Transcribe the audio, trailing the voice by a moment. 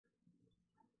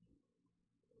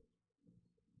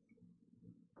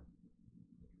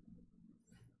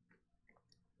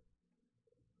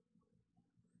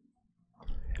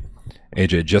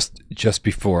AJ, just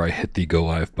before I hit the go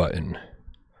live button,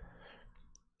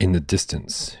 in the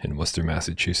distance in Worcester,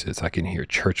 Massachusetts, I can hear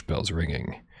church bells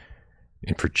ringing.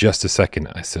 And for just a second,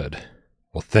 I said,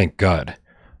 well, thank God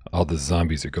all the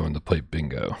zombies are going to play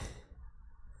bingo.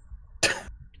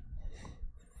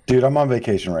 Dude, I'm on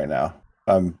vacation right now.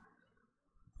 I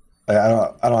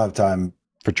don't have time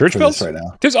for church bells right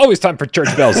now. There's always time for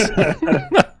church bells.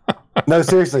 No,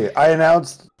 seriously. I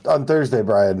announced on Thursday,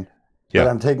 Brian, that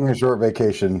I'm taking a short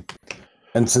vacation.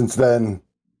 And since then,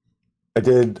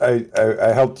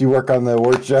 I helped you work on the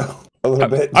award show a little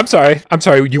bit. I'm sorry.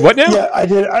 You what now? Yeah, I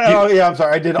did. I'm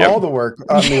sorry. I did all the work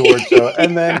on the award show,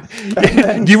 and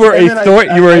then you were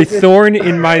a thorn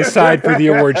in my side for the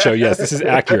award show. Yes, this is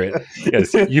accurate.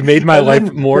 Yes, you made my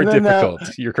life more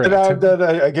difficult. You're correct. And I've done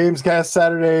a GAMESCAST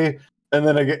Saturday, and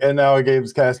now a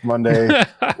GAMESCAST Monday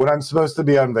when I'm supposed to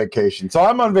be on vacation. So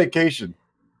I'm on vacation.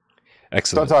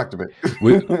 Excellent. Don't talk to me.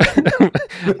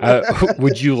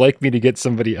 Would you like me to get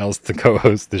somebody else to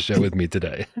co-host the show with me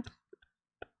today?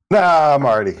 Nah, I'm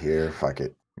already here. Fuck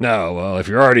it. No, well, if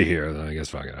you're already here, then I guess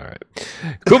fuck it. All right.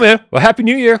 Cool, man. Well, Happy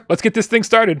New Year. Let's get this thing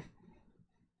started.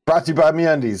 Brought to you by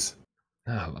MeUndies.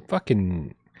 Oh,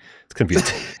 fucking... It's gonna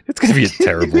be a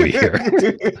terrible year.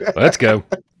 Let's go.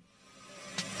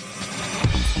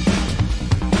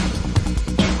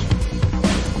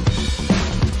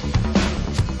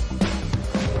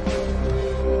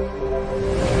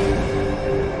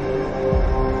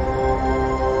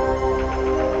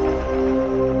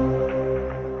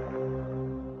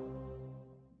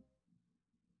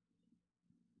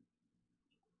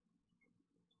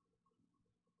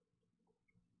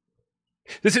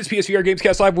 This is PSVR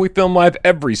GamesCast Live. We film live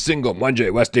every single Monday,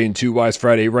 Wednesday, and 2 Wise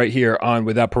Friday right here on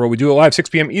Without Parole. We do it live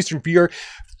 6 p.m. Eastern for your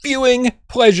viewing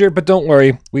pleasure, but don't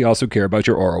worry, we also care about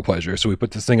your oral pleasure. So we put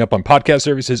this thing up on podcast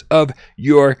services of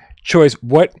your choice.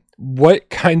 What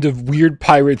kind of weird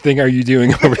pirate thing are you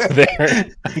doing over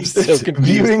there? I'm so confused.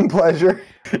 Viewing pleasure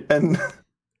and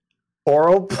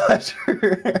oral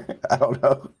pleasure. I don't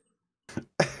know.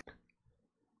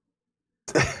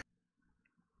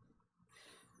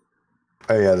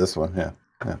 'This one, yeah.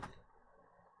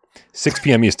 6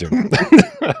 p.m. Eastern.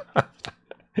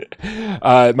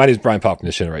 My name is Brian Pop from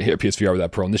this channel right here, PSVR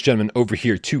Without Parole. And this gentleman over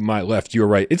here to my left, you're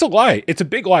right. It's a lie. It's a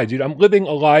big lie, dude. I'm living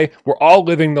a lie. We're all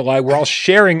living the lie. We're all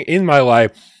sharing in my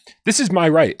lie. This is my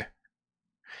right.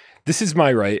 This is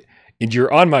my right. And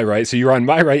you're on my right. So you're on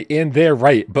my right and their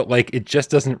right. But like, it just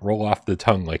doesn't roll off the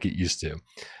tongue like it used to.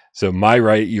 So my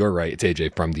right, your right. It's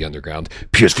AJ from the Underground.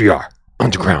 PSVR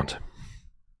Underground.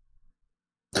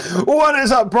 What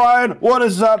is up, Brian? What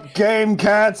is up, Game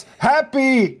Cats?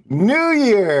 Happy New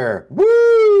Year!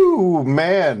 Woo!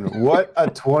 Man, what a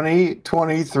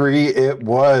 2023 it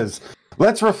was.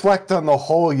 Let's reflect on the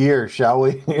whole year, shall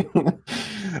we?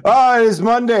 It is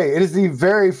Monday. It is the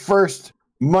very first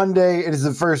Monday. It is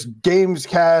the first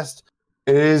GamesCast.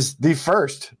 It is the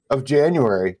 1st of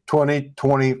January,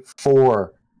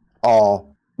 2024.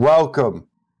 All welcome.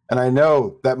 And I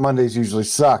know that Mondays usually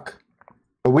suck,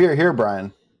 but we are here,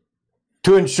 Brian,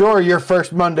 to ensure your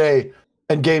first Monday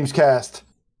and GamesCast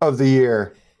of the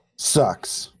year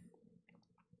sucks.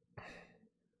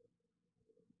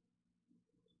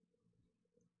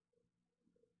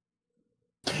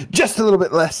 Just a little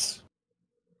bit less.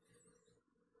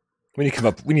 We need to come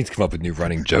up with new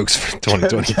running jokes for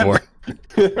 2024.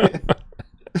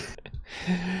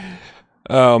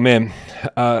 Oh man.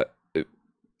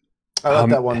 I let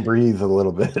that one breathe a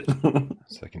little bit.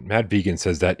 Second, Mad Vegan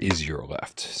says that is your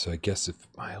left. So I guess if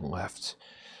my left,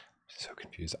 I'm so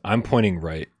confused. I'm pointing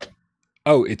right.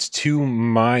 Oh, it's to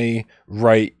my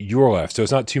right, your left. So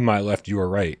it's not to my left, your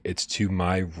right. It's to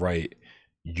my right,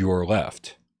 your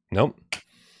left. Nope.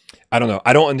 I don't know.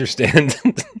 I don't understand.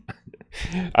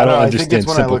 I don't understand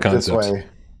simple concepts.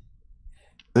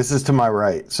 This is to my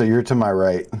right, so you're to my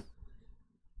right.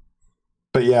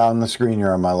 But yeah, on the screen,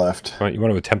 you're on my left. All right, you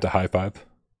want to attempt a high five?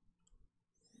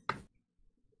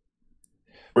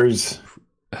 Where's...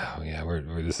 Oh, yeah,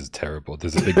 this is terrible.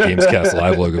 There's a big GamesCast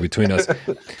Live logo between us.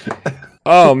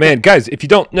 Oh, man. Guys, if you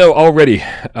don't know already,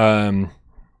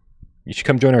 you should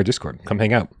come join our Discord. Come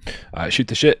hang out. Shoot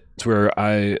the shit. It's where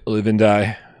I live and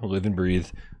die, live and breathe,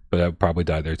 but I'll probably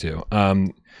die there too.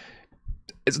 I'm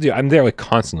there like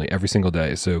constantly every single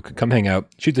day. So come hang out,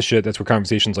 shoot the shit. That's where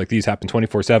conversations like these happen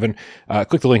 24/7.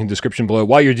 Click the link in the description below.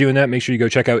 While you're doing that, make sure you go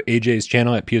check out AJ's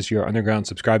channel at PSVR Underground.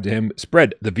 Subscribe to him.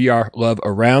 Spread the VR love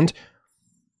around.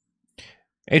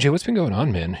 AJ, what's been going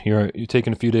on, man? You're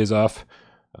taking a few days off.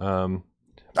 I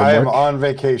am on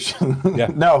vacation.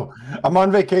 Yeah. No, I'm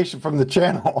on vacation from the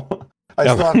channel. I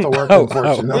still have to work, Oh.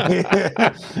 unfortunately,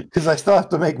 because I still have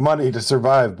to make money to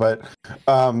survive. But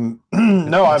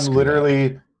no,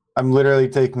 I'm literally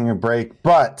taking a break.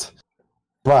 But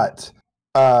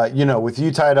you know, with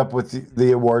you tied up with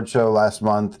the award show last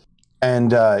month,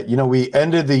 and you know, we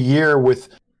ended the year with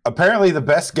apparently the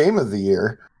best game of the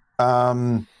year,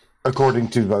 according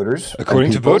to voters,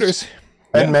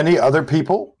 and many other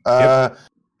people.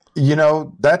 You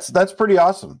know, that's pretty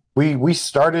awesome. We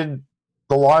started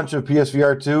the launch of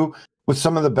PSVR2 with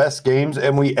some of the best games,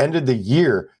 and we ended the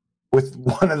year with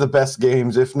one of the best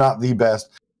games, if not the best.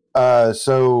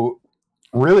 So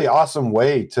really awesome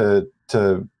way to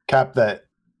cap that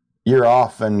year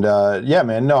off. And yeah,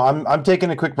 man, no, I'm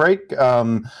taking a quick break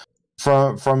from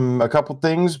a couple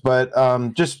things, but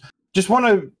just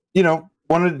want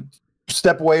to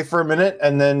step away for a minute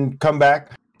and then come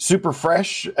back super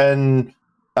fresh and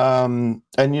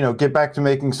you know, get back to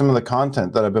making some of the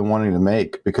content that I've been wanting to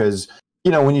make. Because,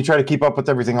 you know, when you try to keep up with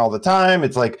everything all the time,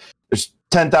 it's like there's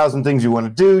 10,000 things you want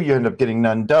to do, you end up getting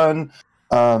none done.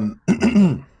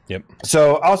 Yep.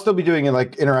 So I'll still be doing it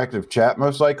like interactive chat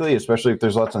most likely, especially if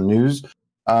there's lots of news.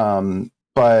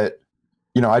 But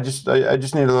you know, I just need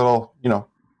a little, you know,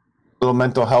 little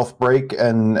mental health break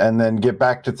and then get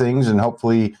back to things. And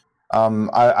hopefully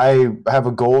I have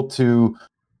a goal to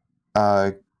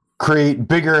create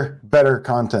bigger, better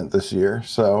content this year.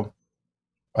 So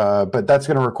but that's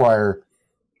going to require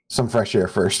some fresh air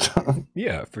first.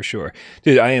 Yeah, for sure,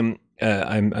 dude.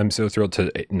 I'm so thrilled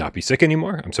to not be sick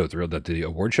anymore. I'm so thrilled that the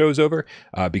award show is over,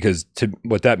 because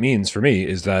what that means for me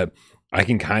is that I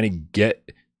can kind of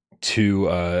get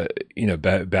to you know,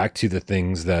 back to the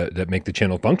things that make the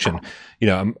channel function. You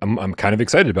know, I'm kind of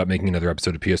excited about making another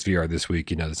episode of PSVR this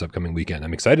week, you know, this upcoming weekend.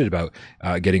 I'm excited about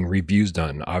getting reviews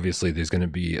done. Obviously there's going to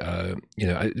be you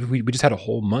know, we just had a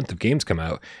whole month of games come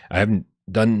out. I haven't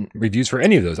done reviews for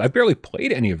any of those. I've barely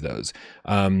played any of those.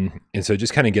 And so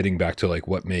just kind of getting back to like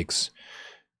what makes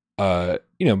you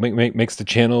know, makes the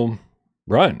channel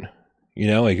run. You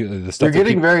know, like the stuff. You're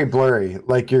getting very blurry.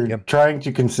 Like you're trying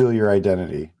to conceal your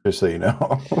identity, just so you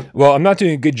know. Well, I'm not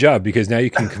doing a good job because now you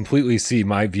can completely see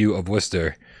my view of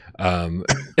Worcester in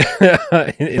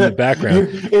the background.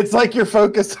 It's like you're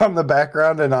focused on the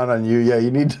background and not on you. Yeah,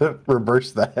 you need to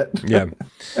reverse that. Yeah.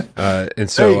 And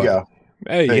so there you go.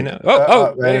 Hey, you know.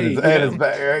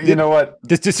 You know what?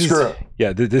 This is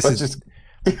yeah.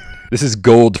 This is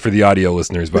gold for the audio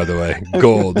listeners, by the way.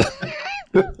 Gold.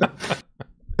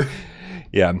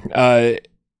 Yeah.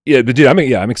 Yeah, but dude,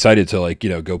 I'm excited to like, you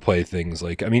know, go play things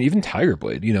like, I mean, even Tiger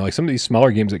Blade, you know, like some of these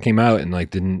smaller games that came out and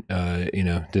like didn't you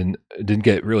know, didn't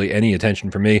get really any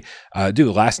attention from me.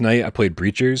 Dude, last night I played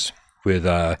Breachers with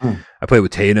I played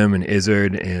with Tatum and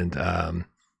Izzard and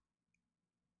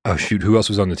oh shoot, who else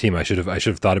was on the team? I should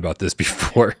have thought about this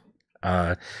before.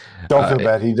 Don't feel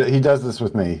bad. He does this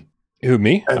with me. Who,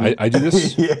 me? I do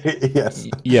this? Yes.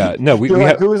 Yeah. No, we like,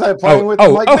 have, who was I playing with?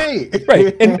 Me.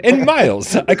 Right. And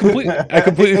Miles. I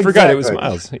completely forgot it was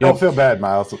Miles. Don't feel bad,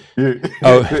 Miles.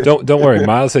 Don't worry.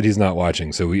 Miles said he's not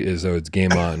watching, so it's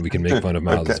game on. We can make fun of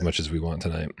Miles as much as we want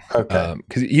tonight. Okay.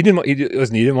 Because he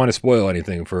didn't want to spoil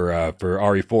anything for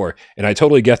RE4, and I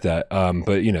totally get that.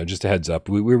 But you know, just a heads up,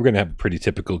 we were going to have a pretty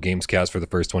typical GAMESCAST for the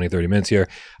first 20-30 minutes here,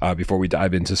 before we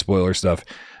dive into spoiler stuff.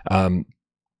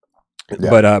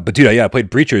 Yeah. But dude, I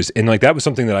played Breachers, and like that was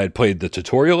something that I had played the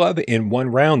tutorial of in one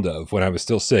round of when I was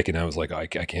still sick, and I was like, I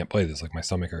can't play this, like my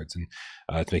stomach hurts and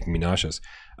it's making me nauseous.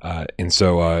 And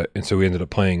so we ended up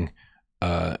playing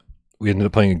a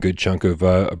good chunk of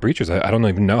Breachers. I don't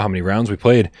even know how many rounds we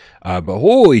played, but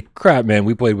holy crap, man,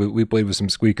 we played with some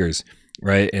squeakers,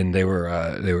 right? And they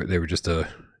were just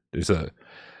there's a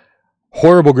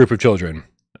horrible group of children.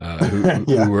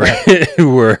 Who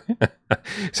were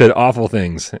said awful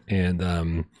things, and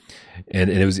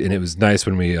it was nice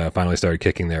when we finally started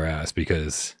kicking their ass,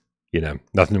 because you know,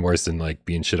 nothing worse than like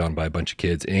being shit on by a bunch of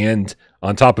kids, and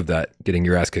on top of that, getting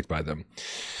your ass kicked by them.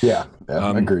 Yeah,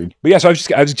 agreed. But yeah, so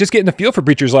I was just getting the feel for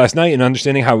Breachers last night and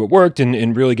understanding how it worked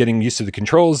and really getting used to the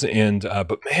controls. And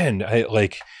but man,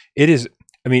 it is.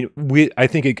 I mean, I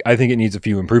think it needs a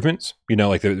few improvements. You know,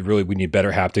 like we need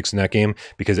better haptics in that game,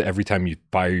 because every time you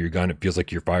fire your gun, it feels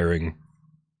like you're firing,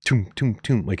 toom toom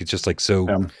toom. Like it's just like so.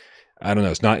 Yeah. I don't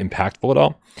know. It's not impactful at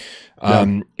all.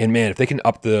 And man, if they can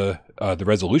up the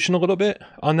resolution a little bit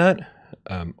on that,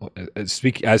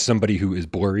 speak as somebody who is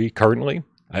blurry currently,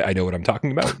 I know what I'm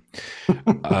talking about.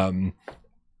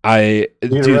 I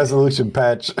need a resolution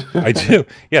patch. I do.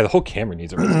 Yeah, the whole camera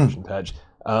needs a resolution patch.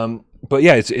 But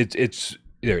yeah, it's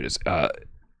there it is.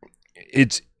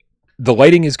 It's the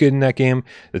lighting is good in that game.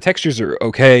 The textures are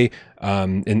okay.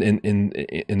 And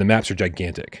the maps are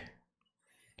gigantic.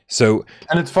 So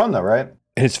and it's fun though, right?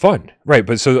 And it's fun, right?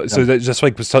 But so that's just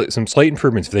like some slight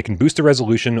improvements. If they can boost the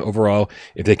resolution overall,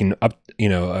 if they can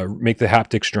make the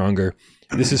haptics stronger,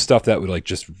 this is stuff that would like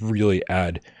just really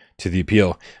add to the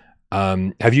appeal.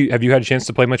 Have you had a chance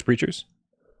to play much Breachers?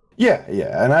 Yeah,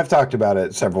 and I've talked about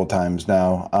it several times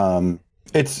now.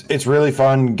 It's really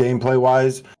fun gameplay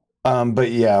wise,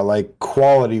 but yeah, like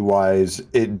quality wise,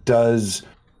 it does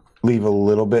leave a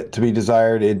little bit to be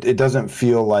desired. It doesn't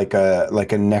feel like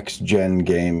a next gen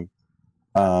game.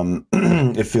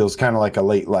 It feels kind of like a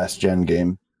late last gen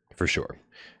game for sure.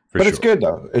 It's good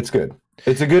though. It's good.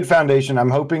 It's a good foundation. I'm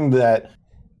hoping that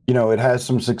it has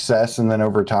some success, and then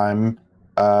over time,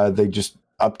 they just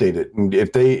update it. And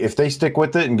if they stick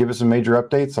with it and give us some major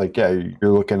updates, like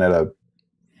you're looking at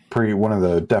one of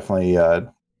the definitely at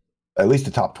least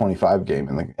a top 25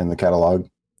 game in the catalog.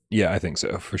 Yeah, I think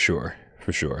so for sure.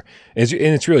 And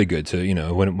it's really good to,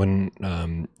 when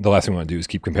the last thing we want to do is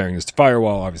keep comparing this to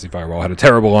Firewall. Obviously, Firewall had a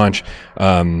terrible launch.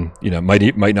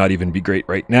 Might not even be great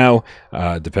right now,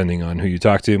 depending on who you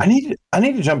talk to. I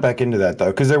need to jump back into that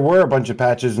though, because there were a bunch of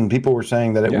patches and people were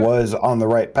saying that it was on the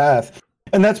right path,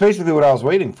 and that's basically what I was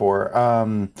waiting for.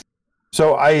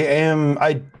 So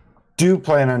I do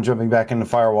plan on jumping back into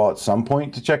Firewall at some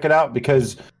point to check it out,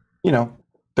 because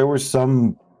there were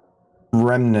some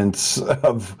remnants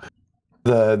of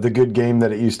the good game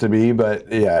that it used to be,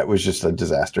 but yeah, it was just a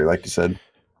disaster, like you said.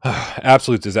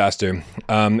 Absolute disaster.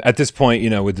 At this point,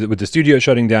 with the studio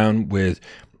shutting down, with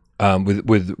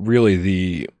really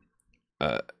the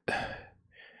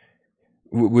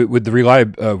with the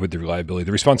reliability,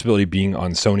 the responsibility being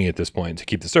on Sony at this point to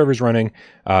keep the servers running,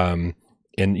 and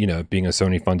being a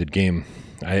Sony funded game,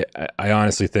 I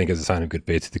honestly think, as a sign of good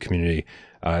faith to the community,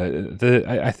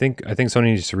 I think Sony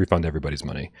needs to refund everybody's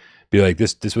money. Be like,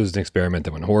 this was an experiment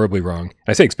that went horribly wrong.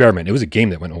 I say experiment; it was a game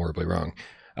that went horribly wrong,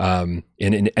 and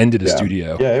it ended a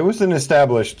studio. Yeah, it was an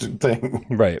established thing,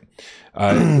 right?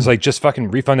 It's like, just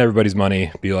fucking refund everybody's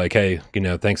money. Be like, hey,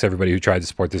 thanks everybody who tried to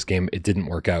support this game. It didn't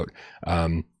work out.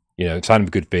 Sign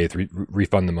of good faith.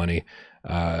 Refund the money,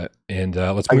 and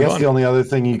let's move on. I guess the only other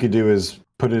thing you could do is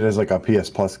put it as like a PS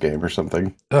Plus game or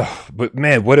something. Ugh, but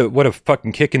man, what a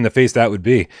fucking kick in the face that would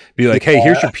be. Be like, hey,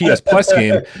 here's your PS Plus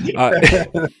game,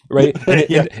 right?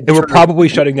 And we're probably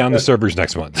shutting down the servers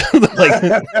next month.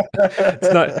 Like,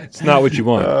 it's not what you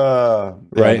want,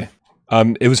 right?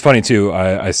 It was funny too.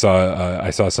 I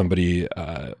saw somebody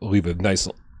leave a nice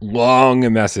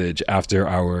long message after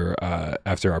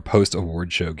our post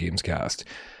award show GAMESCAST.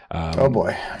 Oh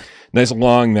boy, nice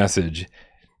long message,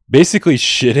 basically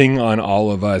shitting on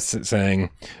all of us, saying,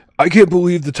 I can't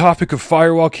believe the topic of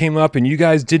Firewall came up and you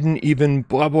guys didn't even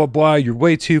blah, blah, blah. You're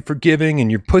way too forgiving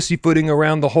and you're pussyfooting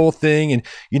around the whole thing. And,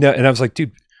 and I was like,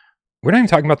 dude, we're not even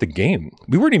talking about the game.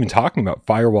 We weren't even talking about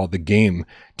Firewall, the game,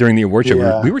 during the award show.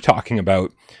 Yeah. We were talking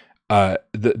about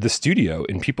the studio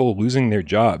and people losing their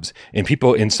jobs,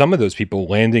 and some of those people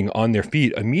landing on their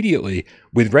feet immediately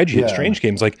with Reggie at Strange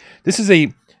Games. Like, this is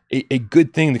a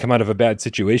good thing to come out of a bad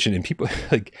situation, and people,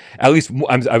 like, at least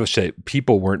I would say,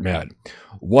 people weren't mad.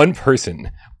 One person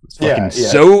was fucking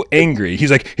so angry. He's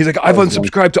like, I've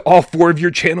unsubscribed to all 4 of your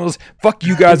channels. Fuck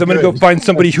you guys. I'm gonna go find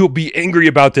somebody who'll be angry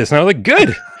about this. And I was like,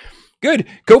 good.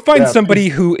 Go find somebody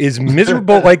who is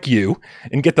miserable like you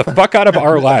and get the fuck out of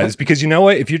our lives. Because you know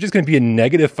what? If you're just going to be a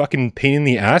negative fucking pain in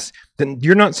the ass, then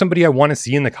you're not somebody I want to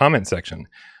see in the comment section.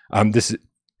 This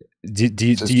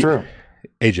is true.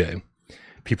 AJ,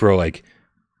 people are like,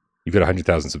 you've got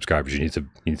 100,000 subscribers. You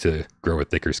need to grow a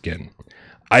thicker skin.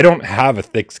 I don't have a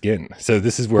thick skin, so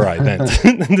this is where I vent.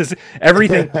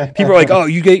 Everything. People are like, oh,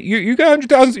 you got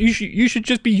 100,000. You should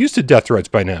just be used to death threats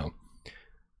by now.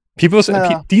 People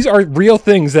say these are real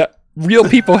things that real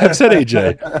people have said,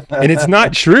 AJ, and it's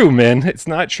not true, man. It's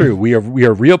not true. We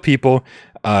are real people,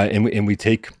 and we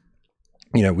take,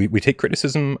 we take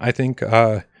criticism, I think,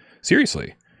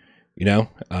 seriously.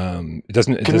 It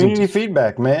doesn't community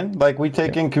feedback, man. Like, we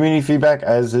take in community feedback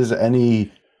as is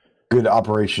any good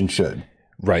operation should.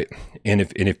 Right, and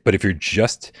if you're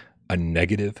just a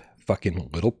negative fucking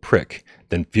little prick,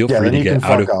 then feel free to get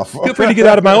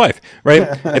out of my life, right?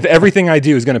 If everything I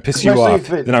do is going to piss you off,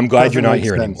 then I'm glad you're not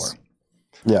here anymore.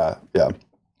 Yeah.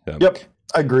 Yep,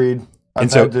 agreed. In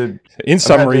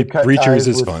summary, Breachers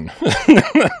is fun.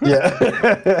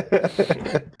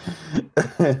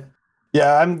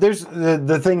 Yeah, there's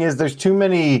the thing is, there's too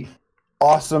many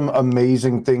awesome,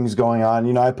 amazing things going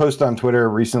on. I posted on Twitter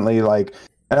recently,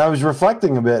 and I was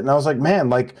reflecting a bit, and I was like, man,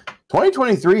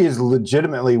 2023 is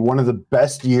legitimately one of the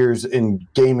best years in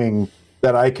gaming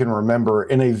that I can remember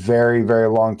in a very, very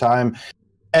long time.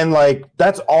 And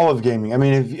that's all of gaming. I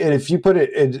mean, if you put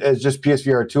it as just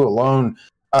PSVR2 alone,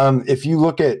 If you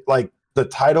look at like the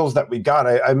titles that we got,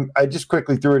 I just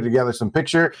quickly threw together some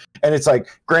picture, and it's like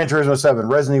Gran Turismo 7,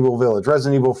 Resident Evil Village,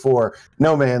 Resident Evil 4,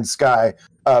 No Man's Sky,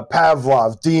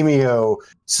 Pavlov, Demio,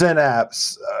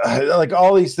 Synapse, like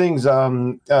all these things.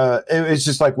 It's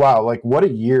just like, wow, like what a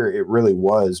year it really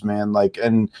was, man. Like,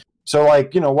 and so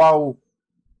like, you know, while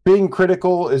being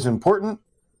critical is important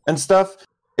and stuff,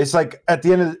 it's like at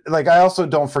the end of like, I also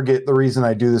don't forget the reason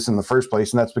I do this in the first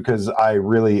place, and that's because I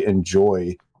really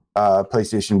enjoy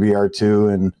PlayStation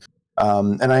VR2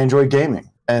 and I enjoy gaming,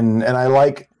 and I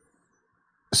like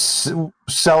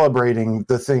celebrating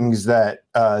the things that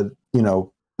you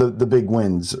know, the big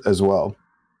wins as well.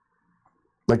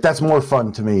 Like that's more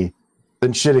fun to me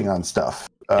than shitting on stuff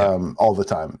all the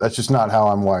time. That's just not how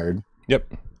I'm wired.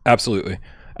 Yep, absolutely.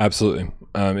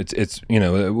 It's you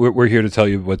know, we're here to tell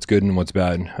you what's good and what's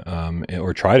bad,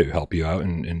 or try to help you out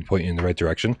and point you in the right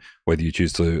direction, whether you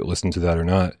choose to listen to that or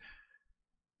not.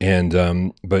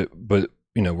 And but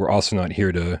you know, we're also not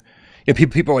here to. Yeah,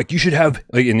 people are like, you should have,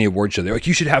 like in the award show, they're like,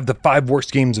 you should have the 5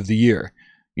 worst games of the year.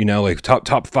 You know, like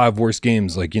top 5 worst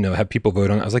games. Like, you know, have people vote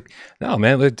on it. I was like, no,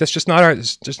 man, like, that's just not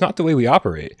it's just not the way we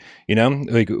operate. You know,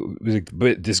 like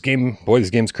but this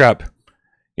game's crap.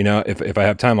 You know, if I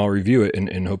have time, I'll review it,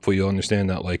 and hopefully you'll understand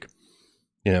that, like,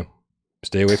 you know,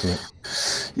 stay away from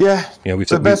it. Yeah. You know,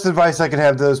 the best advice I could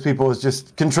have to those people is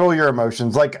just control your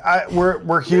emotions. Like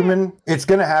we're human. It's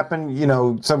going to happen. You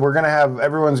know, so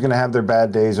everyone's going to have their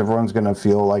bad days. Everyone's going to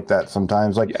feel like that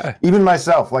sometimes. Like even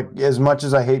myself, like as much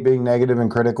as I hate being negative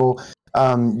and critical,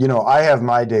 you know, I have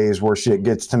my days where shit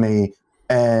gets to me,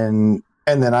 and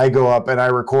then I go up and I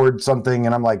record something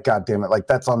and I'm like, God damn it. Like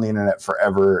that's on the internet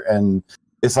forever. And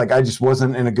it's like, I just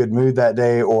wasn't in a good mood that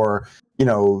day, or, you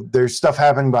know, there's stuff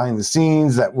happening behind the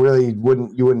scenes that really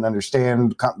you wouldn't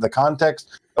understand the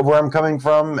context of where I'm coming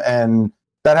from. And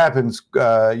that happens,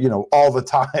 you know, all the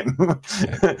time.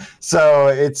 So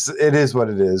it is what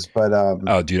it is. But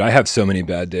oh, dude, I have so many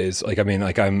bad days. Like, I mean,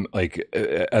 like I'm like,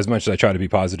 as much as I try to be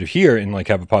positive here and like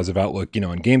have a positive outlook, you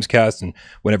know, on GAMESCAST, and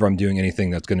whenever I'm doing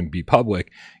anything that's going to be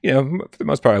public, you know, for the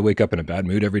most part, I wake up in a bad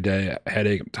mood every day, a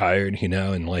headache, I'm tired, you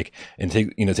know, and like, and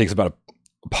it takes about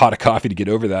a pot of coffee to get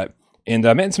over that. And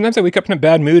man, sometimes I wake up in a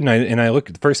bad mood, and I look.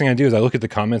 The first thing I do is I look at the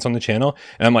comments on the channel,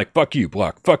 and I'm like, "Fuck you,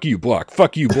 block! Fuck you, block!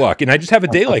 Fuck you, block!" And I just have a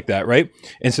day like that, right?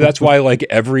 And so that's why, like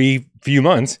every few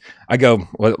months, I go,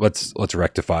 "Let's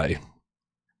rectify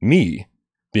me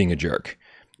being a jerk,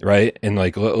 right? And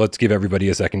like let's give everybody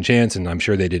a second chance." And I'm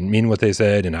sure they didn't mean what they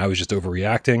said, and I was just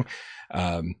overreacting.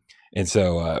 And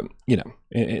so you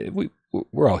know,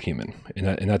 we're all human,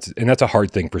 and that's a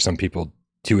hard thing for some people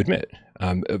to admit,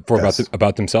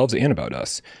 about themselves and about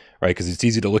us, right? Because it's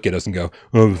easy to look at us and go,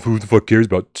 "Oh, who the fuck cares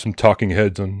about some talking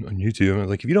heads on YouTube?" And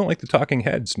like, if you don't like the talking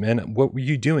heads, man, what were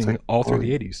you doing all through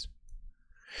the 80s?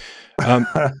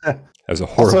 That was a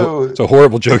horrible, it's a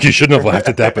horrible joke. You shouldn't have laughed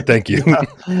at that, but thank you. No,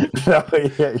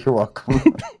 yeah, you're welcome.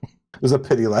 It was a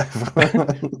pity laugh.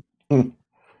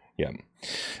 Yeah.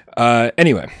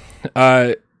 Anyway,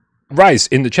 Rise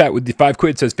in the chat with the 5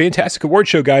 quid says, fantastic award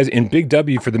show, guys, and big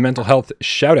W for the mental health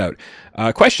shout out.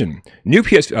 Question, new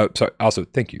also,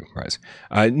 thank you, Rise.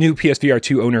 New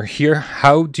PSVR2 owner here.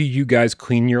 How do you guys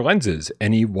clean your lenses?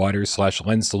 Any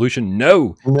water/lens solution?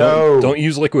 No. Don't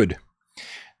use liquid.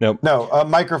 No,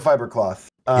 microfiber cloth.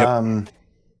 Yep.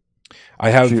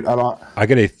 I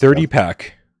got a 30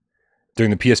 pack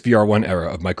during the PSVR1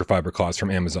 era of microfiber cloths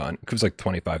from Amazon. It was like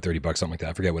 $25-$30, something like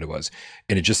that. I forget what it was.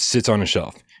 And it just sits on a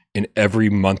shelf. And every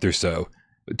month or so,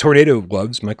 Tornado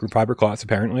loves microfiber cloths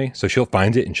apparently. So she'll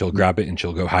find it and she'll grab it and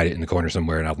she'll go hide it in the corner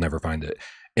somewhere, and I'll never find it.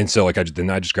 And so like I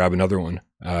just grab another one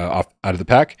out of the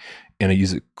pack, and I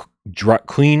use it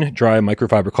clean, dry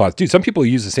microfiber cloth. Dude, some people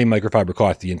use the same microfiber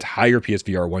cloth the entire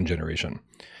PSVR1 generation.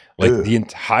 Like the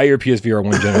entire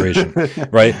PSVR1 generation,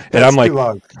 right? And I'm like,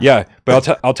 yeah, but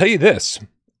I'll tell you this.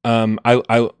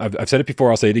 I've said it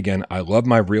before. I'll say it again. I love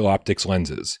my real optics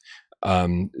lenses.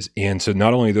 And so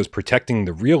not only are those protecting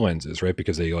the real lenses, right?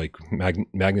 Because they like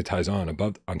magnetize on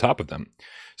top of them.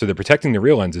 So they're protecting the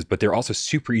real lenses, but they're also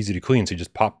super easy to clean. So you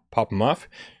just pop them off,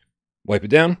 wipe it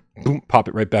down, boom, pop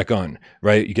it right back on,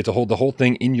 right? You get to hold the whole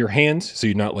thing in your hands. So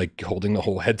you're not like holding the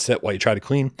whole headset while you try to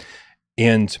clean.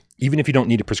 And even if you don't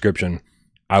need a prescription,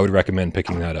 I would recommend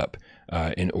picking that up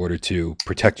in order to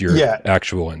protect your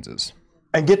actual lenses.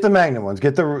 And get the magnet ones.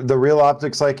 Get the real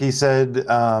optics, like he said.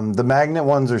 The magnet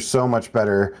ones are so much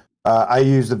better. I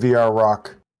use the VR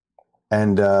Rock,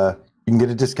 and you can get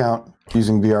a discount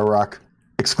using VR Rock.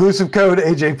 Exclusive code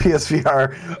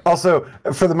AJPSVR. Also,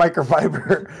 for the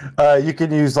microfiber, you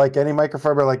can use like any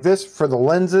microfiber like this for the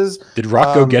lenses. Did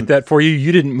Rock go get that for you?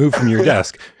 You didn't move from your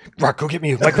desk. Rock, go get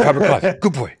me a microfiber cloth.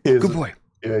 Good boy. Good boy.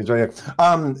 Yeah, he's right here.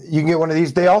 You can get one of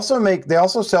these. They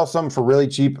also sell some for really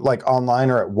cheap, like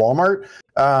online or at Walmart.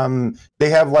 They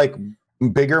have like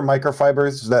bigger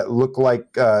microfibers that look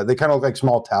like they kind of look like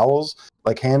small towels,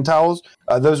 like hand towels.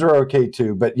 Those are okay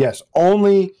too. But yes,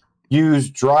 only use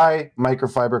dry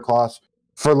microfiber cloths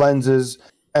for lenses.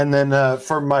 And then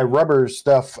for my rubber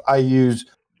stuff, I use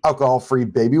alcohol-free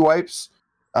baby wipes.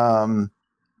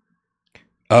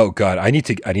 Oh God, I need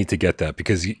to get that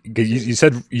because you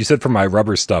said for my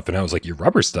rubber stuff, and I was like, your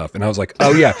rubber stuff, and I was like,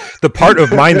 oh yeah, the part of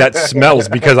mine that smells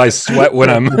because I sweat when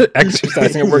I'm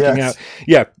exercising and working out.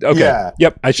 Yeah. Okay. Yeah.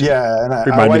 Yep. I should. Yeah, and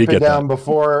I wipe it down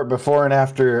before and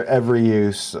after every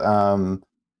use.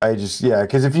 I just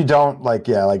because if you don't like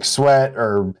sweat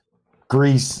or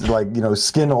grease, like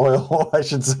skin oil, I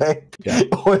should say,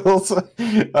 oils,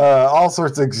 all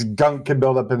sorts of gunk can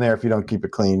build up in there if you don't keep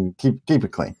it clean. Keep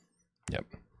it clean. Yep.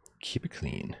 Keep it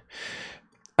clean.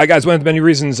 Hi guys, one of the many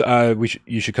reasons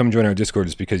you should come join our Discord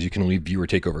is because you can leave viewer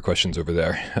takeover questions over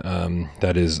there.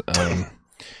 That is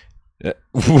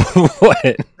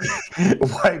what?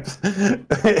 Wipes.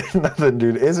 Nothing,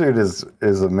 dude. Izzard is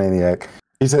a maniac.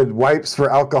 He said wipes for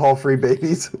alcohol-free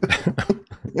babies.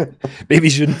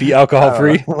 Babies shouldn't be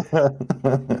alcohol-free,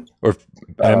 or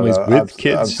families with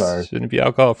kids shouldn't be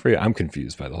alcohol-free. I'm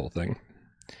confused by the whole thing.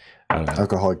 I don't know.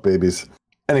 Alcoholic babies.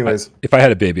 Anyways, if I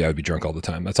had a baby, I would be drunk all the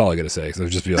time. That's all I got to say. So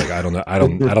I'd just be like, I don't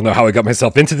know how I got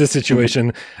myself into this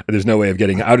situation. There's no way of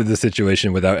getting out of this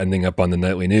situation without ending up on the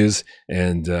nightly news,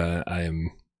 and I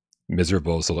am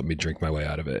miserable. So let me drink my way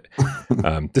out of it.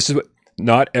 This is what.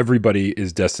 Not everybody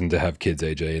is destined to have kids,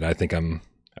 AJ, and I think I'm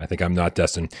not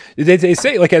destined. They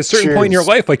say like at a certain point in your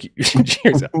life, like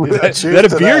cheers. Is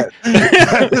that a beer?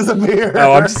 That is a beer.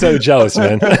 Oh, I'm so jealous,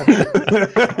 man.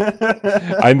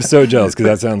 I'm so jealous because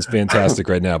that sounds fantastic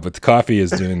right now. But the coffee is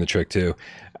doing the trick too.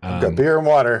 I've got beer and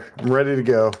water. I'm ready to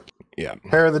go. Yeah.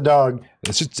 Hair of the dog.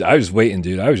 It's just I was waiting,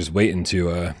 dude. I was just waiting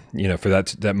to for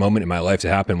that moment in my life to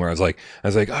happen where I was like,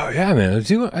 oh yeah, man,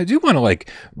 I do want to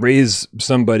like raise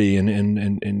somebody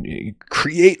and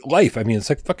create life. I mean, it's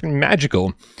like fucking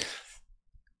magical.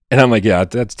 And I'm like, yeah,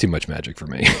 that's too much magic for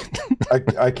me.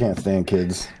 I can't stand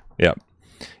kids. Yep.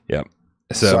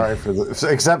 So sorry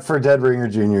except for Dead Ringer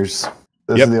Juniors.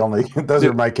 Those are the only. Those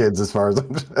are my kids as far as I'm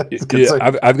concerned.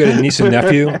 Yeah, I've got a niece and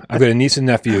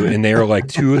nephew. And they are like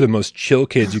two of the most chill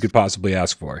kids you could possibly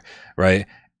ask for, right?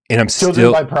 And I'm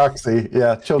children by proxy.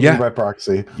 Yeah, children by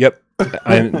proxy. Yep.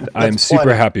 I'm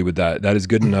super happy with that. That is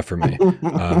good enough for me.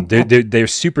 They're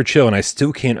super chill, and I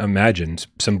still can't imagine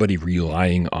somebody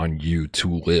relying on you to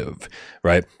live,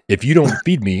 right? If you don't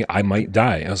feed me, I might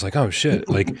die. I was like, oh shit.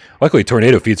 Like, luckily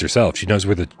Tornado feeds herself. She knows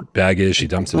where the bag is. She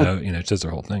dumps it out. She does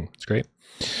her whole thing. It's great.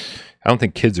 I don't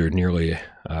think kids are nearly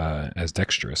as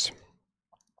dexterous.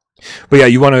 But yeah,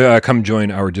 you want to come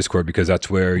join our Discord because that's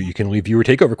where you can leave viewer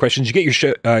takeover questions. You get your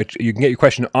show, you can get your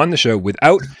question on the show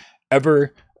without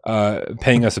ever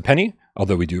paying us a penny,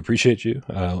 although we do appreciate you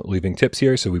leaving tips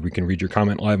here so we can read your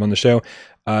comment live on the show.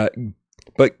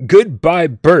 But Goodbye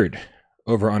Bird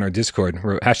over on our Discord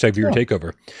wrote #viewer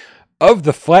takeover. Of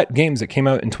the flat games that came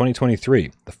out in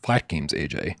 2023, the flat games,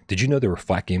 AJ, did you know there were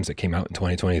flat games that came out in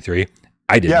 2023?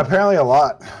 I didn't. Yeah, apparently a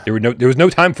lot. There was no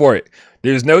time for it.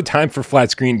 There's no time for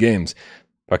flat screen games.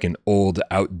 Fucking old,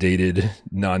 outdated,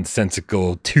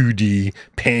 nonsensical 2D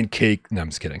pancake. No, I'm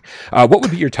just kidding. What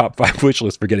would be your top 5 wish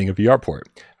list for getting a VR port?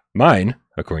 Mine,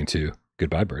 according to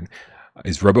Goodbye Bird,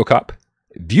 is RoboCop,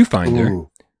 Viewfinder,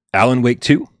 Alan Wake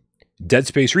 2, Dead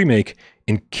Space Remake,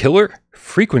 and Killer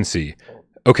Frequency.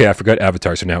 Okay, I forgot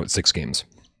Avatar, so now it's 6 games.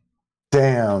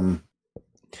 Damn.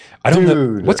 I don't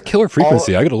know. What's Killer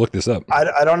Frequency? I got to look this up.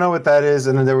 I don't know what that is.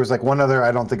 And then there was like one other,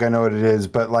 I don't think I know what it is.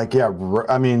 But like, yeah,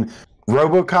 I mean,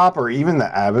 RoboCop or even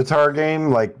the Avatar game,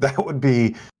 like that would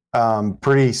be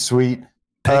pretty sweet.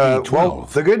 Well,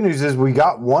 the good news is we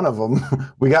got one of them.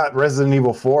 We got Resident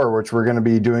Evil 4, which we're going to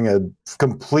be doing a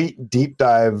complete deep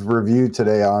dive review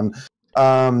today on.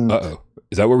 Uh-oh.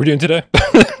 Is that what we're doing today?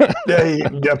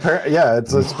 Yeah,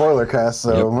 it's a spoiler cast,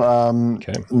 so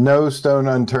no stone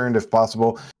unturned if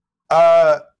possible.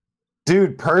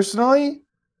 Dude, personally,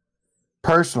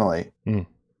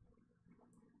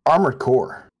 Armored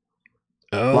Core.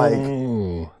 Oh, like,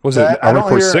 was it Armored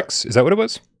Core 6? Is that what it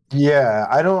was? Yeah,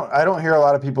 I don't hear a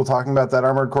lot of people talking about that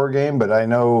Armored Core game, but I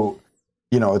know,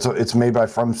 it's made by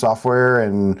From Software,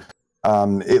 and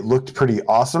it looked pretty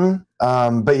awesome.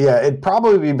 But yeah, it'd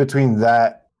probably be between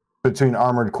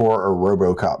Armored Core or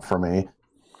RoboCop for me.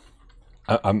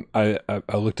 I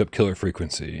looked up Killer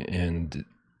Frequency, and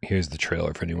here's the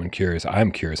trailer for anyone curious.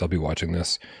 I'm curious. I'll be watching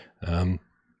this. Alan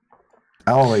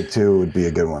Wake 2 would be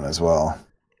a good one as well.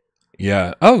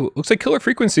 Yeah. Oh, looks like Killer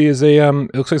Frequency is a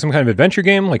it looks like some kind of adventure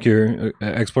game, like your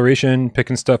exploration,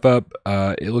 picking stuff up.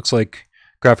 It looks like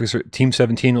graphics are Team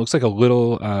 17. It looks like a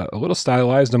little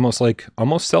stylized,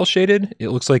 almost cell shaded. It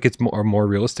looks like it's more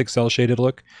realistic cell shaded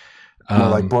look. More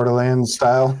like Borderlands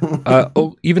style.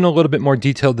 Even a little bit more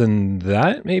detailed than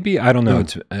that, maybe. I don't know.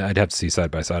 I'd have to see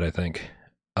side by side, I think.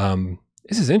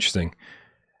 This is interesting.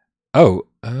 Oh,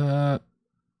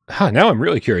 now I'm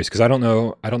really curious because I don't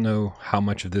know how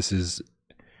much of this is.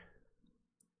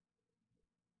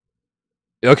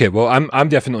 Okay, well, I'm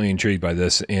definitely intrigued by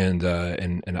this, and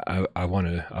I want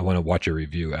to watch a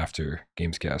review after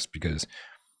GamesCast because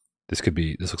this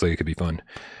looks like it could be fun.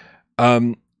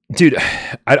 Dude,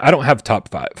 I don't have top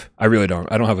 5. I really don't.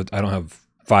 I don't have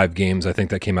 5 games I think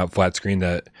that came out flat screen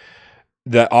that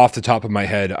off the top of my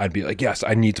head I'd be like, yes,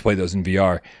 I need to play those in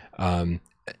VR.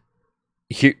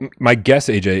 Here, my guess,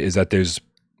 AJ, is that there's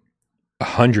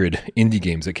 100 indie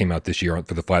games that came out this year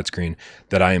for the flat screen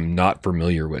that I am not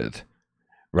familiar with.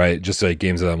 Right, just like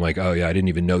games that I'm like, oh yeah, I didn't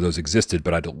even know those existed,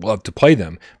 but I'd love to play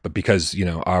them. But because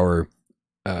our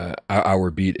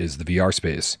beat is the VR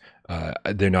space.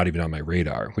 They're not even on my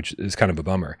radar, which is kind of a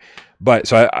bummer. But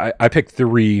so I picked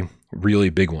 3 really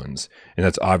big ones, and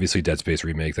that's obviously Dead Space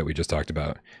Remake that we just talked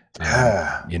about.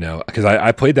 Because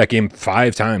I played that game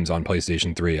 5 times on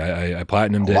PlayStation 3. I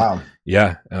platinumed it. Wow.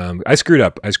 Yeah, I screwed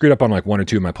up. I screwed up on like 1 or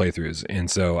 2 of my playthroughs, and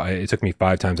so it took me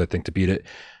 5 times I think to beat it,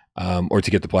 or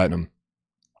to get the platinum.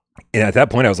 And at that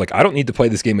point, I was like, I don't need to play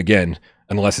this game again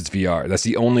unless it's VR. That's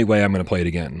the only way I'm going to play it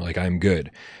again. Like, I'm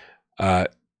good.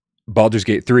 Baldur's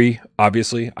Gate 3,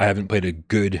 obviously. I haven't played a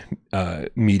good,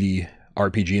 meaty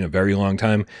RPG in a very long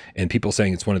time. And people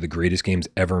saying it's one of the greatest games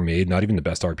ever made. Not even the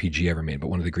best RPG ever made, but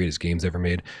one of the greatest games ever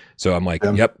made. So I'm like,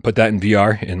 yep, put that in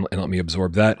VR and let me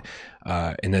absorb that.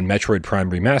 And then Metroid Prime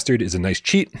Remastered is a nice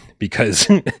cheat because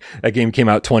that game came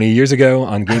out 20 years ago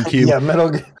on GameCube. Yeah,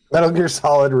 Metal Gear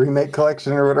Solid Remake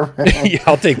Collection or whatever. Yeah,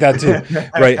 I'll take that too.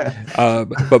 Right.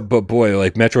 But boy,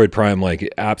 like Metroid Prime, like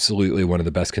absolutely one of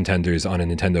the best contenders on a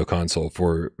Nintendo console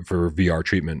for VR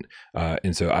treatment.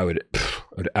 And so I would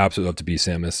absolutely love to be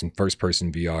Samus in first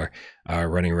person VR,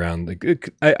 running around. Like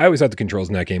I always thought the controls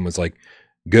in that game was like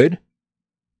good,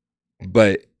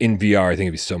 but in VR, I think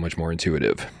it'd be so much more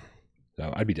intuitive.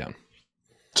 So I'd be down.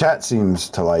 Chat seems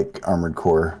to like Armored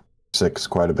Core 6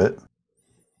 quite a bit.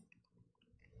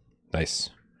 Nice.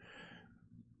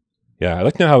 Yeah, I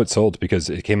like to know how it sold because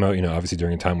it came out, obviously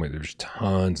during a time where there's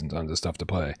tons and tons of stuff to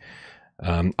play.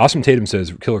 Awesome Tatum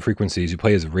says, Killer Frequencies, you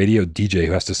play as a radio DJ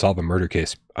who has to solve a murder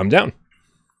case. I'm down.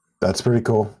 That's pretty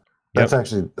cool. That's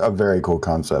actually a very cool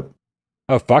concept.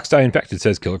 Oh, Foxdie Infected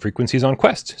says Killer Frequencies on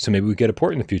Quest, so maybe we get a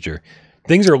port in the future.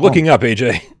 Things are looking up,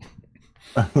 AJ.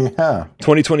 Yeah.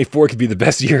 2024 could be the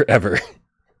best year ever.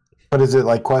 But is it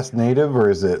like Quest native, or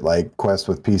is it like Quest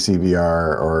with PSVR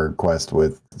or Quest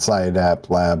with SciAdapt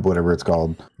Lab, whatever it's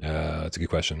called? That's a good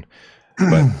question.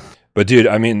 But dude,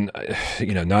 I mean,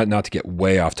 not to get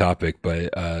way off topic,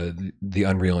 but the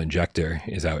Unreal Injector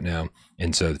is out now,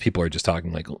 and so people are just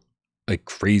talking like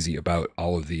crazy about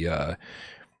all of the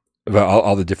about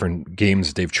all the different games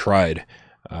that they've tried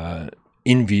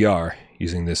in VR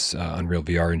using this Unreal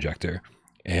VR Injector,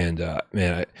 and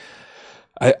man,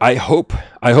 I hope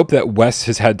that Wes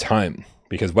has had time,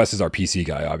 because Wes is our PC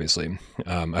guy, obviously.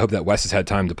 I hope that Wes has had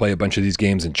time to play a bunch of these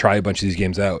games and try a bunch of these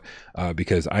games out,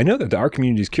 because I know that our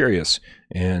community is curious,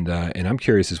 and I'm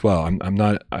curious as well. I'm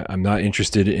not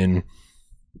interested in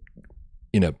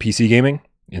PC gaming,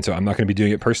 and so I'm not going to be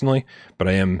doing it personally, but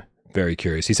I am very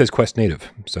curious. He says Quest native,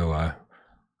 so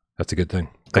that's a good thing.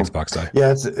 Thanks, Boxdie.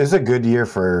 Yeah, it's a good year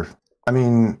for. I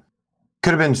mean,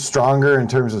 could have been stronger in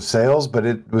terms of sales, but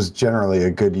it was generally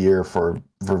a good year for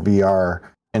VR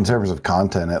in terms of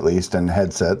content, at least, and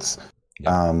headsets.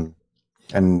 Yeah.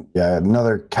 And yeah,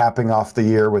 another capping off the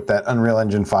year with that Unreal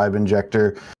Engine 5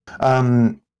 injector.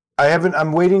 I'm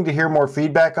waiting to hear more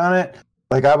feedback on it.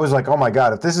 Like, I was like, oh my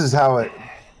God, if this is how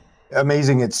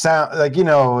amazing it sounds, like,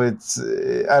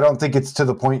 I don't think it's to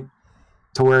the point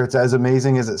to where it's as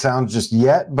amazing as it sounds just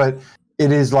yet, but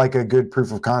it is like a good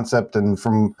proof of concept. And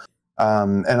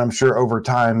and I'm sure over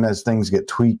time, as things get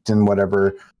tweaked and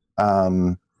whatever,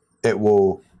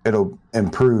 it'll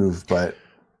improve. But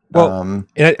and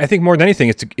I think more than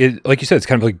anything, like you said, it's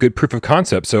kind of like good proof of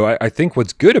concept. So I think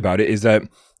what's good about it is that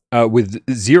with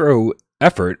zero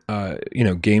effort,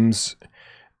 games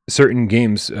certain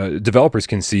games, developers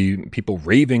can see people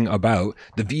raving about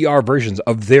the VR versions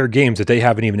of their games that they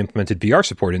haven't even implemented VR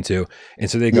support into, and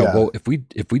so they go, Yeah. well, if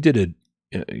we did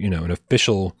an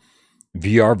official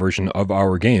VR version of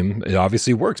our game, it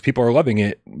obviously works. People are loving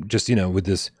it, just with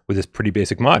this pretty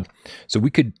basic mod. So we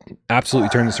could absolutely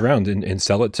turn this around and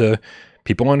sell it to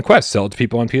people on Quest, sell it to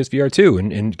people on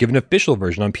PSVR2, and give an official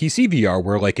version on PC VR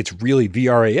where like it's really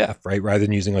VR AF, right, rather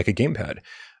than using like a gamepad.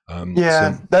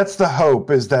 So that's the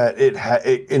hope, is that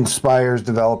it inspires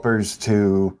developers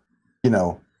to,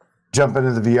 jump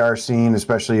into the VR scene,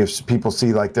 especially if people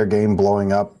see like their game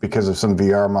blowing up because of some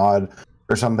VR mod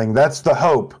or something. That's the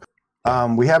hope.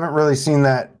 We haven't really seen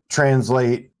that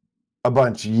translate a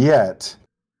bunch yet,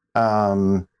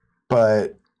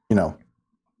 but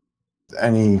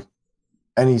any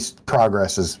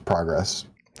progress is progress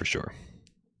for sure.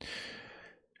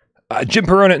 Jim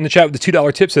Perona in the chat with the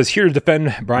 $2 tip says, here to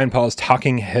defend Brian Paul's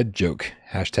talking head joke.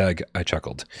 Hashtag I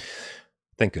chuckled.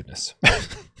 Thank goodness.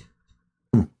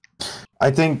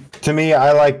 I think, to me,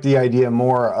 I like the idea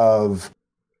more of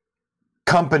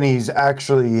companies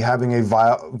actually having a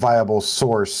viable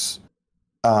source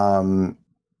by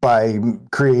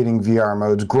creating VR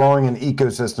modes, growing an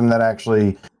ecosystem that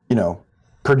actually,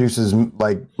 produces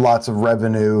like lots of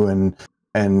revenue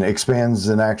and expands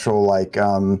an actual like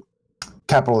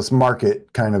capitalist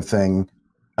market kind of thing.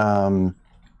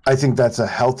 I think that's a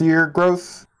healthier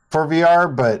growth for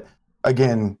VR, but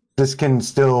again, this can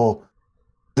still,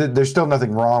 there's still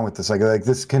nothing wrong with this. Like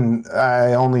this can,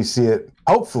 I only see it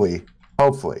hopefully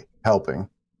helping.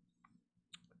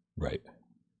 Right.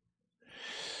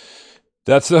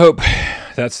 That's the hope.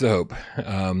 I think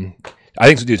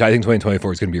so, dude. I think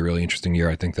 2024 is going to be a really interesting year.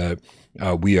 I think that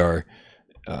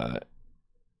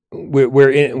we're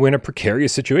in a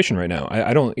precarious situation right now.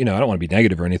 I don't want to be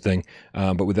negative or anything,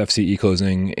 but with FCE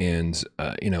closing and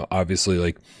obviously,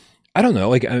 like, I don't know,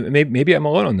 like maybe I'm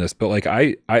alone on this, but like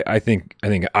I think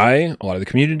a lot of the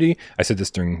community, I said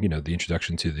this during the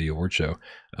introduction to the award show,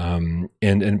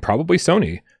 and probably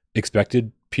Sony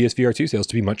expected PSVR2 sales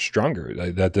to be much stronger.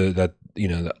 That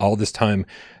all this time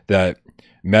that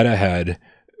Meta had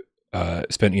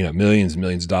spent millions and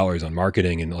millions of dollars on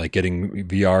marketing and like getting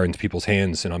VR into people's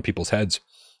hands and on people's heads.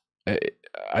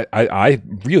 I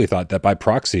really thought that by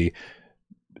proxy,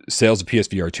 sales of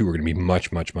PSVR2 were going to be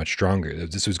much, much, much stronger.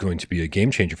 This was going to be a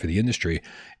game changer for the industry.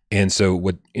 And so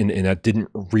and that didn't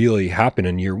really happen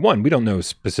in year one. We don't know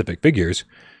specific figures,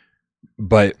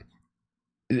 but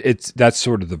that's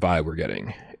sort of the vibe we're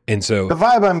getting. And so the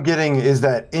vibe I'm getting is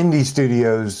that indie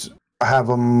studios have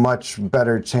a much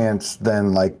better chance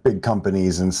than like big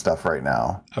companies and stuff right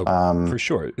now. For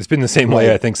sure. It's been the same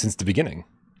way, I think, since the beginning.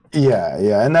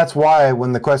 Yeah. And that's why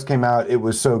when the Quest came out, it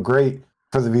was so great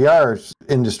for the VR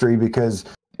industry, because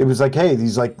it was like, hey,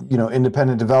 these like,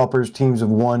 independent developers, teams of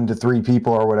 1 to 3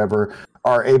 people or whatever,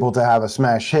 are able to have a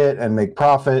smash hit and make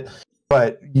profit.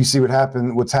 But you see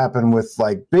what's happened with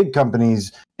like big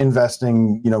companies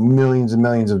investing, millions and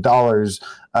millions of dollars.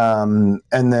 And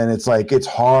then it's like, it's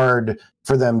hard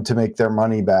for them to make their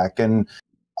money back. And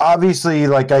obviously,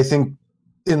 like, I think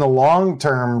in the long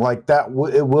term, like that,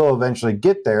 it will eventually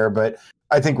get there, but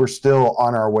I think we're still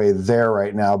on our way there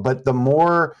right now. But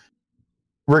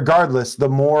regardless, the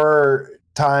more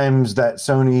times that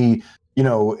Sony,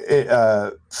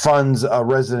 funds a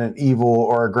Resident Evil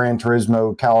or a Gran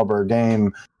Turismo caliber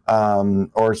game,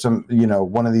 or some,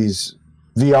 one of these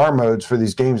VR modes for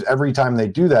these games, every time they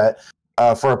do that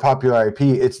for a popular IP,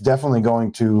 it's definitely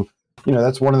going to,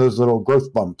 that's one of those little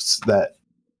growth bumps that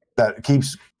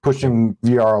keeps pushing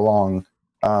VR along.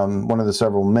 One of the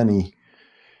several many.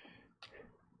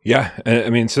 Yeah,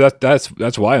 I mean, so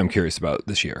that's why I'm curious about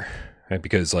this year, right?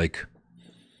 Because this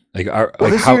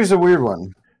year's a weird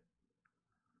one.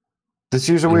 This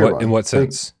year's a weird one. In what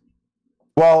sense?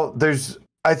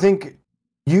 I think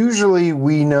usually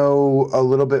we know a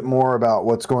little bit more about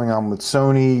what's going on with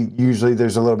Sony. Usually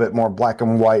there's a little bit more black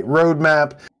and white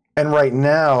roadmap. And right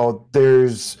now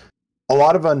there's a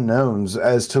lot of unknowns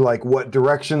as to like what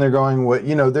direction they're going.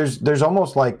 There's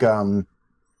almost like there's a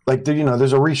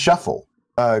reshuffle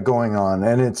going on,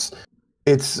 and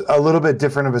it's a little bit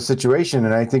different of a situation.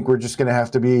 And I think we're just going to have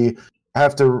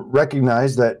to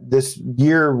recognize that this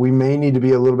year we may need to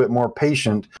be a little bit more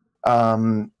patient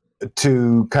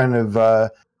to kind of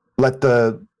let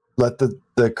the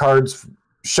cards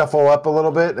shuffle up a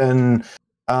little bit, and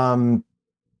then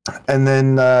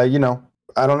I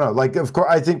don't know. Like, of course,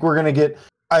 I think we're gonna get,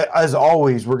 as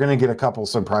always, we're gonna get a couple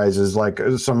surprises, like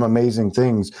some amazing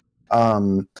things.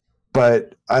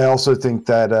 But I also think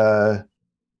that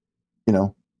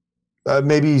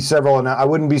maybe several. I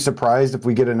wouldn't be surprised if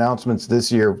we get announcements this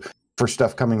year for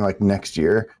stuff coming like next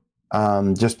year,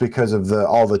 just because of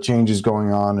all the changes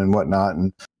going on and whatnot.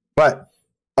 But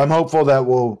I'm hopeful that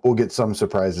we'll get some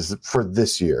surprises for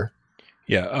this year.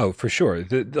 Yeah. Oh, for sure.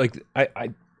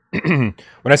 I when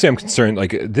I say I'm concerned,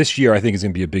 like this year, I think is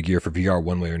going to be a big year for VR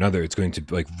one way or another. It's going to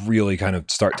like really kind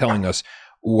of start telling us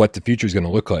what the future is going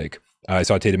to look like. I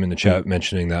saw Tatum in the chat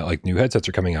mentioning that like new headsets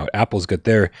are coming out. Apple's got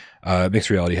their mixed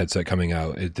reality headset coming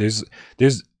out. There's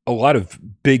a lot of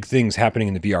big things happening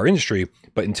in the VR industry,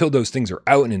 but until those things are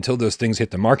out and until those things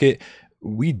hit the market,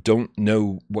 we don't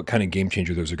know what kind of game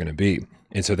changer those are going to be.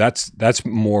 And so that's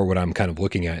more what I'm kind of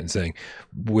looking at and saying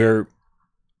we're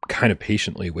kind of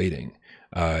patiently waiting.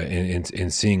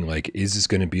 And seeing like, is this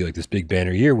going to be like this big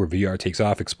banner year where VR takes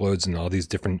off, explodes, and all these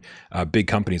different big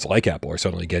companies like Apple are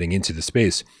suddenly getting into the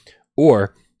space,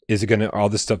 or is it going to all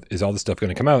this stuff going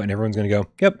to come out and everyone's going to go,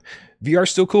 yep, VR is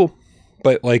still cool,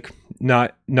 but like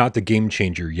not the game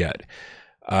changer yet.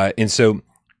 And so,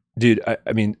 dude,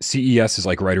 I mean, CES is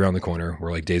like right around the corner.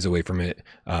 We're like days away from it.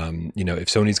 You know, if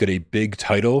Sony's got a big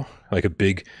title, like a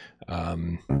big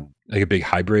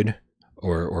hybrid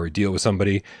or a deal with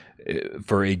somebody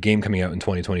for a game coming out in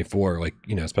 2024, like,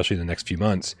 you know, especially in the next few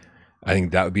months, I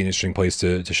think that would be an interesting place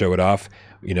to show it off.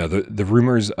 You know, the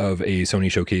rumors of a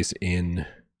Sony showcase in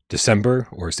December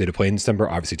or State of Play in December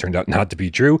obviously turned out not to be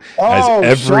true.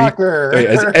 Shocker.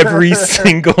 As every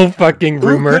single fucking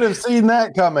rumor. Who could have seen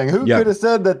that coming? Who could have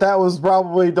said that was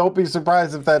probably, don't be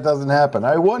surprised if that doesn't happen.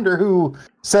 I wonder who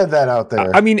said that out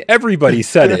there. I mean, everybody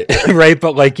said it, right?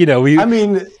 But like, you know,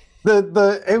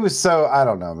 it was so, I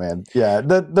don't know, man. Yeah,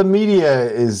 the media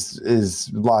is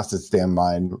lost its damn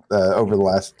mind over the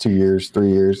last 2 years, 3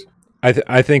 years.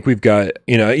 I think we've got,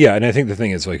 you know, yeah, and I think the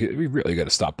thing is like we really got to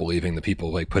stop believing the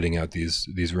people like putting out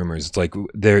these rumors. It's like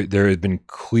there have been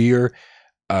clear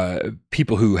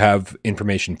people who have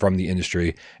information from the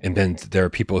industry, and then there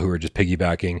are people who are just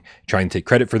piggybacking, trying to take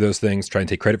credit for those things, trying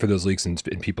to take credit for those leaks, and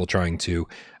people trying to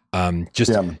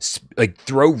like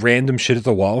throw random shit at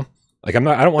the wall. Like I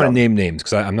don't want to name names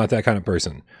because I'm not that kind of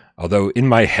person. Although in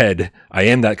my head, I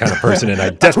am that kind of person, and I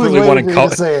desperately want to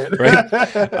call it, right?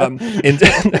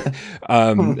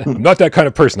 I'm not that kind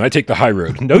of person. I take the high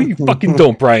road. No, you fucking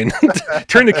don't, Brian.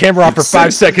 Turn the camera off for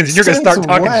 5 seconds, and you're going to start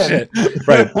talking shit,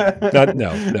 right? No,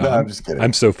 I'm just kidding.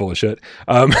 I'm so full of shit.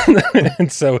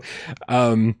 And so,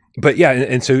 but yeah,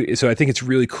 and so I think it's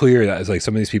really clear that it's like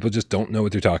some of these people just don't know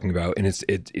what they're talking about, and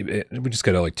we just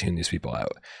got to like tune these people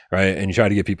out, right? And you try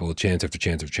to give people a chance after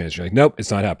chance after chance. You're like, nope, it's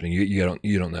not happening. You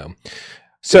don't know.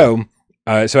 So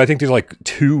I think there's like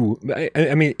two.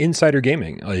 I mean, Insider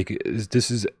Gaming. Like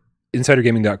this is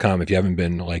insidergaming.com. If you haven't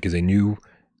been, like, is a new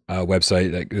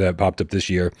website that popped up this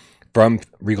year from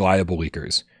reliable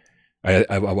leakers.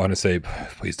 I want to say,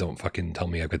 please don't fucking tell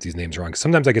me I've got these names wrong.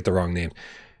 Sometimes I get the wrong name.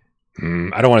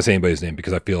 I don't want to say anybody's name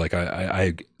because I feel like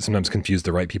I sometimes confuse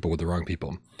the right people with the wrong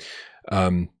people.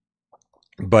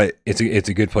 But it's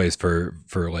a good place for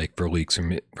leaks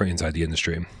for inside the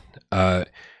industry.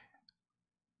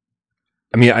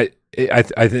 I mean,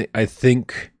 I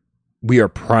think we are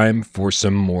prime for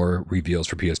some more reveals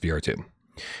for PSVR2,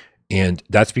 and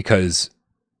that's because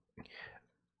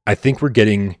I think we're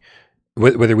getting,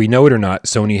 whether we know it or not,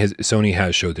 Sony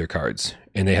has showed their cards,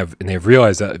 and they have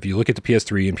realized that if you look at the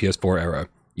PS3 and PS4 era,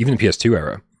 even the PS2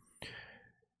 era,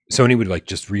 Sony would like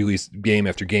just release game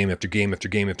after game after game after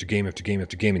game after game after game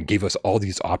after game, and gave us all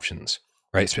these options.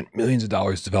 Right, spent millions of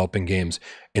dollars developing games,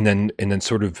 and then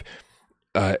sort of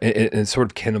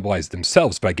cannibalized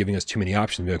themselves by giving us too many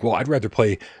options. Be like, well, I'd rather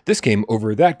play this game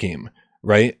over that game,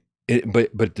 right?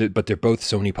 But they're both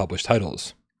Sony published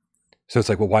titles, so it's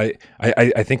like, well, why?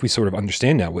 I think we sort of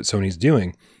understand now what Sony's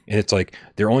doing, and it's like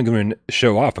they're only going to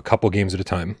show off a couple games at a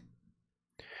time,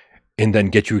 and then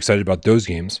get you excited about those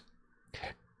games,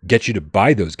 get you to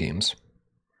buy those games,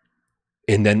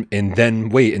 and then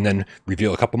wait, and then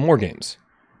reveal a couple more games.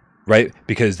 Right?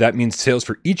 Because that means sales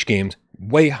for each game's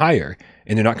way higher,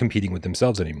 and they're not competing with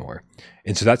themselves anymore.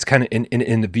 And so that's kind of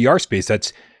in the VR space,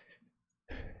 that's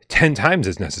 10 times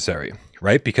as necessary,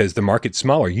 right? Because the market's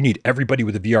smaller. You need everybody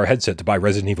with a VR headset to buy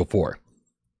Resident Evil 4.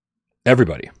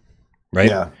 Everybody. Right?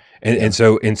 Yeah. And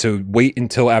so wait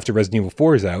until after Resident Evil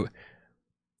 4 is out,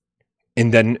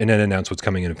 and then announce what's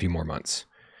coming in a few more months.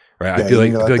 Right? Yeah, I feel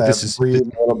like this is a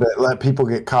little bit, let people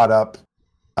get caught up.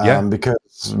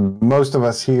 Because most of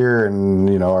us here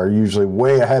are usually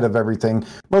way ahead of everything.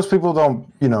 Most people don't,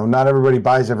 not everybody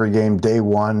buys every game day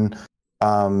one.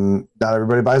 Not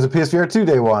everybody buys a PSVR 2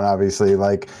 day one, obviously.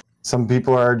 Like some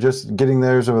people are just getting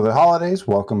theirs over the holidays.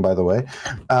 Welcome, by the way.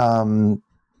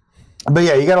 But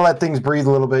yeah, you got to let things breathe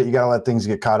a little bit. You got to let things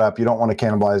get caught up. You don't want to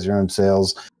cannibalize your own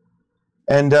sales.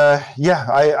 And yeah,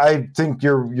 I think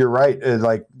you're right.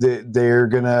 Like they're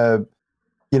gonna,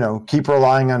 you know, keep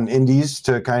relying on indies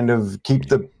to kind of keep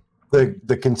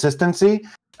the consistency,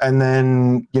 and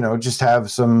then, you know, just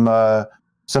have some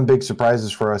big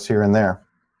surprises for us here and there.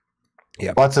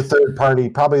 Yeah, lots of third party,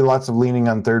 probably lots of leaning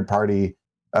on third party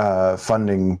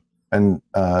funding, and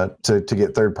to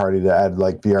get third party to add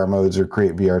like VR modes or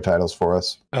create VR titles for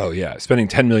us. Oh yeah, spending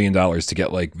 $10 million to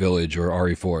get like Village or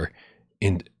RE4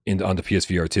 in on the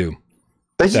PSVR2.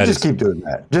 They should just keep doing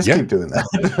that. Just keep doing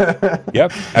that.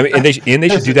 Yep. I mean, and they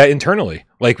should do that internally.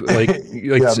 Like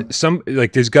Yeah. some,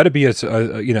 like there's got to be a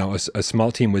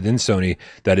small team within Sony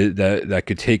that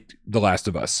could take The Last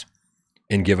of Us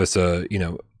and give us a, you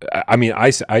know, I mean,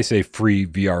 I say free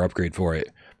VR upgrade for it,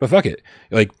 but fuck it,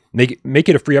 like make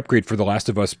it a free upgrade for The Last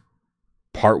of Us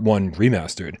Part 1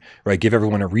 remastered, right? Give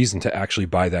everyone a reason to actually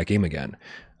buy that game again.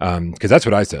 Because that's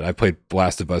what I said. I played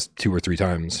Last of Us 2 or 3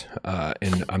 times,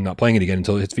 and I'm not playing it again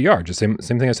until it hits VR. Just same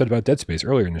thing I said about Dead Space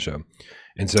earlier in the show.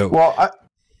 And so, well,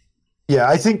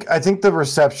 I think the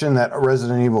reception that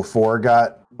Resident Evil 4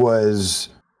 got was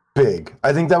big.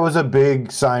 I think that was a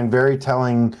big sign, very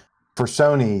telling for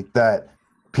Sony, that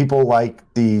people like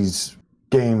these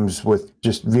games with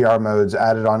just VR modes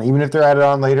added on, even if they're added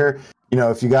on later. You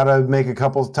know, if you got to make a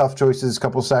couple tough choices,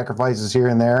 couple sacrifices here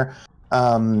and there,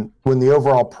 when the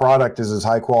overall product is as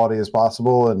high quality as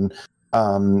possible, and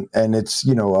it's,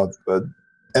 you know,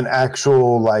 an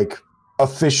actual like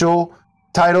official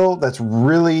title that's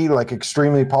really like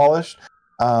extremely polished,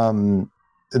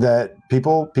 that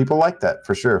people like that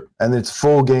for sure, and it's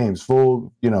full games.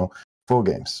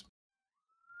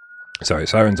 sorry,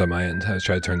 sirens on my end. I was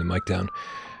trying to turn the mic down.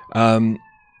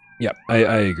 Yeah, I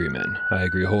agree, man. I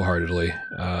agree wholeheartedly.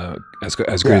 As great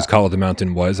as Call of the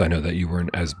Mountain was, I know that you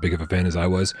weren't as big of a fan as I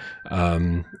was.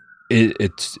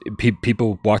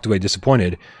 People walked away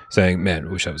disappointed, saying, "Man, I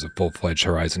wish that was a full-fledged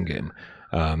Horizon game."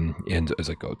 And it was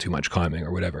like, oh, too much climbing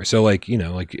or whatever. So like, you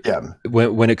know, like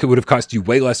when it would have cost you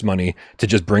way less money to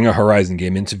just bring a Horizon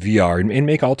game into VR and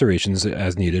make alterations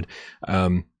as needed,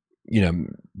 you know,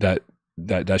 that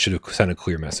should have sent a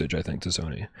clear message, I think, to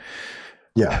Sony.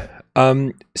 Yeah.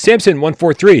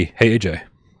 Samson143. Hey AJ,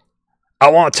 I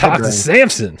want to talk to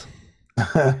Samson.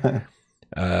 The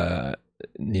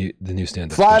new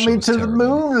stand-up. Fly me to the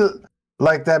moon,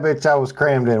 like that bitch I was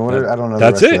crammed in. I don't know.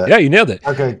 That's it. Yeah, you nailed it.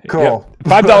 Okay, cool.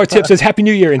 Yeah. $5 tip says Happy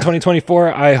New Year in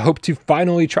 2024. I hope to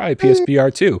finally try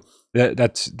PSVR2.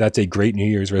 That's a great New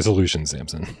Year's resolution,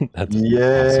 Samson. That's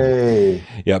yay.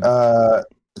 Awesome. Yep.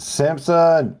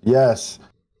 Samson, yes.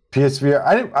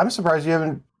 PSVR. I'm surprised you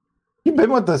haven't. You've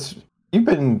been with us. You've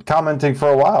been commenting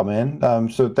for a while, man.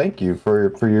 So thank you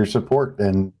for your support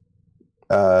and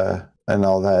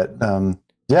all that.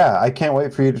 Yeah, I can't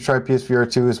wait for you to try PSVR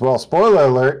 2 as well. Spoiler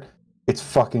alert, it's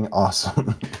fucking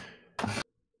awesome.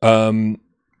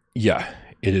 Yeah,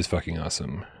 it is fucking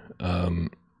awesome.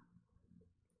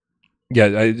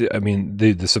 Yeah, I mean,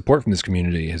 the support from this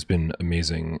community has been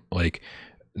amazing. Like,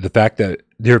 the fact that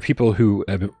there are people who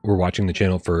were watching the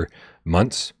channel for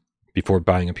months before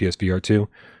buying a PSVR 2.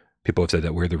 People have said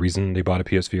that we're the reason they bought a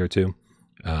PSVR 2.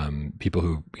 People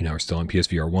who, you know, are still on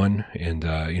PSVR 1 and,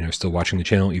 you know, still watching the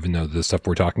channel, even though the stuff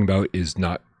we're talking about is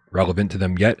not relevant to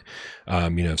them yet. You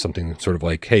know, something sort of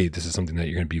like, hey, this is something that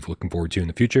you're going to be looking forward to in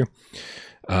the future.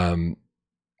 And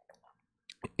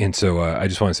so I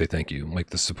just want to say thank you. Like,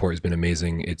 the support has been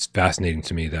amazing. It's fascinating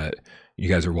to me that you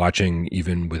guys are watching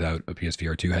even without a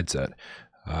PSVR 2 headset.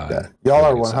 Yeah. Y'all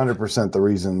are 100% the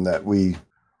reason that we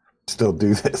still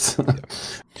do this.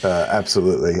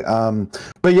 Absolutely.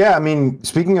 But yeah, I mean,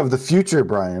 speaking of the future,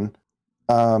 Brian,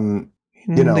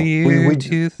 you know, we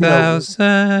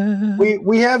 2000.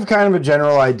 We have kind of a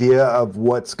general idea of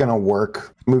what's going to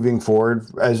work moving forward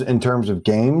as in terms of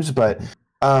games, but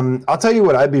I'll tell you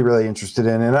what I'd be really interested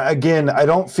in. And again, I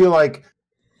feel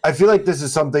like this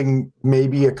is something,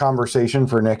 maybe a conversation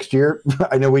for next year.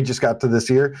 I know we just got to this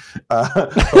year.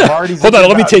 Hold on,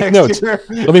 let me take notes.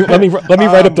 Let me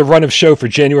write up the run of show for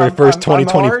January 1st,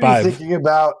 2025. I'm already thinking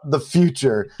about the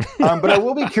future, but I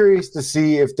will be curious to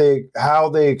see how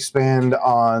they expand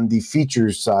on the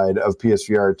features side of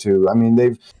PSVR 2. I mean,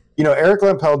 Eric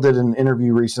Lempel did an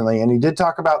interview recently, and he did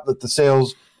talk about that the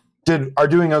sales are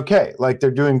doing okay. Like, they're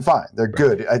doing fine. They're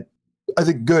good. I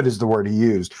think good is the word he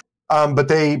used. But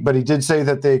he did say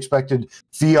that they expected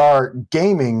VR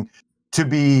gaming to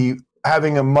be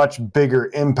having a much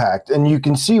bigger impact. And you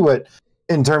can see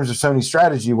in terms of Sony's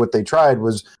strategy, what they tried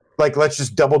was like, let's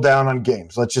just double down on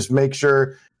games. Let's just make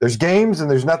sure there's games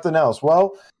and there's nothing else.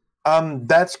 Well,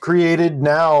 that's created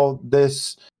now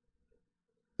this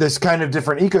this kind of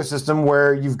different ecosystem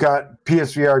where you've got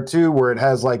PSVR2, where it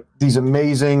has like these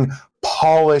amazing,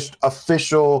 polished,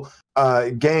 official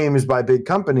games by big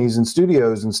companies and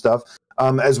studios and stuff,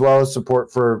 as well as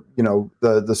support for, you know,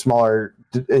 the smaller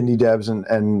indie devs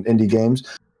and indie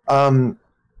games.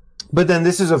 But then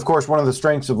this is, of course, one of the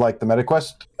strengths of like the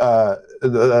MetaQuest,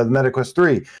 the MetaQuest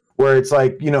 3, where it's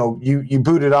like, you know, you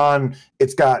boot it on,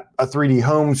 it's got a 3D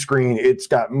home screen, it's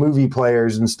got movie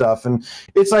players and stuff. And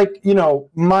it's like, you know,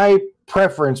 my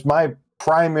preference, my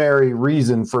primary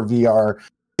reason for VR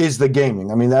is the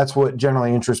gaming. I mean, that's what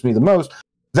generally interests me the most.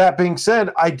 That being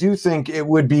said, I do think it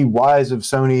would be wise of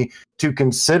Sony to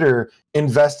consider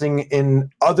investing in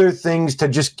other things to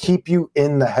just keep you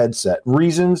in the headset,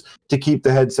 reasons to keep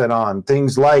the headset on,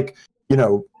 things like, you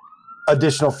know,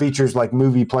 additional features like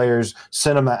movie players,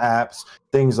 cinema apps,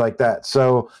 things like that.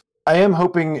 So I am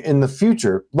hoping in the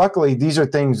future, luckily these are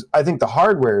things, I think the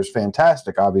hardware is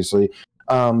fantastic, obviously,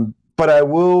 but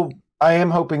I am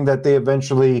hoping that they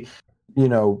eventually, you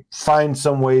know, find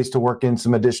some ways to work in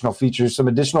some additional features, some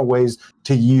additional ways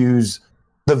to use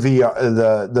the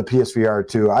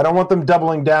PSVR2. I don't want them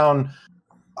doubling down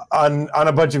on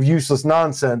a bunch of useless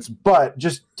nonsense, but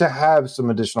just to have some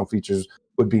additional features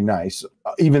would be nice,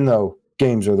 even though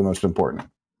games are the most important.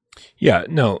 Yeah,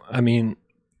 no, I mean,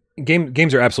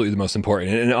 games are absolutely the most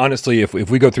important. And honestly, if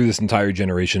we go through this entire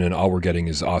generation and all we're getting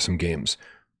is awesome games,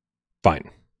 fine.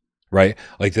 Right?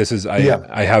 Like this is, I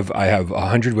have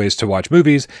 100 ways to watch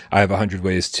movies. I have 100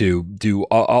 ways to do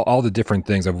all the different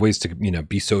things. I have ways to, you know,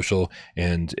 be social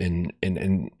and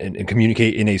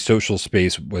communicate in a social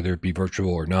space, whether it be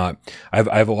virtual or not. I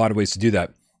have a lot of ways to do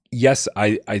that. Yes,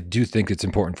 I do think it's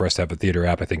important for us to have a theater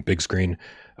app. I think big screen,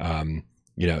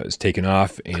 you know, is taken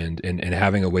off, and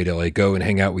having a way to like go and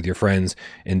hang out with your friends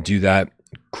and do that,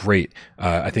 great.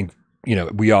 I think, you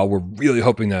know, we all were really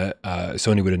hoping that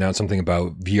Sony would announce something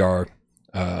about VR,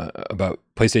 about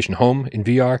PlayStation Home in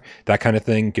VR, that kind of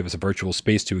thing, give us a virtual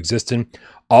space to exist in.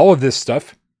 All of this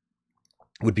stuff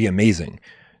would be amazing.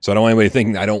 So I don't want anybody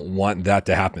thinking I don't want that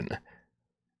to happen.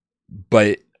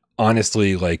 But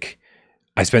honestly, like,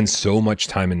 I spend so much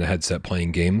time in the headset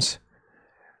playing games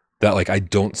that like I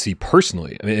don't see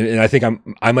personally. I mean, and I think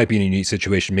I might be in a unique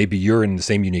situation. Maybe you're in the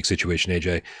same unique situation,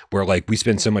 AJ, where like we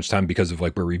spend so much time because of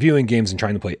like we're reviewing games and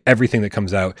trying to play everything that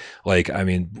comes out. Like, I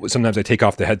mean, sometimes I take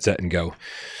off the headset and go,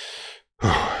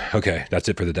 okay, that's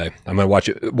it for the day. I'm gonna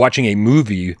watching a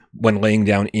movie when laying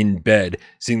down in bed,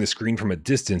 seeing the screen from a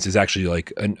distance is actually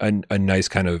like a nice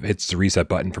kind of hits the reset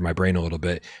button for my brain a little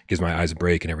bit, gives my eyes a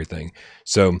break and everything.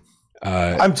 So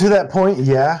I'm to that point,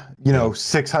 yeah. You know,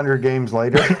 600 games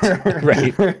later.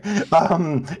 Right.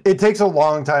 It takes a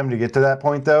long time to get to that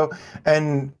point, though.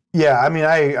 And yeah, I mean,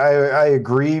 I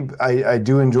agree. I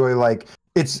do enjoy, like,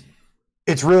 it's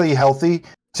really healthy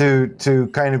to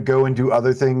kind of go and do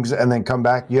other things and then come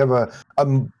back. You have a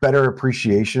better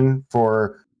appreciation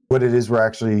for what it is we're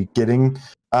actually getting.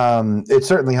 It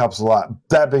certainly helps a lot.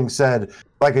 That being said,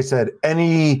 like I said,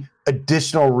 any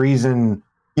additional reason,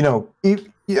 you know,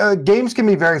 games can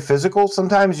be very physical.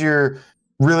 Sometimes you're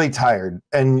really tired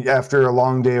and after a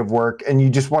long day of work and you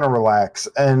just want to relax,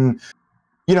 and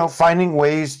you know, finding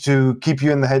ways to keep you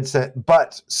in the headset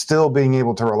but still being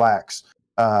able to relax,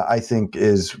 I think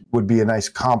would be a nice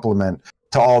complement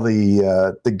to all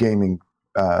the gaming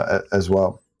as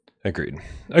well. Agreed.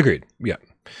 Yeah.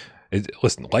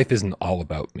 Listen, life isn't all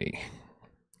about me.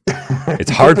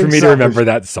 It's hard for me to remember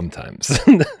that sometimes.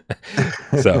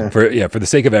 So for the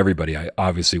sake of everybody, I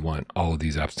obviously want all of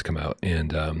these apps to come out,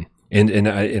 and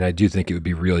I do think it would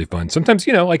be really fun. Sometimes,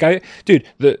 you know, like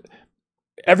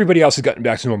everybody else has gotten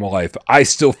back to normal life. I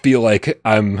still feel like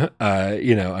I'm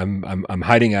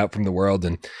hiding out from the world,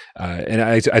 and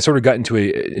I sort of got into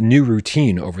a new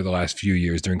routine over the last few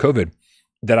years during COVID,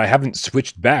 that I haven't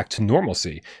switched back to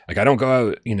normalcy. Like I don't go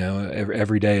out, you know,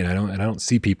 every day, and I don't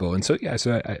see people. And so, yeah,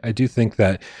 so I do think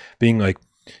that being like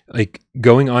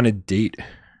going on a date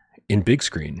in big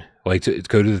screen, like to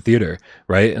go to the theater,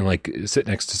 right? And like sit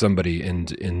next to somebody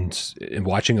and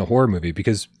watching a horror movie,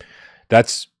 because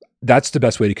that's the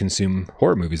best way to consume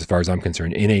horror movies, as far as I'm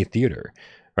concerned, in a theater,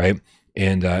 right?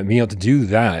 And being able to do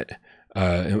that,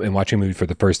 and watching a movie for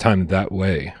the first time that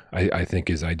way, I think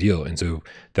is ideal. And so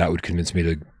that would convince me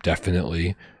to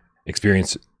definitely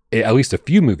experience at least a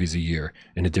few movies a year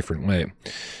in a different way.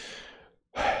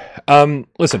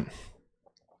 Listen,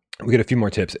 we get a few more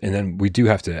tips, and then we do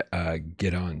have to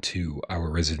get on to our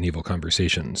Resident Evil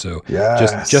conversation. So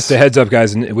yes. just a heads up,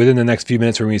 guys, and within the next few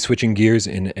minutes, we're going to be switching gears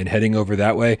and heading over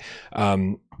that way.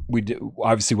 We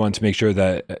obviously wanted to make sure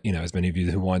that, you know, as many of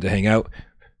you who wanted to hang out,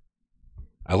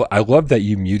 I love that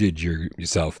you muted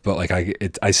yourself, but like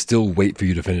I still wait for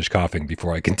you to finish coughing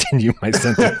before I continue my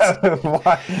sentence.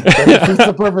 Why? That's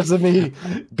the purpose of me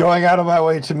going out of my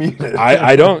way to mute it.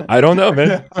 I don't know,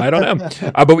 man. I don't know.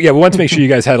 But yeah, we want to make sure you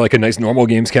guys had like a nice normal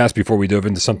GAMESCAST before we dove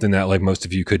into something that like most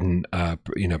of you couldn't,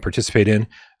 participate in.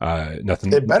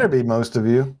 Nothing. It better be most of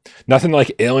you. Nothing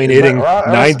like alienating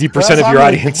 90% of your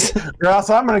audience. Or else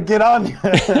I'm going to get on you.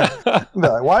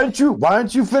 Like, why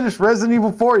didn't you finish Resident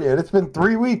Evil 4 yet? It's been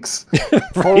 3 weeks,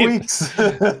 4 weeks.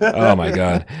 Oh my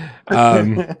god.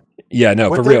 Yeah, no,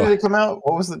 what for date real. did it come out?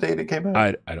 What was the date it came out?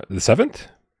 I don't. The 7th.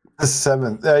 The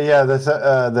 7th. Yeah,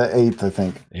 the 8th, I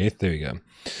think. 8th. There you go.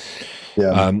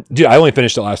 Yeah. Dude, I only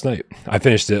finished it last night. I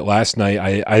finished it last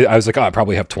night. I was like, I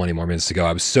probably have 20 more minutes to go.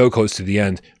 I was so close to the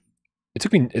end. It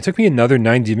took me another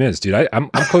 90 minutes, dude. I'm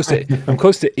close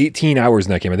to 18 hours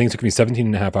in that game. I think it took me 17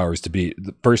 and a half hours to beat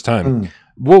the first time.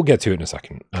 We'll get to it in a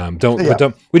second.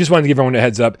 But we just wanted to give everyone a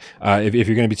heads up. If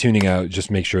you're going to be tuning out, just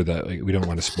make sure that we don't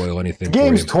want to spoil anything. The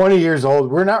game's 20 years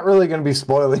old. We're not really going to be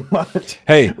spoiling much.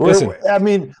 Hey, listen.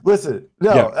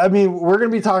 No, yeah. I mean, we're going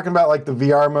to be talking about like the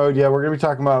VR mode. Yeah, we're going to be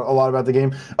talking about a lot about the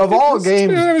game. Of all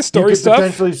games story you could stuff.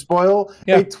 Potentially spoil,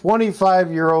 a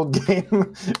 25-year-old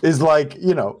game is like,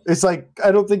 it's like,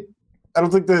 I don't think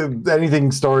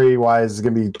anything story-wise is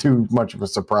going to be too much of a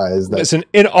surprise. Listen,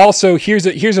 and also here's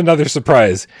another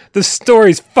surprise. The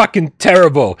story's fucking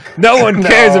terrible. No one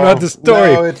cares about the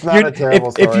story. No, it's not a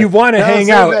terrible story. If you want to hang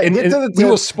out, and we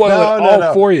will spoil it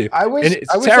all for you. I wish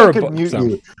terrible. I could mute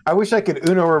you. I wish I could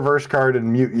Uno reverse card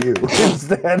and mute you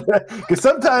instead, because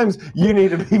sometimes you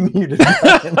need to be muted.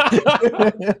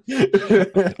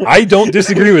 I don't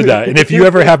disagree with that. And if you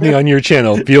ever have me on your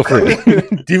channel, feel free.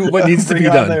 Do what needs to be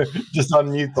done. Just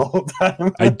on mute the whole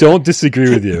time. I don't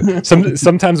disagree with you.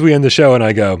 Sometimes we end the show and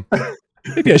I go,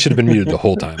 maybe I should have been muted the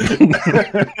whole time.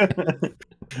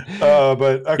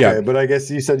 But okay, yeah. But I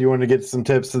guess you said you wanted to get some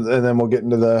tips, and then we'll get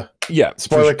into the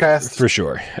spoiler cast for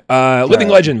sure. Living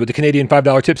Legend with the Canadian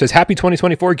 $5 tip says, "Happy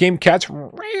 2024 Game Cats.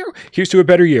 Here's to a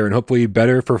better year, and hopefully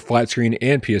better for flat screen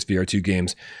and PSVR2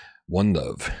 games. One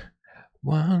love,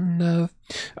 one love."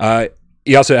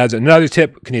 He also adds another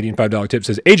tip. Canadian $5 tip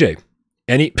says, "AJ,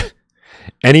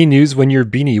 any news when your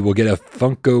Beanie will get a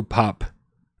Funko Pop?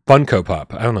 I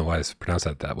don't know why I pronounced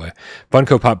that way.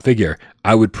 Funko Pop figure.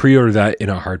 I would pre-order that in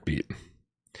a heartbeat."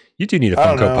 You do need a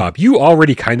Funko Pop. You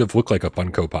already kind of look like a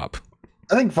Funko Pop.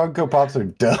 I think Funko Pops are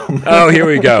dumb. Oh, here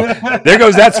we go. There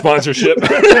goes that sponsorship.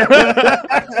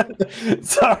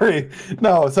 Sorry.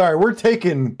 We're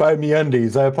taken by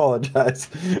MeUndies. I apologize.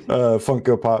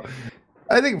 Funko Pop.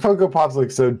 I think Funko Pops look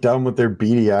so dumb with their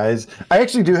beady eyes. I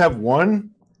actually do have one.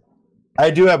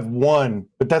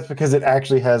 But that's because it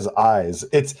actually has eyes.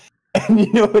 And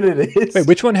you know what it is? Wait,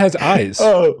 which one has eyes?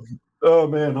 Oh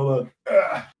man, hold on.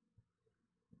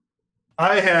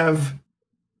 I have,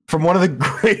 from one of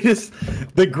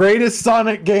the greatest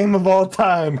Sonic game of all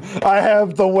time, I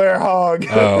have the Werehog.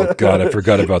 Oh god, I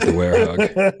forgot about the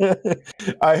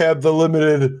Werehog. I have the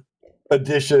limited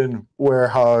edition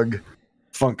Werehog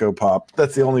Funko Pop.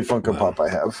 That's the only Funko Pop I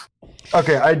have.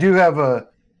 Okay, I do have a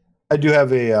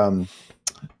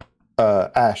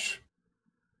Ash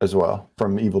as well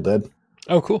from Evil Dead.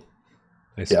 Oh, cool.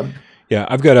 Nice. Yep. Yeah,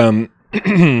 I've got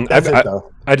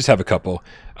I just have a couple.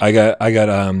 I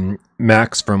got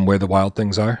Max from Where the Wild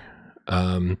Things Are.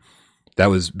 That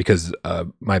was because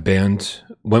my band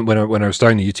when I was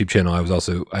starting the YouTube channel,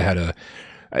 I had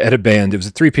a band. It was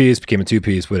a 3-piece, became a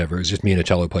 2-piece, whatever. It was just me and a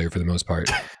cello player for the most part.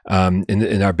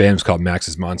 And our band was called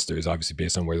Max's Monsters, obviously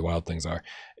based on Where the Wild Things Are.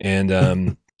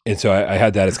 And and so I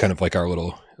had that as kind of like our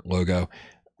little logo.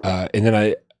 And then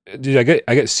I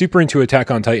got super into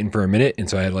Attack on Titan for a minute, and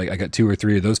so I got 2 or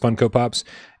 3 of those Funko Pops.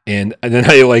 And then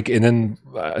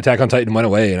Attack on Titan went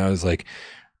away, and I was like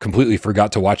completely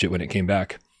forgot to watch it when it came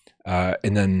back.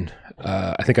 And then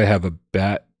I think I have a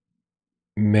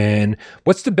Batman.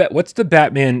 What's the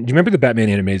Batman? Do you remember the Batman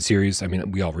animated series? I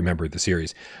mean, we all remember the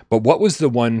series, but what was the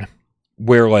one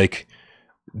where like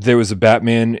there was a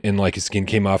Batman and like his skin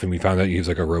came off and we found out he was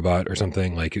like a robot or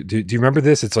something? Like, do you remember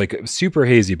this? It's like super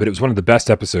hazy, but it was one of the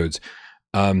best episodes.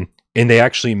 And they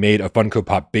actually made a Funko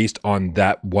Pop based on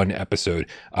that one episode.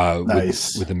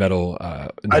 Nice. With the metal.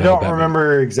 I don't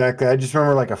remember exactly. I just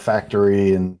remember like a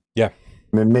factory and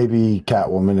maybe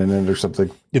Catwoman in it or something.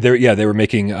 Yeah, they were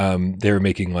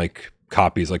making like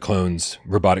copies, like clones,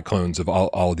 robotic clones of all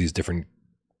of these different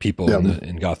people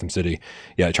in Gotham City.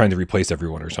 Yeah, trying to replace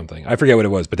everyone or something. I forget what it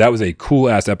was, but that was a cool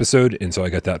ass episode, and so I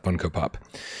got that Funko Pop.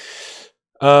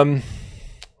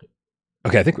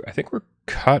 Okay, I think we're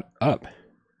caught up.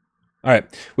 All right,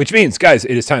 which means, guys,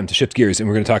 it is time to shift gears, and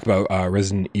we're going to talk about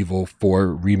Resident Evil 4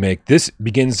 Remake. This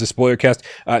begins the spoilercast.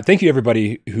 Thank you,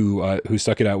 everybody who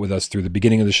stuck it out with us through the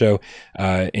beginning of the show,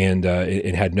 and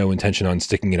had no intention on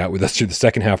sticking it out with us through the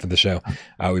second half of the show.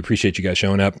 We appreciate you guys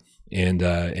showing up, and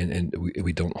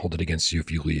we don't hold it against you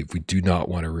if you leave. We do not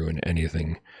want to ruin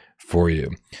anything for you.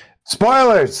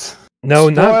 Spoilers.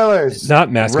 No, spoilers.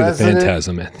 Not Mask of the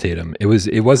Phantasm, Tatum. It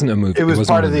wasn't a movie. It was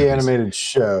part of the animated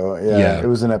show. Yeah, it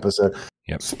was an episode.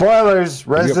 Yep. Spoilers.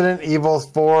 Resident Evil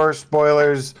 4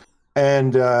 spoilers.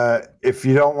 And if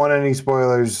you don't want any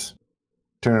spoilers,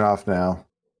 turn it off now.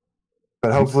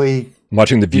 But hopefully, I'm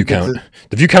watching the view count.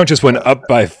 The view count just went up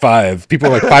by 5.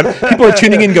 People are people are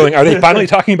tuning in, going, "Are they finally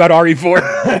talking about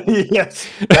RE4?" Yes,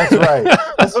 that's right.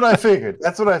 That's what I figured.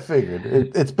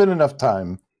 It's been enough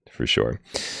time. For sure.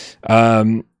 All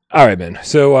right, man.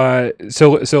 So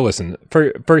listen.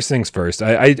 First things first.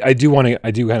 I do kind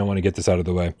of want to get this out of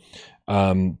the way.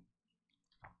 We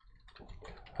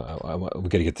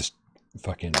got to get this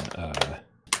fucking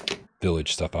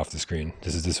village stuff off the screen.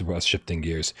 This is us shifting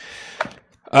gears.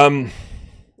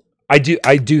 I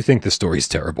do think the story's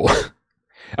terrible.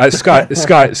 Scott. This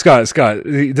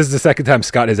is the second time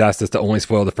Scott has asked us to only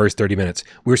spoil the first 30 minutes.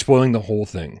 We're spoiling the whole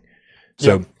thing.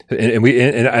 So. Yep.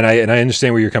 And I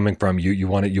understand where you're coming from. You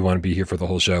want to be here for the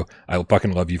whole show. I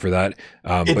fucking love you for that.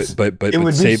 But it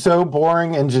would be so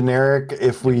boring and generic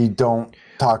if we don't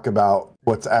talk about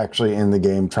what's actually in the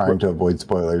game, trying to avoid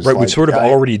spoilers. Right, we've sort of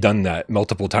already done that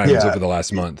multiple times over the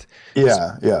last month.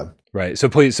 Yeah. Right. So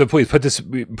please put this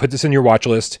in your watch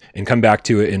list and come back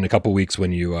to it in a couple weeks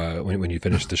when you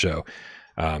finish the show.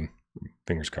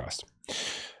 Fingers crossed.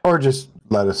 Or just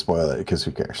let us spoil it, because who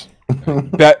cares?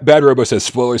 Bad Robo says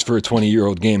spoilers for a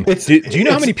 20-year-old game. Do you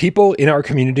know how many people in our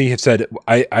community have said,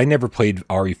 I never played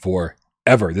RE4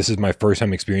 ever. This is my first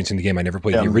time experiencing the game. I never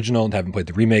played the original and haven't played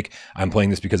the remake. I'm playing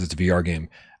this because it's a VR game.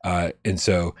 And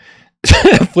so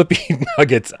Flippy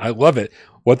Nuggets, I love it.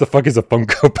 What the fuck is a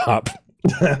Funko Pop?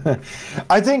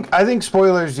 I think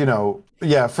spoilers,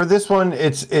 for this one,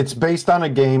 it's based on a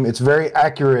game. It's very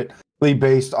accurate.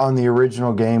 Based on the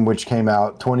original game, which came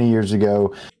out 20 years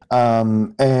ago.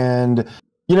 And,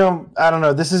 I don't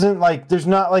know, this isn't like, there's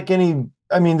not like any,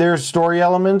 there's story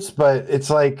elements, but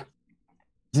it's like,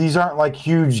 these aren't like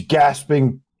huge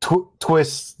gasping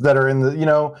twists that are in the,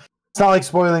 it's not like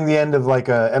spoiling the end of like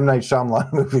a M. Night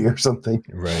Shyamalan movie or something.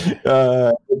 Right.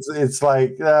 It's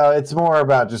like, it's more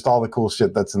about just all the cool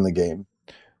shit that's in the game.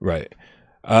 Right.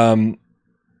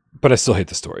 But I still hate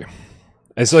the story.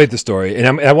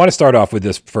 And I want to start off with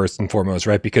this first and foremost,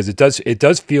 right? Because it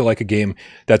does feel like a game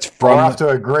that's from off to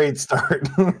a great start.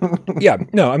 Yeah,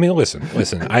 no, listen.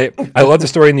 I love the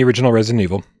story in the original Resident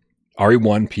Evil,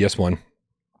 RE1, PS1,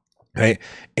 right?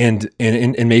 And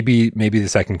maybe the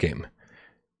second game,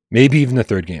 maybe even the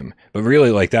third game, but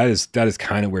really, like, that is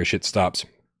kind of where shit stops.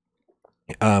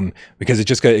 Because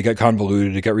it got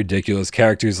convoluted, it got ridiculous.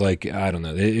 Characters, like, I don't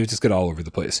know, it just got all over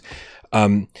the place.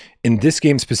 And this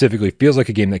game specifically feels like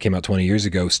a game that came out 20 years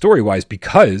ago, story-wise,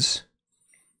 because,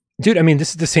 dude,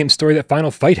 this is the same story that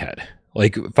Final Fight had.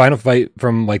 Like, Final Fight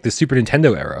from, like, the Super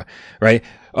Nintendo era, right?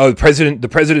 Oh, the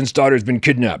president's daughter's been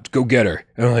kidnapped. Go get her.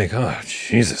 And I'm like, oh,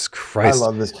 Jesus Christ. I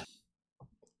love this.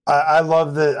 I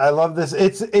love this.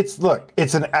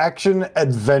 It's an action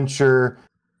adventure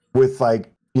with,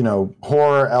 like,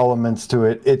 horror elements to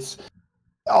it. It's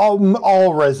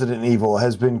all Resident Evil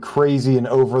has been crazy and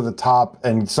over the top,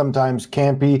 and sometimes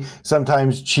campy,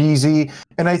 sometimes cheesy,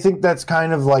 and I think that's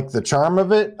kind of like the charm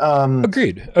of it.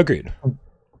 Agreed.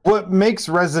 What makes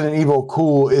Resident Evil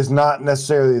cool is not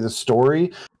necessarily the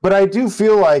story, but I do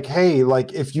feel like, hey,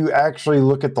 like, if you actually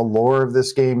look at the lore of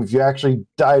this game, if you actually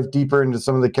dive deeper into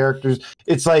some of the characters,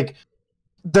 it's like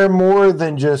they're more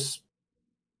than just,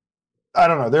 I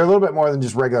don't know, they're a little bit more than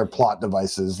just regular plot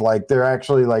devices. Like, they're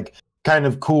actually, like, kind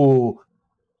of cool,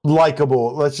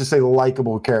 likable, let's just say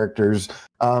likable characters.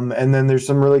 And then there's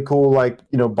some really cool, like,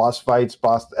 boss fights,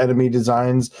 boss enemy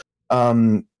designs.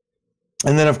 And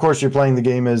then, of course, you're playing the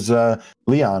game as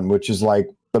Leon, which is, like,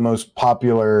 the most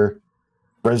popular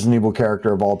Resident Evil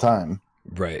character of all time.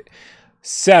 Right.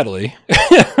 Sadly,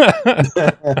 I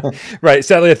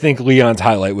think Leon's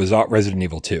highlight was Resident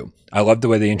Evil 2. I loved the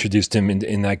way they introduced him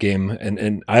in that game,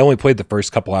 and I only played the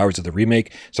first couple hours of the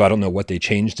remake, so I don't know what they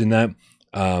changed in that.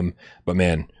 But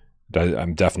man,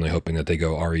 I'm definitely hoping that they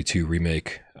go RE2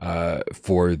 remake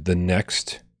for the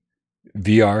next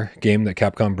VR game that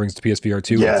Capcom brings to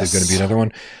PSVR2. Yes. If there's going to be another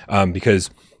one, because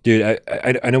Dude,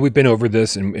 I know we've been over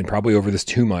this and probably over this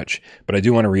too much, but I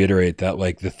do want to reiterate that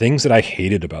like the things that I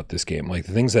hated about this game, like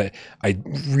the things that I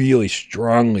really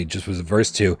strongly just was averse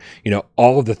to, you know,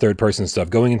 all of the third person stuff,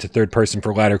 going into third person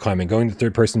for ladder climbing, going to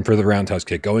third person for the roundhouse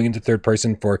kick, going into third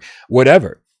person for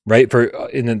whatever, right? For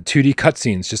in the 2D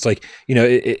cutscenes, just like, you know,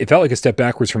 it felt like a step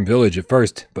backwards from Village at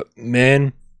first, but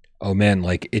man, oh man,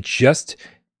 like it just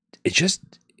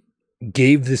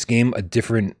gave this game a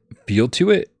different feel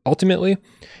to it ultimately.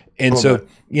 And so,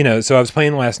 you know, so I was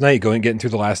playing last night, getting through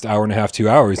the last hour and a half, 2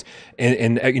 hours.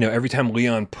 And you know, every time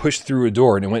Leon pushed through a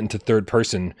door and it went into third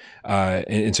person,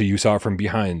 and so you saw it from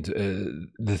behind,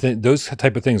 those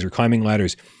type of things, or climbing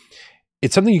ladders,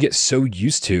 it's something you get so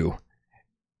used to,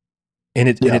 and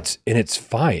it's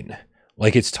fine.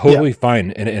 Like it's totally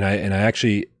fine. And I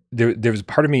actually, there was a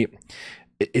part of me,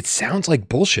 it sounds like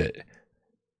bullshit,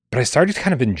 but I started to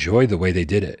kind of enjoy the way they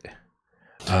did it.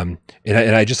 And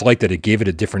I just like that it gave it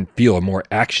a different feel, a more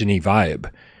actiony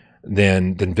vibe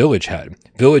than Village had.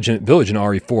 Village and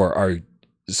RE4 are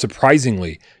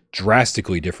surprisingly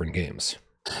drastically different games.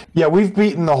 Yeah, we've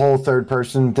beaten the whole third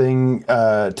person thing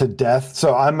to death,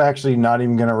 so I'm actually not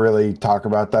even going to really talk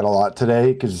about that a lot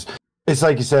today, because it's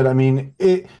like you said. I mean,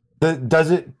 it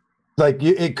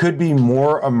could be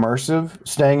more immersive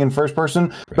staying in first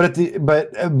person, right.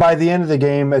 but by the end of the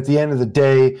game, at the end of the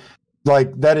day,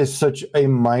 like that is such a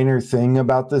minor thing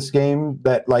about this game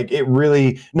that like it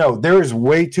really, no, there is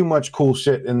way too much cool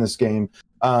shit in this game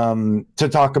to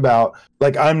talk about.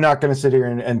 Like I'm not going to sit here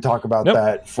and talk about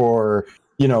that for,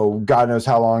 you know, God knows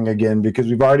how long again, because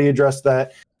we've already addressed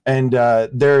that, and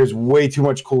there is way too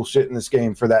much cool shit in this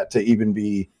game for that to even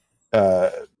be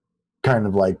kind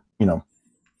of like, you know,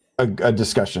 a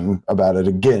discussion about it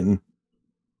again.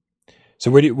 So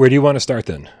where do you want to start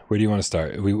then? Where do you want to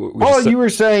start? You were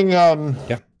saying,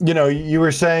 you know, you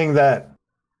were saying that,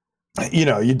 you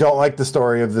know, you don't like the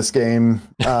story of this game,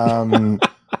 and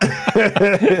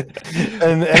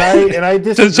I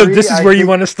disagree. So this is where you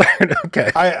want to start.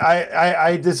 Okay.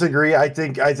 I disagree. I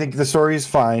think the story is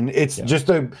fine. It's just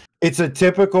it's a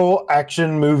typical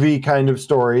action movie kind of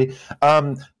story.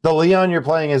 The Leon you're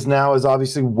playing as now is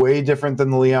obviously way different than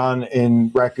the Leon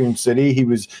in Raccoon City. He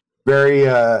was very,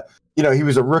 you know, he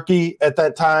was a rookie at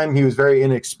that time. He was very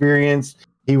inexperienced.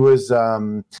 He was,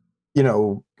 you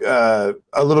know,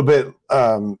 a little bit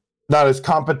not as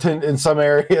competent in some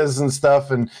areas and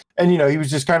stuff. And you know, he was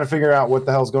just kind of figuring out what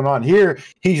the hell's going on. Here,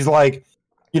 he's like,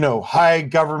 you know, high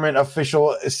government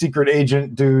official, secret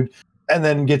agent dude, and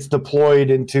then gets deployed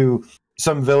into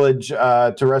some village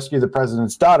to rescue the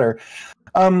president's daughter.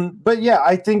 But yeah,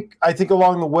 I think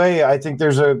along the way, I think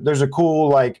there's a cool,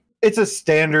 like, it's a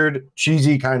standard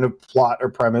cheesy kind of plot or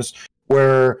premise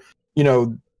where, you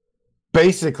know,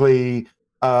 basically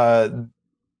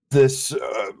this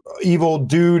evil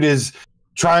dude is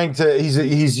trying to,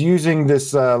 he's using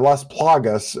this Las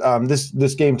Plagas.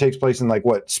 This game takes place in like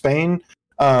what, Spain,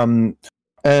 and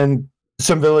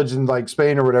some village in like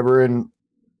Spain or whatever, and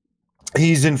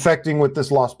he's infecting with this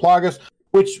Las Plagas,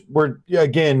 which were,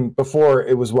 again, before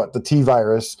it was what, the T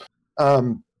virus.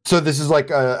 So this is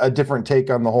like a different take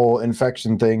on the whole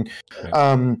infection thing.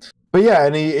 Right. But yeah,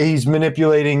 and he's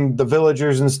manipulating the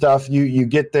villagers and stuff. You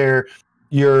get there,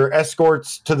 your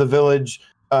escorts to the village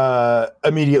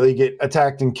immediately get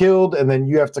attacked and killed, and then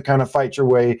you have to kind of fight your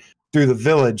way through the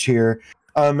village here.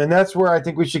 And that's where I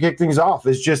think we should kick things off,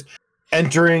 is just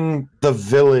entering the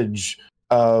village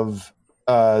of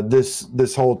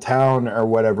this whole town or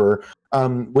whatever,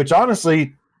 which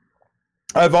honestly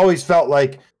I've always felt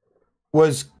like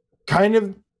was kind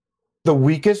of the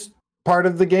weakest part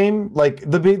of the game. Like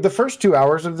the first 2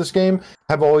 hours of this game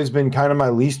have always been kind of my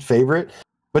least favorite.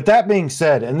 But that being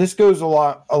said, and this goes a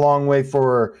long way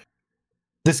for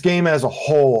this game as a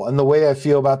whole, and the way I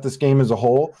feel about this game as a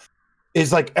whole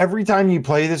is like every time you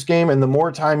play this game and the more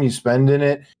time you spend in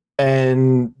it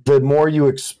and the more you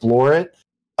explore it,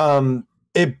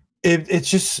 it's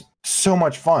just so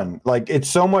much fun. Like it's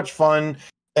so much fun,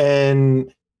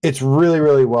 and it's really,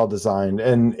 really well designed.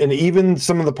 And even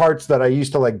some of the parts that I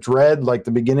used to like dread, like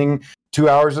the beginning 2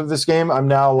 hours of this game, I'm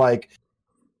now like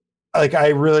I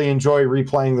really enjoy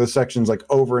replaying those sections like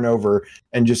over and over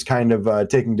and just kind of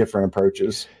taking different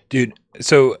approaches. Dude,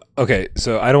 so okay,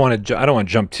 so I don't want to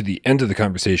jump to the end of the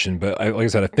conversation, but like I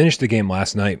said, I finished the game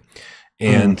last night,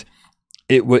 and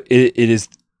it is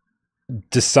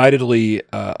decidedly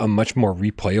a much more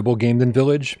replayable game than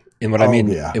Village. And what I mean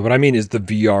is the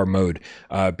VR mode,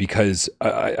 because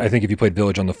I think if you played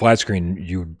Village on the flat screen,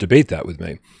 you debate that with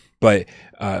me. But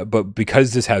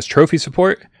because this has trophy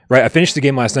support, right? I finished the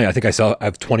game last night. I think I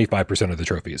have 25% of the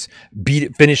trophies.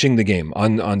 Finishing the game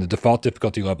on the default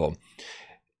difficulty level.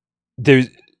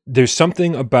 there's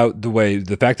something about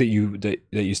the fact that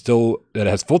it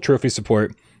has full trophy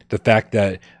support, the fact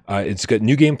that it's got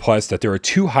New Game Plus, that there are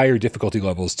 2 higher difficulty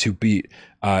levels to beat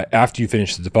after you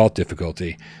finish the default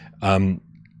difficulty.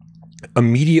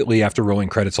 Immediately after rolling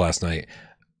credits last night,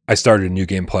 I started a New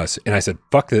Game Plus, and I said,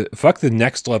 fuck the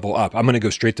next level up. I'm going to go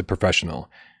straight to professional.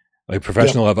 Like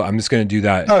professional level, I'm just going to do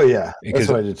that. Oh yeah, that's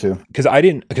what I did too. Because I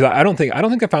don't think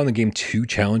I found the game too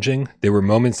challenging. There were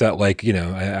moments that, like, you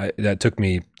know, that took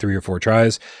me 3 or 4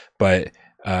 tries, but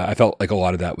I felt like a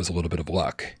lot of that was a little bit of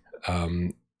luck.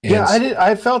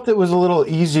 I felt it was a little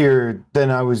easier than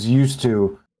I was used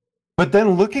to. But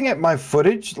then looking at my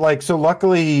footage, like, so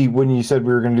luckily when you said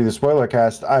we were going to do the spoiler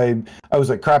cast, I was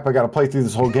like, crap, I got to play through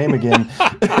this whole game again.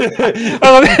 I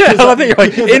love that you're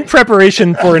like, in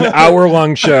preparation for an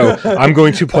hour-long show, I'm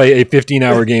going to play a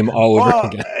 15-hour game all over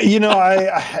again. You know, I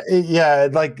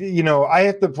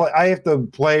have to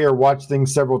play or watch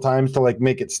things several times to like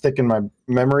make it stick in my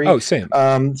memory. Oh, same.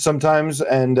 Sometimes,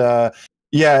 and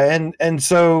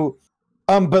so.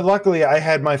 But luckily, I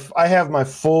have my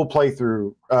full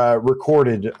playthrough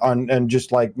recorded and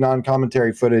just like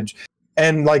non-commentary footage,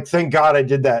 and like thank God I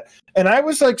did that. And I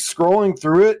was like scrolling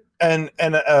through it and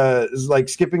like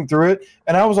skipping through it,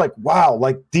 and I was like, wow,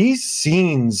 like these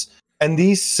scenes and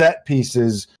these set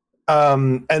pieces.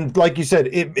 And like you said,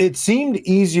 it seemed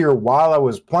easier while I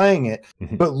was playing it,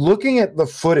 but looking at the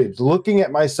footage, looking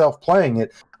at myself playing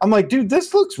it, I'm like, dude,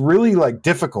 this looks really like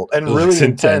difficult and really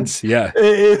intense. Yeah,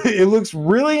 it looks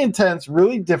really intense,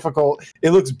 really difficult.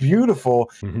 It looks beautiful,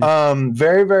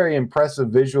 very, very impressive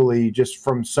visually, just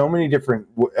from so many different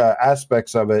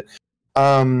aspects of it.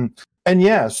 And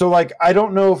yeah, so like, I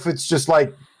don't know if it's just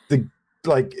like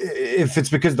if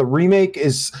it's because the remake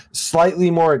is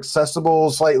slightly more accessible,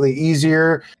 slightly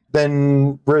easier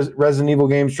than Resident Evil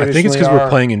games traditionally. I think it's because we're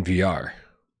playing in VR.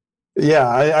 Yeah,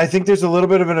 I think there's a little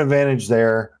bit of an advantage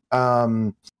there.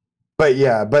 But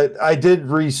yeah, but I did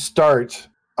restart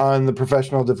on the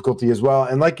professional difficulty as well.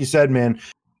 And like you said, man,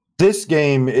 this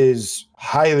game is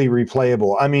highly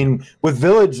replayable. I mean, with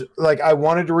Village, like I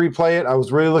wanted to replay it. I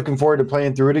was really looking forward to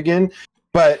playing through it again.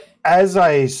 But as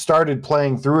I started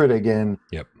playing through it again,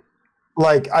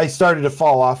 like I started to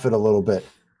fall off it a little bit.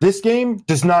 This game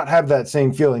does not have that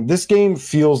same feeling. This game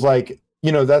feels like,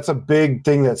 you know, that's a big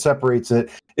thing that separates it,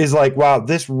 is like, wow,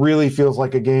 this really feels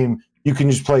like a game you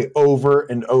can just play over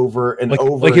and over and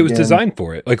over like again. It was designed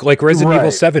for it. Like Resident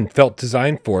Evil 7 felt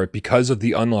designed for it because of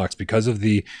the unlocks, because of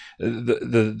the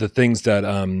things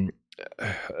that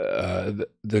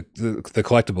the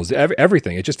collectibles,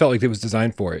 everything. It just felt like it was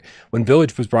designed for it. When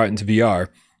Village was brought into VR,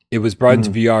 it was brought into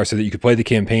VR so that you could play the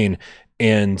campaign.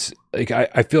 And like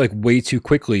I feel like way too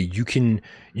quickly you can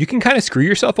kind of screw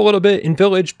yourself a little bit in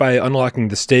Village by unlocking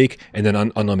the stake and then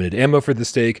unlimited ammo for the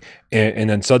stake,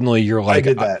 and then suddenly you're like, I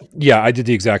did that. I did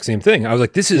the exact same thing. I was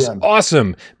like, this is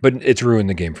awesome, but it's ruined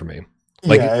the game for me.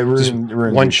 Like, it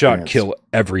ruined one shot kill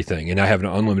everything, and I have an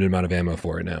unlimited amount of ammo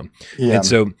for it now.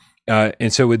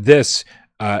 And so with this,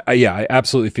 I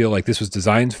absolutely feel like this was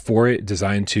designed for it,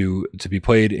 designed to be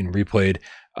played and replayed.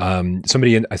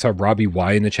 I saw Robbie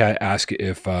Y in the chat ask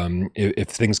if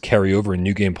things carry over in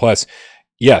New Game Plus.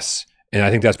 Yes, and I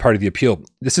think that's part of the appeal.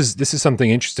 This is something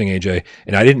interesting, AJ,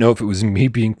 and I didn't know if it was me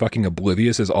being fucking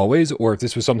oblivious as always, or if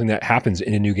this was something that happens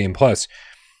in a New Game Plus.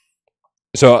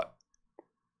 So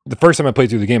the first time I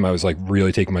played through the game, I was like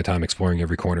really taking my time exploring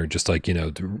every corner, just like, you know,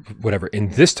 whatever.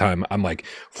 And this time I'm like,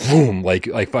 boom, like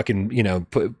fucking, you know,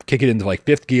 kick it into like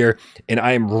 5th gear. And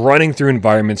I am running through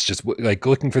environments, just like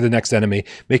looking for the next enemy,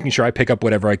 making sure I pick up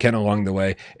whatever I can along the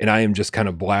way. And I am just kind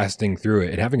of blasting through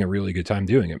it and having a really good time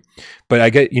doing it. But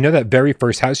I get, you know, that very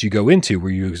first house you go into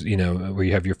where where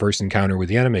you have your first encounter with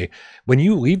the enemy, when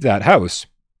you leave that house,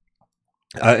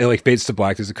 it like fades to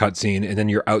black. There's a cutscene and then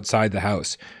you're outside the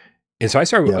house. And so I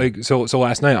started so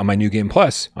last night on my New Game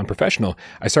Plus on Professional,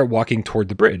 I started walking toward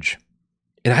the bridge,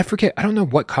 and I don't know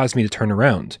what caused me to turn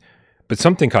around, but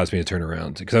something caused me to turn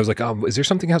around because I was like, oh, is there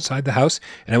something outside the house?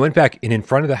 And I went back, and in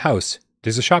front of the house,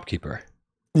 there's a shopkeeper.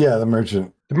 Yeah, the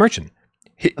merchant.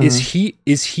 Is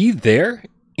he there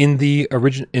in the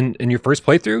original in your first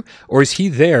playthrough, or is he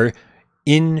there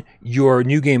in your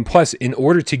New Game Plus in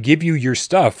order to give you your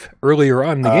stuff earlier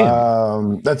on in the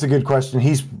game? That's a good question.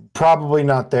 He's probably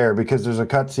not there because there's a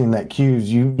cutscene that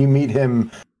cues you meet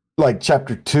him like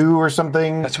chapter 2 or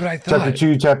something. That's what I thought. Chapter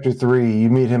 2, chapter 3, you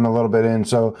meet him a little bit in.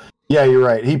 So yeah, you're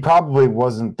right. He probably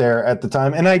wasn't there at the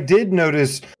time. And I did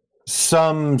notice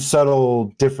some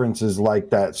subtle differences like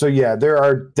that. So yeah, there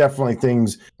are definitely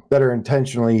things that are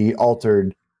intentionally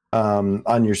altered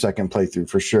on your second playthrough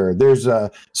for sure. There's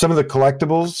some of the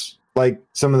collectibles, like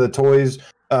some of the toys,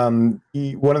 one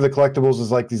of the collectibles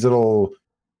is like these little,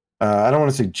 I don't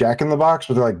want to say Jack in the Box,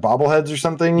 but they're like bobbleheads or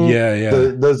something. Yeah,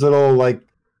 yeah. Those little like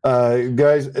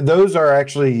guys, those are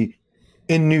actually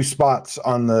in new spots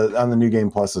on the New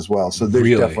Game Plus as well. So there's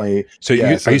definitely. So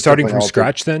are you starting from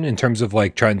scratch then, in terms of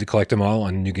like trying to collect them all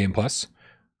on New Game Plus?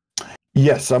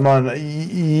 Yes, I'm on.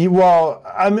 Well,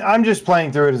 I'm just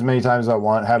playing through it as many times as I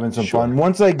want, having some fun.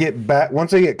 Once I get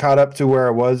caught up to where I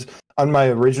was on my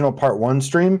original Part 1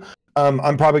 stream,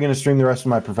 I'm probably going to stream the rest of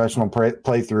my professional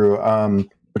playthrough,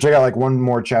 which I got like one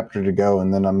more chapter to go,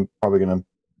 and then I'm probably going to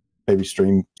maybe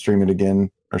stream it again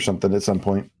or something at some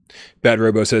point. Bad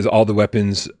Robo says all the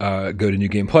weapons go to New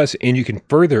Game Plus, and you can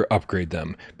further upgrade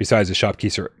them. Besides, the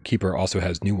shopkeeper also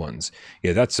has new ones.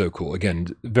 Yeah, that's so cool. Again,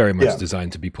 very much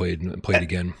designed to be played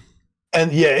again.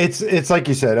 And yeah, it's like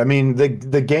you said. I mean,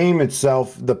 the game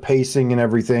itself, the pacing and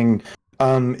everything,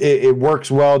 it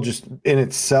works well just in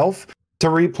itself to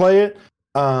replay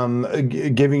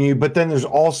it, giving you. But then there's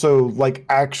also like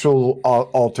actual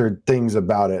altered things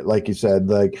about it, like you said,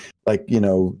 like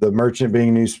the merchant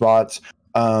being new spots.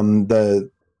 The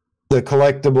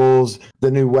collectibles, the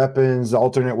new weapons, the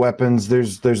alternate weapons.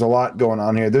 There's a lot going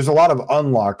on here. There's a lot of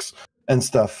unlocks and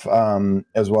stuff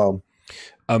as well.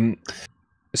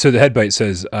 So the Headbite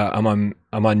says I'm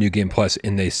on New Game Plus,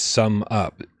 and they sum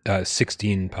up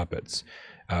 16 puppets.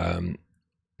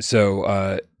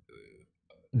 So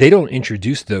they don't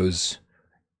introduce those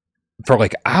for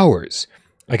like hours.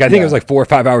 Like I think it was like 4 or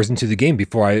 5 hours into the game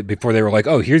before they were like,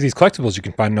 oh, here's these collectibles you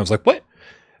can find, and I was like, what?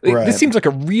 Right. This seems like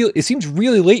it seems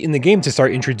really late in the game to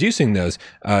start introducing those.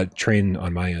 Train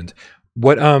on my end.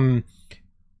 What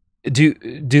do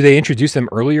they introduce them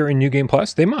earlier in New Game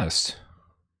Plus? They must.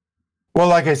 Well,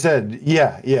 like I said,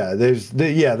 yeah.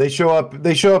 They show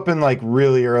up in like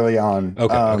really early on.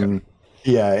 Okay.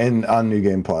 Yeah, and on New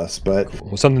Game Plus, but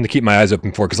well, something to keep my eyes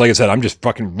open for, because like I said, I'm just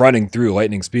fucking running through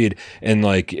lightning speed, and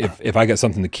like if I got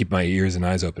something to keep my ears and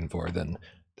eyes open for, then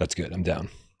that's good. I'm down.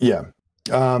 Yeah.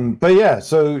 But yeah,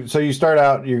 so you start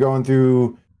out, you're going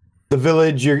through the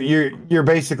village, you're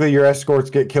basically, your escorts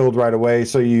get killed right away,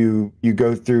 so you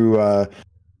go through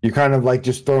you're kind of like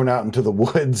just thrown out into the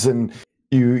woods, and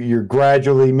you're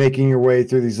gradually making your way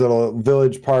through these little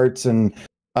village parts, and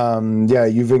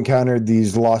you've encountered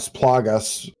these Las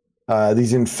Plagas,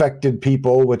 these infected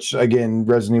people, which again,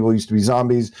 Resident Evil used to be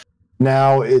zombies.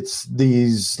 Now it's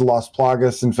these Las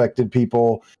Plagas infected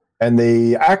people, and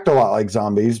they act a lot like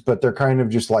zombies, but they're kind of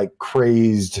just like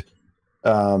crazed.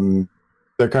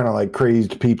 They're kind of like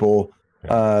crazed people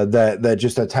that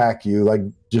just attack you, like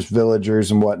just villagers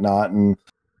and whatnot.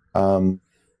 And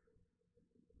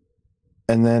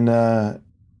then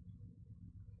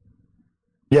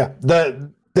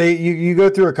you go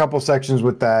through a couple sections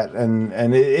with that,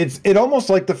 and it almost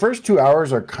like the first 2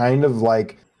 hours are kind of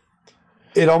like,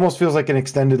 it almost feels like an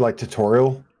extended like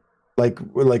tutorial. Like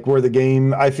where the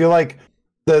game, I feel like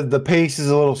the pace is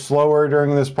a little slower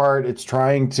during this part.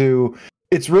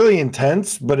 It's really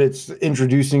intense, but it's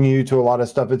introducing you to a lot of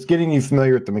stuff. It's getting you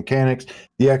familiar with the mechanics,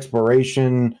 the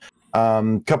exploration,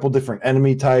 couple different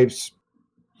enemy types.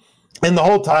 And the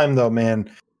whole time though, man,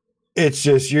 it's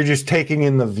just, you're just taking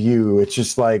in the view. It's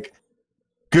just like,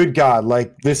 good God,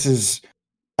 like this is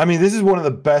one of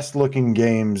the best looking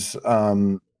games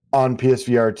on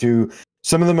PSVR2.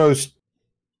 Some of the most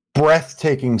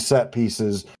breathtaking set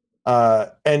pieces,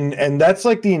 and that's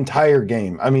like the entire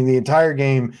game. I mean, the entire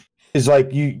game is like,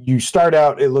 you start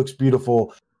out, it looks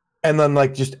beautiful, and then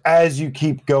like just as you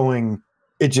keep going,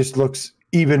 it just looks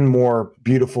even more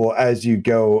beautiful as you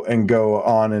go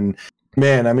on. And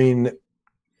man, I mean,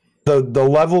 the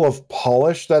level of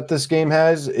polish that this game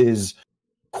has is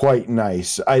quite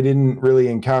nice. I didn't really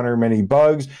encounter many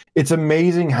bugs. It's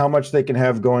amazing how much they can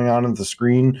have going on the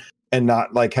screen and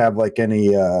not like have like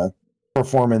any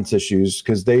performance issues,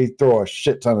 because they throw a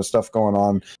shit ton of stuff going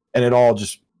on, and it all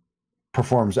just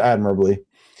performs admirably.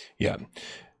 Yeah.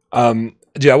 I want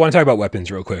to talk about weapons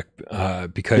real quick,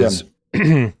 because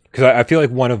I feel like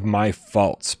one of my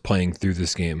faults playing through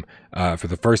this game for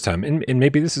the first time, and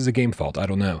maybe this is a game fault, I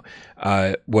don't know,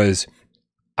 was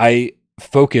I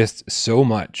focused so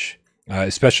much,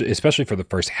 especially for the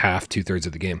first half, 2/3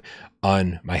 of the game,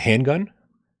 on my handgun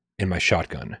and my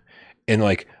shotgun. And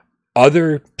like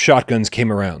other shotguns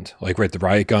came around, like the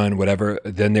riot gun, whatever.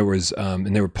 Then there was,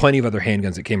 and there were plenty of other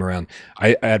handguns that came around.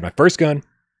 I had my first gun,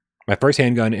 my first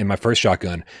handgun, and my first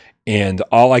shotgun, and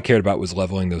all I cared about was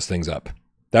leveling those things up.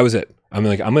 That was it. I'm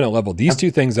like, I'm going to level these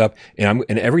two things up, and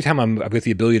every time I've got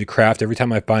the ability to craft, every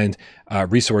time I find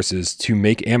resources to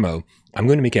make ammo, I'm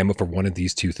going to make ammo for one of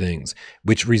these two things,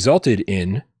 which resulted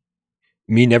in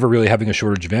me never really having a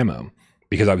shortage of ammo.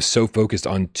 because I was so focused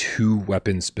on 2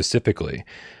 weapons specifically.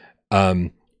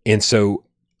 And so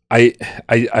I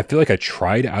feel like I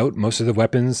tried out most of the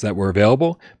weapons that were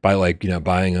available by like,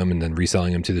 buying them and then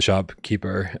reselling them to the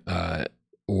shopkeeper,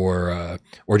 or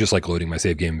just like loading my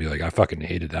save game and be like, I fucking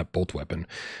hated that bolt weapon.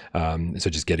 So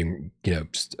just getting,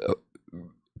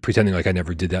 pretending like I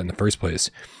never did that in the first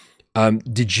place.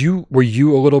 Were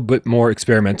you a little bit more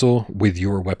experimental with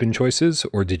your weapon choices,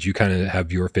 or did you kind of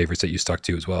have your favorites that you stuck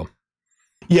to as well?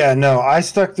 Yeah, no, I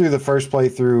stuck through the first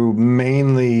playthrough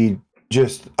mainly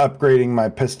just upgrading my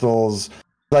pistols.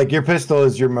 Like, your pistol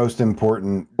is your most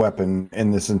important weapon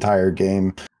in this entire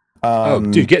game.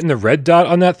 Dude, getting the red dot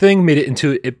on that thing made it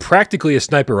into practically a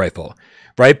sniper rifle,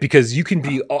 right? Because you can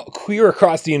be clear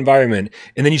across the environment,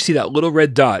 and then you see that little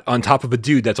red dot on top of a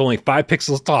dude that's only 5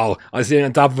 pixels tall, sitting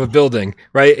on top of a building,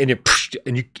 right? And you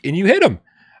hit him.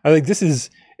 I think this is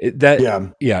that.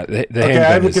 Yeah. The okay,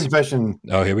 I have a confession.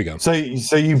 Oh, here we go. So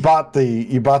you bought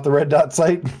the red dot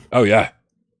sight? Oh yeah.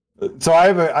 So I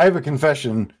have a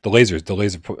confession. The laser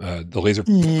pointer.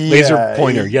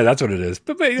 Yeah, that's what it is.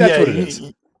 But that's what it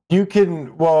is. You can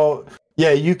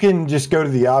just go to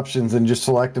the options and just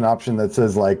select an option that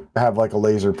says like have like a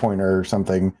laser pointer or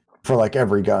something for like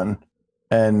every gun,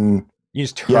 and you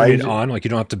just turn it on. Like, you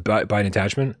don't have to buy an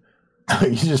attachment.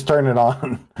 You just turn it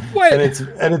on. What?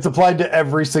 And it's applied to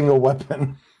every single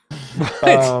weapon.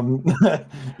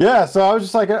 Yeah, so I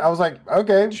was like,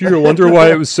 okay. You wonder why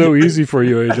it was so easy for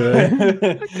you,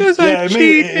 AJ. Because I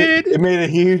cheated. It made a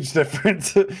huge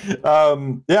difference.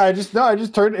 I just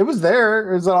turned. It was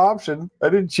there. It was an option. I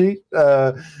didn't cheat.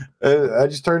 I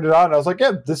just turned it on. I was like,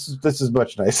 yeah, this is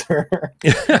much nicer.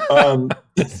 I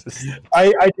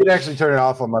did actually turn it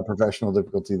off on my professional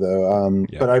difficulty though.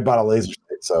 But I bought a laser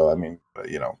sight, so I mean,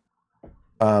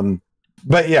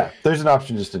 but yeah, there's an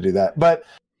option just to do that. But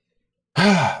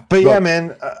yeah,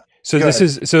 man. So this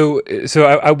is so.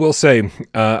 I will say,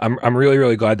 I'm really,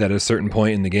 really glad that at a certain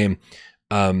point in the game,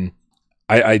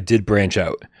 I did branch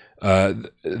out.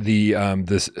 The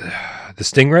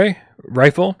Stingray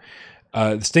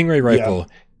rifle,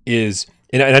 is,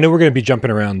 and I know we're going to be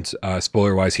jumping around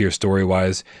spoiler wise here, story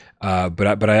wise,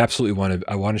 but I absolutely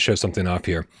want to show something off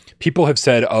here. People have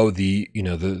said, oh, the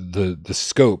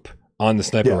scope on the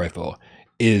sniper rifle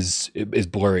is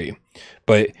blurry,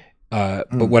 but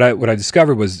what I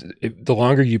discovered was the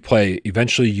longer you play,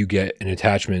 eventually you get an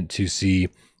attachment to see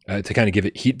to kind of give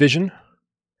it heat vision.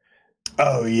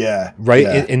 Oh yeah, right.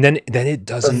 Yeah. And then it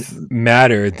doesn't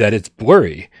matter that it's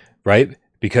blurry, right?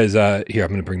 Because here, I'm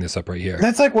going to bring this up right here.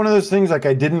 That's like one of those things like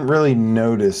I didn't really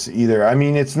notice either. I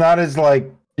mean, it's not as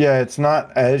it's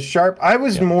not as sharp. I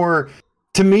was more,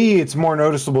 to me, it's more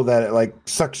noticeable that it like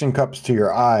suction cups to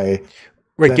your eye.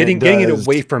 Right, getting it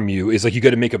away from you is like you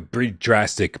got to make a pretty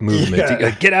drastic movement. Yeah.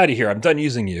 Like, get out of here! I'm done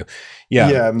using you.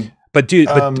 Yeah. But dude,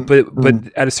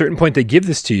 but at a certain point they give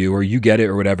this to you, or you get it,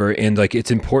 or whatever, and like it's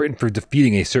important for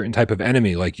defeating a certain type of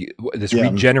enemy, like this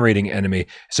regenerating enemy.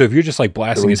 So if you're just like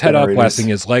blasting his head off, blasting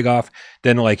his leg off,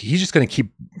 then like he's just going to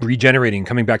keep regenerating,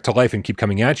 coming back to life, and keep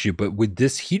coming at you. But with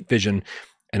this heat vision,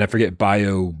 and I forget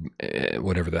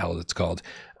whatever the hell it's called,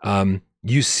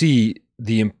 you see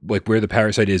like where the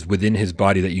parasite is within his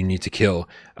body that you need to kill,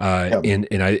 and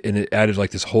it added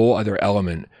like this whole other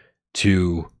element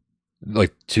to the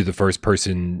first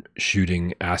person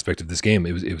shooting aspect of this game.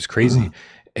 It was crazy,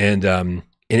 and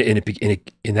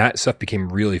that stuff became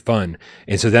really fun.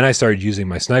 And so then I started using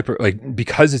my sniper, like,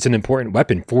 because it's an important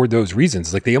weapon for those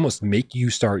reasons. Like, they almost make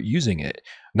you start using it.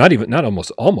 Not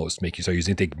almost make you start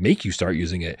using it. They make you start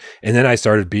using it. And then I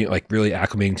started being like really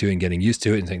acclimating to it and getting used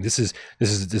to it and saying, this is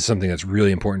something that's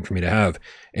really important for me to have.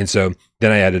 And so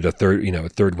then I added a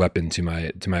third weapon to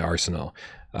my arsenal.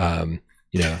 I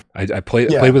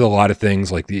played with a lot of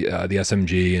things like the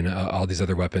SMG and all these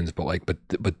other weapons,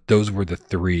 but those were the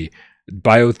three.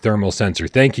 Biothermal sensor.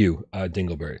 Thank you,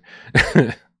 Dingleberry.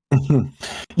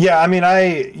 Yeah, I mean,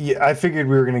 I figured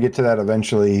we were going to get to that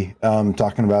eventually,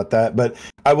 talking about that. But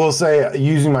I will say,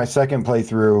 using my second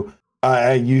playthrough,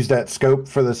 I used that scope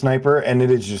for the sniper, and it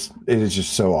is just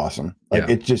so awesome. Like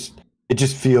it just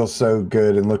feels so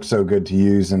good and looks so good to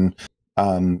use, and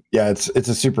it's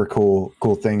a super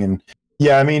cool thing. And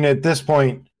yeah, I mean, at this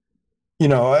point,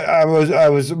 I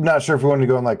was not sure if we wanted to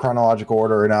go in like chronological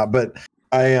order or not, but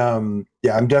I'm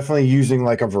definitely using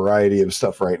like a variety of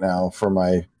stuff right now for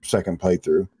my second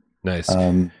playthrough. Nice.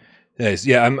 Nice.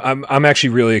 Yeah, I'm actually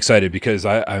really excited because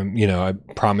I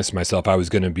promised myself I was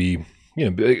going to be,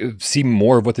 see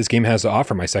more of what this game has to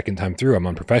offer my second time through. I'm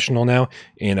on professional now,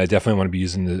 and I definitely want to be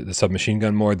using the submachine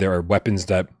gun more. There are weapons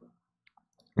that,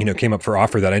 came up for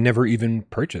offer that I never even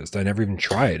purchased. I never even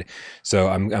tried. So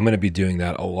I'm going to be doing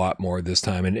that a lot more this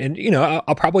time. And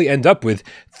I'll probably end up with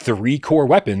 3 core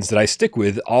weapons that I stick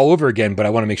with all over again, but I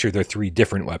want to make sure they're 3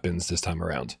 different weapons this time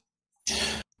around.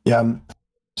 Yeah.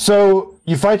 So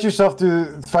you fight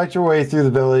your way through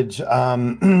the village.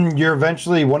 You're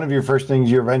eventually, one of your first things,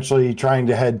 you're eventually trying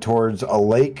to head towards a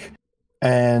lake.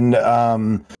 And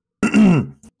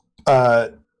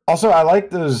also, I like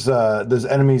those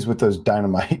enemies with those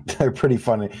dynamite. They're pretty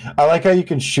funny. I like how you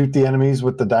can shoot the enemies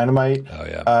with the dynamite. Oh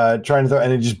yeah. Trying to throw,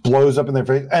 and it just blows up in their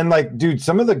face. And like, dude,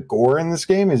 some of the gore in this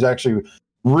game is actually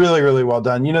really, really well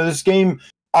done. This game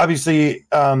obviously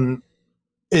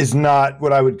is not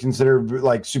what I would consider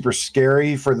like super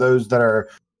scary for those that are,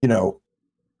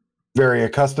 very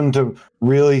accustomed to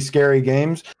really scary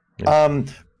games. Yeah.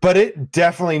 But it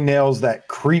definitely nails that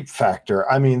creep factor.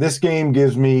 I mean, this game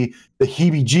gives me the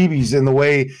heebie-jeebies in the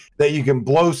way that you can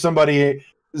blow somebody's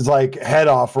like head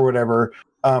off or whatever,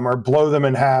 or blow them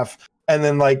in half. And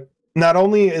then like, not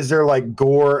only is there like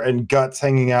gore and guts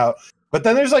hanging out, but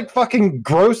then there's like fucking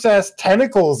gross ass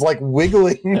tentacles like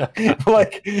wiggling,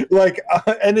 and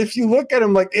if you look at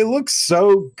them, like it looks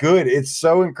so good. It's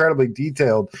so incredibly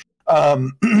detailed.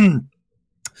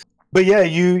 But yeah,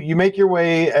 you make your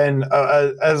way, and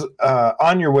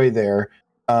on your way there,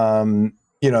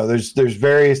 there's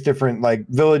various different like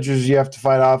villages you have to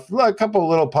fight off, a couple of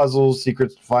little puzzles,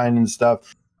 secrets to find and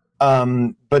stuff.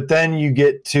 But then you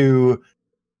get to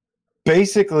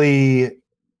basically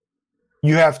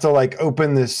you have to like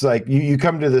open this, like you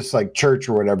come to this like church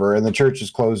or whatever, and the church is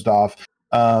closed off.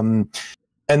 And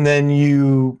then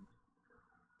you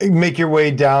make your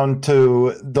way down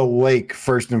to the lake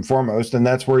first and foremost, and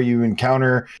that's where you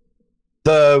encounter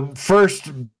the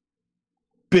first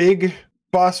big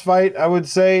boss fight, I would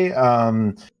say,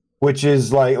 which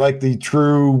is like the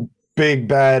true big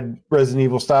bad Resident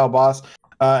Evil style boss,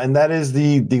 and that is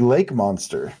the lake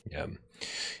monster.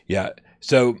 Yeah.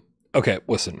 So okay,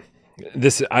 listen.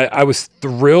 I was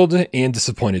thrilled and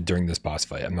disappointed during this boss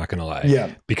fight. I'm not gonna lie.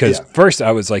 Yeah. Because first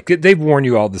I was like, they've warned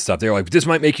you all this stuff. They're like, this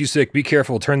might make you sick. Be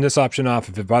careful. Turn this option off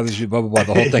if it bothers you. Blah blah blah.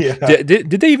 The whole thing. Did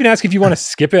they even ask if you want to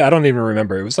skip it? I don't even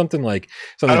remember. It was something like.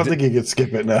 I don't think you could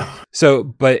skip it now. So,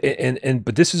 but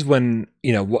this is when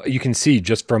what you can see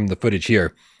just from the footage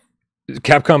here.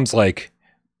 Capcom's like,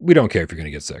 we don't care if you're gonna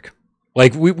get sick.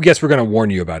 Like, we guess we're going to warn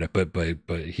you about it, but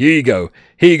here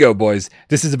you go, boys.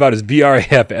 This is about as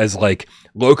VRAF as like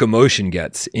locomotion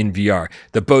gets in VR.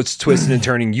 The boat's twisting and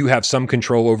turning. You have some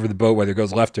control over the boat, whether it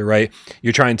goes left or right.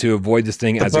 You're trying to avoid this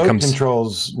thing as it comes. Boat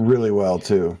controls really well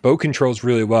too. Boat controls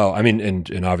really well. I mean,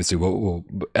 and obviously, we'll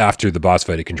after the boss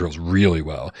fight, it controls really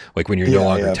well. Like when you're no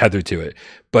longer tethered to it.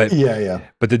 But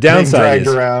But the downside is dragged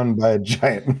around by a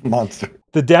giant monster.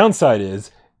 The downside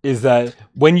is that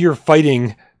when you're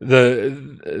fighting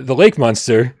the lake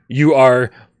monster, you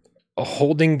are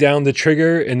holding down the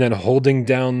trigger and then holding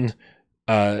down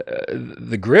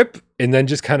the grip and then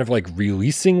just kind of like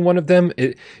releasing one of them.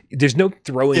 There's no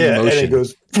throwing motion. And it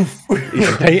goes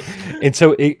and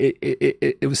so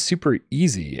it was super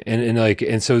easy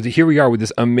and so here we are with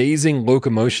this amazing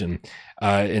locomotion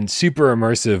and super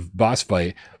immersive boss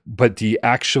fight, but the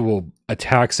actual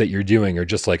attacks that you're doing are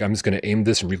just like, I'm just going to aim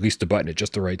this and release the button at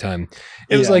just the right time.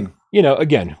 It was like,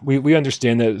 again, we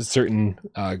understand that certain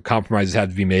compromises had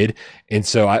to be made. And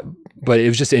so but it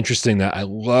was just interesting that I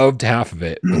loved half of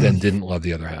it, but then didn't love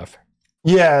the other half.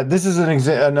 Yeah, this is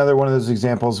another one of those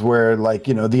examples where like,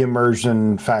 the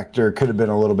immersion factor could have been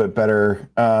a little bit better.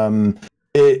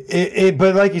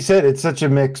 But like you said, it's such a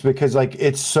mix because like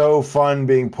it's so fun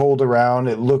being pulled around.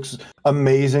 It looks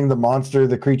amazing.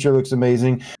 The creature looks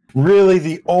amazing. Really,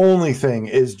 the only thing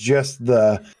is just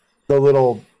the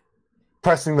little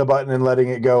pressing the button and letting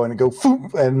it go and go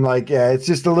foop, and like it's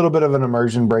just a little bit of an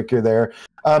immersion breaker there.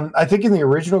 I think in the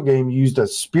original game you used a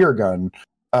spear gun,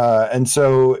 and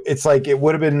so it's like it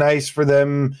would have been nice for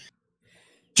them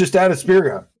just add a spear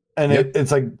gun. And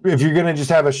it's like, if you're going to just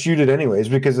have a shoot it anyways,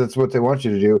 because that's what they want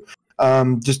you to do,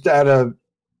 just add a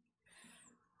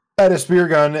spear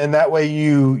gun, and that way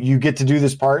you get to do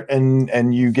this part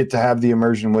and you get to have the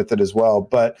immersion with it as well.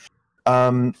 But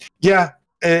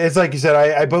it's like you said,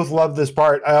 I both love this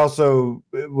part. I also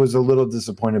was a little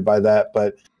disappointed by that,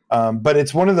 but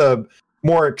it's one of the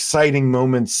more exciting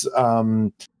moments.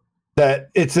 That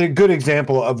it's a good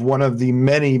example of one of the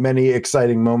many, many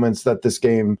exciting moments that this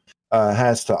game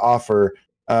has to offer.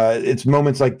 It's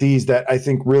moments like these that I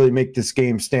think really make this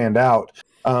game stand out.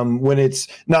 When it's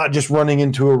not just running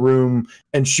into a room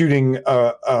and shooting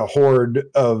a horde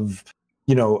of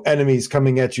enemies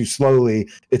coming at you slowly.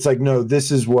 It's like, no, this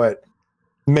is what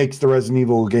makes the Resident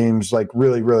Evil games like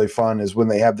really, really fun is when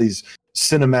they have these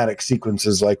cinematic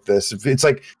sequences like this. It's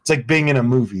like being in a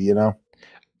movie, you know?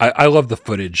 I love the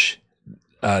footage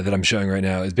that I'm showing right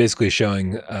now. Is basically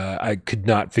showing I could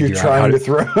not figure out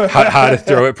how to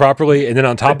throw it properly, and then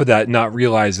on top of that, not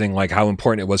realizing like how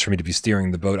important it was for me to be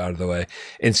steering the boat out of the way.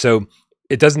 And so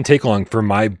it doesn't take long for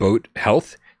my boat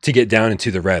health to get down into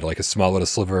the red, like a small little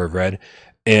sliver of red.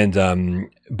 And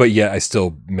but yeah, I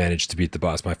still managed to beat the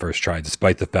boss my first try,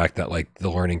 despite the fact that like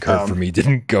the learning curve for me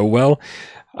didn't go well.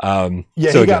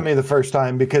 Yeah, so he got me the first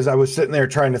time because I was sitting there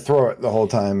trying to throw it the whole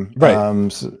time. Right.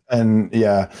 And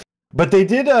yeah, but they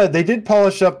did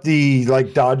polish up the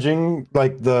like dodging,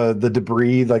 like the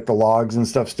debris, like the logs and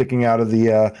stuff sticking out of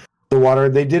the water.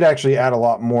 They did actually add a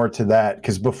lot more to that,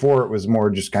 because before it was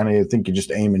more just kind of, I think you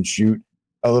just aim and shoot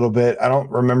a little bit. I don't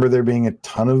remember there being a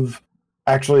ton of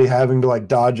actually having to like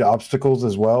dodge obstacles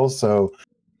as well. So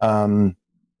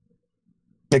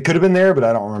it could have been there, but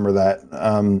I don't remember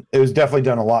that. It was definitely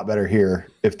done a lot better here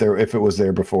if it was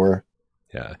there before.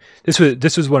 Yeah,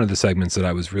 this was one of the segments that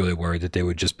I was really worried that they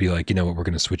would just be like, you know what, we're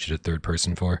going to switch it to third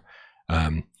person for.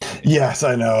 Yes,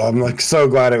 I know. I'm like so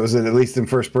glad it was at least in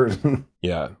first person.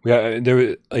 Yeah. There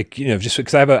was like, you know, just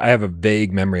because I have a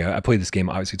vague memory. I played this game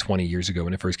obviously 20 years ago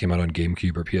when it first came out on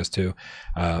GameCube or PS2,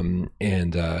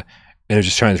 and I was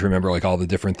just trying to remember like all the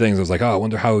different things. I was like, oh, I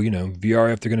wonder how, you know,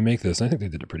 VR if they're going to make this. And I think they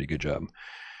did a pretty good job.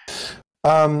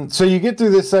 So you get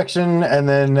through this section, and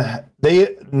then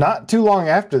they, not too long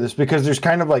after this, because there's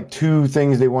kind of like two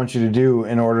things they want you to do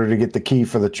in order to get the key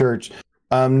for the church.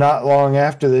 Not long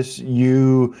after this,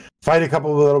 you fight a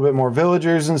couple of a little bit more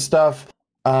villagers and stuff.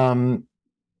 I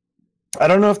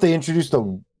don't know if they introduced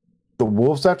the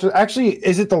wolves after. Actually,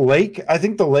 is it the lake? I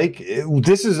think the lake.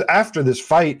 This is after this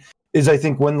fight. Is I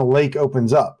think when the lake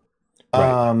opens up.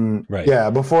 Right. Yeah,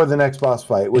 before the next boss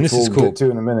fight, which we'll get to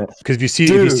in a minute. Because if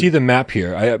you see the map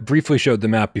here, I briefly showed the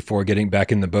map before getting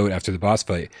back in the boat after the boss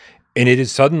fight, and it is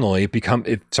suddenly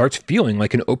it starts feeling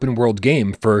like an open world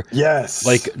game for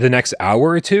like the next hour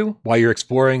or two while you're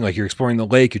exploring. Like you're exploring the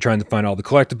lake, you're trying to find all the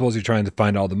collectibles, you're trying to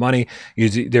find all the money.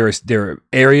 There are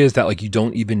areas that like you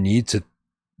don't even need to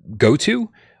go to,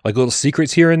 like little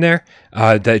secrets here and there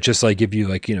that just like give you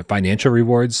like, you know, financial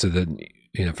rewards so that,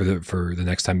 you know, for the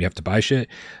next time you have to buy shit.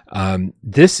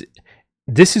 This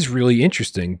is really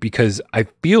interesting because I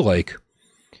feel like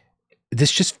it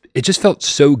just felt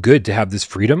so good to have this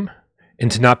freedom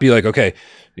and to not be like, okay,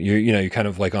 you're kind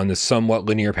of like on this somewhat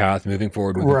linear path moving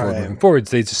forward.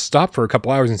 They just stop for a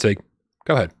couple hours and say,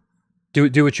 go ahead,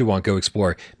 do what you want, go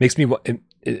explore. Makes me,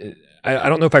 I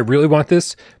don't know if I really want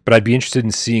this, but I'd be interested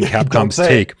in seeing Capcom's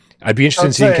take. I'd be interested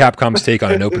in seeing Capcom's take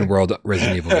on an open world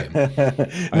Resident Evil game.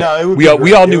 No, it would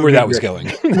we all knew where that was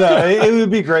going. No, it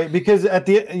would be great because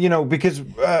because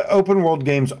open world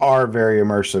games are very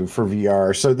immersive for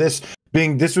VR. So this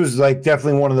was like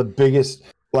definitely one of the biggest,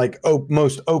 like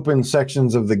most open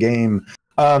sections of the game,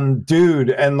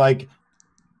 dude. And like,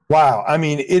 wow, I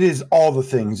mean, it is all the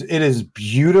things. It is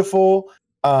beautiful.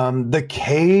 The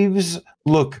caves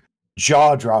look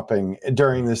jaw-dropping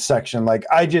during this section. Like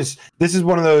this is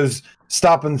one of those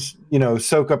stop and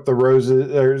soak up the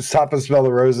roses, or stop and smell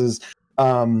the roses,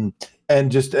 and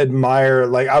just admire.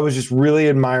 Like I was just really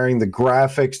admiring the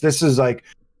graphics. This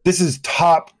is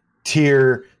top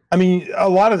tier. I mean, a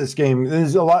lot of this game,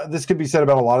 this could be said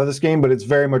about a lot of this game, but it's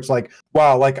very much like,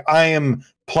 wow, like I am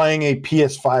playing a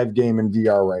PS5 game in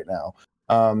VR right now.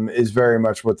 Is very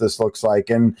much what this looks like.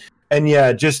 And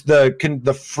yeah, just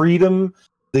the freedom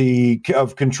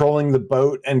of controlling the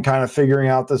boat and kind of figuring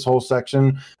out this whole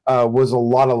section was a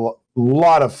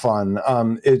lot of fun.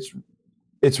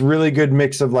 It's really good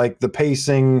mix of like the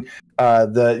pacing,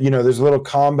 there's a little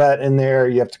combat in there.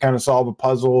 You have to kind of solve a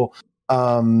puzzle.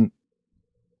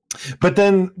 But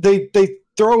then they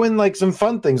throw in like some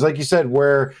fun things, like you said,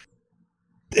 where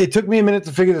it took me a minute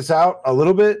to figure this out a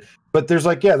little bit, but there's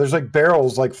like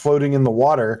barrels like floating in the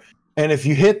water, and if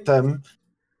you hit them,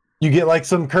 you get like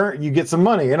you get some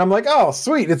money. And I'm like, oh,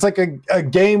 sweet. It's like a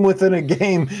game within a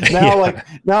game. Now,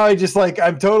 now I just like,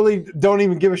 I'm totally don't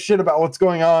even give a shit about what's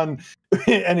going on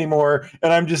anymore.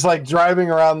 And I'm just like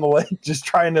driving around the lake, just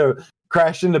trying to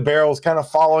crash into barrels, kind of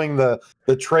following the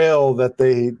trail that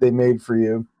they made for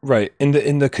you. Right. And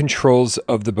the controls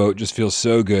of the boat just feel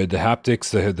so good. The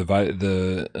haptics,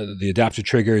 the adaptive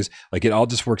triggers, like it all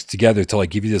just works together to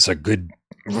like give you this like good,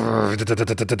 and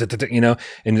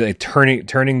like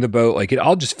turning the boat, like it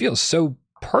all just feels so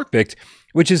perfect,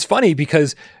 which is funny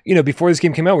because, before this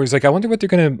game came out, we was like, I wonder what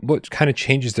kind of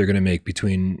changes they're going to make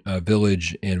between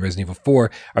Village and Resident Evil 4.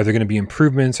 Are there going to be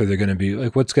improvements? Are there going to be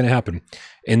like, what's going to happen?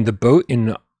 And the boat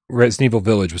in Resident Evil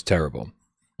Village was terrible.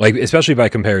 like especially by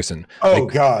comparison. Oh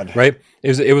like, God! Right?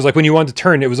 It was like when you wanted to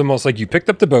turn, it was almost like you picked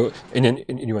up the boat and then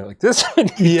and you went like this.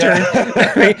 And you turned,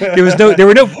 right? There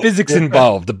were no physics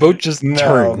involved. The boat just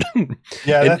turned.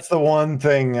 Yeah, that's the one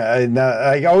thing.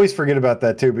 I always forget about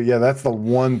that too. But yeah, that's the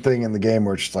one thing in the game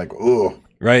where it's just like, ooh.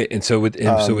 Right, and so with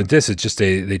this, it's just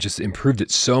they just improved it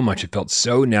so much. It felt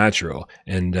so natural,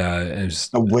 and it was,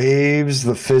 the waves,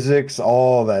 the physics,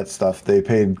 all that stuff they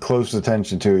paid close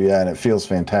attention to. Yeah, and it feels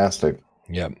fantastic.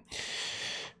 Yeah.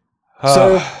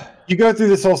 So you go through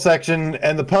this whole section,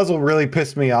 and the puzzle really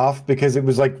pissed me off because it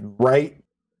was like right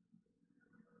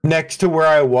next to where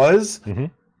I was. Mm-hmm.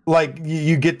 Like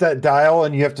you get that dial,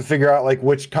 and you have to figure out like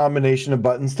which combination of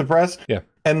buttons to press. Yeah,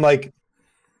 and like.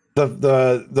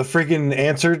 The freaking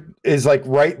answer is like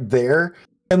right there,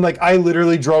 and like I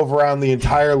literally drove around the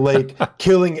entire lake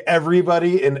killing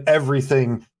everybody and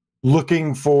everything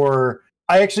looking for.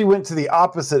 I actually went to the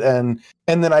opposite end,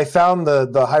 and then I found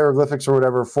the hieroglyphics or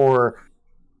whatever for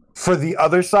the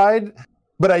other side,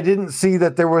 but I didn't see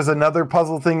that there was another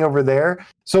puzzle thing over there.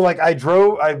 So like I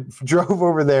drove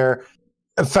over there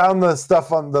and found the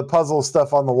stuff on the puzzle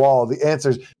stuff on the wall, the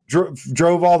answers,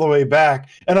 drove all the way back.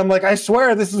 And I'm like, I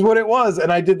swear this is what it was.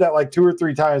 And I did that like 2 or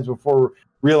 3 times before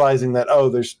realizing that, oh,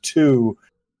 there's 2.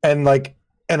 And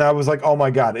I was like, oh my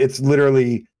God, it's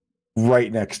literally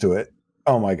right next to it.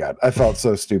 Oh my God. I felt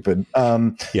so stupid.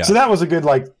 Yeah. So that was a good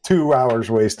like 2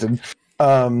 hours wasted.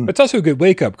 It's also a good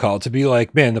wake up call to be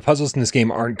like, man, the puzzles in this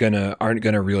game aren't gonna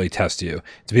really test you.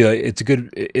 To be like,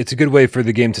 it's a good way for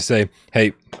the game to say,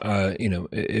 hey,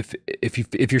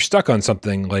 if you're stuck on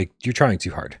something, like you're trying too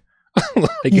hard.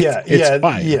 It's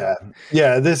fine.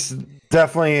 Yeah. This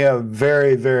definitely a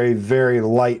very, very, very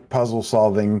light puzzle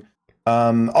solving.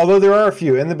 Although there are a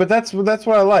few, but that's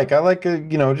what I like. I like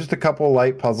just a couple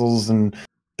light puzzles and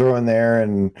throw in there,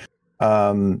 and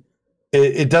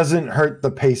it doesn't hurt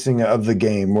the pacing of the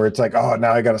game where it's like, oh,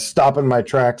 now I got to stop in my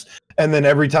tracks. And then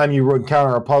every time you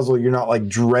encounter a puzzle, you're not like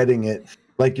dreading it.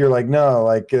 Like you're like, no,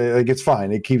 like it's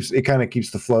fine. It kind of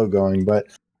keeps the flow going. But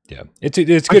yeah, it's a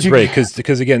good break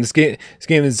because again, this game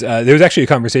is there was actually a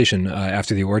conversation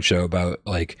after the award show about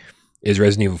like, is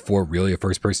Resident Evil 4 really a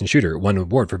first-person shooter? It won an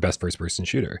award for best first-person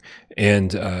shooter,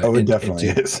 and it definitely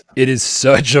is. It is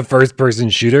such a first-person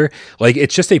shooter. Like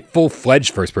it's just a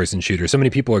full-fledged first-person shooter. So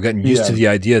many people are getting used to the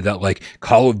idea that like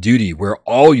Call of Duty, where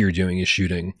all you're doing is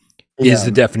shooting, is the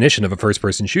definition of a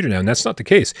first-person shooter now, and that's not the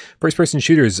case. First-person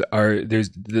shooters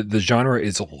the genre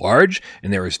is large,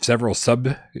 and there are several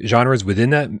sub-genres within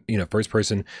that.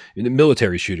 First-person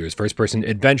military shooters, first-person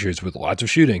adventures with lots of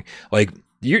shooting. Like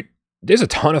there's a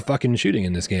ton of fucking shooting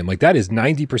in this game. Like that is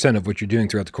 90% of what you're doing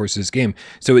throughout the course of this game.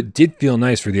 So it did feel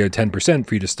nice for the other 10%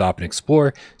 for you to stop and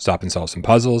explore, stop and solve some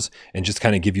puzzles, and just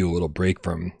kind of give you a little break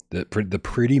from the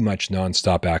pretty much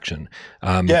nonstop action.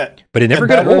 But it never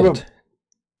got old.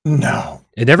 No,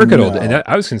 it never got old. And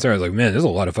I was concerned. I was like, man, there's a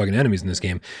lot of fucking enemies in this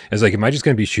game. I was like, am I just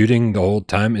going to be shooting the whole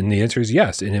time? And the answer is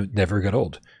yes. And it never got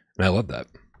old. And I love that.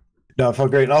 No, it felt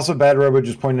great. And also Bad Robo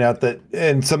just pointed out that,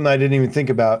 and something I didn't even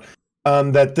think about,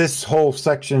 that this whole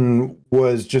section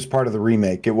was just part of the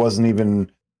remake. It wasn't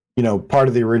even, part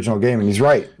of the original game. And he's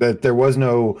right that there was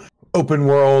no open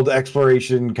world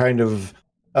exploration kind of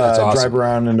drive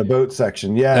around in a boat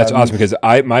section. Yeah, that's awesome because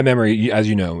my memory, as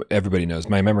you know, everybody knows,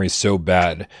 my memory is so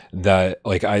bad that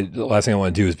like the last thing I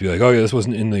want to do is be like, oh yeah, this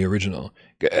wasn't in the original.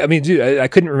 I mean, dude, I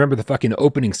couldn't remember the fucking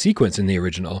opening sequence in the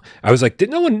original. I was like,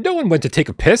 no one went to take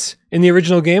a piss in the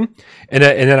original game? And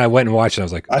then I went and watched and I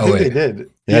was like, I think they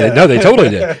did. Yeah, no, they totally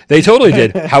did. They totally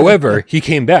did. However, he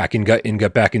came back and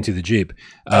got back into the Jeep.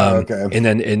 Okay. And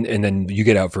then you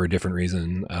get out for a different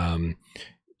reason.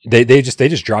 They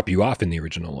just drop you off in the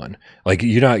original one. Like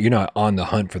you're not on the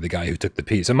hunt for the guy who took the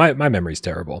piece. And my memory's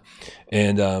terrible.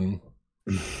 And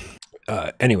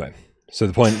anyway. So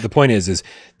the point is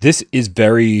this is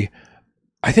very,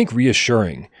 I think,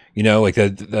 reassuring. Like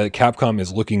the Capcom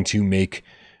is looking to make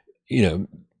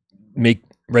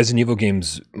Resident Evil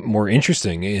games more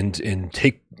interesting and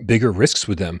take bigger risks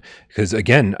with them. Because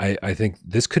again, I think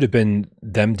this could have been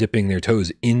them dipping their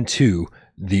toes into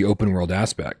the open world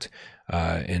aspect,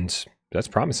 and that's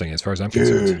promising as far as I'm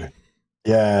concerned.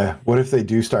 Yeah, what if they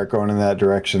do start going in that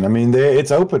direction? I mean,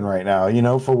 it's open right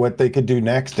now, for what they could do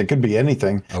next. It could be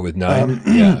anything. Oh, with 9,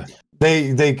 yeah.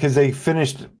 Because they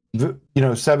finished,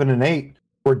 7 and 8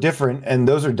 were different, and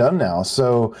those are done now.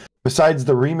 So besides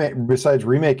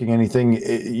remaking anything,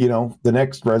 the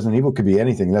next Resident Evil could be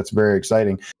anything. That's very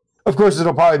exciting. Of course,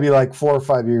 it'll probably be like 4 or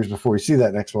 5 years before we see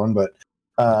that next one, but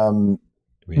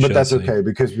that's okay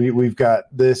because we've got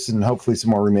this and hopefully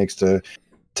some more remakes to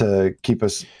keep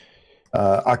us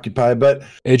occupied. But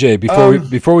AJ,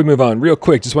 before we move on, real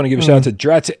quick, just want to give a shout out to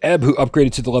Drat Ebb, who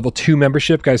upgraded to the level 2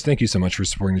 membership. Guys, thank you so much for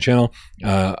supporting the channel.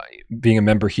 Being a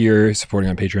member here, supporting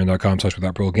on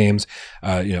patreon.com/withoutparole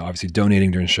obviously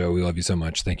donating during the show. We love you so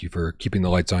much. Thank you for keeping the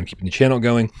lights on, keeping the channel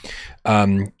going.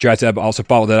 Drat Ebb also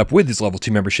followed that up with his level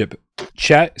 2 membership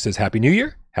chat. It says Happy New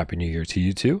Year. Happy New Year to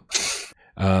you too.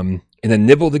 And then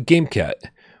Nibble the Game Cat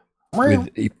with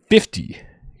a 50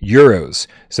 euros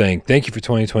saying thank you for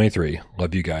 2023.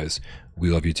 Love you guys. We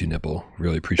love you too, Nipple.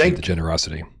 Really appreciate the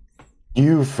generosity.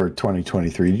 You for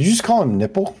 2023. Did you just call him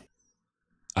Nipple?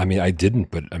 I mean, I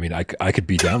didn't, but I mean, I could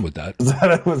be down with that.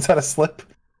 Was that a slip?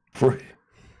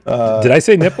 Did I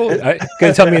say nipple?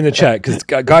 Gotta tell me in the chat, because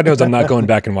God knows I'm not going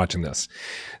back and watching this.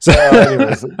 So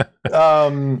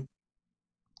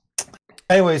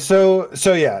anyway, so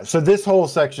this whole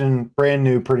section brand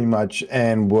new pretty much,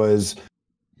 and was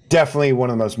definitely one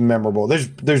of the most memorable.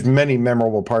 There's many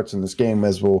memorable parts in this game,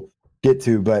 as we'll get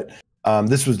to, but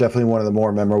this was definitely one of the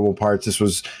more memorable parts. This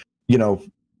was,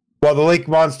 while the lake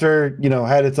monster,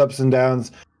 had its ups and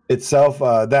downs itself,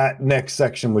 that next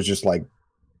section was just like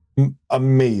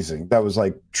amazing. That was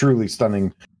like truly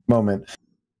stunning moment.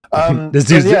 Just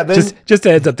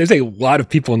a heads up, there's a lot of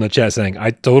people in the chat saying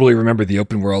I totally remember the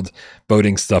open world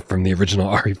boating stuff from the original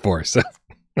RE4. So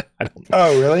I don't know.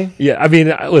 Oh, really? Yeah, I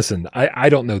mean, listen, I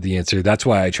don't know the answer. That's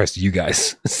why I trust you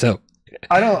guys. So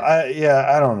I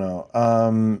don't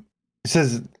know. It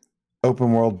says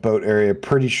open world boat area.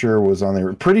 Pretty sure was on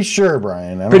there. Pretty sure,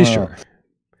 Brian. Pretty sure.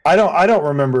 I don't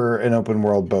remember an open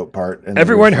world boat part.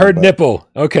 Everyone heard nipple.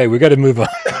 Okay, we got to move on.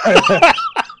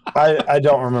 I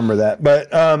don't remember that,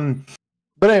 but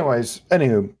anyways,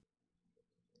 anywho,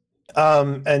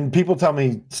 and people tell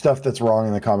me stuff that's wrong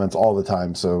in the comments all the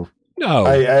time. So no,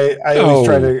 I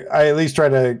at least try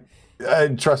to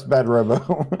trust Bad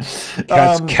Robo.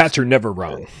 Cats are never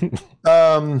wrong.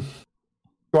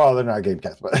 Well, they're not game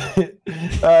cats,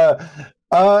 but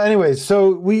anyways,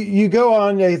 so you go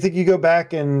on. I think you go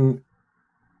back, and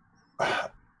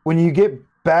when you get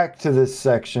back to this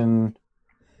section,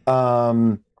 you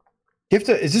have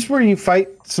to. Is this where you fight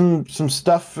some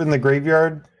stuff in the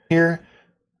graveyard here?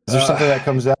 Is there something that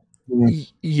comes out?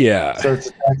 Yeah, starts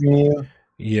attacking you.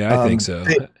 Yeah, I think so.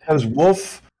 Those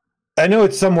wolf. I know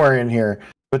it's somewhere in here,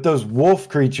 but those wolf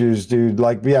creatures, dude.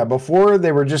 Like, yeah, before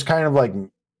they were just kind of like.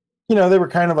 They were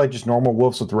kind of like just normal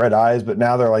wolves with red eyes, but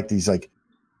now they're like these like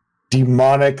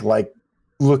demonic, like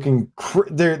looking.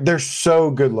 They're so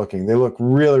good looking. They look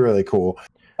really, really cool.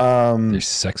 They're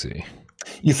sexy.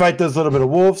 You fight those little bit of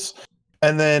wolves,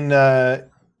 and then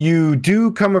you do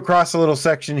come across a little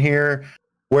section here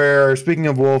where, speaking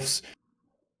of wolves,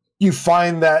 you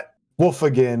find that wolf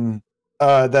again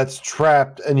that's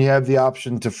trapped, and you have the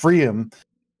option to free him.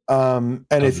 And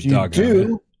if you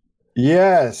do.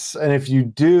 Yes, and if you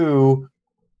do,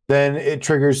 then it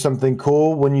triggers something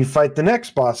cool when you fight the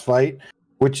next boss fight,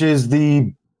 which is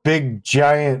the big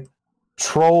giant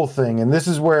troll thing. And this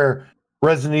is where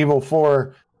Resident Evil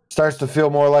 4 starts to feel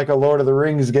more like a Lord of the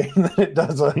Rings game than it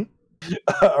does a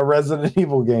Resident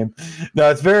Evil game.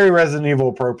 No, it's very Resident Evil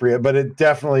appropriate, but it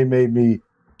definitely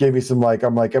gave me some like,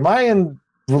 I'm like, am I in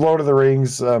Lord of the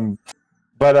Rings?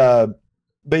 But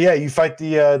yeah, you fight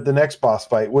the next boss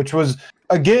fight, which was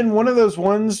again one of those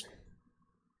ones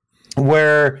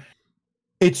where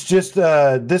it's just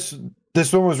this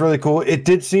one was really cool. It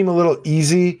did seem a little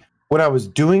easy when I was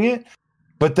doing it,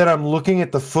 but then I'm looking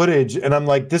at the footage and I'm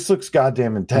like, this looks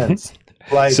goddamn intense.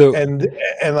 Like, so, and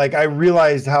like I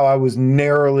realized how I was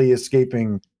narrowly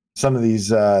escaping some of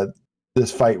these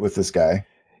this fight with this guy.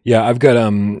 Yeah, I've got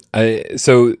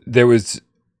so there was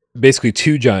basically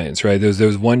two giants, right? There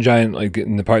was one giant like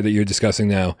in the part that you're discussing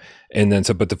now, and then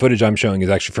but the footage I'm showing is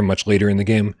actually from much later in the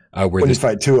game, where when you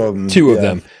fight two of them. Of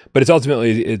them, but it's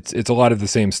ultimately it's a lot of the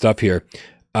same stuff here.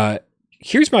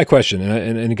 Here's my question,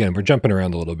 and again we're jumping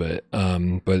around a little bit,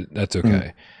 but that's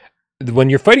okay. When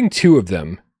you're fighting two of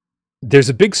them, there's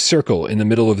a big circle in the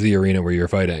middle of the arena where you're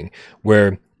fighting,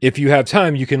 where if you have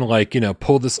time, you can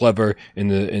pull this lever in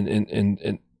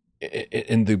the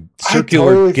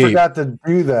circular I totally gate. Forgot to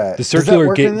do that. The circular Does that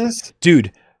work in gate, this?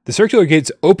 dude. The circular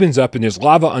gates opens up and there's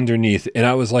lava underneath, and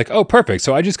I was like, "Oh, perfect!"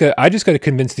 So I just got to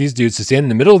convince these dudes to stand in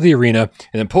the middle of the arena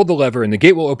and then pull the lever, and the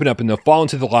gate will open up and they'll fall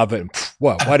into the lava. And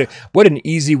whoa, what an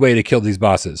easy way to kill these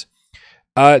bosses.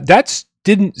 That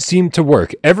didn't seem to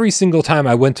work. Every single time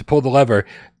I went to pull the lever,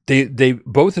 they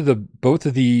both of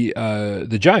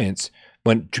the giants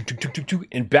went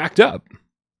and backed up.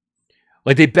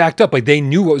 Like they backed up, like they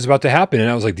knew what was about to happen, and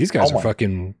I was like, "These guys are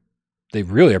fucking." They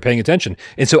really are paying attention.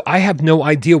 And so I have no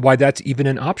idea why that's even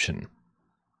an option.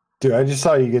 Dude, I just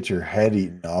saw you get your head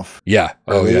eaten off. Yeah.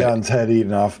 Oh, Leon's head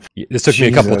eaten off. This took me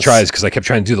a couple of tries because I kept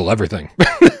trying to do the lever thing.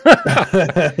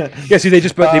 Yeah, see, they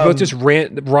both just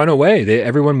run away.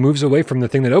 Everyone moves away from the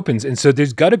thing that opens, and so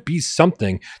there's got to be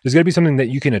something. There's got to be something that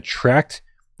you can attract.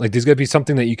 Like there's got to be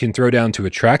something that you can throw down to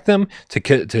attract them,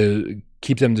 to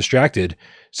keep them distracted,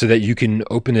 so that you can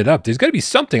open it up. There's got to be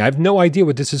something. I have no idea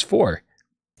what this is for.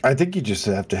 I think you just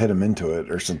have to hit them into it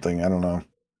or something. I don't know.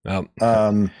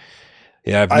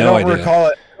 Yeah, I have no idea.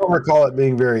 I don't recall it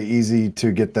being very easy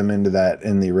to get them into that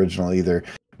in the original either.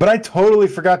 But I totally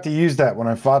forgot to use that when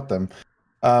I fought them.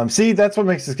 See, that's what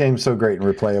makes this game so great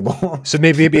and replayable. So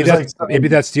maybe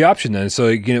that's the option then.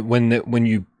 So when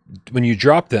you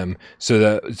drop them,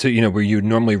 so where you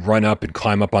normally run up and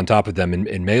climb up on top of them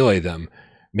and melee them,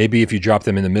 maybe if you drop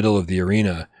them in the middle of the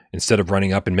arena instead of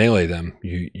running up and melee them,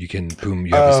 you can boom.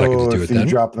 You have a second to do it. Then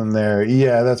drop them there.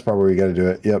 Yeah, that's probably where you got to do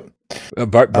it. Yep.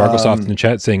 Bargosoft in the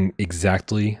chat saying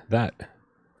exactly that.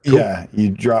 Cool. Yeah, you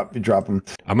drop them.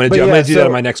 I'm gonna do that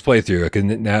in my next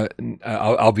playthrough. Now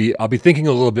I'll be thinking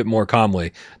a little bit more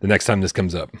calmly the next time this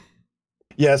comes up.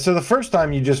 Yeah, so the first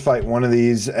time you just fight one of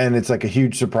these, and it's like a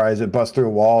huge surprise. It busts through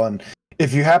a wall, and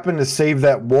if you happen to save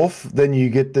that wolf, then you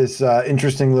get this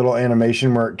interesting little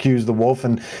animation where it cues the wolf,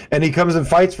 and he comes and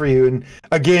fights for you. And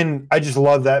again, I just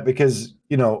love that because,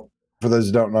 for those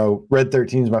who don't know, Red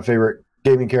 13 is my favorite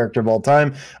gaming character of all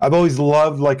time. I've always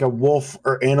loved like a wolf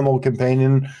or animal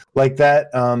companion like that.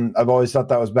 I've always thought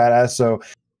that was badass. So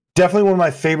definitely one of my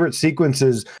favorite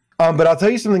sequences. But I'll tell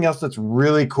you something else that's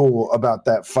really cool about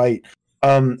that fight.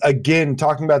 Again,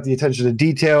 talking about the attention to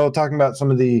detail, talking about some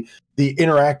of the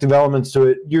interactive elements to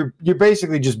it. You're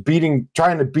basically just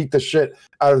trying to beat the shit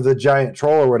out of the giant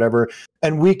troll or whatever,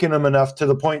 and weaken them enough to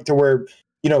the point to where,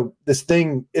 this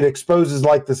thing, it exposes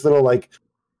like this little like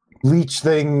leech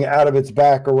thing out of its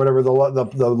back or whatever, the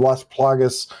Las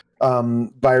Plagas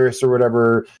virus or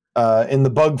whatever in the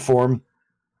bug form.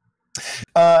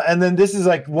 And then this is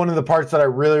like one of the parts that I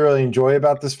really, really enjoy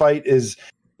about this fight is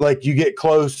like you get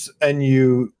close and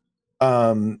you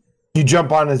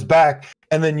jump on his back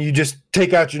and then you just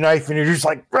take out your knife and you're just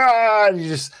like, rah, and you're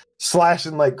just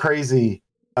slashing like crazy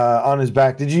on his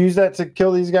back. Did you use that to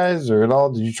kill these guys or at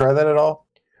all? Did you try that at all?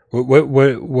 What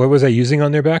was I using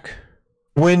on their back?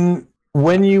 When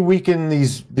you weaken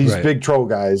these right. big troll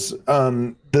guys,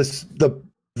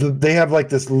 they have like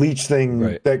this leech thing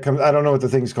right. that comes. I don't know what the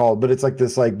thing's called, but it's like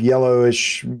this like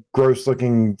yellowish, gross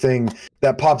looking thing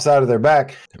that pops out of their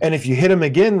back. And if you hit them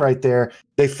again right there,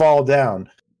 they fall down.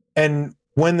 And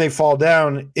when they fall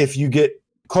down, if you get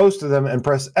close to them and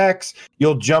press X,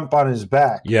 you'll jump on his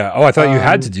back. Yeah. Oh, I thought you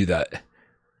had to do that.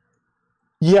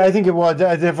 Yeah, I think it was.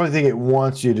 I definitely think it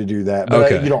wants you to do that,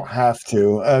 but you don't have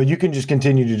to. You can just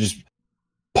continue to just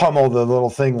pummel the little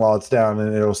thing while it's down,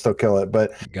 and it'll still kill it.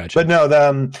 But gotcha. But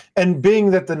no, and being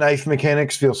that the knife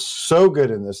mechanics feel so good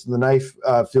in this, the knife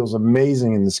feels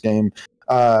amazing in this game.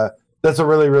 That's a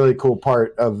really, really cool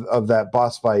part of that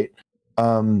boss fight.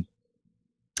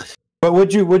 But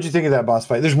what'd you think of that boss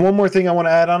fight? There's one more thing I want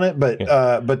to add on it, but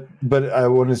I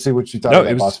want to see what you thought of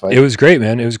that boss fight. It was great,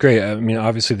 man. It was great. I mean,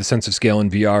 obviously the sense of scale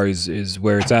in VR is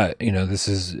where it's at. This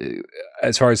is,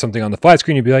 as far as something on the flat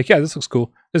screen, you'd be like, yeah, this looks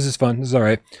cool. This is fun. This is all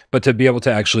right. But to be able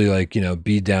to actually like,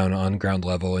 be down on ground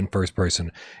level in first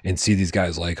person and see these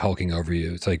guys like hulking over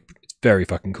you, it's very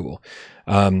fucking cool.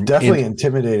 Definitely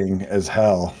intimidating as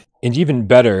hell. And even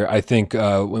better, I think,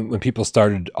 when people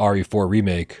started RE4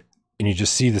 Remake, and you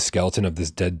just see the skeleton of this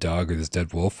dead dog or this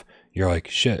dead wolf, you're like,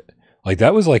 shit. Like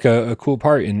that was like a cool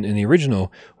part in the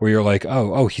original where you're like,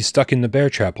 oh, he's stuck in the bear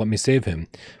trap. Let me save him.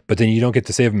 But then you don't get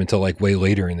to save him until like way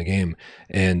later in the game.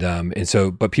 And so,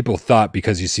 but people thought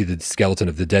because you see the skeleton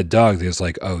of the dead dog, they was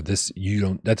like, oh,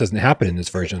 that doesn't happen in this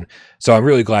version. So I'm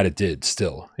really glad it did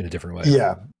still in a different way.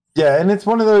 Yeah. Yeah. And it's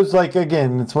one of those, like,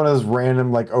 again, it's one of those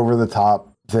random, like over the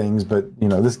top things, but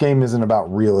this game isn't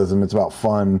about realism. It's about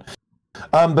fun.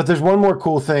 But there's one more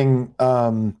cool thing,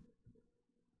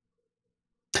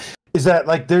 is that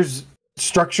like there's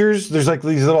structures, there's like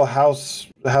these little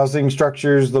housing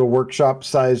structures, little workshop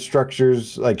size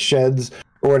structures, like sheds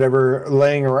or whatever,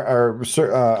 laying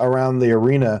around the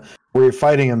arena where you're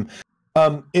fighting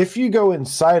them. If you go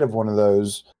inside of one of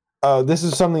those, this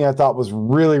is something I thought was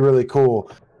really, really cool,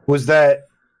 was that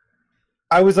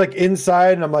I was like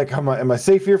inside and I'm like, am I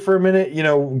safe here for a minute?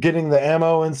 Getting the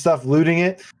ammo and stuff, looting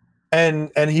it.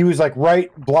 And he was like right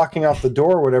blocking off the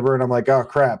door or whatever. And I'm like, oh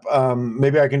crap.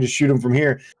 Maybe I can just shoot him from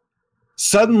here.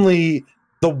 Suddenly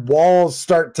the walls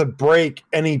start to break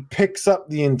and he picks up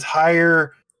the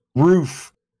entire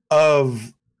roof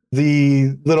of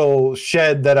the little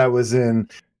shed that I was in.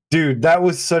 Dude, that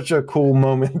was such a cool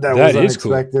moment. That was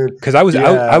unexpected. Cool. Because I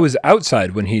was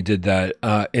outside when he did that,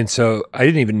 and so I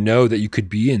didn't even know that you could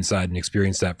be inside and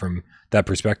experience that from that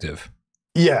perspective.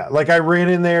 Yeah, like I ran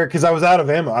in there because I was out of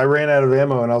ammo. I ran out of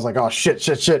ammo, and I was like, "Oh shit!"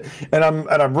 And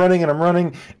I'm running,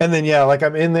 and then yeah, like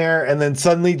I'm in there, and then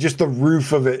suddenly just the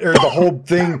roof of it or the whole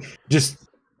thing just.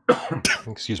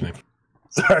 Excuse me.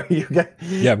 Sorry, you guys.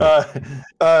 Yeah.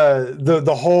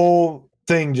 The whole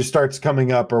thing just starts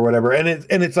coming up or whatever, and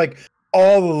it's like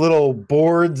all the little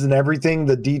boards and everything,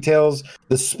 the details,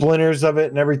 the splinters of it,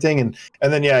 and everything, and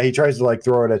then yeah, he tries to like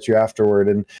throw it at you afterward,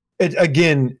 and it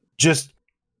again just.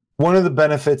 One of the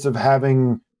benefits of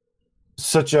having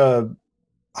such a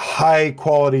high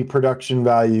quality production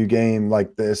value game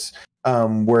like this,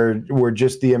 where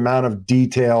just the amount of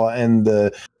detail and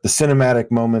the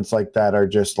cinematic moments like that are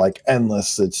just like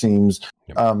endless. It seems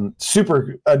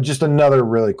super. Just another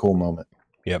really cool moment.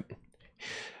 Yep.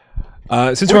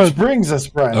 Which brings us,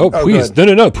 Brian. Oh, please,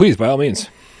 no, please, by all means.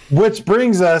 Which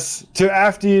brings us to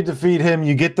after you defeat him,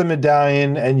 you get the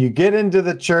medallion and you get into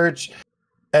the church.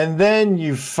 And then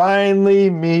you finally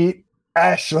meet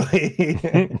Ashley.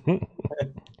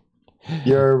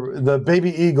 You're the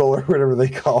baby eagle or whatever they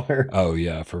call her. Oh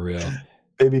yeah, for real.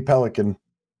 Baby pelican.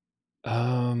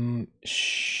 This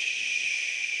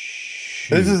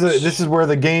is where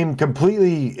the game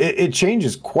completely it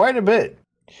changes quite a bit.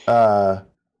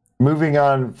 Moving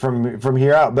on from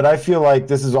here out, but I feel like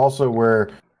this is also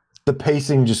where the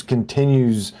pacing just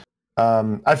continues.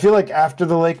 I feel like after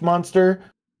the lake monster,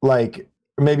 like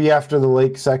maybe after the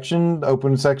lake section, the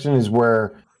open section is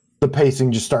where the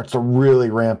pacing just starts to really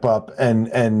ramp up,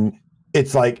 and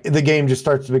it's like the game just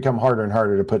starts to become harder and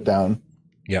harder to put down.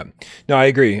 Yeah, no, I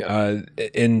agree. I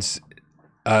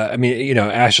mean, you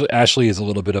know, Ashley is a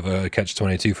little bit of a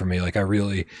catch-22 for me. Like, I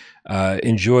really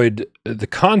enjoyed the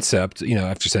concept. You know,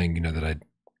 after saying, you know, that I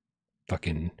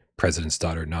fucking president's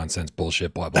daughter nonsense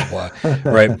bullshit, blah blah blah,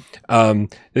 right?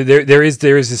 There is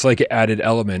this like added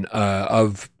element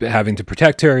of having to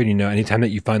protect her, and you know, anytime that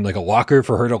you find like a locker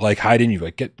for her to like hide in, you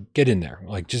like get in there,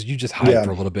 like just hide for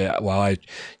a little bit while I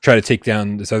try to take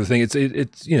down this other thing. It's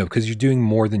you know, because you're doing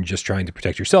more than just trying to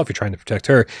protect yourself, you're trying to protect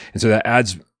her, and so that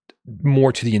adds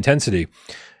more to the intensity.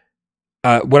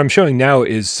 What I'm showing now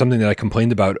is something that I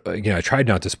complained about. You know, I tried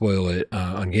not to spoil it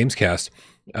on GAMESCAST.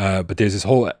 But there's this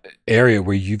whole area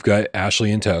where you've got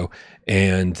Ashley in tow,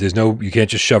 and you can't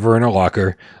just shove her in a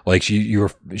locker. Like she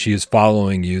is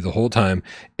following you the whole time,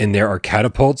 and there are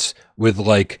catapults with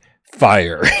like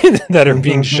fire that are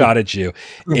being shot at you,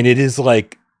 and it is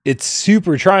like it's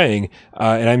super trying.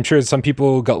 And I'm sure some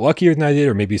people got luckier than I did,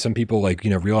 or maybe some people like,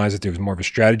 you know, realized that there was more of a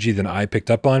strategy than I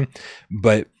picked up on.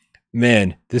 But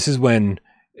man, this is when.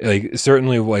 Like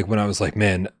certainly like when I was like,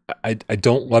 man, I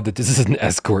don't love that this is an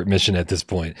escort mission at this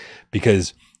point,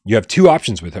 because you have two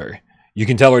options with her. You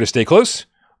can tell her to stay close,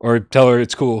 or tell her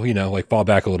it's cool, you know, like fall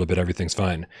back a little bit, everything's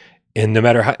fine. And no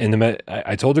matter how,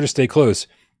 I told her to stay close,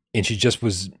 and she just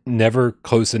was never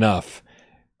close enough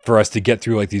for us to get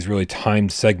through like these really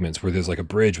timed segments where there's like a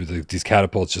bridge with like, these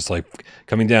catapults just like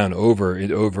coming down over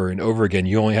and over and over again.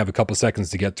 You only have a couple seconds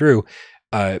to get through,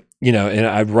 you know, and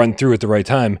I'd run through at the right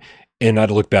time. And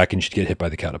I'd look back and she'd get hit by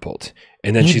the catapult.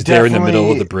 And then she's there in the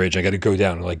middle of the bridge. I got to go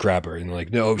down and like grab her and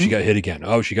like, no, she got hit again.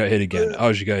 Oh, she got hit again.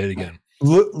 Oh, she got hit again.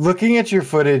 Looking at your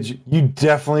footage, you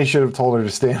definitely should have told her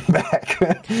to stand back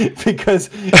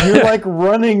because you're like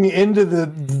running into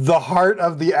the heart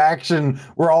of the action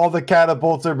where all the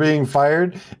catapults are being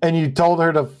fired, and you told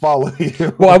her to follow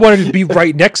you. Well, I wanted her to be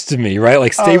right next to me, right?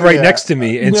 Like stay next to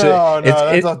me. And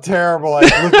that's a terrible.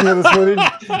 Like, looking at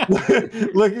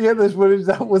this footage,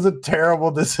 that was a terrible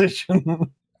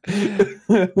decision.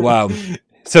 Wow.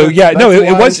 So yeah, no,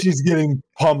 it was. She's getting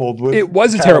pummeled with. It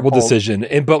was a terrible decision,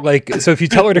 but like, so if you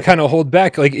tell her to kind of hold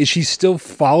back, like, is she still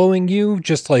following you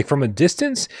just like from a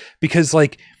distance? Because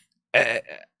like,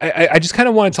 I just kind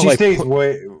of wanted to she like. She stays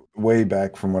way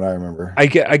back from what I remember. I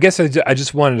guess I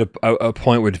just wanted a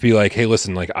point where to be like, hey,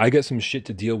 listen, like I got some shit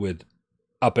to deal with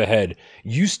up ahead.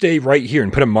 You stay right here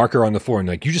and put a marker on the floor, and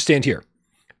like you just stand here.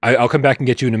 I'll come back and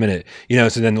get you in a minute, you know.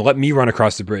 So then let me run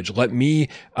across the bridge. Let me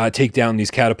take down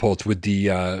these catapults with the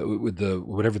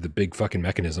whatever the big fucking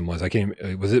mechanism was. I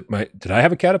can't. Was it my? Did I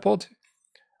have a catapult?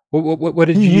 What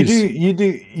did you use? You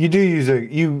do use a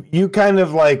you kind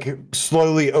of like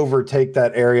slowly overtake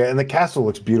that area, and the castle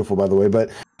looks beautiful, by the way.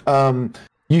 But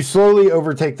you slowly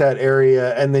overtake that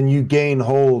area, and then you gain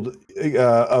hold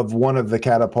of one of the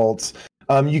catapults.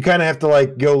 You kind of have to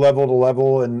like go level to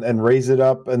level and raise it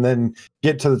up, and then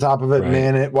get to the top of it, right.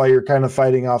 Man it while you're kind of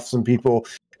fighting off some people,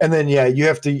 and then yeah,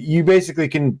 you basically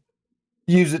can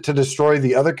use it to destroy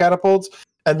the other catapults,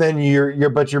 and then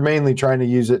you're mainly trying to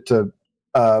use it to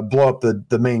blow up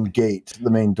the main gate, the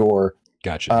main door.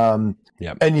 Gotcha.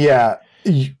 Yeah. And yeah.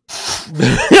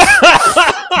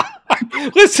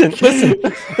 Listen.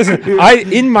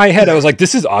 In my head, I was like,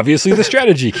 "This is obviously the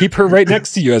strategy. Keep her right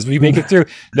next to you as we make it through."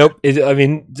 Nope.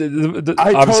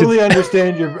 I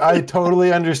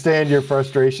totally understand your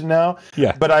frustration now.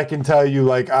 Yeah. But I can tell you,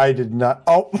 like, I did not.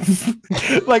 Oh,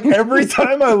 like every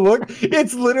time I look,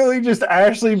 it's literally just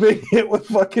Ashley being hit with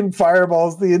fucking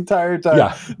fireballs the entire time.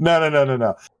 Yeah.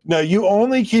 No. No, you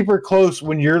only keep her close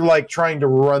when you're like trying to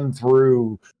run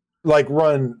through. Like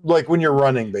when you're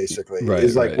running, basically,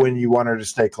 is like when you want her to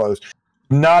stay close.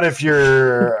 Not if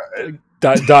you're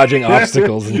dodging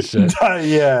obstacles and shit.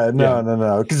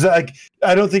 No. Because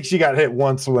I don't think she got hit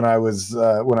once when I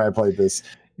played this.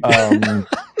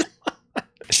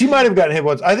 She might have gotten hit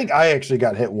once. I think I actually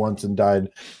got hit once and died,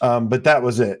 but that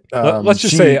was it. Let's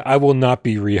just say I will not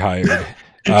be rehired.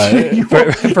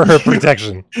 For her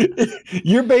protection.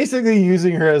 You're basically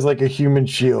using her as like a human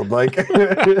shield. Like,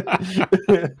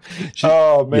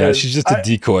 oh man, yeah, she's just a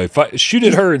decoy. Shoot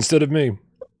at her instead of me.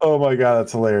 Oh my god,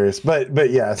 that's hilarious. But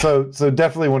yeah, so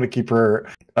definitely want to keep her,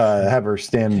 have her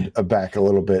stand back a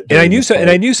little bit. And I knew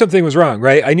something was wrong,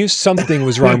 right? I knew something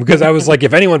was wrong because I was like,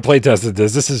 if anyone play tested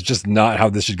this is just not how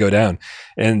this should go down.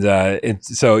 And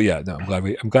so yeah, no,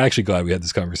 I'm actually glad we had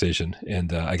this conversation,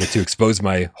 and I get to expose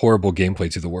my horrible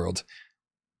gameplay to the world.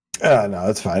 No,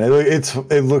 it's fine.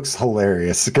 It looks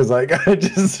hilarious because like I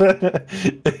just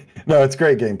no, it's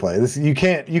great gameplay. This you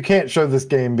can't show this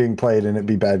game being played and it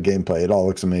be bad gameplay. It all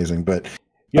looks amazing. But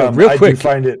yeah, real quick, I do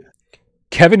find it.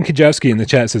 Kevin Kajewski in the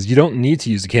chat says you don't need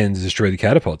to use the cannon to destroy the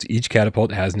catapult. Each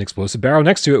catapult has an explosive barrel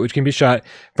next to it, which can be shot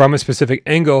from a specific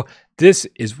angle. This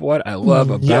is what I love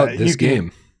about this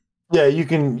game. Yeah, you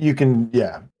can do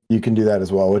that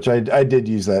as well, which I did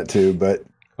use that too, but.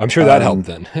 I'm sure that helped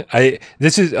then.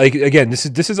 This is like, again, this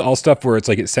is all stuff where it's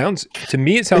like, it sounds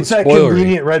spoilery. It's that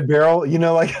convenient red barrel, you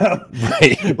know, like,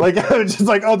 right. Like I was just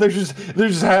like, oh, there just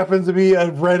happens to be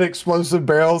a red explosive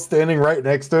barrel standing right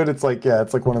next to it. It's like, yeah,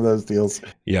 it's like one of those deals.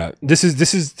 Yeah. This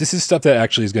is stuff that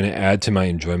actually is going to add to my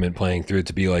enjoyment playing through,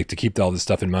 to be like, to keep all this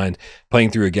stuff in mind,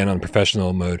 playing through again on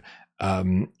professional mode,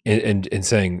 and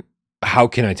saying, how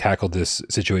can I tackle this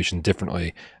situation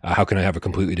differently? How can I have a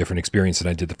completely different experience than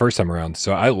I did the first time around?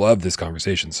 So I love this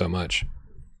conversation so much.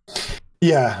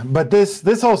 Yeah, but this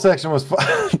whole section was fun.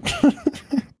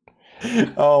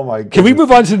 Oh my god. Can we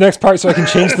move on to the next part so I can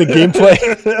change the gameplay?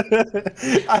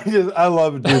 I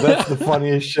love it, dude. That's the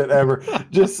funniest shit ever.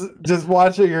 Just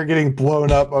watching her getting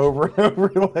blown up over and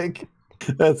over, like,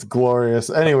 that's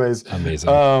glorious. Anyways,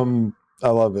 amazing. I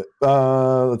love it.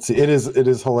 Let's see. It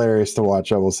is hilarious to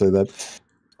watch. I will say that.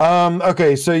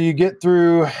 Okay, so you get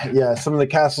through, some of the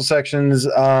castle sections.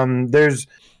 There's,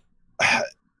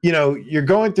 you're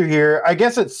going through here. I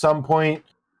guess at some point,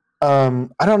 I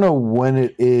don't know when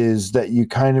it is that you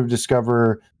kind of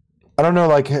discover. I don't know,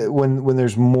 like when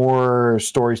there's more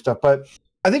story stuff. But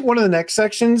I think one of the next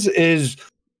sections is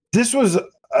this was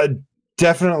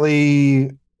definitely,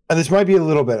 and this might be a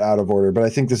little bit out of order, but I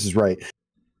think this is right.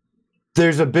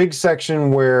 There's a big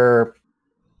section where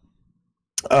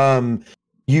you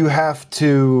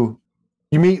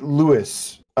meet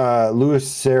Louis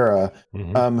Serra,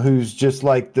 who's just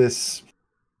like this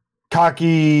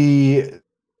cocky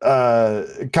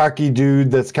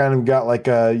dude that's kind of got like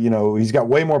he's got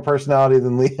way more personality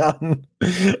than Leon.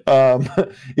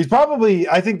 He's probably,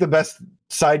 I think, the best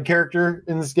side character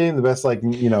in this game, the best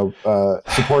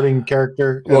supporting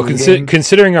character. Well,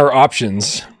 considering our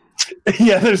options.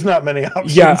 Yeah, there's not many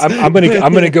options. Yeah, I'm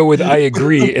gonna go with I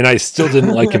agree, and I still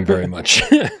didn't like him very much.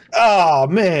 Oh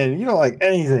man, you don't like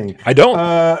anything. I don't.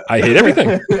 I hate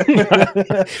everything.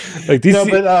 Like these. No,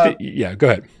 but, go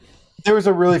ahead. There was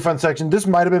a really fun section. This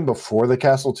might have been before the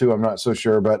castle too. I'm not so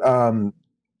sure, but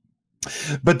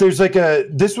there's like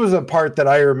this was a part that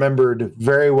I remembered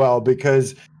very well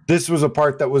because this was a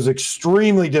part that was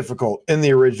extremely difficult in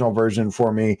the original version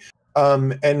for me.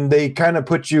 And they kind of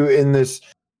put you in this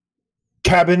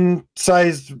cabin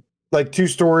sized, like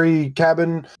 2-story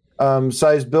cabin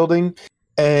sized building,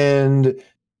 and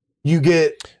you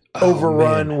get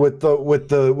overrun with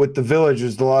the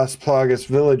villagers, the Las Plagas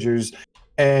villagers,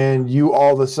 and you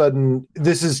all of a sudden,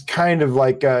 this is kind of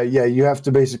like you have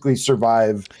to basically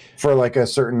survive for like a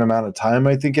certain amount of time,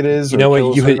 I think it is. You know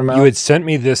what, you had sent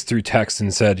me this through text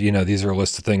and said, these are a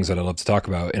list of things that I'd love to talk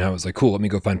about, and I was like, cool, let me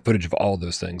go find footage of all of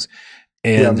those things.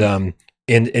 And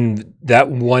in that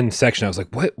one section, I was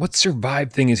like, what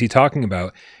survive thing is he talking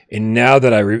about? And now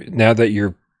that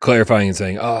you're clarifying and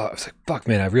saying, oh, I was like, fuck,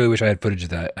 man, I really wish I had footage of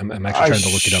that. I'm actually trying to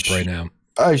look it up right now.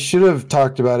 I should have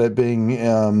talked about it being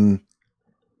in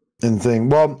thing.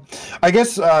 Well, I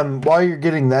guess while you're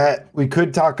getting that, we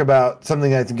could talk about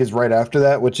something I think is right after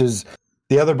that, which is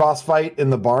the other boss fight in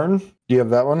the barn. Do you have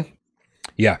that one?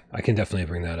 Yeah, I can definitely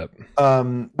bring that up.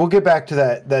 We'll get back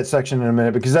to that section in a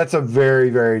minute because that's a very,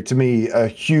 very, to me, a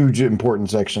huge important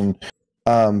section,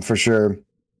 for sure.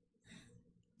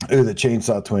 Ooh, the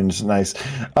chainsaw twins, nice.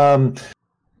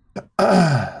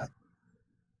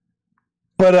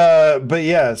 But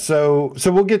yeah, so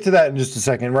we'll get to that in just a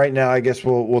second. Right now, I guess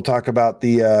we'll talk about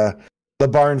the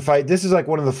barn fight. This is like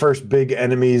one of the first big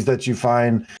enemies that you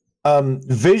find.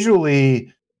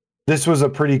 Visually, this was a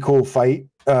pretty cool fight.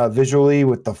 Visually,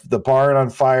 with the barn on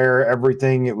fire,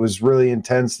 everything. It was really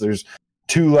intense. There's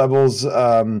 2 levels,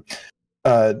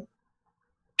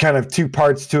 kind of 2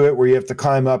 parts to it where you have to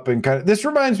climb up and kind of. This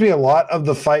reminds me a lot of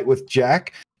the fight with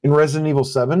Jack in Resident Evil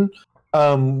 7.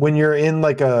 When you're in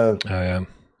like a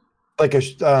like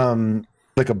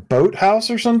a boathouse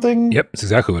or something. Yep, that's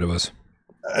exactly what it was.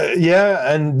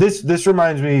 Yeah, and this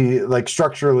reminds me like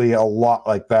structurally a lot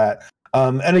like that.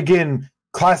 And again,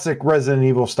 classic Resident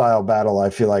Evil style battle. I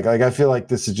feel like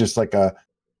this is just like a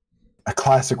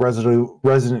classic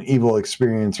Resident Evil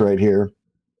experience right here.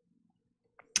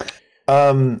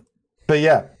 But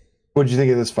yeah, what did you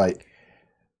think of this fight?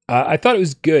 I thought it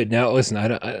was good. Now, listen,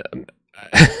 I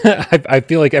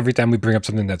feel like every time we bring up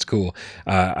something that's cool,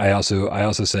 I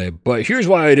also say, but here's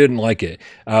why I didn't like it.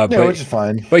 Which is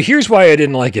fine. But here's why I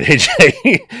didn't like it,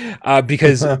 AJ.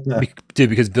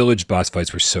 Because village boss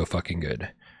fights were so fucking good.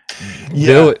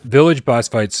 Yeah. Village boss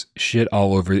fights shit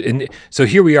all over. And so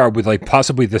here we are with like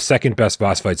possibly the second best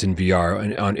boss fights in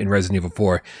VR in Resident Evil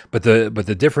 4. But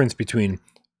the difference between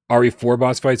RE4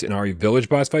 boss fights and RE Village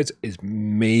boss fights is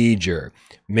major.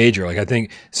 Like I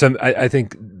think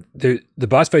the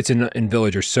boss fights in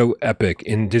Village are so epic,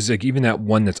 and there's like even that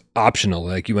one that's optional.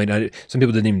 Like you might not, some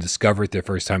people didn't even discover it their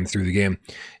first time through the game.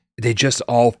 They just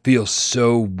all feel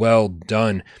so well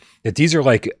done that these are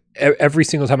like every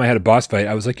single time I had a boss fight,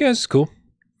 I was like, yeah, this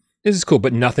is cool,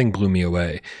 but nothing blew me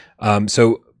away.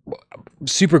 So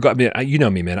super glad. I mean, you know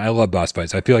me, man. I love boss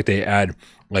fights. I feel like they add,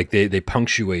 like they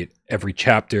punctuate every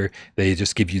chapter. They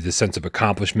just give you the sense of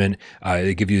accomplishment.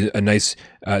 They give you a nice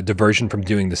diversion from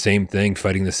doing the same thing,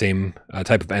 fighting the same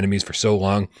type of enemies for so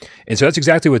long. And so that's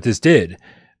exactly what this did.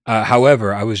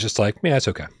 However, I was just like, yeah, it's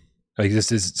okay. Like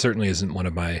certainly isn't one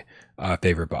of my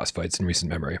favorite boss fights in recent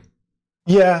memory.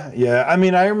 Yeah. I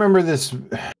mean, I remember this.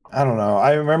 I don't know.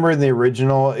 I remember in the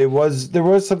original, there was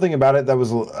something about it that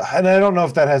was, and I don't know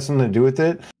if that has something to do with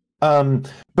it.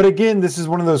 But again, this is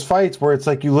one of those fights where it's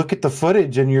like you look at the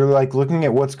footage and you're like looking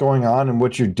at what's going on and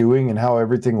what you're doing and how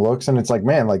everything looks, and it's like,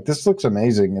 man, like this looks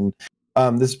amazing, and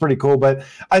this is pretty cool. But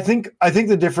I think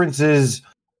the difference is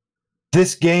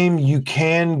this game you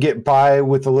can get by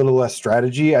with a little less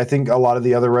strategy. I think a lot of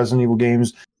the other Resident Evil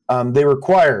games, they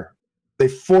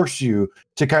force you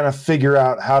to kind of figure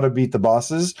out how to beat the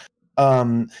bosses.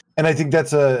 And I think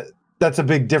that's a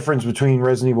big difference between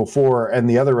Resident Evil 4 and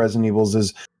the other Resident Evils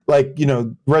is, like, you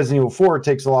know, Resident Evil 4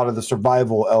 takes a lot of the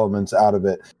survival elements out of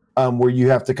it, where you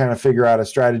have to kind of figure out a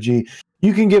strategy.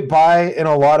 You can get by in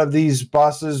a lot of these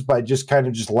bosses by just kind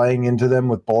of just laying into them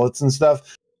with bullets and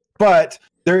stuff. But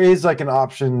there is like an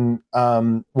option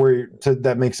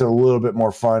that makes it a little bit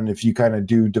more fun if you kind of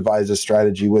do devise a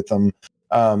strategy with them.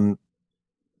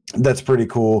 That's pretty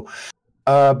cool.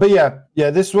 But yeah,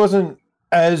 this wasn't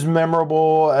as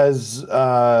memorable as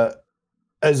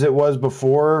it was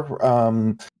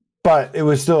before. But it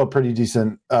was still a pretty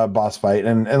decent boss fight.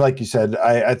 And like you said,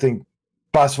 I think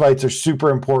boss fights are super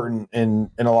important in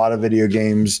a lot of video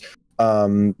games,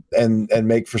 and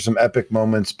make for some epic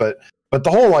moments. But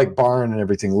the whole like barn and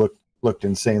everything looked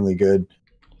insanely good.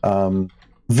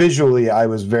 Visually, I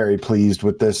was very pleased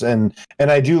with this, and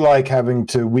I do like having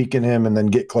to weaken him and then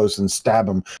get close and stab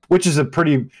him, which is a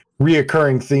pretty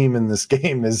reoccurring theme in this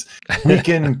game. Is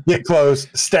weaken, get close,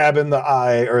 stab in the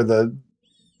eye or the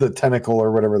tentacle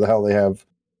or whatever the hell they have.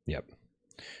 Yep.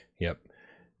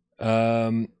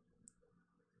 I'm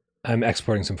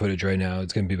exporting some footage right now.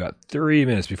 It's going to be about 3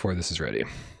 minutes before this is ready.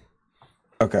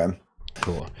 Okay.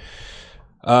 Cool.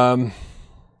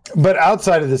 But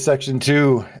outside of this section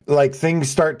too, like things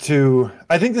start to,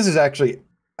 I think this is actually,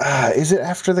 is it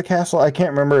after the castle? I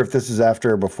can't remember if this is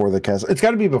after or before the castle. It's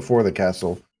got to be before the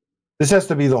castle. This has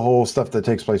to be the whole stuff that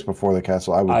takes place before the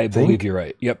castle. I believe you're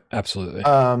right. Yep, absolutely.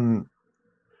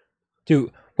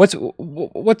 Dude, what's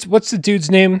the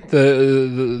dude's name?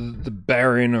 The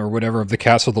Baron or whatever of the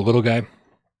castle, the little guy.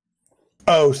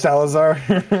 Oh, Salazar.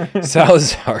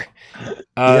 Salazar.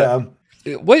 Yeah.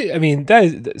 What I mean,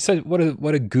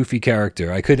 what a goofy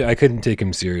character. I couldn't take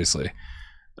him seriously.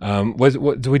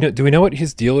 What do we know? Do we know what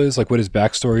his deal is? Like what his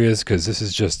backstory is? Because this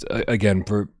is just again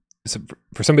for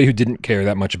somebody who didn't care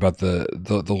that much about the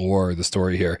lore, the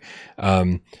story here.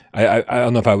 I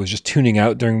don't know if I was just tuning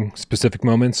out during specific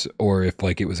moments, or if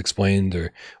like it was explained,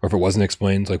 or if it wasn't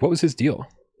explained. Like what was his deal?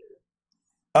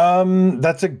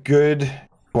 That's a good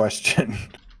question.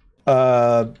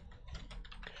 I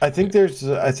think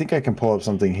I can pull up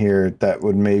something here that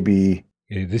would maybe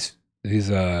the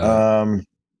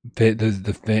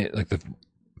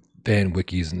fan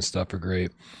wikis and stuff are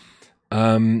great.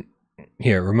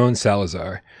 Here, Ramon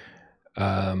Salazar.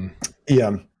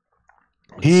 Yeah,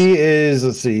 he is.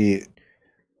 Let's see,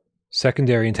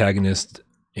 secondary antagonist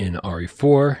in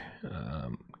RE4.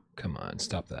 Come on,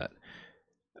 stop that.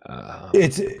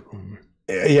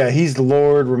 He's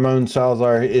Lord Ramon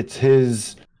Salazar. It's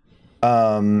his.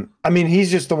 I mean,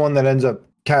 he's just the one that ends up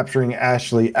capturing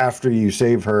Ashley after you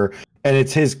save her, and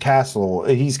it's his castle.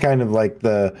 He's kind of like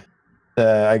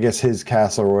I guess his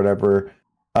castle or whatever.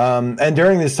 And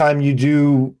during this time, you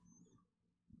do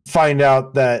find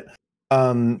out that,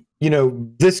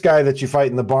 this guy that you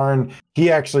fight in the barn, he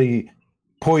actually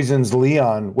poisons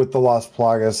Leon with the Las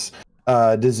Plagas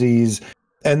disease.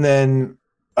 And then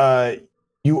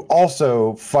you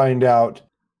also find out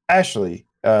Ashley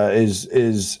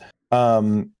is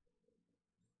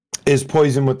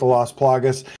poisoned with the Las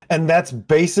Plagas. And that's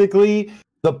basically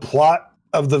the plot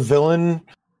of the villain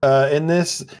in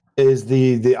this. Is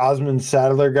the Osmond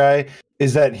Saddler guy,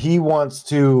 is that he wants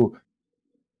to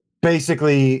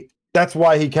basically, that's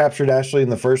why he captured Ashley in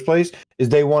the first place, is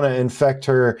they want to infect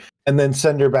her and then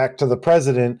send her back to the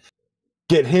president,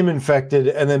 get him infected,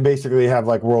 and then basically have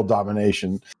like world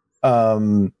domination.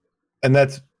 And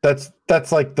that's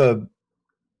like the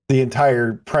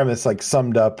entire premise, like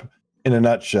summed up in a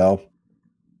nutshell.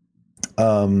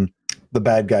 The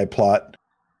bad guy plot,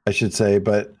 I should say,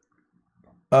 but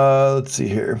let's see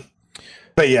here.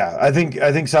 But yeah, I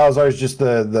think Salazar is just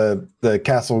the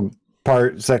castle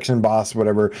section boss,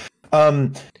 whatever.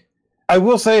 I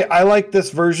will say I like this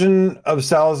version of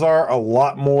Salazar a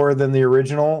lot more than the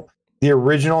original. The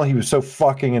original, he was so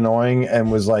fucking annoying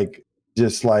and was like,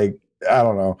 just like, I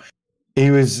don't know. He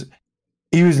was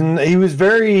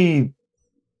very,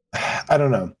 I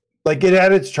don't know. Like it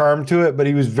had its charm to it, but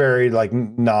he was very like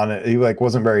he like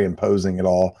wasn't very imposing at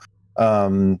all.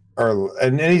 And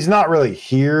he's not really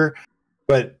here,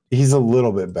 but he's a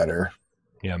little bit better.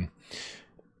 Yeah.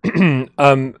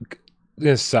 I'm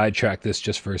gonna sidetrack this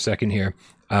just for a second here.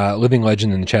 Living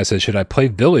Legend in the chat says, should I play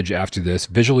Village after this?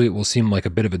 Visually, it will seem like a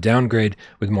bit of a downgrade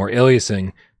with more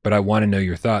aliasing, but I want to know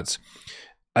your thoughts.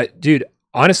 Dude,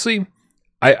 honestly,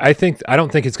 I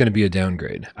don't think it's going to be a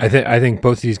downgrade. I think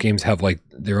both of these games have like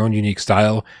their own unique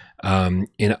style. And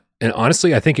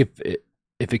honestly, I think if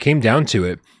it came down to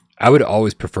it, I would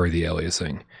always prefer the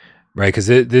aliasing, right? Because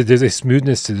there's a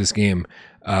smoothness to this game,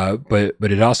 but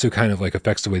it also kind of like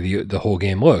affects the way the whole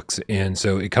game looks, and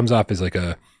so it comes off as like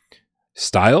a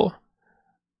style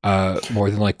more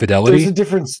than like fidelity. There's a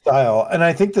different style, and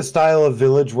I think the style of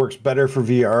Village works better for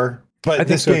VR. But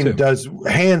this game does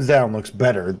hands down looks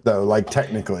better though, like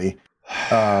technically.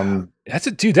 That's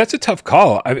a tough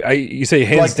call. You say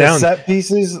hands like down. The set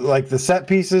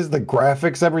pieces, the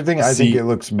graphics, everything. I think it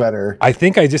looks better. I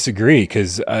think I disagree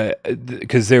because I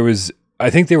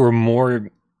think there were more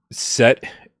set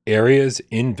areas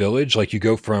in Village. Like you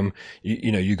go from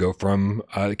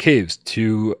caves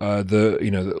to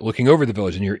looking over the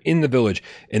village, and you're in the village,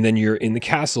 and then you're in the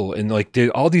castle, and like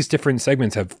all these different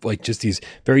segments have like just these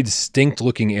very distinct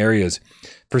looking areas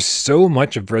for so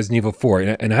much of Resident Evil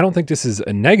 4. And I don't think this is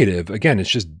a negative. Again, it's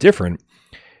just different.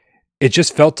 It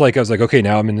just felt like I was like, okay,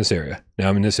 now I'm in this area.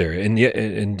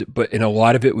 But a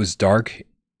lot of it was dark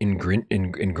and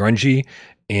grungy,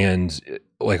 and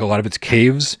like a lot of it's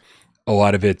caves. A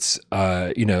lot of it's,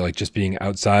 like just being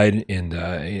outside, and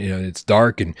it's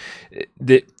dark, and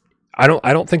I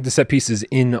don't think the set pieces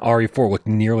in RE4 look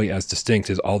nearly as distinct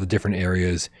as all the different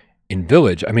areas in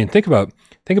Village. I mean, think about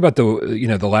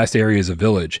the last areas of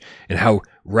Village and how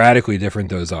radically different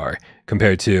those are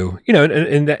compared to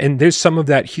and there's some of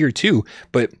that here too,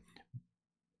 but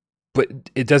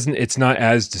it's not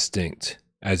as distinct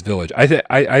as Village.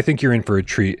 I think you're in for a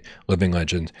treat, Living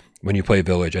Legend. When you play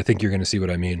Village, I think you're going to see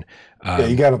what I mean. Yeah,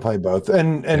 you got to play both.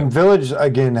 And Village,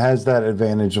 again, has that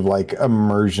advantage of like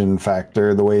immersion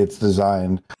factor, the way it's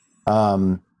designed.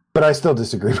 But I still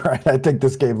disagree, Brian. I think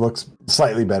this game looks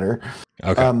slightly better.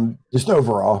 Okay. Just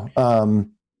overall.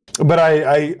 But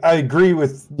I agree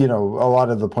with, a lot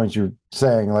of the points you're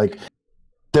saying. Like,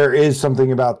 there is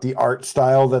something about the art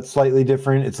style that's slightly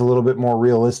different. It's a little bit more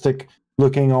realistic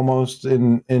looking almost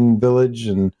in Village.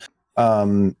 And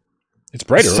It's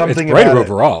brighter. Something It's brighter about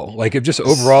overall. Like if just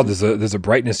overall, there's a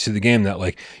brightness to the game that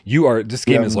like you are. This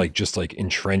game is like just like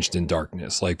entrenched in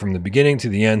darkness. Like from the beginning to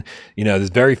the end, you know, there's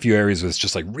very few areas where it's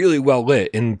just like really well lit.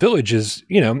 In villages,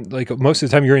 you know, like most of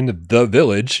the time you're in the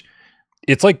village,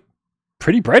 it's like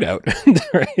pretty bright out.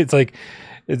 Right? It's like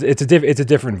it's a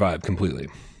different vibe completely.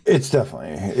 It's definitely,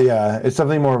 it's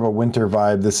definitely more of a winter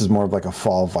vibe. This is more of like a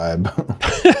fall vibe.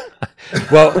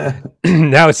 Well,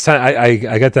 now it's time.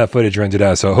 I got that footage rendered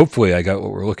out, so hopefully I got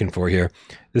what we're looking for here.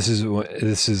 This is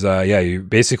you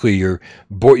basically you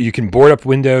can board up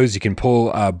windows, you can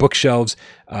pull bookshelves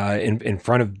in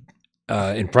front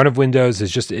of windows.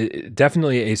 There's just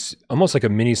definitely almost like a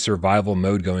mini survival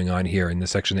mode going on here in the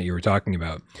section that you were talking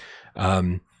about.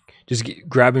 Just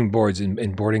grabbing boards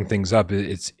and boarding things up.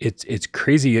 It's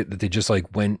crazy that they just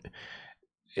like went.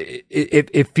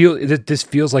 This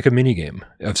feels like a mini game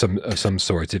of some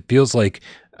sorts. It feels like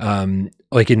in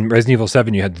Resident Evil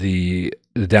 7 you had the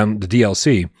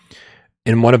DLC,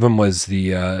 and one of them was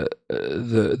the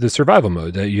survival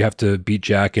mode that you have to beat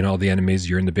Jack and all the enemies.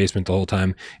 You're in the basement the whole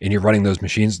time and you're running those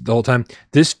machines the whole time.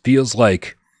 This feels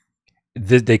like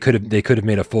they could have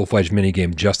made a full-fledged mini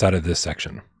game just out of this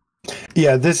section.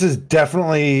 Yeah, this is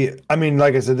definitely, I mean,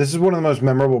 like I said, this is one of the most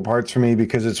memorable parts for me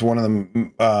because it's one of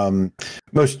the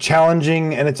most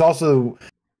challenging, and it's also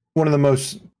one of the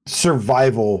most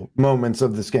survival moments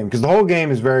of this game, because the whole game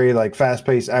is very like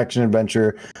fast-paced action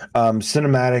adventure,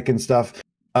 cinematic and stuff.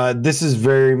 This is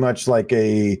very much like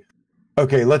okay,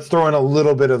 let's throw in a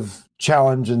little bit of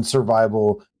challenge and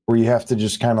survival where you have to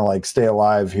just kind of like stay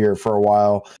alive here for a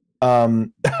while. I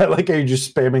like how you're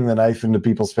just spamming the knife into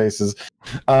people's faces.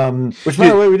 Which, by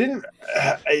the way, we didn't.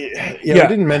 We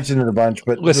didn't mention it a bunch,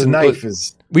 but the knife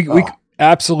is. We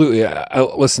absolutely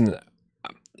listen.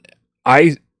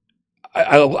 I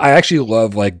actually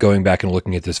love like going back and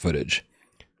looking at this footage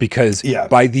because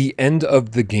by the end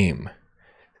of the game,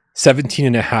 17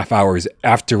 and a half hours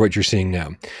after what you're seeing now,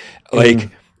 like.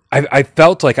 I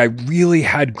felt like I really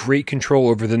had great control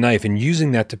over the knife and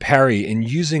using that to parry and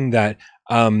using that,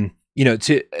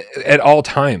 to at all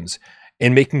times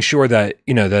and making sure that,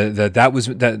 that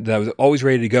was always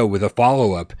ready to go with a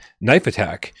follow-up knife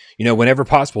attack, whenever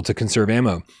possible to conserve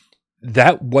ammo.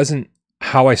 That wasn't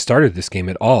how I started this game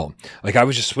at all. Like I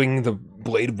was just swinging the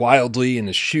blade wildly and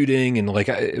the shooting and like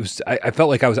I felt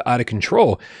like I was out of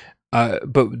control.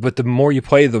 But the more you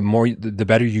play, the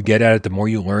better you get at it. The more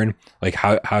you learn, like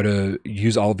how to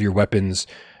use all of your weapons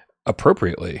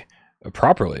properly,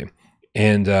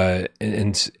 and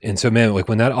so man, like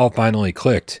when that all finally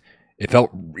clicked, it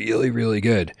felt really, really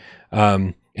good.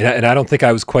 And I don't think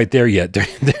I was quite there yet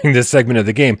during this segment of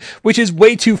the game, which is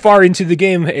way too far into the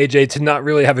game, AJ, to not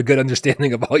really have a good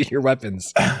understanding of all your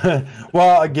weapons.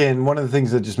 Well, again, one of the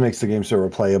things that just makes the game so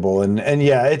replayable, and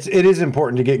yeah, it is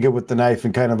important to get good with the knife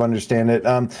and kind of understand it.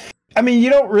 I mean, you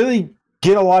don't really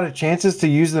get a lot of chances to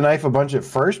use the knife a bunch at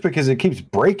first because it keeps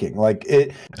breaking. Like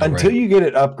until you get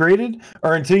it upgraded,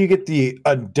 or until you get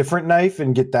a different knife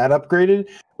and get that upgraded,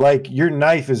 like your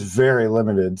knife is very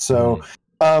limited. So,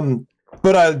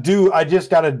 but I just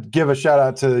got to give a shout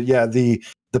out to,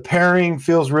 the pairing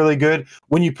feels really good.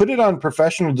 When you put it on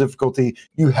professional difficulty,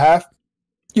 you have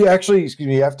to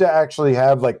actually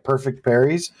have like perfect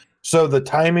parries. So the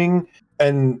timing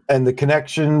and the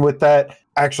connection with that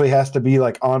actually has to be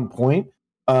like on point.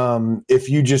 If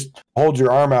you just hold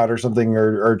your arm out or something,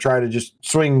 or try to just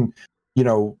swing,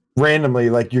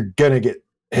 randomly, like you're going to get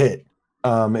hit.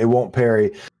 It won't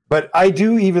parry. But I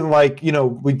do even like,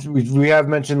 we have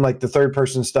mentioned like the third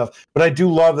person stuff, but I do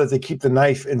love that they keep the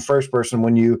knife in first person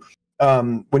when you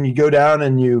go down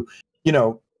and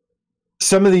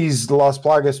some of these Las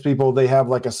Plagas people, they have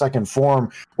like a second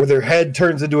form where their head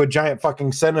turns into a giant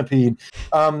fucking centipede.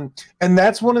 And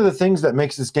that's one of the things that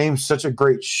makes this game such a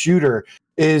great shooter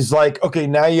is like, okay,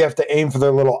 now you have to aim for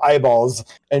their little eyeballs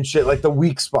and shit, like the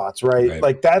weak spots, right?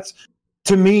 Like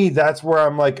to me, that's where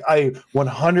I'm like, I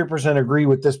 100% agree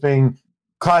with this being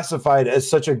classified as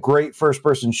such a great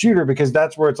first-person shooter, because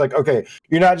that's where it's like, okay,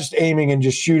 you're not just aiming and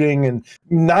just shooting and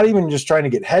not even just trying to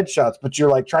get headshots, but you're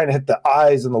like trying to hit the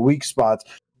eyes and the weak spots.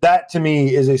 That to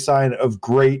me is a sign of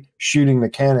great shooting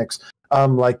mechanics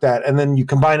like that. And then you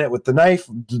combine it with the knife,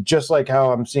 just like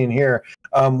how I'm seeing here,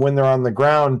 when they're on the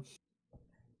ground,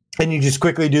 and you just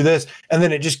quickly do this, and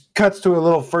then it just cuts to a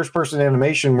little first-person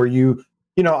animation where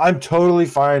I'm totally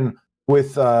fine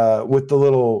with the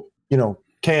little,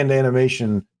 canned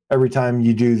animation every time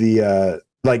you do the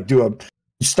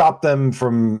stop them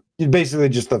from basically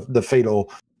just the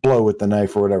fatal blow with the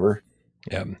knife or whatever.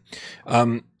 Yeah.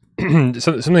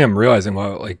 Something I'm realizing,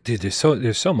 dude,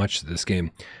 there's so much to this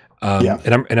game.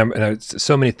 Yeah.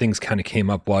 So many things kind of came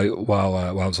up while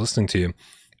I was listening to you.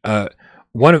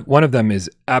 One of them is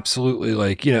absolutely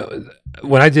like, you know,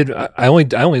 when I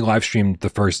only live streamed the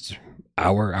first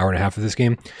hour and a half of this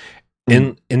game,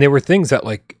 and there were things that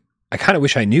like I kind of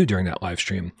wish I knew during that live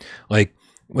stream, like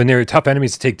when there are tough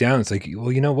enemies to take down. It's like,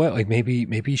 well, you know what, like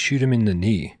maybe shoot him in the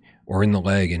knee or in the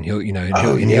leg, and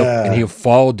he'll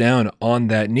fall down on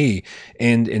that knee,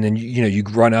 and then you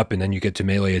run up, and then you get to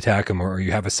melee attack him, or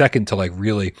you have a second to like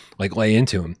really like lay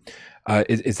into him.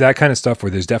 It's that kind of stuff where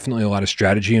there's definitely a lot of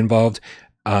strategy involved.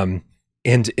 And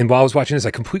while I was watching this,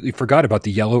 I completely forgot about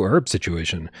the yellow herb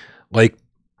situation. Like,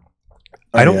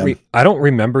 I don't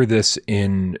remember this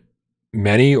in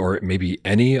many or maybe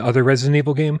any other Resident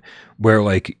Evil game where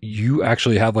like you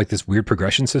actually have like this weird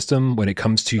progression system when it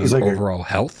comes to your like overall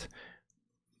health.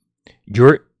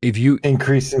 If you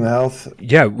increasing the health,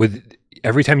 with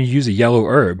every time you use a yellow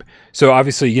herb. So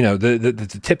obviously, you know,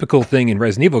 the typical thing in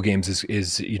Resident Evil games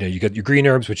is you know, you got your green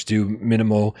herbs, which do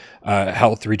minimal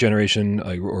health regeneration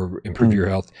or improve your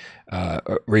health,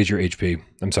 raise your HP.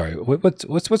 I'm sorry, what's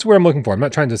the word I'm looking for? I'm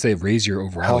not trying to say raise your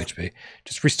overall health. HP.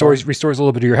 Just restores a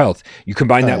little bit of your health. You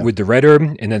combine that with the red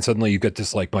herb, and then suddenly you get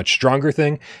this like much stronger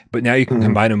thing. But now you can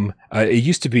combine them. It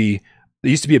used to be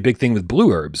a big thing with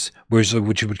blue herbs, which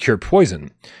would cure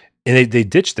poison. And they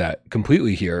ditched that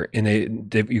completely here, and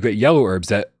you get yellow herbs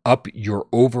that up your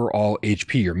overall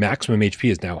HP. Your maximum HP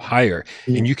is now higher,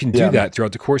 and you can do that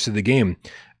throughout the course of the game.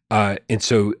 And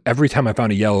so every time I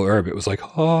found a yellow herb, it was like,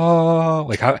 oh,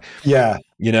 like how? Yeah,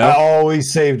 you know. I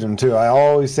always saved them too. I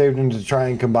always saved them to try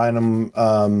and combine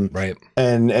them, right,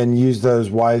 and use those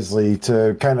wisely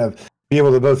to kind of be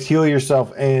able to both heal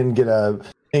yourself and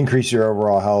increase your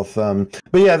overall health.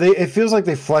 But yeah, it feels like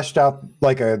they fleshed out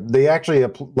they actually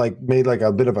like made like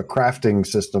a bit of a crafting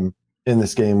system in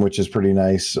this game, which is pretty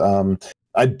nice.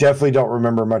 I definitely don't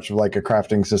remember much of like a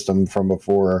crafting system from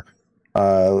before.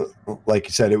 Like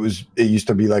you said, it used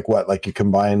to be like you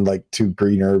combined like 2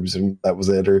 green herbs and that was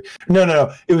it, or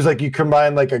no, it was like you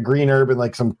combine like a green herb and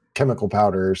like some chemical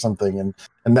powder or something,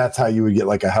 and that's how you would get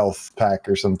like a health pack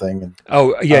or something. And,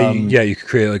 you could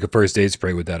create like a first aid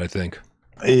spray with that, I think.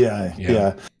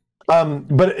 Yeah.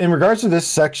 But in regards to this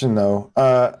section, though,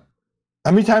 how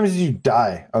many times did you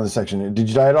die on this section? Did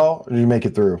you die at all, or did you make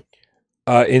it through?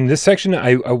 In this section,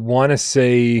 I want to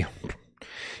say,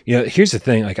 you know, here's the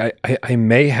thing. Like, I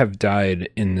may have died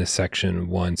in this section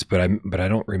once, but I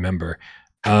don't remember.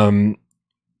 The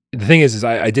thing is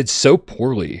I did so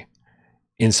poorly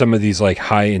in some of these like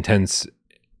high intense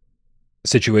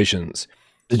situations.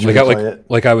 Did you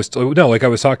like I was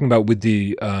talking about with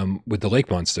the lake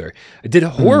monster. I did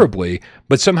horribly,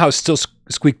 but somehow still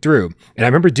squeaked through. And I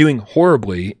remember doing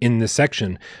horribly in this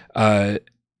section,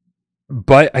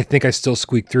 but I think I still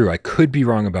squeaked through. I could be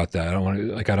wrong about that. I don't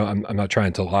want to I'm not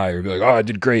trying to lie or be like, oh, I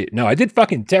did great. No, I did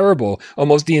fucking terrible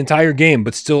almost the entire game,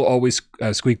 but still always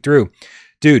squeaked through,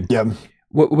 dude. Yeah.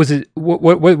 What was it?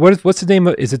 What's the name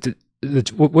of? Is it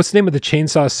what's the name of the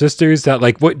Chainsaw Sisters? That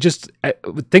like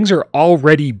things are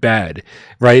already bad,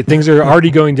 right? Things are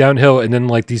already going downhill, and then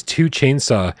like these 2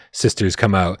 Chainsaw Sisters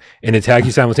come out and attack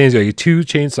you simultaneously. Like 2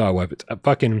 chainsaw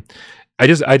weapons.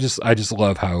 I just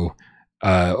love how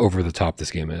over the top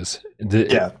this game is.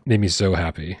 It made me so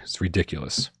happy. It's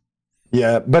ridiculous.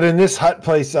 Yeah, but in this hut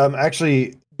place,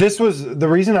 actually, this was the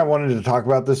reason I wanted to talk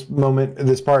about this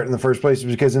part in the first place,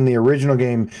 was because in the original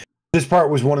game, this part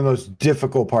was one of the most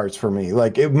difficult parts for me.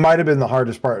 Like, it might have been the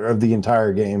hardest part of the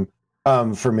entire game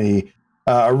for me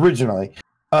originally.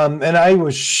 And I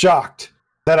was shocked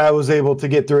that I was able to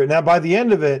get through it. Now, by the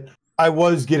end of it, I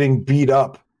was getting beat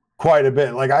up quite a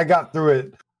bit. Like, I got through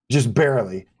it just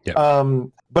barely. Yep.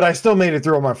 But I still made it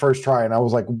through on my first try, and I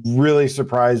was like really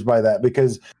surprised by that,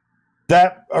 because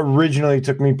that originally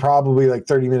took me probably like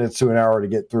 30 minutes to an hour to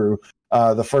get through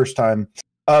the first time.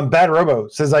 Bad Robo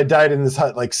says I died in this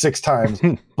hut like 6 times,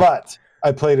 but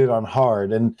I played it on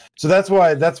hard. And so that's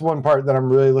one part that I'm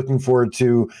really looking forward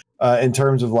to in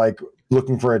terms of like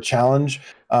looking for a challenge,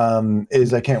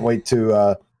 is I can't wait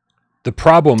to the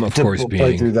problem of course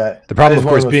being through that. The problem of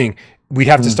course being we'd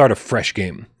have to start a fresh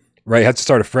game. Right, have to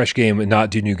start a fresh game and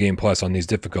not do New Game Plus on these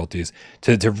difficulties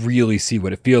to really see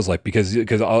what it feels like, because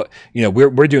all, you know,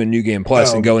 we're doing New Game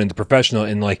Plus and going into professional,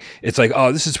 and like it's like,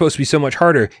 oh, this is supposed to be so much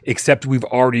harder, except we're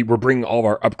bringing all of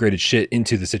our upgraded shit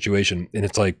into the situation, and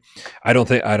it's like I don't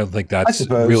think that's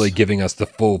really giving us the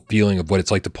full feeling of what it's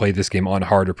like to play this game on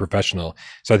hard or professional.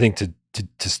 So I think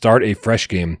to start a fresh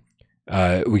game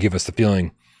would give us the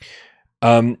feeling.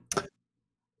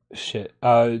 Shit.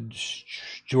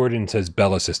 Jordan says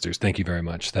Bella Sisters. Thank you very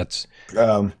much. That's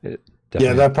yeah,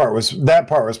 that part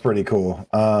was pretty cool.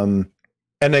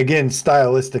 And again,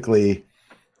 stylistically,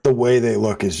 the way they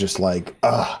look is just like,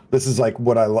 this is like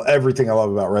what everything I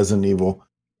love about Resident Evil.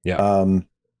 Yeah.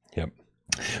 Yep.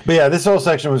 But yeah, this whole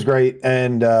section was great.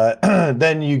 And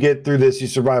then you get through this, you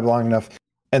survive long enough,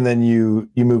 and then you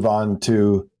move on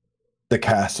to the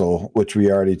castle, which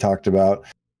we already talked about.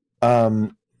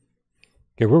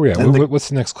 Okay, where are we at? What's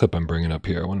the next clip I'm bringing up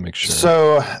here? I want to make sure.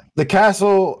 So the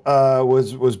castle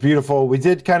was beautiful.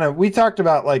 We talked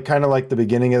about like kind of like the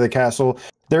beginning of the castle.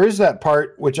 There is that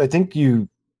part which I think you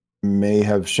may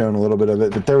have shown a little bit of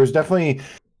it, but there was definitely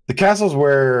the castles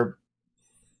where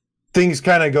things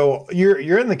kind of go.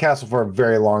 You're in the castle for a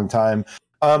very long time.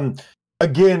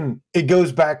 Again, it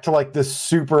goes back to like this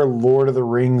super Lord of the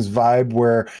Rings vibe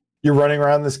where you're running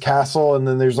around this castle and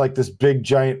then there's like this big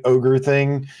giant ogre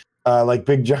thing. Like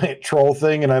big giant troll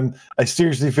thing, and I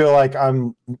seriously feel like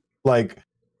I'm like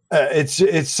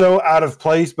it's so out of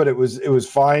place, but it was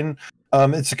fine.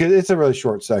 It's a really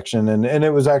short section, and it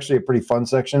was actually a pretty fun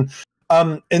section.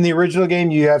 In the original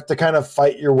game, you have to kind of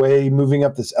fight your way moving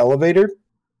up this elevator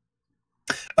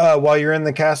while you're in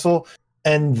the castle,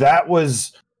 and that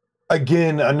was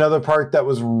again another part that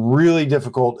was really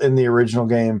difficult in the original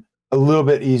game. A little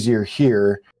bit easier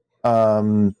here.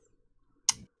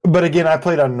 But again, I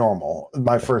played on normal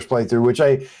my first playthrough, which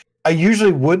I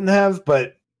usually wouldn't have,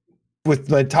 but with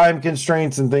my time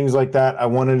constraints and things like that, I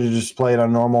wanted to just play it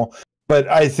on normal. But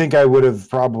I think I would have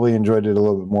probably enjoyed it a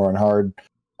little bit more on hard.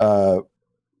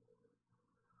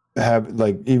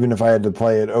 Even if I had to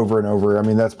play it over and over, I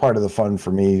mean that's part of the fun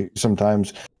for me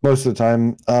sometimes, most of the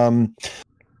time.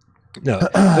 No,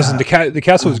 listen, the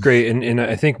castle was great, and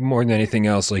I think more than anything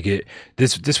else, like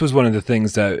this was one of the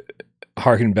things that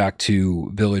harkened back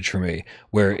to Village for me,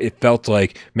 where it felt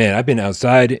like, man, I've been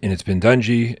outside and it's been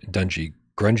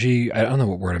grungy, I don't know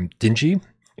what word dingy,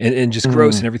 and just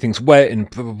gross, and everything's wet and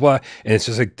blah blah blah, and it's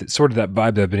just like sort of that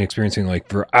vibe that I've been experiencing like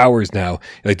for hours now,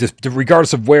 like just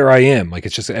regardless of where I am, like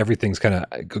it's just everything's kind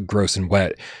of gross and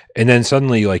wet, and then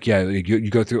suddenly like you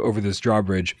go through over this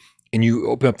drawbridge and you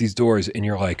open up these doors and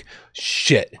you're like,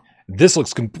 shit, this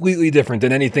looks completely different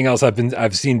than anything else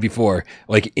I've seen before,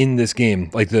 like in this game.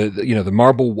 Like the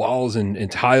marble walls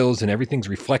and tiles and everything's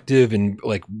reflective and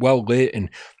like well lit, and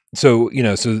so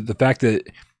the fact that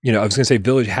I was gonna say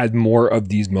Village had more of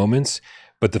these moments,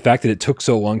 but the fact that it took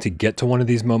so long to get to one of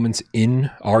these moments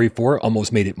in RE4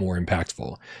 almost made it more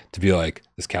impactful to be like,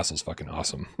 this castle's fucking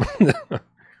awesome.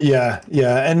 yeah,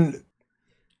 and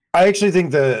I actually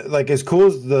think as cool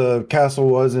as the castle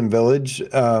was in Village,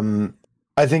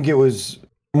 I think it was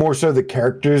more so the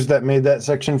characters that made that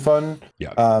section fun.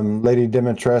 Yeah. Lady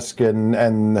Dimitrescu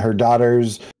and her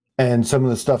daughters and some of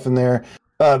the stuff in there.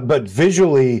 But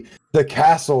visually, the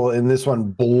castle in this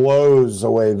one blows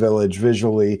away Village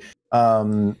visually.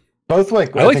 Both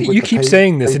like I like that you keep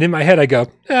saying this, and in my head I go,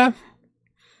 nah.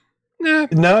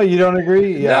 No, you don't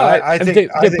agree? Yeah, no, I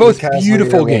think they're both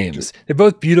beautiful games. They're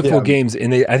both beautiful games,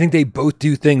 and I think they both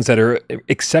do things that are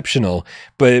exceptional.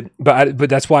 But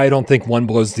that's why I don't think one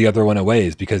blows the other one away,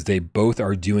 is because they both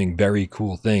are doing very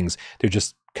cool things. They're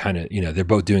just kind of they're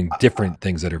both doing different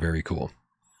things that are very cool.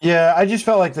 Yeah, I just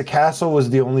felt like the castle was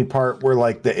the only part where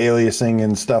like the aliasing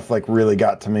and stuff like really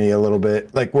got to me a little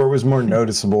bit, like where it was more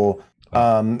noticeable.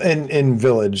 In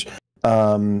Village.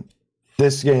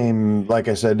 This game, like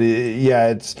I said,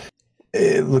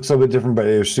 it looks a little bit different, but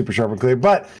it was super sharp and clear.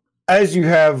 But as you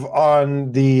have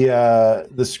on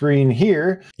the screen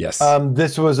here, yes,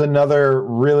 this was another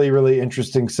really, really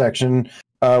interesting section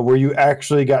where you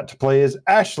actually got to play as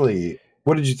Ashley.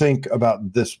 What did you think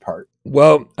about this part?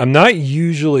 Well, I'm not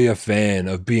usually a fan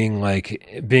of being like,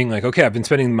 okay, I've been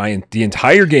spending the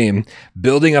entire game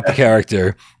building up a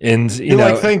character, and you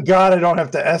know, like, thank God I don't have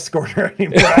to escort her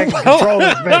anymore. I can control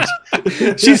this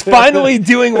bitch. She's finally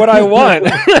doing what I want.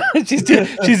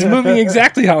 she's moving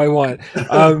exactly how I want.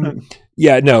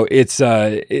 Yeah, no, it's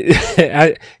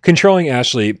controlling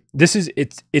Ashley.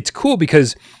 It's cool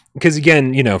because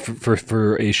again, for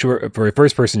a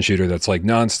first person shooter that's like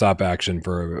nonstop action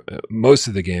for most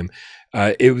of the game,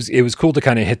 it was cool to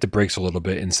kind of hit the brakes a little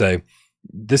bit and say,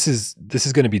 this is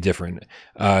going to be different.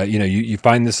 You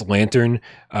find this lantern,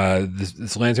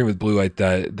 this lantern with blue light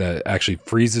that actually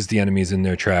freezes the enemies in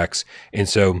their tracks, and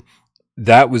so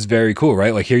that was very cool,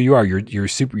 right? Like, here you are,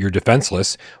 you're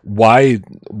defenseless. Why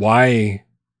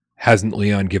hasn't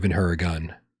Leon given her a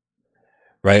gun?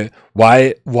 Right?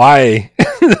 Why?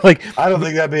 Like, I don't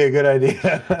think that'd be a good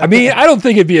idea. I mean, I don't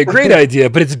think it'd be a great idea,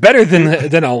 but it's better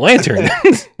than a lantern.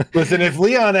 Listen, if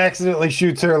Leon accidentally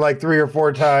shoots her like 3 or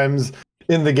 4 times,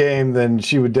 in the game, then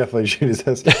she would definitely shoot his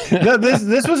ass. No, this was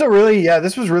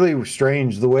this was really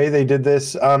strange the way they did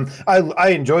this. I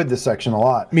enjoyed this section a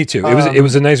lot. Me too. It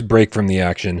was a nice break from the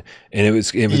action, and it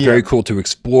was very cool to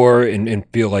explore and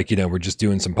feel like, you know, we're just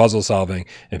doing some puzzle solving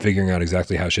and figuring out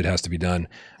exactly how shit has to be done.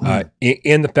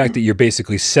 And the fact that you're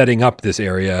basically setting up this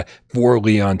area for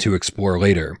Leon to explore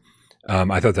later.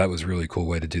 I thought that was a really cool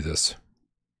way to do this.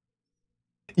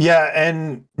 Yeah,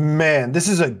 and man, this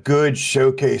is a good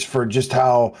showcase for just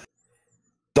how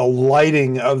the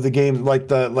lighting of the game, like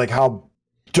how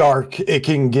dark it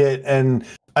can get. And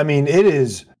I mean, it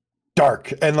is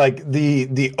dark, and like the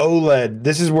OLED,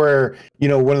 this is where, you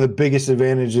know, one of the biggest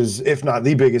advantages, if not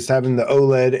the biggest, having the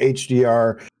OLED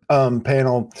HDR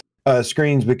panel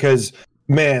screens, because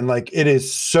man, like it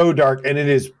is so dark and it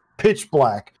is pitch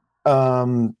black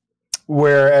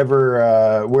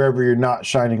wherever you're not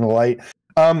shining the light.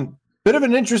 Bit of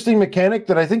an interesting mechanic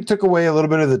that I think took away a little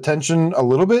bit of the tension a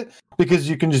little bit, because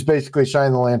you can just basically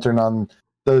shine the lantern on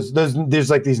those there's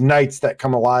like these knights that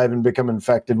come alive and become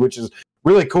infected, which is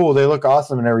really cool. They look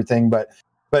awesome and everything, but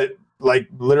like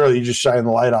literally you just shine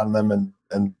the light on them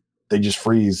and they just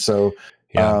freeze. So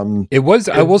yeah. I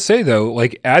will say though,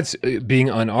 like adds being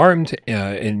unarmed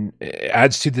and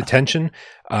adds to the tension,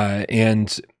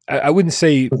 and I wouldn't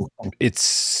say it's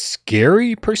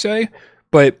scary per se,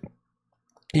 but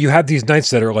you have these knights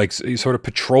that are like sort of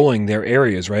patrolling their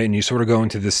areas, right? And you sort of go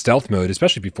into this stealth mode,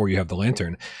 especially before you have the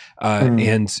lantern.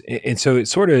 And so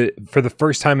it's sort of, for the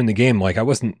first time in the game, like I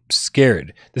wasn't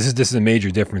scared. This is a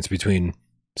major difference between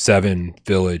 7,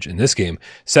 Village, and this game.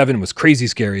 7 was crazy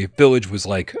scary. Village was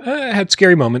like, had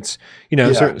scary moments, you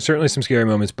know, certainly some scary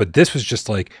moments, but this was just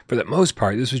like, for the most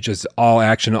part, this was just all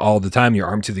action all the time. You're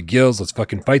armed to the gills. Let's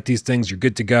fucking fight these things. You're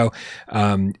good to go.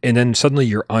 And then suddenly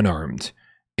you're unarmed.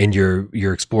 And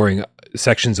you're exploring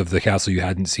sections of the castle you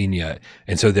hadn't seen yet,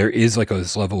 and so there is like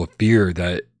this level of fear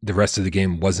that the rest of the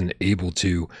game wasn't able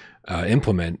to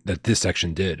implement that this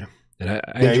section did. And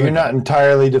I you're not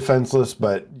entirely defenseless,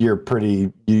 but you're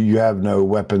pretty. You have no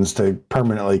weapons to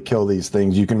permanently kill these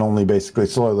things. You can only basically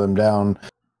slow them down.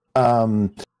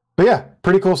 But yeah,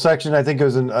 pretty cool section. I think it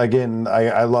was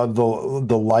I love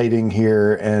the lighting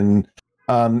here, and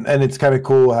it's kind of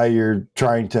cool how you're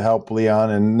trying to help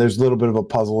Leon, and there's a little bit of a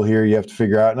puzzle here you have to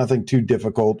figure out. Nothing too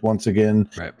difficult once again.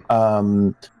 Right.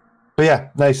 But yeah,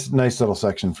 nice little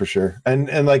section for sure.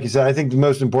 And like you said, I think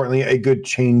most importantly, a good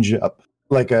change up,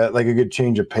 like a good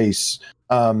change of pace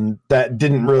that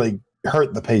didn't really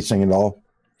hurt the pacing at all.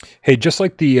 Hey, just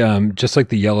like the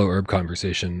yellow herb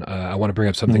conversation, I want to bring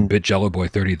up something Bit Jello Boy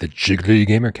 30, the jiggly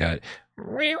gamer cat.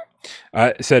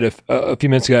 Said a few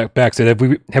minutes back, said,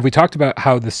 have we talked about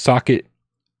how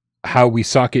we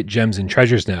socket gems and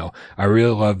treasures now? I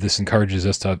really love this. Encourages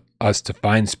us to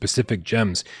find specific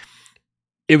gems.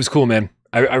 It was cool, man.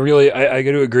 I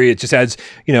got to agree. It just adds,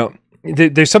 you know,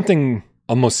 there's something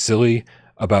almost silly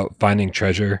about finding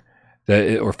treasure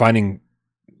or finding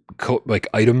like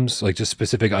items, like just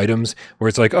specific items, where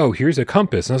it's like, oh, here's a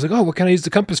compass, and I was like, oh, what can I use the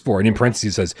compass for? And in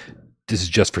parentheses it says, this is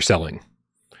just for selling.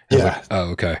 Yeah. Like, oh,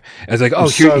 okay. I was like, oh,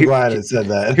 glad it said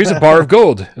that. Here's a bar of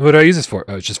gold. What do I use this for?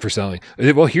 Oh, it's just for selling.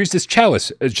 Well, here's this chalice.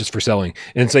 It's just for selling.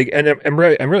 And it's like, and I'm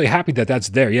really happy that that's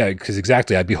there. Yeah, because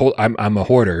exactly. I'm a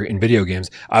hoarder in video games.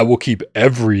 I will keep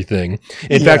everything.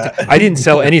 In fact, I didn't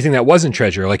sell anything that wasn't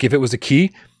treasure. Like if it was a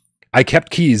key, I kept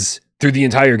keys through the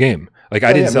entire game. Like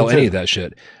I didn't sell any of that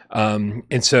shit.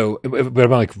 And so, but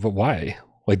I'm like, but why?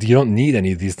 Like, you don't need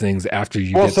any of these things after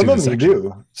you get some to of the them section. you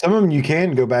do. Some of them you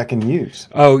can go back and use.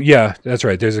 Oh yeah, that's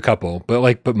right. There's a couple,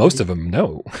 but most of them,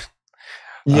 no.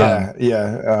 Yeah.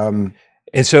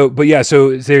 And so, but yeah,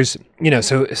 so there's, you know,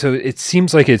 so it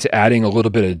seems like it's adding a little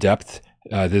bit of depth,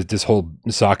 this whole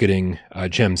socketing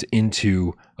gems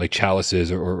into like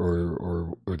chalices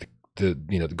or the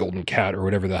you know, the golden cat or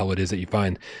whatever the hell it is that you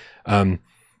find. I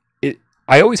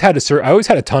always had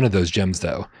a ton of those gems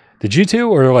though. Did you too?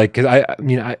 Or like, cause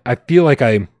I feel like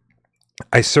I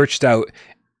searched out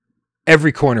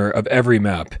every corner of every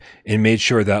map and made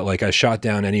sure that like I shot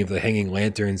down any of the hanging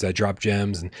lanterns that drop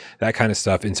gems and that kind of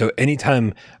stuff. And so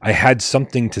anytime I had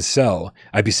something to sell,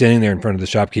 I'd be standing there in front of the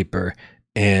shopkeeper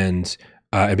and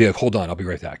I'd be like, hold on, I'll be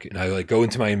right back. And I like go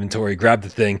into my inventory, grab the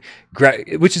thing,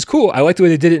 which is cool. I like the way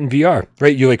they did it in VR,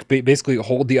 right? You like basically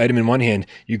hold the item in one hand,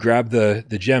 you grab the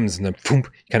gems, and then boom,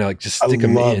 kind of like just stick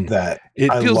them in. I love that.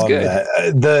 It feels good.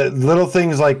 That. The little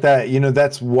things like that, you know,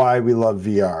 that's why we love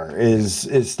VR is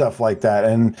stuff like that.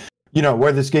 And you know,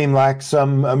 where this game lacks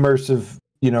some immersive,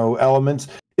 you know, elements,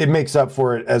 it makes up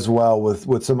for it as well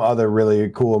with some other really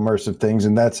cool immersive things,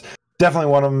 and that's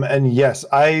definitely one of them. And yes,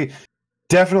 I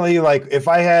definitely, like, if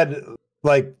I had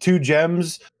like 2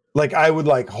 gems like I would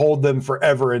like hold them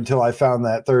forever until I found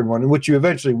that third one, which you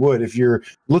eventually would if you're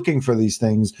looking for these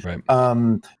things. Right.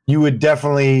 You would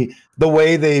definitely, the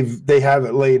way they have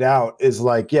it laid out is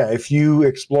like, yeah, if you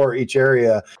explore each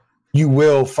area, you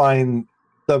will find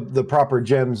the proper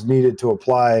gems needed to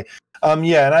apply.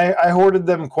 Yeah, and I hoarded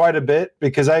them quite a bit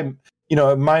because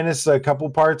minus a couple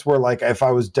parts where like if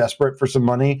I was desperate for some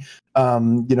money,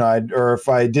 or if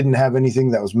I didn't have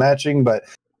anything that was matching, but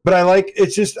I like,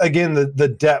 it's just, again, the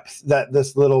depth that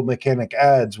this little mechanic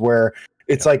adds, where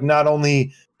it's like not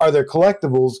only are there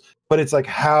collectibles, but it's like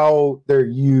how they're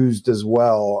used as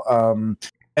well.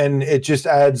 And it just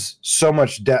adds so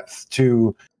much depth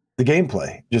to the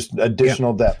gameplay, just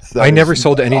additional depth. I never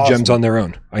sold any gems on their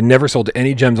own. I never sold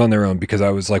any gems on their own because I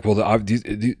was like, well,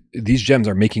 these gems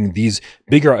are making these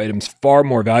bigger items far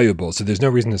more valuable. So there's no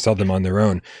reason to sell them on their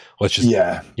own. Let's just,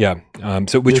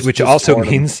 So which also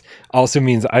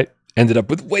means I ended up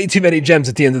with way too many gems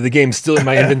at the end of the game still in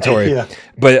my inventory.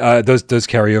 But those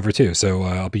carry over too. So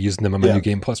I'll be using them on my new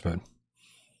Game Plus mode.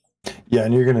 Yeah,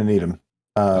 and you're going to need them.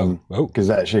 Because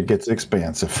that shit gets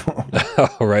expansive.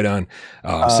 Oh, right on.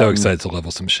 I'm so excited to level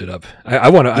some shit up.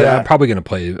 I'm probably going to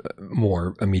play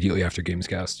more immediately after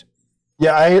GamesCast.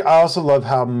 Yeah, I also love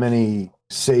how many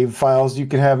save files you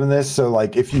can have in this. So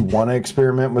like if you want to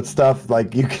experiment with stuff,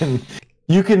 like you can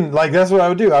like, that's what I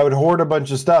would do. I would hoard a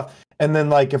bunch of stuff. And then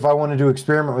like if I wanted to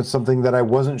experiment with something that I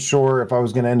wasn't sure if I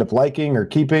was going to end up liking or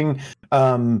keeping,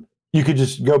 you could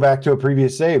just go back to a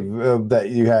previous save that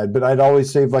you had, but I'd always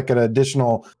save like an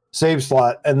additional save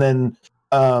slot and then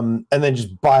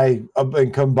just buy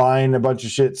and combine a bunch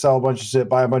of shit, sell a bunch of shit,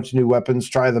 buy a bunch of new weapons,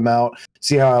 try them out,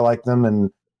 see how I like them.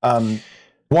 And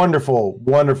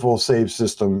wonderful save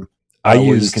system. I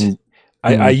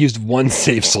used one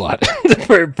save slot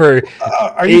for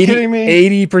are you kidding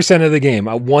me? 80% of the game.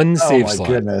 One save slot.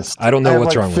 Goodness. I don't know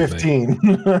what's wrong 15.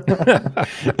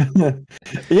 With me.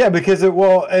 Yeah, because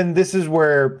and this is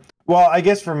where, I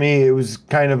guess for me it was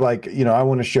kind of like, I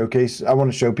want to show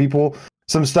people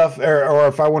some stuff, or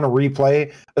if I want to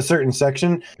replay a certain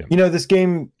section. This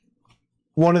game,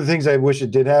 one of the things I wish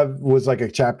it did have was like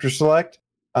a chapter select.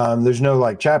 There's no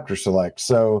like chapter select,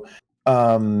 so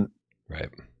right.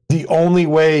 The only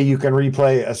way you can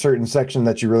replay a certain section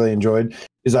that you really enjoyed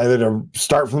is either to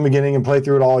start from the beginning and play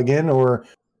through it all again, or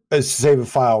save a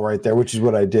file right there, which is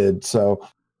what I did. So,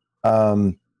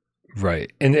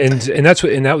 right, and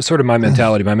that was sort of my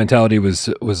mentality. My mentality was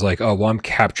like, oh well, I'm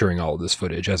capturing all of this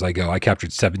footage as I go. I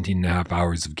captured 17 and a half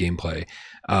hours of gameplay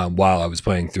while I was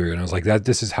playing through, and I was like,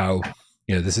 this is how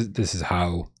this is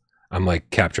how I'm like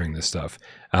capturing this stuff.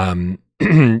 And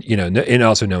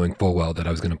also knowing full well that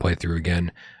I was going to play through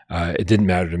again. It didn't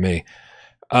matter to me.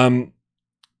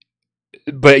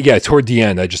 But yeah, toward the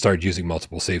end, I just started using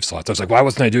multiple save slots. I was like, why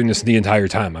wasn't I doing this the entire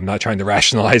time? I'm not trying to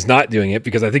rationalize not doing it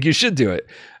because I think you should do it.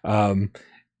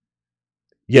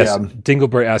 Yes,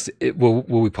 Dingleberry asked, will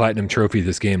we platinum trophy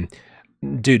this game?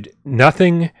 Dude,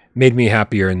 nothing made me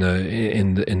happier in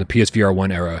the PSVR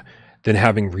 1 era than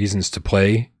having reasons to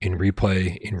play and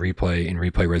replay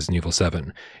Resident Evil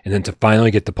 7. And then to finally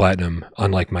get the platinum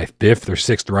on like my 5th or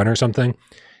 6th run or something,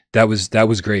 that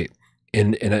was great.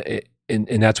 And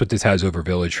that's what this has over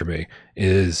Village for me,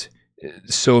 is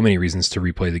so many reasons to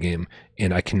replay the game,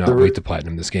 and I cannot wait to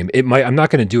platinum this game. I'm not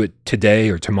going to do it today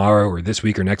or tomorrow or this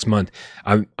week or next month.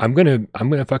 I'm going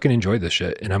to fucking enjoy this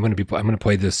shit, and I'm going to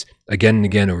play this again and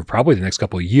again over probably the next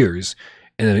couple of years,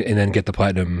 and then get the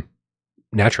platinum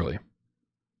naturally.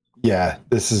 Yeah,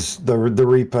 this is the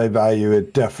replay value.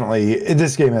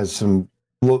 This game has some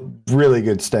really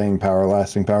good staying power,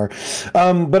 lasting power.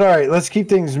 But all right, let's keep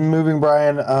things moving,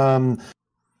 Brian.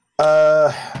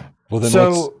 Well,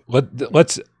 then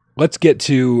let's get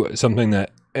to something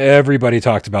that everybody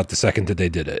talked about the second that they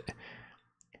did it.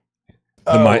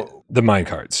 The mine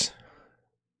carts.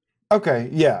 Okay,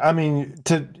 yeah. I mean,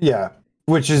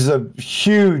 which is a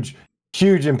huge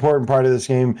important part of this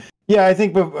game. Yeah, I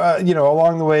think,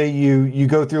 along the way you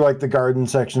go through like the garden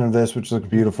section of this, which looks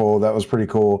beautiful. That was pretty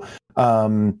cool.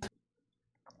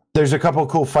 There's a couple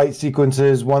cool fight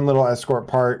sequences, one little escort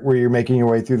part where you're making your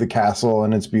way through the castle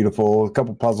and it's beautiful, a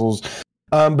couple puzzles.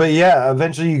 But yeah,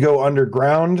 eventually you go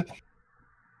underground.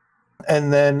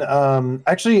 And then,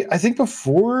 actually, I think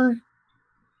before,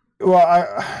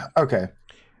 okay.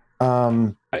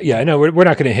 Yeah, I know we're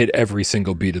not going to hit every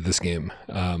single beat of this game.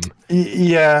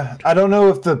 Yeah, I don't know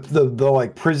if the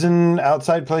like prison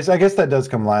outside place, I guess that does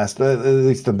come last, at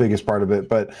least the biggest part of it.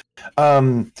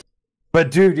 But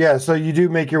dude, yeah, so you do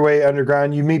make your way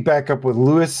underground. You meet back up with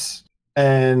Lewis,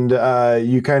 and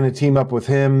you kind of team up with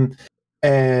him.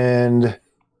 And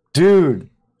dude,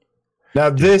 now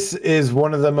this is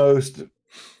one of the most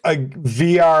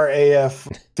VR AF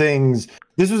things.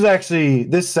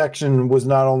 This section was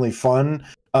not only fun,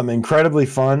 incredibly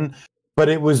fun, but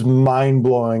it was mind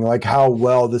blowing, like how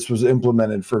well this was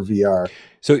implemented for VR.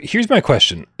 So here's my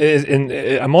question, and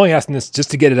I'm only asking this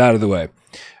just to get it out of the way.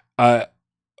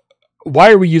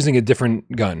 Why are we using a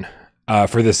different gun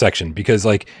for this section? Because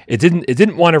like it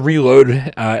didn't want to reload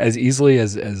as easily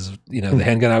as you know the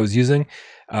handgun I was using,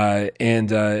 and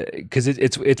because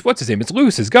it's what's his name? It's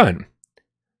Lewis's gun.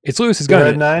 It's Lewis's gun.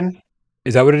 Red 9?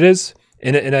 Is that what it is?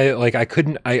 And I like I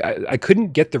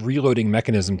couldn't get the reloading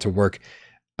mechanism to work.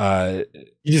 You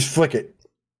just flick it.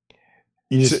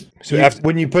 You just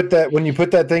when you put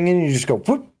that thing in, you just go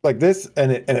whoop, like this,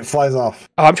 and it flies off.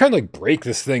 Oh, I'm trying to like break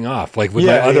this thing off, like with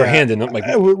my other hand, and I'm like,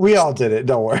 we all did it.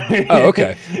 Don't worry. Oh,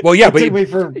 okay. Well, yeah, but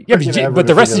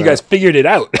the rest of you guys figured it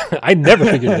out. I never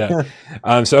figured it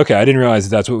out. So okay, I didn't realize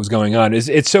that's what was going on.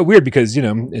 It's so weird because you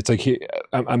know it's like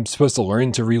I'm supposed to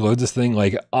learn to reload this thing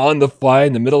like on the fly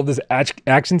in the middle of this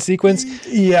action sequence.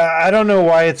 Yeah, I don't know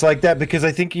why it's like that because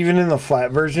I think even in the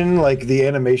flat version, like the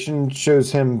animation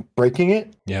shows him breaking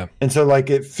it. Yeah. And so like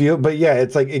but yeah,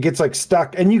 it's like it gets like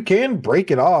stuck and you can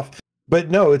break it off, but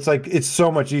no, it's like it's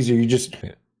so much easier. You just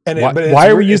why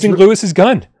are we using Lewis's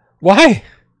gun? Why?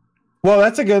 Well,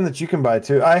 that's a gun that you can buy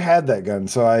too. I had that gun,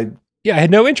 so I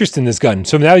had no interest in this gun.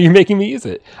 So now you're making me use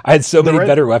it. I had so many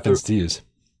better weapons to use.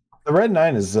 The Red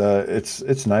 9 is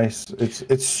it's nice.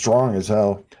 It's strong as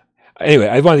hell. Anyway,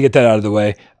 I wanted to get that out of the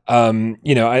way.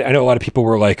 You know, I know a lot of people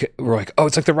were like, oh,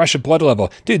 it's like the Rush of Blood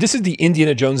level. Dude, this is the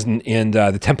Indiana Jones and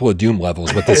the Temple of Doom level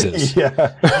is what this is.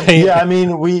 Yeah. Yeah, I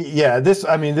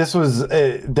mean, this was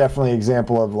definitely an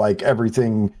example of like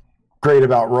everything great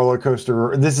about roller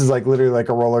coaster. This is like literally like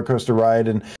a roller coaster ride.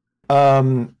 And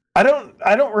I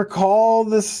don't recall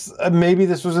this. Maybe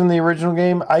this was in the original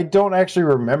game. I don't actually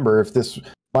remember if this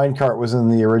minecart was in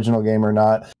the original game or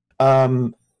not.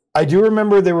 I do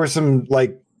remember there were some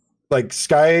like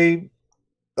skylift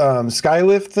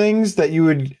things that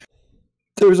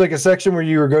there was like a section where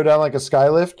you would go down like a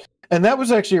skylift, and that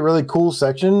was actually a really cool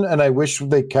section, and I wish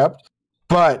they kept.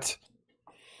 But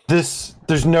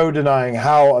there's no denying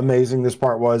how amazing this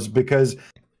part was because,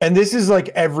 and this is like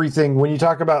everything when you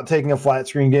talk about taking a flat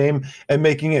screen game and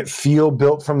making it feel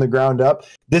built from the ground up.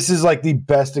 This is like the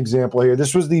best example here.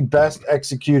 This was the best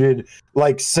executed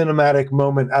like cinematic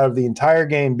moment out of the entire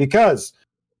game because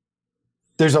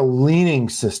there's a leaning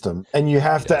system and you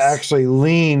have to actually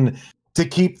lean to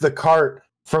keep the cart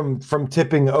from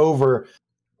tipping over.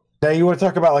 Now you want to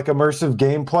talk about like immersive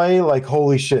gameplay, like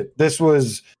holy shit, this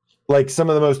was like some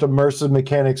of the most immersive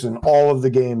mechanics in all of the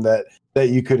game that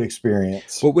you could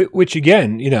experience. Well, which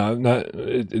again, you know,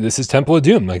 this is Temple of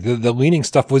Doom. Like the leaning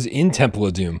stuff was in Temple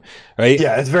of Doom, right?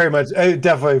 Yeah, it's very much. It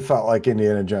definitely felt like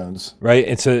Indiana Jones, right?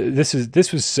 And so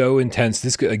this was so intense.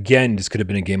 This could have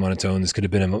been a game on its own. This could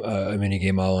have been a mini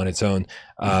game all on its own.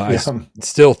 I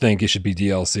still think it should be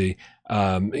DLC.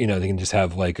 You know, they can just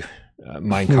have like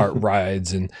minecart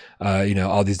rides and you know,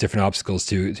 all these different obstacles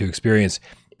to experience.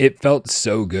 It felt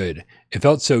so good. It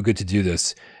felt so good to do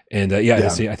this. And I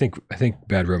think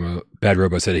Bad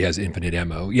Robo said he has infinite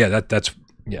ammo. Yeah, I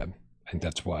think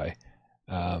that's why.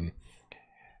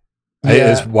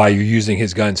 That's why you're using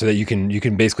his gun so that you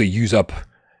can basically use up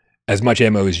as much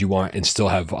ammo as you want and still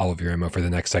have all of your ammo for the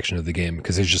next section of the game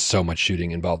because there's just so much shooting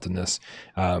involved in this.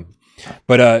 Dude,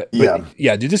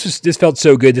 this felt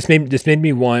so good. This made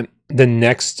me want the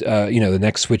next the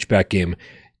next Switchback game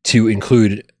to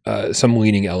include some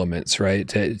leaning elements, right?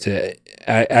 To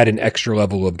add an extra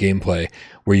level of gameplay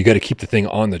where you got to keep the thing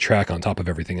on the track on top of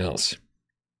everything else.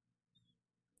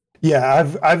 Yeah,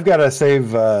 I've got a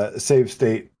save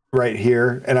state right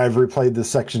here, and I've replayed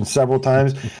this section several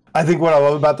times. I think what I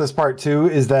love about this part too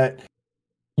is that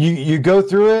you go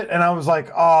through it, and I was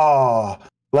like, oh,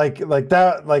 like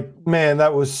that, like man,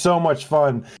 that was so much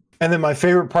fun. And then my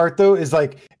favorite part though is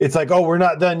like it's like, oh, we're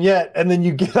not done yet, and then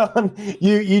you get on,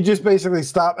 you just basically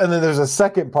stop, and then there's a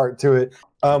second part to it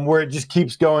where it just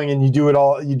keeps going, and you do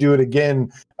it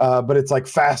again, but it's like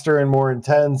faster and more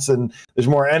intense, and there's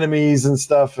more enemies and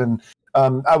stuff, and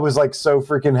I was like so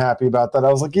freaking happy about that.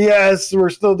 I was like, yes, we're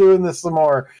still doing this some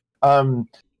more.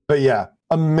 But yeah,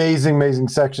 amazing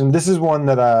section. This is one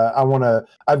that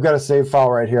I've got a save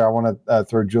file right here. I want to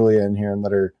throw Julia in here and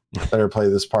let her play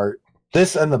this part.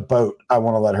 This and the boat, I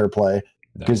want to let her play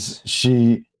because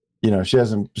she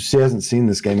hasn't seen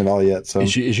this game at all yet. So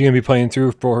is she going to be playing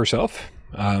through for herself?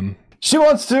 She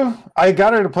wants to. I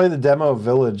got her to play the demo of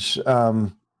Village,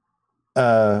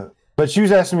 but she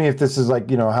was asking me if this is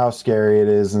like how scary it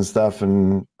is and stuff,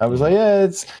 and I was like, yeah,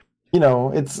 it's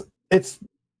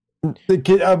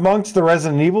amongst the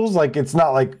Resident Evils, like it's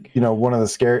not like, you know, one of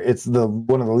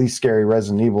the least scary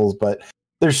Resident Evils, but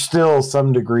there's still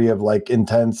some degree of like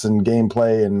intense and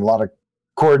gameplay and a lot of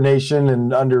coordination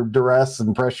and under duress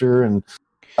and pressure and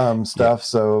stuff.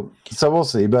 So we'll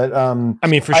see. But I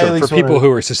mean, for sure, for people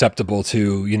who are susceptible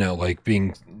to, you know, like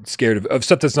being scared of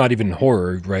stuff that's not even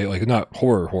horror, right? Like not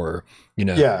horror, you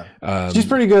know. Yeah, she's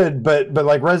pretty good, but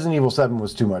like Resident Evil 7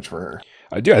 was too much for her.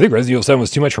 I think Resident Evil 7 was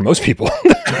too much for most people.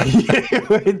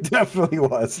 It definitely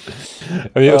was.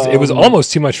 I mean, it was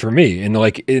almost too much for me, and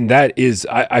that is,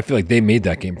 I feel like they made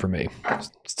that game for me.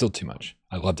 Still too much.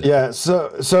 I loved it. Yeah.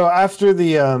 So after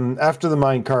the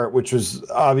mine cart, which was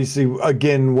obviously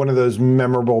again one of those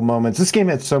memorable moments. This game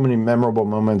had so many memorable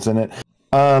moments in it.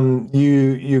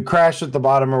 You crash at the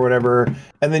bottom or whatever,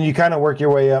 and then you kind of work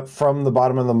your way up from the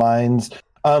bottom of the mines.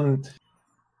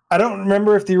 I don't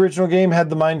remember if the original game had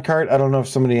the mine cart. I don't know if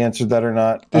somebody answered that or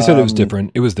not. They said it was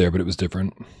different. It was there, but it was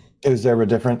different. It was there, but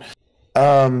different.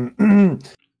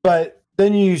 But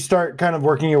then you start kind of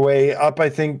working your way up, I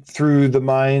think, through the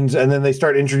mines, and then they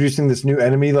start introducing this new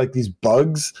enemy, like these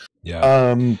bugs.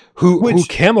 Yeah. Who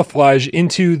camouflage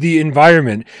into the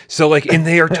environment. So like, and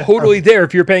they are totally there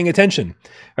if you're paying attention,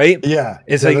 right? Yeah.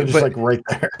 It's like, just like right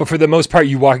there. But for the most part,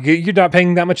 you're not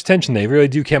paying that much attention. They really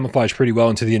do camouflage pretty well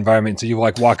into the environment. So you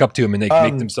like walk up to them and they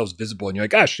make themselves visible and you're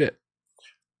like, ah, shit.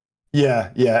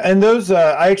 Yeah. Yeah. And those,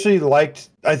 I actually liked,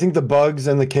 I think the bugs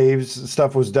and the caves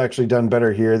stuff was actually done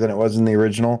better here than it was in the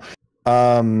original.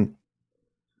 But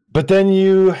then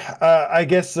you, I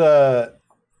guess,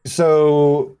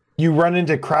 so you run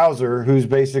into Krauser, who's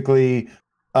basically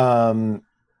the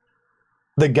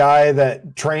guy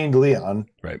that trained Leon,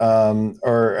 right?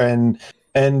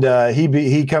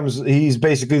 He's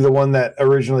basically the one that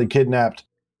originally kidnapped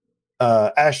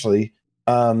Ashley,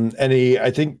 and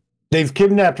I think they've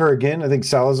kidnapped her again. I think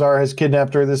Salazar has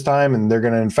kidnapped her this time, and they're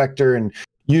going to infect her and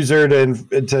use her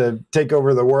to take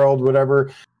over the world,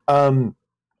 whatever.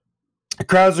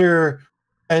 Krauser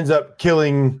ends up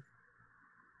killing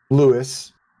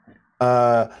Lewis,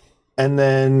 and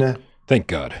then thank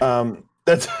God.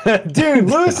 That's dude.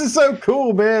 Lewis is so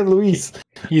cool, man. Luis.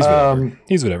 He's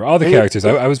whatever. All the characters.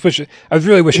 I was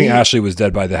really wishing Ashley was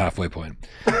dead by the halfway point.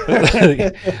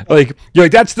 Like you're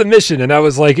like, that's the mission, and I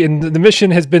was like, and the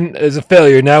mission is a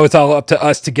failure. Now it's all up to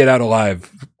us to get out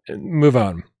alive. Move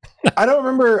on. I don't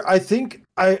remember. I think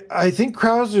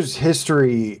Krauser's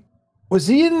history, was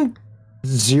he in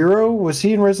Zero? Was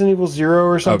he in Resident Evil 0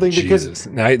 or something? Oh, Jesus.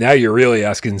 Because now you're really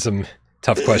asking some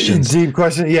tough questions. Deep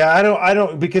question. Yeah, I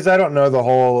don't because I don't know the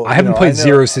whole. I haven't played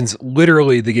Zero since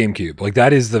literally the GameCube. Like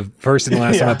that is the first and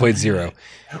last time I played Zero.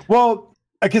 Well,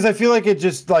 because I feel like it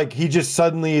just like he just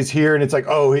suddenly is here, and it's like,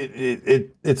 oh,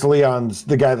 it's Leon's,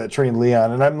 the guy that trained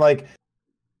Leon, and I'm like,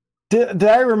 did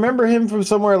I remember him from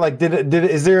somewhere? Like,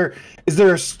 is there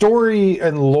a story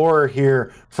and lore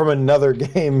here from another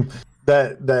game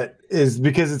that is,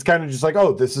 because it's kind of just like,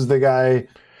 oh, this is the guy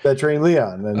that trained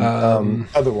Leon, and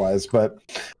otherwise, but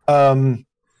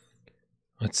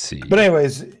let's see. But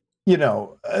anyways, you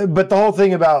know, but the whole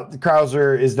thing about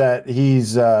Krauser is that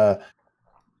he's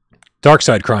Dark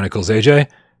Side Chronicles, AJ.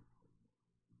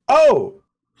 Oh,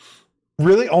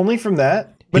 really? Only from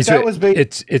that? But that was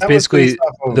it's basically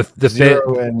the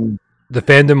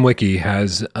fandom wiki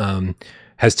has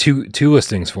two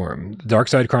listings for him. Dark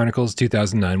Side Chronicles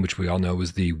 2009, which we all know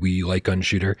was the Wii light gun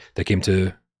shooter that came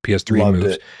to PS3 and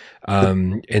moves.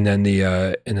 And then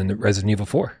the Resident Evil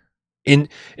 4. And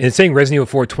it's saying Resident Evil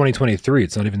 4 2023.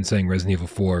 It's not even saying Resident Evil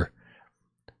 4.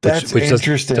 Which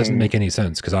interesting. Doesn't make any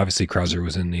sense, because obviously Krauser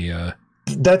was in the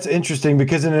That's interesting,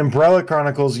 because in Umbrella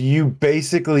Chronicles you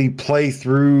basically play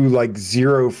through like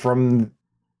Zero from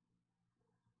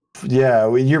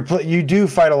you do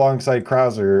fight alongside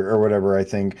Krauser or whatever, I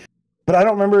think. But I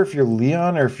don't remember if you're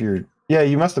Leon or if you're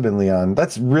you must have been Leon.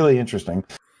 That's really interesting.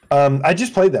 I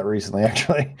just played that recently,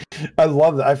 actually. I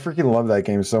love that. I freaking love that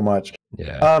game so much.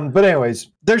 Yeah. But anyways,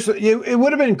 it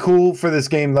would have been cool for this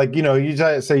game. Like, you know, you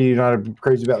say you're not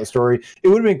crazy about the story. It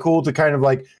would have been cool to kind of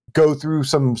like go through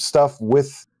some stuff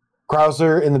with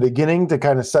Krauser in the beginning to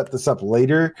kind of set this up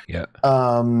later. Yeah.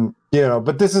 You know,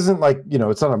 but this isn't like, you know,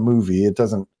 it's not a movie.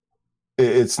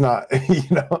 It's not, you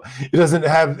know, it doesn't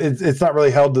have, it's not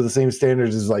really held to the same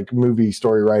standards as like movie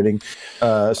storytelling.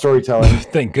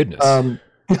 Thank goodness.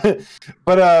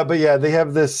 But yeah, they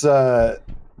have this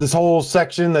this whole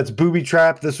section that's booby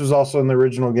trapped. This was also in the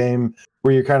original game,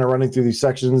 where you're kind of running through these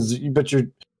sections, but you're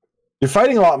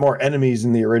fighting a lot more enemies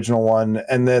in the original one,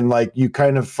 and then like you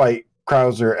kind of fight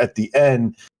Krauser at the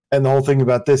end. And the whole thing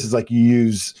about this is like you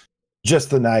use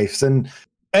just the knives, and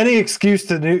any excuse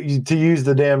to use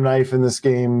the damn knife in this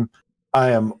game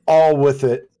I am all with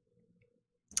it.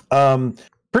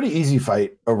 Pretty easy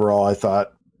fight overall, I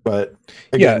thought, but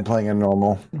again, playing a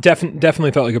normal.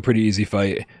 Definitely felt like a pretty easy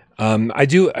fight. So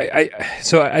I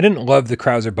didn't love the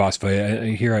Krauser boss fight.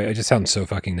 I just sound so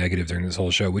fucking negative during this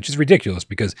whole show, which is ridiculous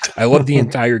because I love the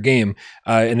entire game.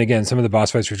 And again, some of the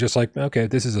boss fights were just like, okay,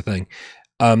 this is a thing.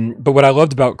 But what I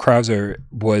loved about Krauser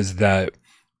was that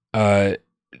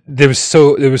there was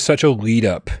such a lead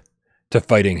up to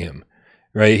fighting him.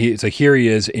 Right, it's like here he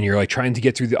is, and you're like trying to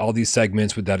get through all these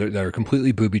segments that are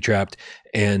completely booby trapped,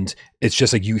 and it's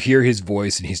just like you hear his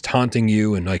voice, and he's taunting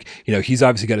you, and like he's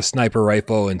obviously got a sniper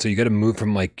rifle, and so you got to move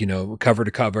from like cover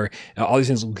to cover, and all these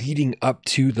things leading up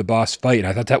to the boss fight. And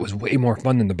I thought that was way more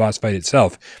fun than the boss fight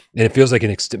itself, and it feels like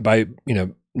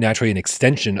naturally an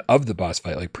extension of the boss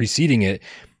fight, like preceding it.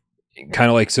 Kind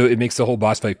of like, so it makes the whole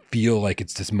boss fight feel like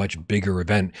it's this much bigger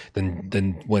event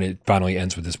than when it finally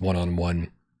ends with this one-on-one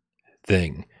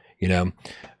thing, and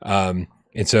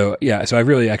so so I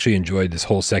really actually enjoyed this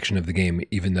whole section of the game,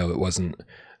 even though it wasn't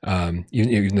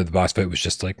even though the boss fight was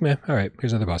just like, meh, all right,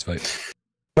 here's another boss fight.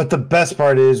 But the best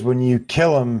part is when you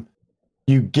kill him,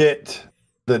 you get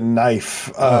the knife.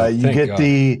 You get God.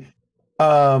 The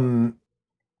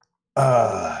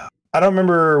I don't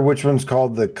remember which one's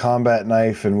called the combat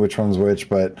knife and which one's which,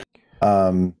 but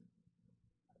the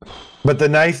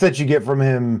knife that you get from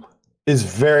him is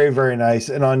very, very nice.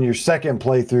 And on your second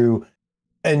playthrough,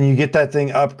 and you get that thing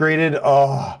upgraded,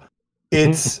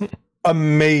 it's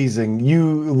amazing.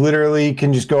 You literally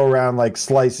can just go around like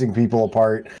slicing people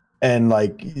apart and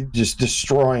like just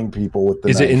destroying people with the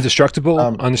knife. Is it indestructible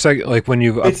on the second? Like when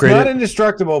you've upgraded it's not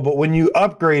indestructible, but when you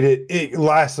upgrade it, it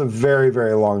lasts a very,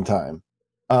 very long time.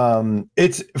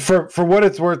 It's for what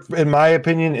it's worth, in my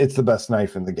opinion, it's the best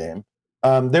knife in the game.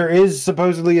 There is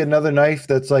supposedly another knife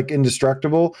that's like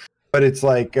indestructible, but it's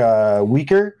like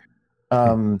weaker.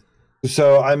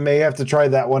 So I may have to try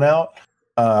that one out.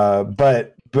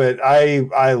 But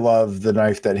I love the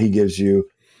knife that he gives you.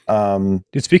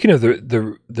 Dude, speaking of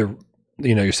the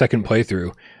your second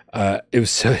playthrough, it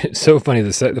was so funny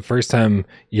the first time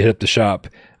you hit up the shop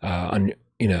on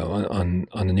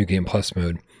the New Game Plus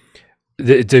mode.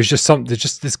 There's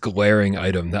just this glaring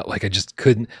item that like I just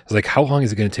couldn't. I was like, how long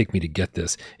is it going to take me to get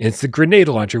this? And it's the grenade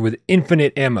launcher with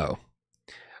infinite ammo.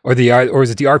 Or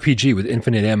is it the RPG with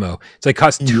infinite ammo? It's like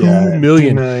cost $2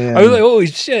 million. I was like, holy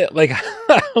shit! Like,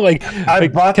 I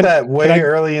bought that way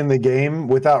early in the game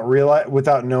without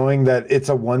knowing that it's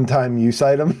a one-time use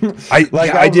item.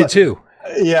 I did too.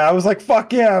 Yeah, I was like,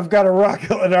 fuck yeah, I've got to rock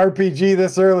an RPG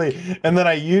this early, and then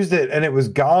I used it and it was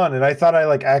gone, and I thought I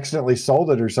like accidentally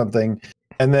sold it or something,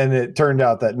 and then it turned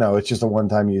out that no, it's just a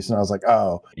one-time use, and I was like,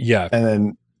 oh yeah, and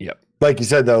then like you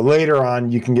said though, later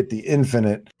on you can get the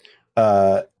infinite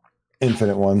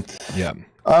one. Yeah.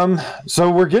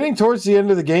 So we're getting towards the end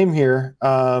of the game here.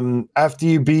 After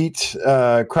you beat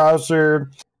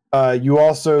Krauser, you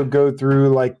also go through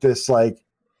like this, like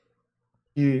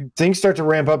things start to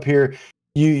ramp up here.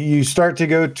 You start to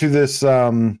go to this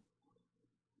like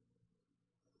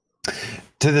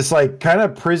kind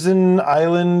of prison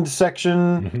island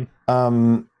section.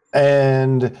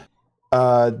 And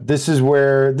this is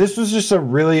where this was just a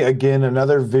really, again,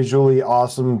 another visually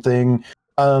awesome thing.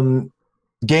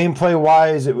 Gameplay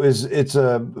wise, it's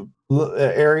a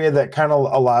area that kind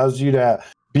of allows you to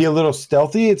be a little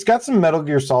stealthy. It's got some Metal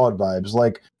Gear Solid vibes,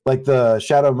 like the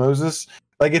Shadow Moses.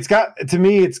 Like it's got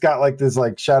like this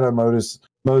like Shadow Moses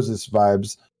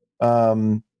vibes.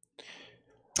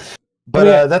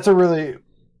 That's a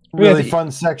really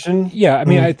fun section. Yeah, I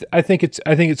mean, I think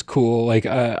it's cool. Like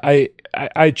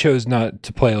I chose not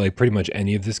to play like pretty much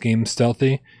any of this game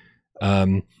stealthy.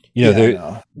 There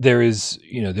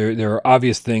are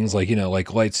obvious things like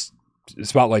like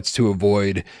spotlights to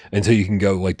avoid until you can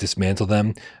go like dismantle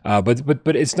them.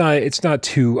 But it's not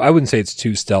too. I wouldn't say it's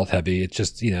too stealth heavy. It's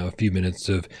just a few minutes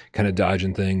of kind of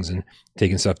dodging things and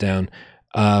taking stuff down.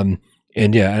 And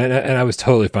I was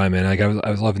totally fine, man. Like I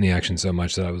was loving the action so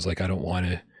much that I was like, I don't want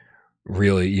to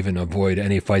really even avoid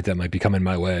any fight that might be coming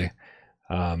my way.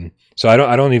 So I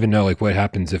don't even know like what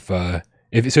happens if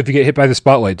you get hit by the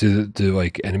spotlight, do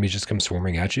like enemies just come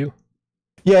swarming at you?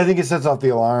 Yeah, I think it sets off the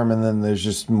alarm, and then there's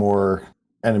just more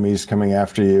enemies coming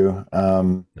after you.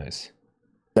 Nice.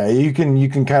 Yeah, you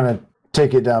can kind of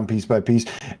take it down piece by piece.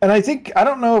 And I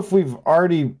don't know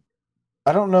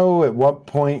at what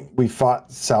point we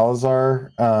fought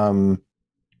Salazar.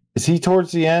 Is he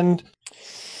towards the end?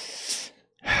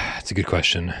 That's a good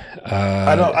question.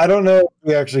 I don't know if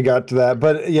we actually got to that,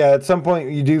 but yeah, at some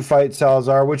point you do fight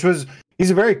Salazar,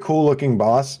 he's a very cool looking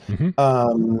boss.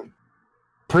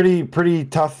 Pretty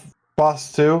tough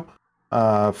boss too.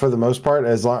 for the most part.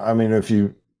 As long, I mean, if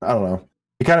you, I don't know,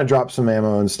 you kind of drop some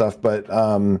ammo and stuff, but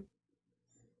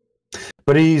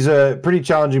he's a pretty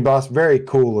challenging boss. Very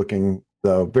cool looking,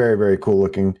 though. Very, very cool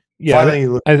looking. Yeah,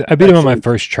 I beat him on my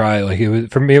first try. Like, it was,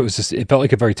 for me, it felt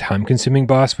like a very time-consuming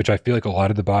boss, which I feel like a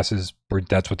lot of the bosses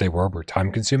that's what they were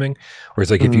time-consuming. Whereas,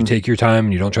 like, if you take your time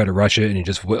and you don't try to rush it and you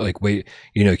just wait,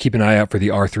 you know, keep an eye out for the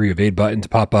R3 evade button to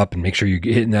pop up and make sure you're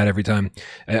hitting that every time.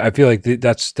 I feel like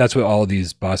that's what all of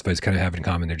these boss fights kind of have in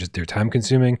common. They're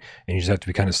time-consuming, and you just have to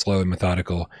be kind of slow and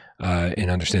methodical and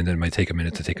understand that it might take a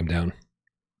minute to take them down.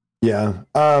 Yeah.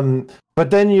 But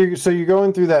then you're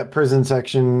going through that prison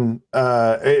section.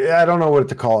 I don't know what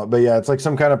to call it, but yeah, it's like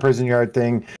some kind of prison yard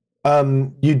thing.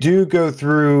 You do go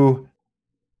through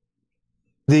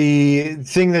the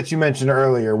thing that you mentioned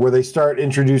earlier, where they start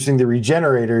introducing the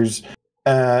regenerators,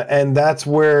 and that's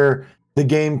where the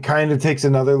game kind of takes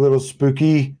another little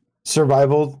spooky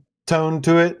survival tone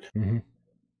to it.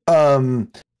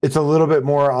 It's a little bit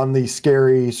more on the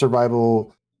scary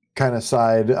survival kind of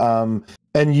side.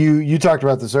 And you talked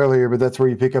about this earlier, but that's where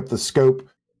you pick up the scope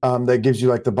that gives you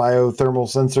like the biothermal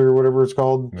sensor or whatever it's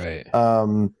called. Right.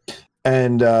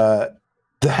 And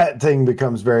that thing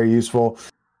becomes very useful.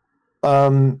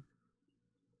 One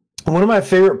of my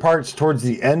favorite parts towards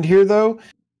the end here, though,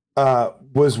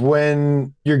 was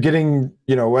when you're getting,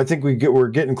 you know, I think we're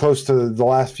getting close to the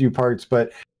last few parts,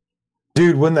 but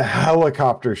dude, when the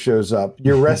helicopter shows up,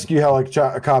 your rescue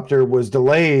helicopter was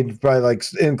delayed by like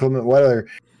inclement weather.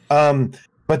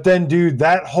 But then, dude,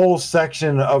 that whole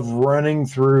section of running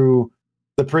through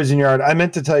the prison yard, I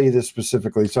meant to tell you this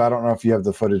specifically, so I don't know if you have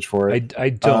the footage for it.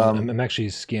 I don't. I'm actually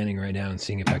scanning right now and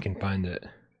seeing if I can find it.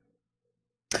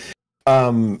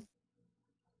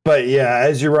 But yeah,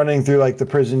 as you're running through like the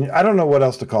prison, I don't know what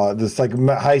else to call it. This like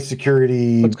high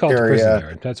security Let's call it area. The prison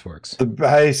yard. That works. The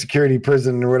high security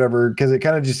prison or whatever, because it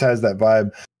kind of just has that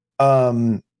vibe.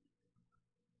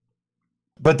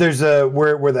 But there's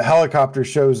where the helicopter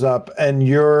shows up, and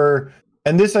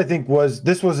this I think was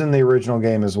in the original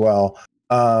game as well.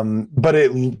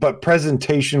 But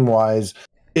presentation wise,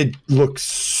 it looks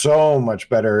so much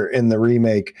better in the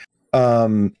remake.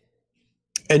 And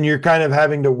you're kind of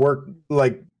having to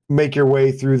make your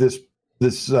way through this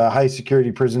high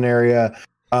security prison area,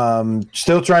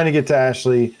 still trying to get to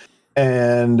Ashley,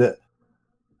 and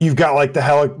you've got like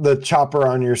the chopper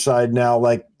on your side now,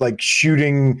 like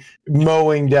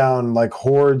mowing down like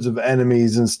hordes of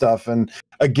enemies and stuff. And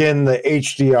again, the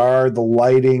HDR, the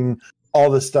lighting, all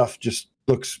this stuff just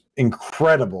looks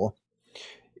incredible.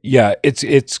 Yeah,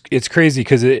 it's crazy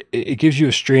because it gives you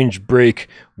a strange break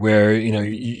where, you know,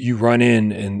 you run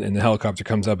in and the helicopter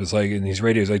comes up. It's like in these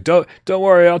radios, like don't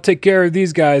worry, I'll take care of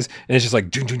these guys. And it's just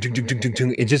like ding, ding, ding, ding, ding, ding,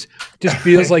 ding. It just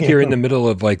feels like you're in the middle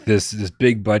of like this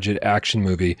big budget action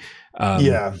movie.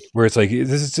 Where it's like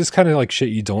this is just kind of like shit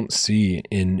you don't see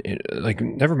in like,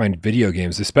 never mind video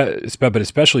games, but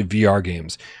especially VR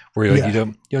games where you're like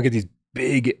you don't get these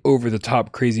big over the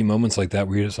top crazy moments like that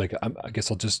where you're just like I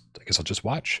guess I'll just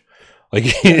watch, like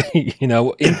you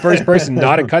know, in first person,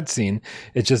 not a cutscene.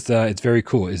 It's just it's very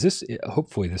cool. Is this,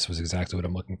 hopefully this was exactly what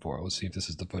I'm looking for. Let's see if this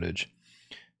is the footage.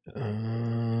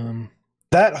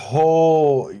 That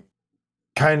whole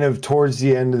kind of towards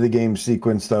the end of the game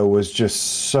sequence though was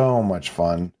just so much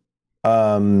fun.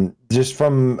 Just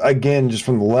from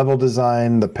the level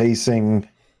design, the pacing,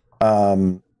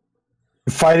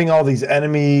 fighting all these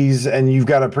enemies, and you've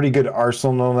got a pretty good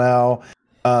arsenal now.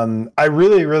 I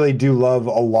really, really do love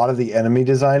a lot of the enemy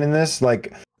design in this.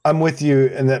 Like, I'm with you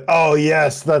in that. Oh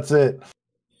yes, that's it.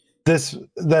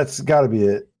 That's got to be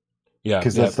it. Yeah,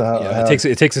 because that's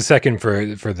it takes a second for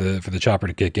the chopper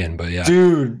to kick in, but yeah,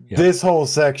 dude, this whole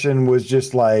section was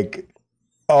just like,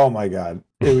 oh my god,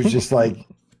 it was just like.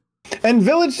 And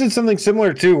Village did something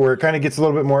similar too, where it kind of gets a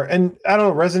little bit more. And I don't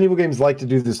know, Resident Evil games like to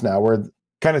do this now, where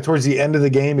kind of towards the end of the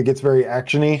game it gets very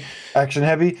action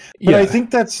heavy. But I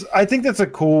think that's a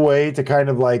cool way to kind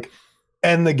of like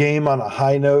end the game on a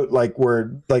high note, like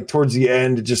where like towards the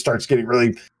end it just starts getting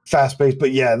really fast paced.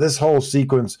 But yeah, this whole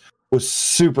sequence was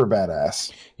super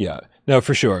badass. Yeah, no,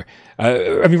 for sure.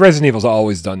 I mean, Resident Evil's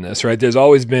always done this, right? It's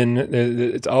always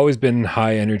been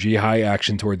high energy, high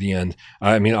action toward the end.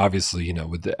 I mean, obviously, you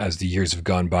know, as the years have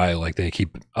gone by, like they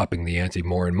keep upping the ante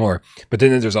more and more. But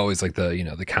then there's always like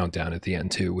the countdown at the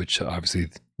end too, which obviously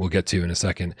we'll get to in a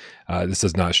second. This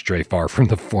does not stray far from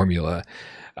the formula.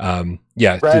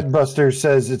 Brad Buster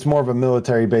says it's more of a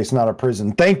military base, not a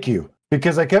prison. Thank you.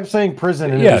 Because I kept saying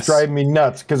prison and it was driving me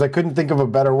nuts because I couldn't think of a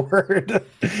better word.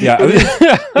 Yeah.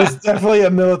 It's definitely a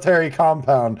military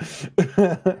compound.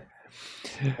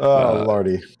 Oh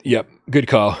lordy. Yep. Good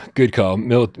call. Good call.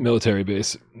 Military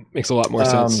base makes a lot more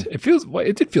sense. It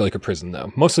did feel like a prison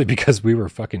though, mostly because we were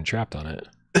fucking trapped on it.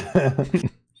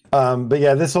 But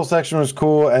yeah, this whole section was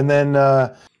cool, and then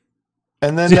that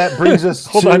brings us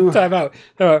Hold to... on, time out.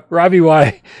 Robbie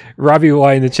Y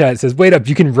in the chat says, "Wait up,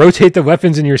 you can rotate the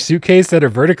weapons in your suitcase that are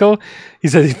vertical." He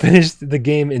said he finished the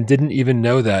game and didn't even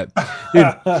know that. Dude,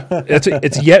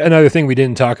 it's yet another thing we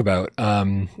didn't talk about.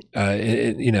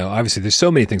 Obviously, there's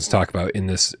so many things to talk about in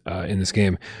this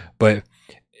game, but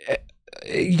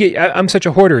I'm such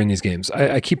a hoarder in these games.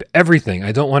 I keep everything.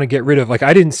 I don't want to get rid of. Like,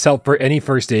 I didn't sell for any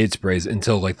first aid sprays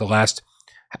until like the last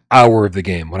hour of the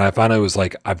game when I finally was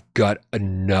like, I've got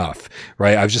enough,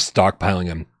 right? I was just stockpiling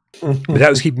them. But that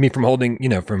was keeping me from holding,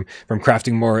 from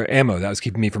crafting more ammo. That was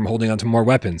keeping me from holding onto more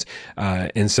weapons.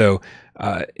 And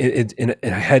I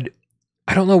had,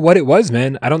 I don't know what it was,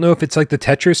 man. I don't know if it's like the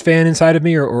Tetris fan inside of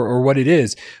me or what it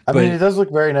is. I mean, it does look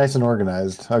very nice and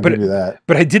organized. I'll give you that.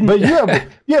 But I didn't. But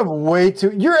you have way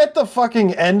too. You're at the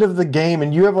fucking end of the game,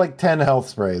 and you have like 10 health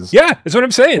sprays. Yeah, that's what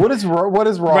I'm saying. What is wrong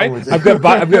with you? I've got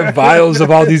vials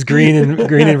of all these green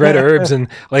and red herbs, and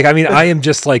like, I mean, I am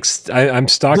just like I'm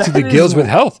stocked to the gills with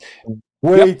health.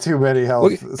 Way too many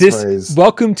health sprays.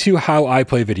 Welcome to how I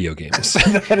play video games.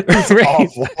 That is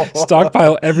awful.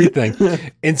 Stockpile everything.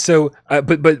 And so,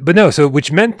 but no, so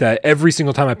which meant that every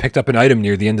single time I picked up an item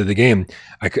near the end of the game,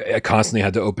 I constantly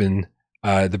had to open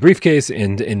the briefcase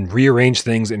and rearrange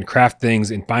things and craft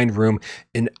things and find room.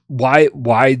 And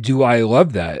why do I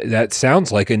love that? That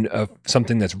sounds like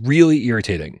something that's really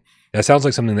irritating. That sounds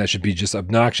like something that should be just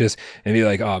obnoxious and be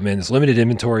like, oh man, this limited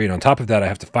inventory. And on top of that, I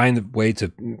have to find the way to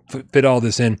fit all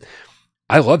this in.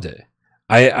 I loved it.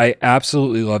 I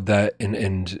absolutely loved that.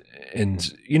 And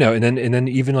then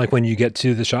even like when you get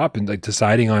to the shop and like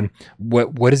deciding on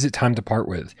what is it time to part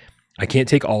with? I can't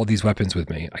take all of these weapons with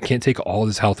me. I can't take all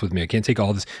this health with me. I can't take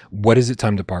all this. What is it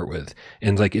time to part with?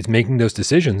 And like, it's making those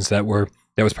decisions that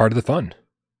was part of the fun.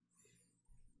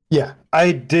 Yeah.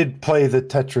 I did play the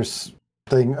Tetris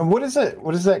thing. And what is it?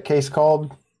 What is that case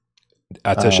called?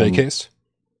 Attaché case.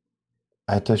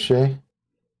 Attaché.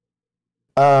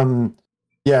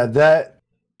 Yeah, that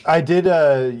I did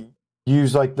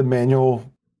use like the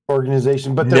manual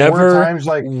organization, but there were times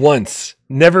like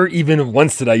never even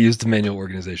once did I use the manual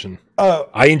organization.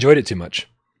 I enjoyed it too much.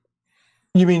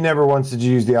 You mean never once did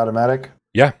you use the automatic?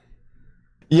 Yeah.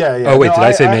 Yeah, yeah. Oh wait, did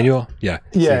I say manual? Yeah.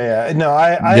 Yeah, yeah. No,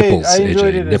 I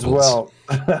enjoyed it as well.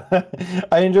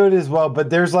 I enjoyed it as well, but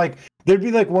there'd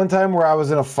be like one time where I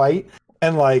was in a fight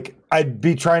and like I'd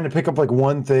be trying to pick up like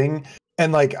one thing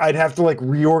and like I'd have to like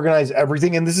reorganize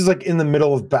everything, and this is like in the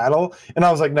middle of battle, and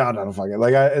I was like, no, fuck it.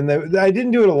 Like I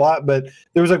didn't do it a lot, but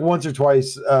there was like once or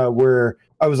twice where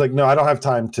I was like, no, I don't have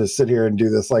time to sit here and do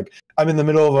this. Like I'm in the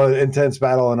middle of an intense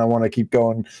battle and I want to keep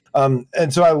going.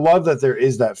 And so I love that there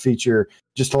is that feature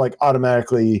just to like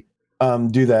automatically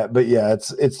do that. But yeah,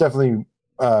 it's definitely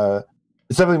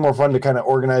more fun to kind of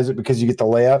organize it because you get the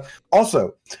layout.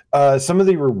 Also, some of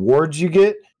the rewards you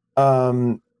get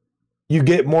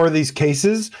more of these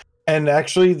cases, and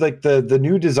actually like the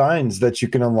new designs that you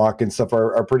can unlock and stuff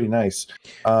are pretty nice.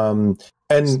 And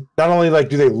not only like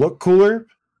do they look cooler,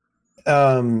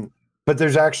 but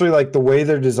there's actually like the way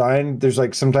they're designed, there's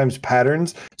like sometimes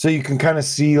patterns, so you can kind of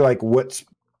see like what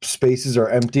spaces are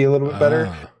empty a little bit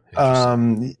better.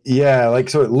 Yeah, like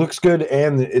so it looks good,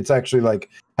 and it's actually like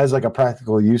has like a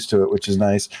practical use to it, which is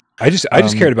nice. I just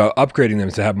cared about upgrading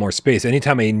them to have more space.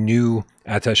 Anytime a new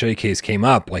attaché case came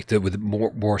up, like with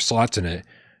more slots in it,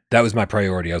 that was my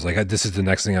priority. I was like, this is the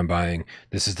next thing I'm buying.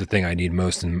 This is the thing I need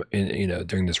most in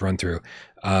during this run through.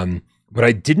 What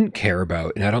I didn't care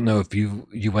about, and I don't know if you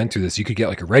went through this, you could get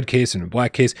like a red case and a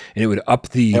black case, and it would up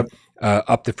the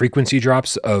frequency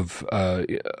drops of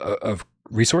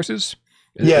resources.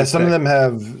 Yeah, some of them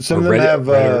have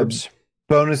herbs.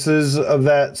 Bonuses of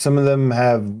that. Some of them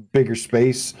have bigger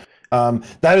space.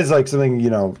 That is like something,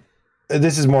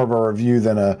 this is more of a review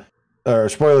than a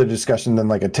spoiler discussion than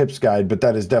like a tips guide, but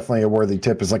that is definitely a worthy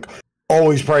tip. Is like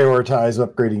always prioritize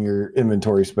upgrading your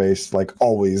inventory space, like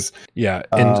always. Yeah,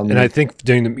 and I think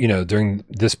during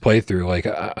this playthrough, like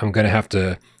I'm gonna have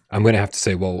to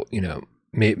say, well,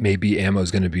 maybe ammo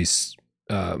is going to be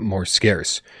more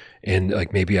scarce, and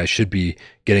like maybe I should be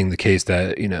getting the case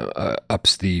that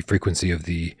ups the frequency of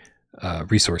the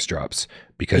resource drops,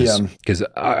 because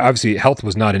obviously health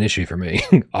was not an issue for me.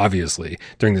 Obviously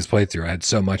during this playthrough I had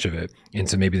so much of it, and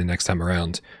so maybe the next time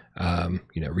around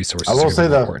resources I will say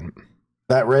that important.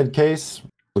 That red case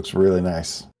looks really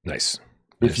nice.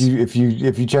 If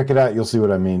you check it out, you'll see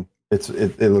what I mean.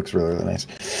 It looks really, really nice.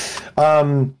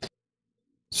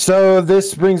 So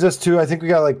this brings us to, I think we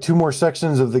got like 2 more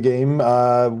sections of the game.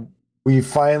 We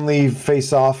finally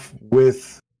face off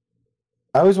with,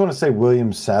 I always want to say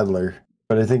William Sadler,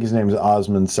 but I think his name is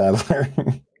Osmond Sadler.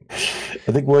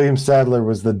 I think William Sadler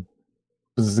was the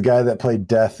guy that played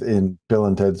Death in Bill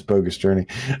and Ted's Bogus Journey.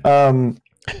 All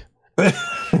right.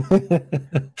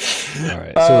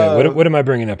 So wait, what am I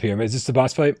bringing up here? Is this the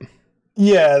boss fight?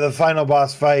 Yeah, the final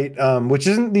boss fight, which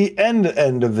isn't the end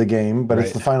of the game, but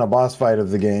it's the final boss fight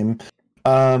of the game.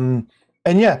 And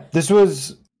yeah, this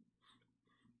was,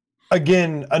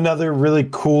 again, another really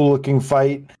cool looking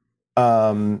fight.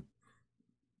 But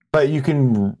you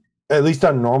can, at least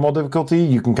on normal difficulty,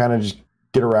 you can kind of just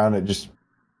get around it, just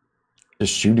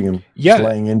shooting him, just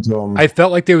laying into him. I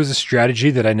felt like there was a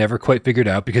strategy that I never quite figured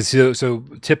out, because so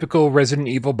typical Resident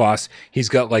Evil boss, he's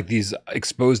got like these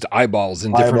exposed eyeballs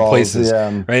in different places,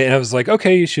 right? And I was like,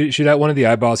 okay, you shoot out one of the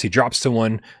eyeballs. He drops to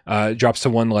one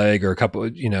leg or a couple,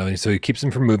 you know, and so he keeps him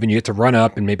from moving. You have to run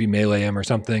up and maybe melee him or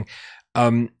something.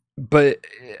 But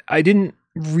I didn't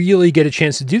really get a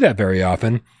chance to do that very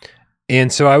often.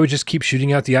 And so I would just keep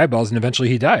shooting out the eyeballs, and eventually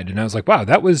he died. And I was like, wow,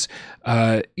 that was,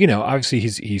 you know, obviously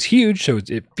he's huge, so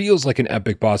it feels like an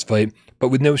epic boss fight, but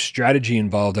with no strategy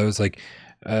involved. I was like,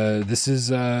 this is,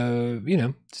 you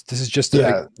know, this is just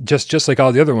just like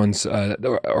all the other ones,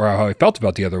 or how I felt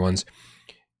about the other ones.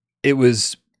 It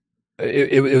was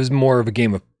more of a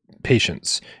game of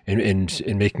patience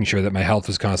and making sure that my health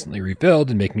was constantly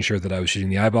refilled and making sure that I was shooting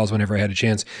the eyeballs whenever I had a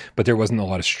chance, but there wasn't a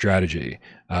lot of strategy.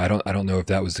 I don't know if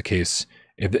that was the case.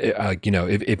 If you know,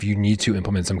 if you need to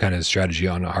implement some kind of strategy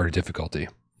on a harder difficulty.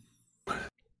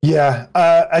 Yeah,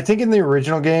 I think in the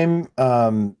original game,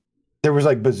 there was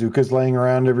like bazookas laying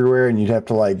around everywhere, and you'd have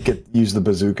to like use the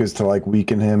bazookas to like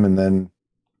weaken him and then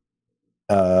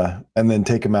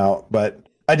take him out. But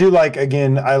I do like,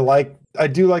 again, I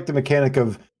do like the mechanic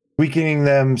of weakening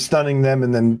them, stunning them,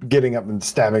 and then getting up and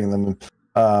stabbing them.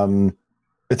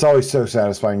 It's always so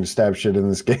satisfying to stab shit in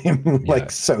this game.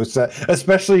 Like, so sad,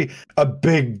 especially a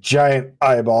big giant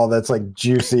eyeball that's like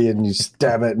juicy and you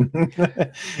stab it.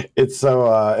 It's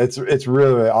so it's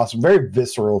really, really awesome. Very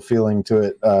visceral feeling to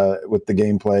it with the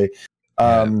gameplay.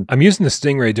 I'm using the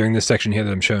Stingray during this section here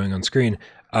that I'm showing on screen.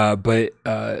 But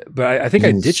I think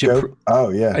I ditch it.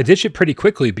 I ditch it pretty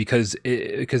quickly because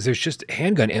there's just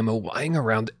handgun ammo lying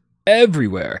around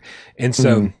everywhere. And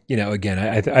so, you know, again,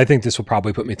 I think this will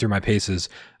probably put me through my paces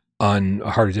on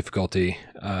a harder difficulty.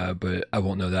 But I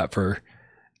won't know that for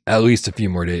at least a few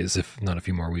more days, if not a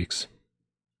few more weeks.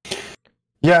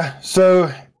 Yeah.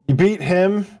 So you beat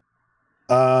him.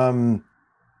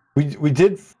 We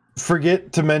did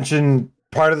forget to mention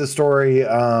part of the story.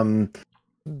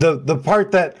 The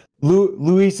part that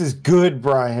Luis is good,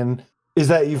 Brian, is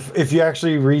that if you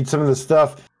actually read some of the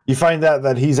stuff, you find out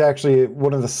that he's actually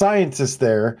one of the scientists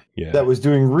there that was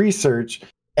doing research,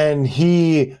 and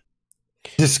he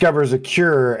discovers a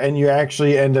cure, and you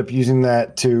actually end up using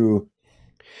that to,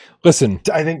 I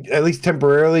think, at least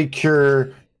temporarily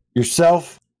cure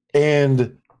yourself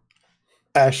and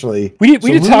Ashley. We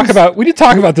need to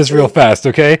talk about this real fast,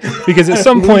 okay? Because at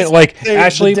some point, like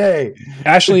Ashley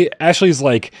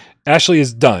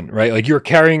is done, right? Like, you're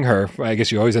carrying her. I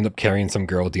guess you always end up carrying some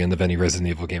girl at the end of any Resident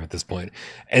Evil game at this point.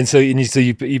 And so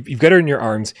you've got her in your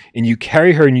arms, and you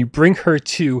carry her and you bring her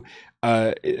to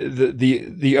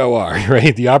the OR,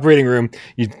 right? The operating room.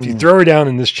 You throw her down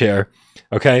in this chair,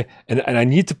 okay? And I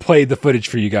need to play the footage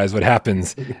for you guys. What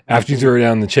happens after you throw her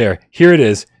down in the chair? Here it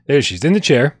is. There she's in the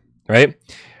chair, right?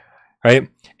 And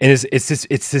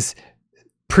it's this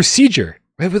procedure,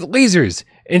 right, with lasers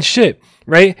and shit,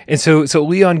 right? And so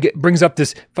Leon brings up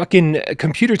this fucking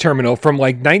computer terminal from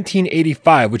like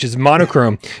 1985, which is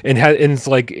monochrome, and it's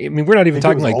like, I mean, we're not even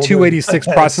talking like 286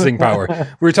 processing power.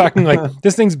 We're talking like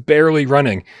this thing's barely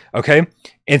running, okay?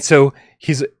 And so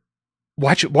he's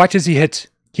watch as he hits.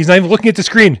 He's not even looking at the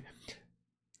screen.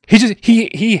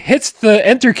 He hits the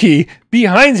enter key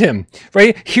behind him,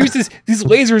 right? Here's these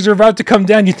lasers are about to come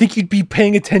down. You think you'd be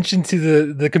paying attention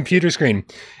to the computer screen,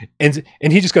 and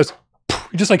he just goes,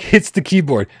 he just like hits the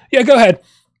keyboard. Yeah, go ahead.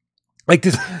 Like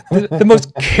this, the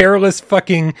most careless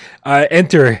fucking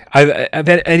enter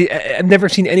I've never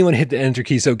seen anyone hit the enter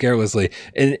key so carelessly,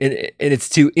 and it's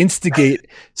to instigate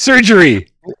surgery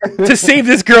to save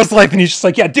this girl's life, and he's just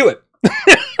like, yeah, do it.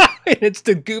 And it's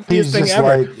the goofiest thing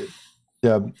ever.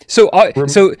 Yeah. So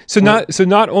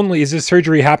not only is this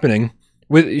surgery happening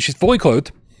she's fully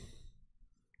clothed,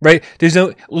 right? There's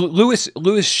no Lewis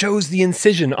shows the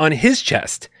incision on his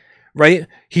chest, right?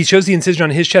 He shows the incision on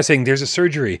his chest saying there's a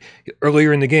surgery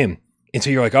earlier in the game. And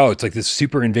so you're like, oh, it's like this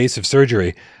super invasive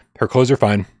surgery. Her clothes are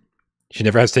fine. She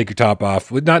never has to take her top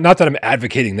off. Not that I'm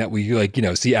advocating that we like, you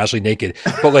know, see Ashley naked,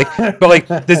 but like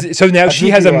so now she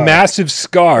has a massive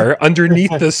scar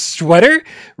underneath the sweater.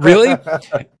 Really?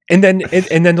 And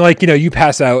then like, you know, you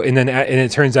pass out and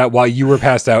it turns out while you were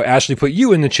passed out, Ashley put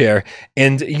you in the chair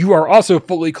and you are also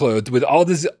fully clothed with all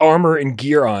this armor and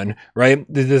gear on, right?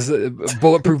 This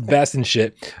bulletproof vest and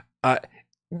shit.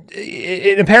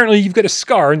 And apparently you've got a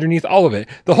scar underneath all of it.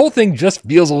 The whole thing just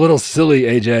feels a little silly,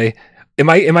 AJ. Am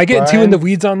I getting too in the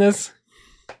weeds on this?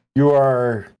 You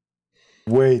are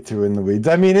way too in the weeds.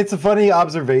 I mean, it's a funny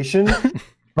observation,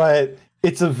 but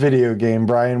it's a video game,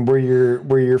 Brian, where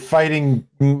you're fighting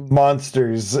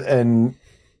monsters and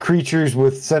creatures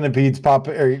with centipedes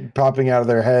popping out of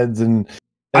their heads and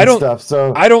stuff.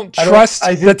 So I don't trust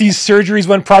that these surgeries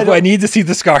went properly. I need to see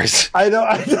the scars. I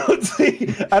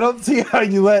don't see how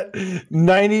you let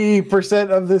 90%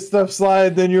 of this stuff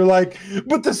slide. Then you're like,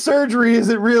 but the surgery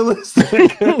isn't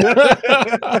realistic.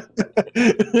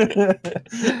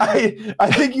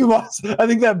 I think you lost. I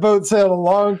think that boat sailed a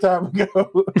long time ago.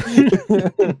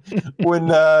 When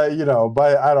by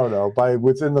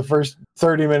within the first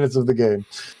 30 minutes of the game.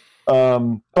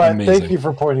 But Amazing. Thank you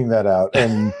for pointing that out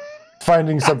and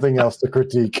finding something else to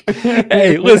critique.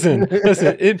 Hey, listen.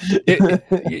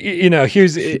 You know,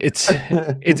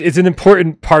 it's an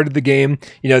important part of the game.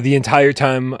 You know, the entire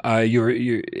time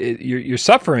you're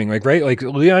suffering, like, right? Like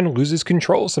Leon loses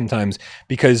control sometimes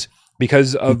because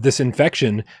of this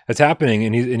infection that's happening,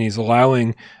 and he's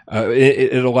allowing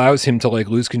it allows him to like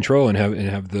lose control and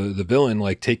have the villain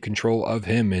like take control of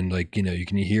him, and like, you know, you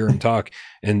can hear him talk,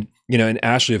 and you know, and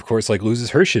Ashley of course like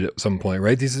loses her shit at some point,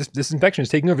 right? This infection is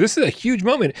taking over. This is a huge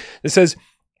moment that says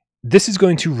this is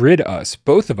going to rid us,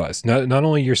 both of us, not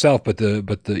only yourself, but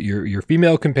your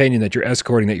female companion that you're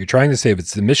escorting, that you're trying to save.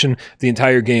 It's the mission of the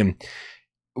entire game.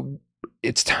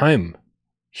 It's time.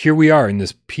 Here we are in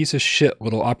this piece of shit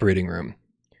little operating room.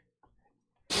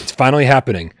 It's finally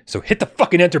happening. So hit the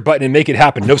fucking enter button and make it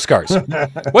happen. No scars.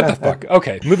 What the fuck?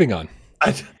 Okay, moving on.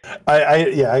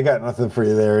 I got nothing for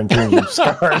you there in terms of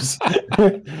scars.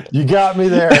 You got me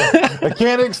there. I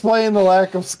can't explain the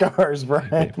lack of scars,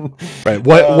 Brian. Right.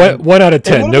 What 1 out of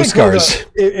 10? No scars.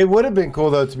 Cool, it would have been cool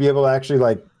though to be able to actually,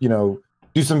 like, you know,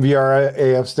 do some VR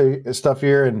AF stuff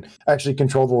here and actually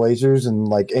control the lasers and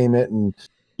like aim it and,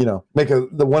 you know, make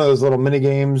one of those little mini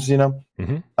games, you know.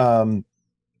 Mm-hmm.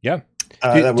 Yeah.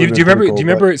 Do you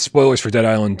remember spoilers for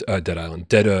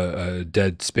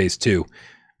Dead Space 2?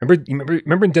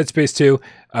 Remember in Dead Space 2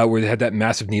 where they had that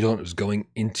massive needle and it was going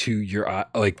into your eye,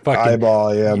 like fucking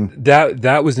eyeball? Yeah,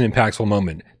 that was an impactful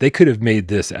moment. They could have made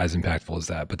this as impactful as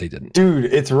that, but they didn't. Dude,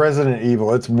 it's Resident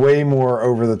Evil. It's way more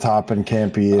over the top and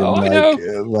campy, and I know.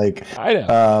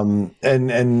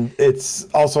 And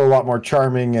it's also a lot more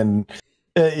charming, and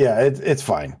it's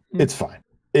fine. It's fine.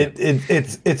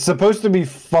 It's supposed to be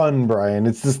fun, Brian.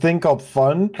 It's this thing called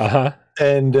fun.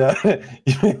 And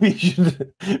maybe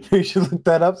you should look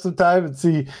that up sometime and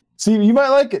see. You might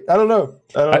like it. I don't know.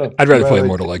 I'd rather play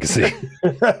Immortal Legacy.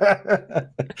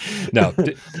 No,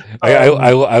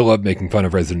 I love making fun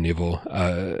of Resident Evil.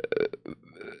 I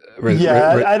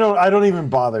don't even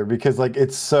bother because like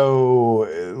it's so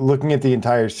looking at the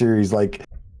entire series. Like,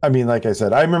 I mean, like I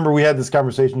said, I remember we had this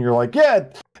conversation. You're like, yeah,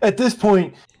 at this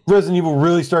point, Resident Evil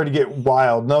really started to get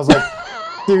wild, and I was like,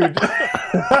 dude.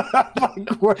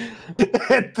 Like,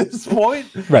 at this point,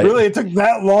 right? Really, it took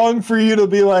that long for you to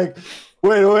be like,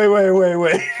 wait.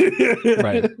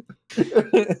 Right.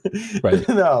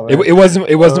 No, it wasn't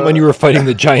when you were fighting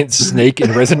the giant snake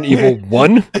in Resident Evil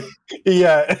 1.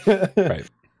 Yeah. Right.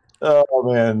 Oh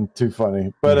man, too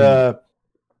funny. But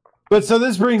so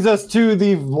this brings us to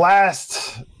the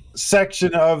last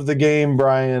section of the game,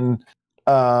 Brian.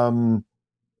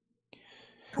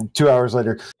 2 hours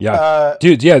later. Yeah.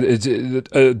 Dude, yeah, it's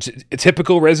a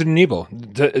typical Resident Evil.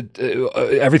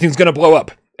 Everything's going to blow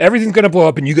up. Everything's going to blow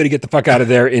up and you got to get the fuck out of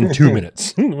there in 2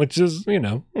 minutes, which is, you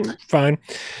know, fine.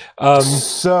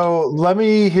 So let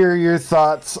me hear your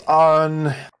thoughts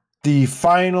on the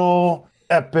final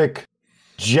epic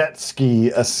jet ski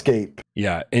escape.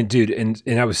 Yeah, and dude, and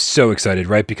I was so excited,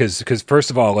 right? Because first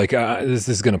of all, like this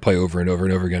is going to play over and over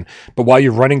and over again. But while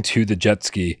you're running to the jet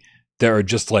ski, there are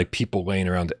just like people laying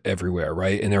around everywhere,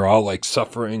 right? And they're all like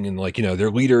suffering, and like, you know,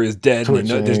 their leader is dead, and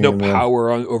there's no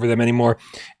power over them anymore.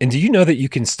 And do you know that you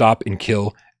can stop and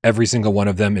kill every single one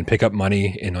of them and pick up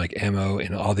money and like ammo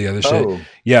and all the other shit?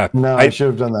 Yeah. No, I should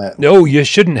have done that. No, you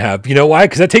shouldn't have. You know why?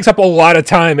 Because that takes up a lot of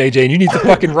time, AJ, and you need to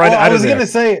fucking run out of there. I was going to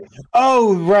say,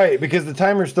 right, because the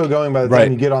timer's still going by the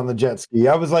time you get on the jet ski.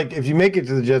 I was like, if you make it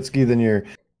to the jet ski, then you're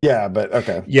Yeah, but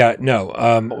okay. Yeah, no.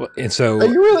 And so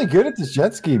You're really good at this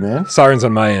jet ski, man. sirens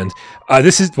on my end.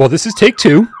 This is take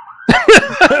two.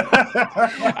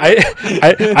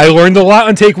 I learned a lot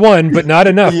on take one, but not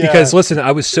enough because listen,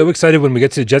 I was so excited when we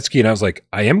get to the jet ski and I was like,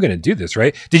 I am going to do this,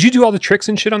 right? Did you do all the tricks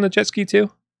and shit on the jet ski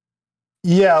too?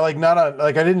 Yeah, like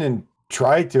I didn't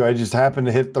try to. I just happened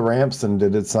to hit the ramps and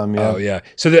did it some. Yeah. Oh yeah.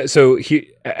 So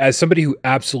he, as somebody who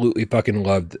absolutely fucking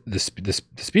loved the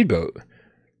speedboat,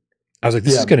 I was like,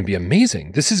 this is going to be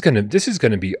amazing. This is going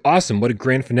to be awesome. What a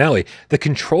grand finale. The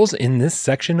controls in this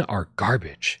section are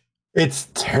garbage. It's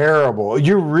terrible.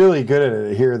 You're really good at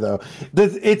it here, though.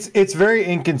 It's very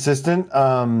inconsistent.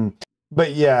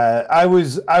 But yeah, I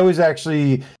was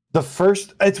actually the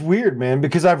first. It's weird, man,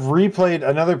 because I've replayed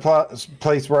another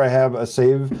place where I have a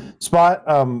save spot,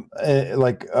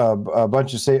 like a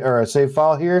bunch of a save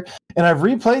file here, and I've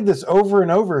replayed this over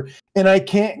and over, and I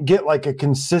can't get like a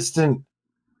consistent.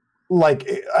 Like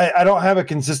I don't have a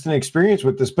consistent experience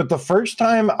with this, but the first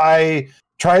time I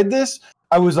tried this,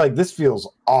 I was like, this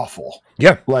feels awful.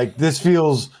 Yeah. Like this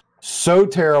feels so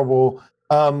terrible.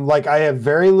 Like I have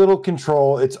very little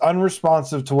control. It's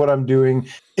unresponsive to what I'm doing.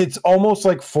 It's almost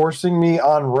like forcing me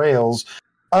on rails.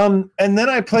 And then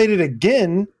I played it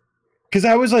again because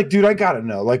I was like, dude, I gotta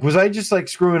know. Like, was I just like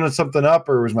screwing something up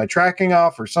or was my tracking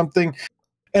off or something?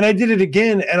 And I did it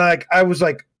again. And I was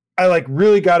like, I like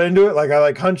really got into it. Like I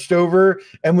like hunched over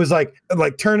and was like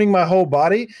turning my whole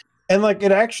body, and like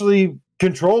it actually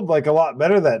controlled like a lot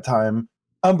better that time.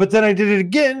 But then I did it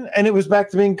again and it was back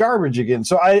to being garbage again.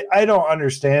 So I don't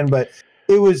understand, but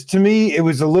it was, to me, it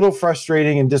was a little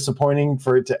frustrating and disappointing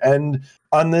for it to end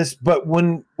on this. But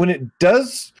when it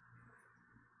does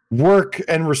work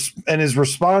and is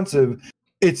responsive,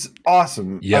 it's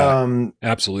awesome. Yeah,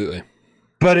 absolutely.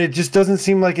 But it just doesn't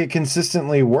seem like it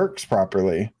consistently works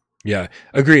properly. Yeah,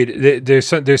 agreed. There's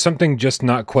something just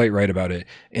not quite right about it,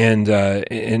 and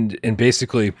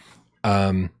basically,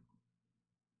 yeah.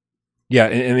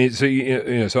 I mean,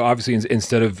 so so obviously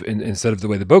instead of the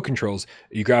way the boat controls,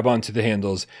 you grab onto the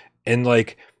handles, and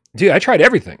like, dude, I tried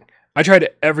everything,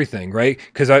 right?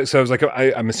 Because I was like,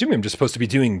 I'm assuming I'm just supposed to be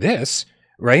doing this,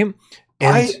 right?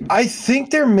 And I think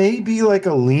there may be like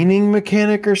a leaning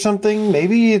mechanic or something.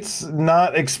 Maybe it's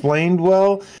not explained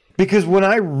well. Because when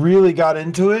I really got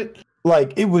into it,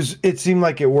 like it seemed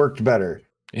like it worked better.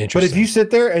 But if you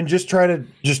sit there and just try to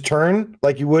just turn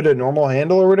like you would a normal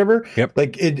handle or whatever,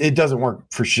 like it doesn't work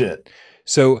for shit.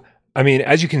 So, I mean,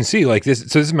 as you can see, like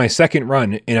this is my second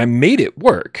run and I made it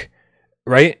work.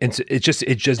 Right. And so it just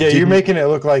you're making it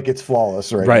look like it's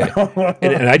flawless right now.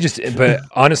 and but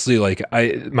honestly, like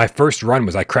my first run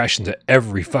was I crashed into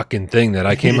every fucking thing that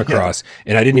I came across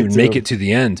and I didn't even make it to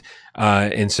the end.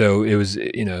 And so it was,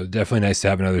 definitely nice to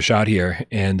have another shot here.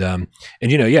 And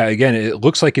again, it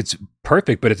looks like it's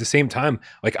perfect, but at the same time,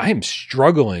 like I am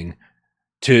struggling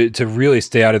to really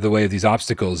stay out of the way of these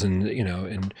obstacles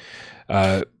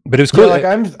but it was cool. Yeah,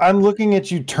 like I'm looking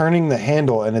at you turning the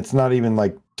handle and it's not even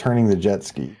like turning the jet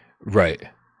ski. Right.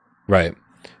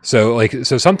 So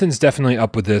something's definitely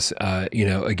up with this.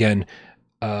 Again,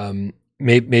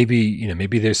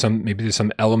 maybe there's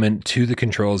some element to the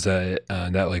controls that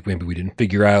like maybe we didn't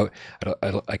figure out.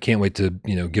 I can't wait to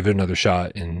give it another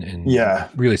shot and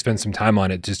really spend some time on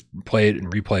it. Just play it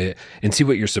and replay it and see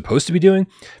what you're supposed to be doing,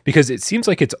 because it seems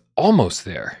like it's almost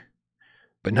there,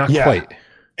 but not quite.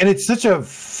 And it's such a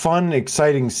fun,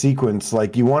 exciting sequence.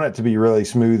 Like you want it to be really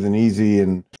smooth and easy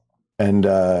and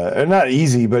not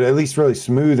easy, but at least really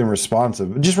smooth and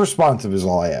responsive. Just responsive is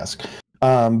all I ask.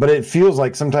 But it feels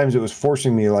like sometimes it was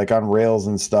forcing me like on rails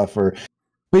and stuff.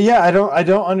 But yeah, I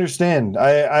don't understand.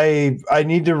 I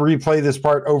need to replay this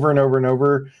part over and over and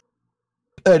over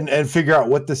and figure out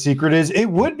what the secret is. It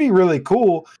would be really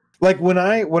cool. Like when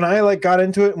I like got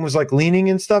into it and was like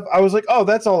leaning and stuff, I was like, oh,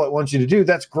 that's all it wants you to do.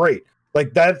 That's great.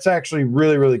 Like that's actually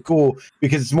really, really cool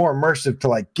because it's more immersive to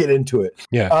like get into it.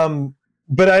 Yeah.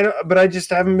 But I just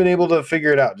haven't been able to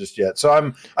figure it out just yet. So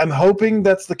I'm hoping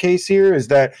that's the case here, is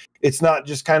that it's not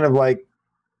just kind of like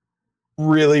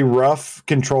really rough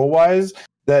control wise,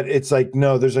 that it's like,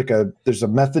 no, there's a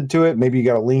method to it. Maybe you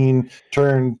got to lean,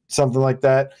 turn, something like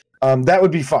that. That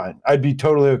would be fine. I'd be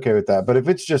totally okay with that. But if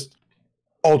it's just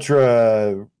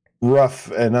ultra rough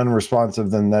and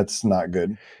unresponsive, then that's not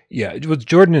good. Yeah, with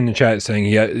Jordan in the chat saying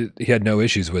he had no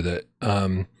issues with it,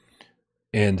 so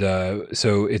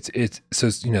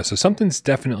so something's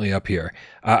definitely up here.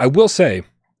 I will say,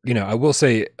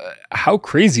 how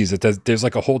crazy is it that there's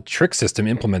like a whole trick system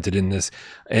implemented in this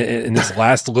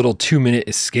last little 2-minute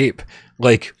escape?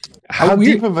 Like How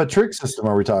deep of a trick system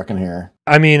are we talking here?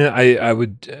 I mean,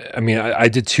 I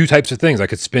did two types of things. I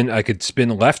could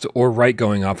spin left or right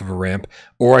going off of a ramp,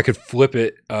 or I could flip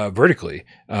it vertically,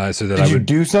 so that Did you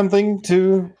do something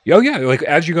to? Oh yeah, like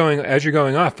as you're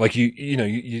going off, like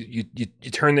you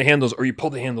turn the handles or you pull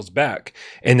the handles back,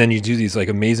 and then you do these like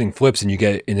amazing flips, and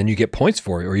then you get points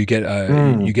for it, or you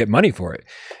get money for it.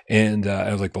 And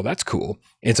I was like, well, that's cool.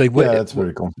 And it's like, that's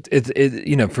pretty cool.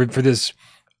 For this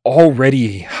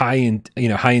already high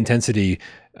intensity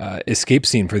escape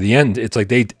scene for the end, it's like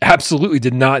they absolutely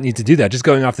did not need to do that. Just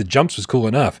going off the jumps was cool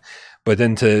enough, but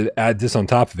then to add this on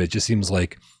top of it just seems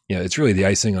like, it's really the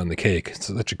icing on the cake. It's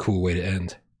such a cool way to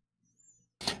end.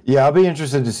 Yeah, I'll be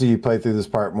interested to see you play through this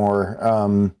part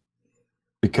more,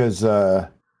 because your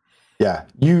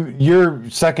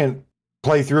second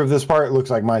playthrough of this part looks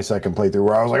like my second playthrough,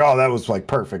 where I was like, oh, that was like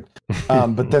perfect,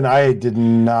 but then I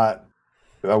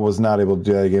was not able to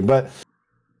do that again. But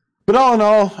all in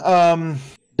all,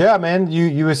 yeah, man,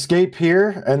 you escape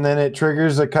here, and then it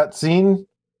triggers a cutscene,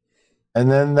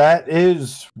 and then that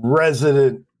is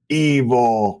Resident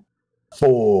Evil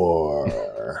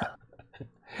 4,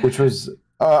 which was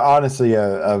honestly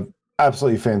a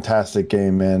absolutely fantastic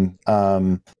game, man.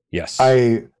 Yes,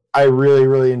 I really,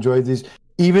 really enjoyed these,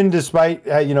 even despite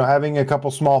having a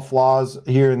couple small flaws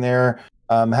here and there,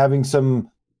 having some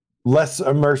less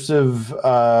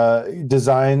immersive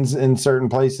designs in certain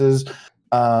places.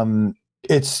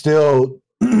 It's still,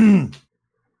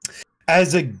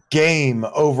 as a game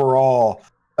overall,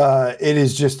 it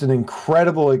is just an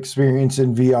incredible experience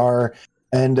in VR,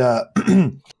 and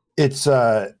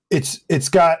it's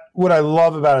got, what I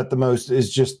love about it the most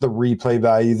is just the replay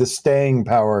value, the staying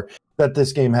power that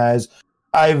this game has.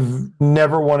 I've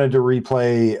never wanted to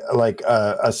replay like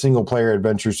a single player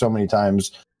adventure so many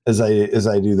times as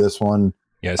I do this one.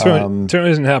 Yeah, it certainly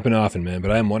doesn't happen often, man,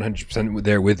 but I am 100%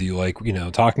 there with you. Like,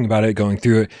 talking about it, going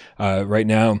through it right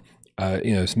now,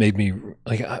 it's made me,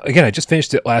 like, again, I just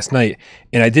finished it last night,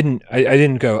 and I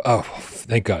didn't go, oh,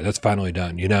 thank God, that's finally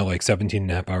done, like 17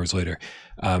 and a half hours later.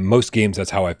 Most games,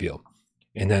 that's how I feel.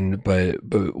 And then, but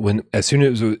when, as soon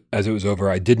as it was over,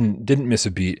 I didn't miss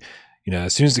a beat.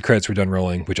 As soon as the credits were done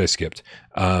rolling, which I skipped.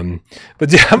 But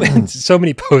yeah, so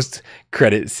many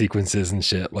post-credit sequences and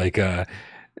shit, like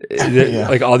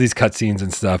like all these cutscenes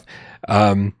and stuff.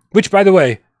 Which, by the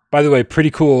way,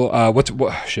 pretty cool. What's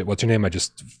her name? I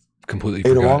just completely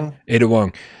forgot. Ada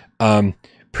Wong.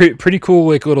 Pretty cool,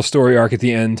 like little story arc at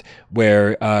the end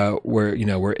where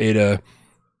Ada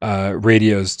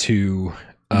radios to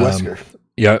Wesker.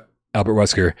 Yeah, Albert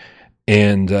Wesker.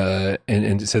 And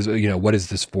it says, what is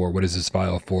this for? What is this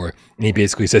file for? And he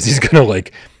basically says he's gonna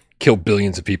like kill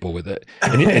billions of people with it.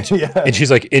 And she's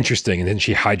like, interesting. And then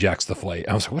she hijacks the flight.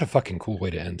 I was like, what a fucking cool way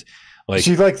to end. Like,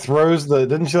 she like throws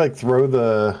didn't she like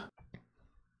throw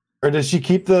or does she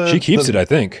keep she keeps it, I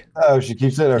think. Oh, she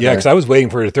keeps it. Okay. Yeah, because I was waiting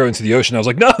for her to throw it into the ocean. I was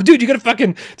like, no, dude, you gotta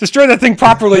fucking destroy that thing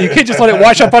properly. You can't just let it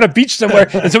wash up on a beach somewhere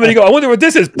and somebody go, I wonder what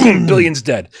this is. Boom, billions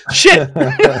dead. Shit.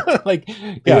 Like,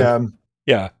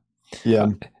 yeah.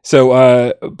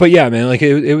 So, but yeah, man, like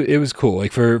it was cool.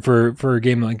 Like for a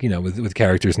game like, with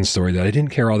characters and story that I didn't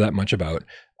care all that much about.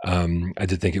 I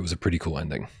did think it was a pretty cool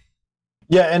ending.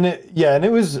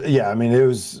 It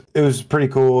was pretty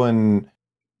cool, and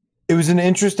it was an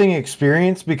interesting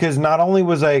experience because not only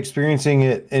was I experiencing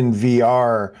it in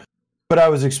VR, but I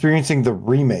was experiencing the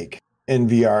remake in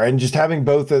VR, and just having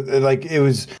both, like it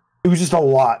was just a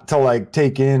lot to like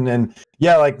take in. And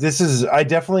yeah, like I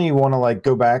definitely want to like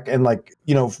go back and like,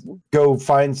 go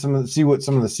find see what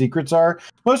some of the secrets are.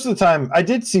 Most of the time I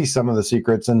did see some of the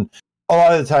secrets, and a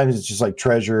lot of the times it's just like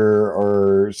treasure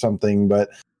or something, but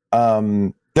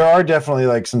there are definitely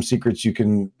like some secrets you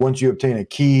can, once you obtain a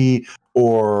key,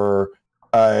 or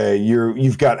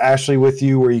you've got Ashley with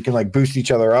you where you can like boost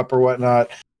each other up or whatnot.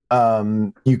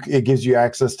 It gives you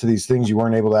access to these things you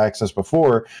weren't able to access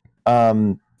before.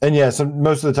 And yeah, so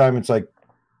most of the time it's like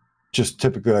just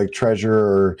typically like treasure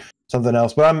or something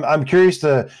else. But I'm curious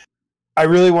I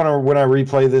really want to, when I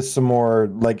replay this some more,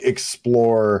 like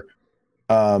explore.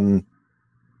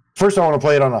 First I want to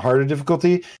play it on a harder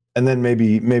difficulty, and then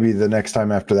maybe the next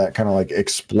time after that, kind of like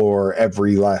explore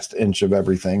every last inch of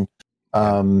everything.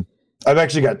 I've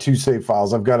actually got 2 save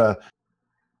files. I've got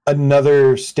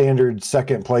another standard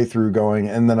second playthrough going,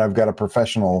 and then I've got a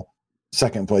professional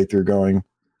second playthrough going.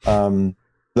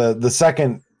 The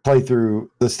second playthrough,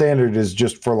 the standard is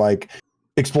just for like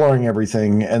exploring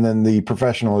everything, and then the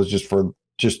professional is just for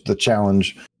the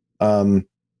challenge.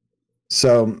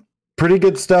 So pretty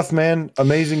good stuff, man.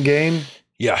 Amazing game.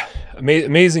 Yeah,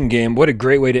 amazing game. What a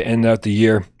great way to end out the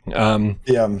year.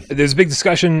 There's a big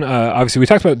discussion. Obviously, we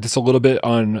talked about this a little bit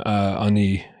on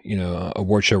the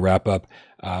award show wrap up.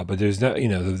 But there's no,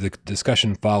 the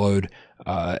discussion followed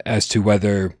as to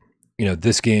whether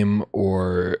this game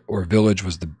or Village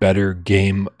was the better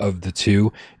game of the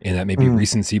two, and that maybe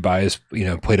recency bias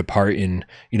played a part in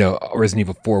Resident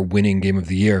Evil 4 winning Game of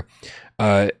the Year.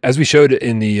 As we showed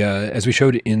in the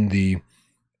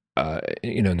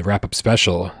in the wrap up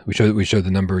special, we showed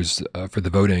the numbers for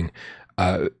the voting.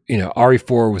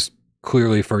 RE4 was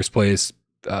clearly first place.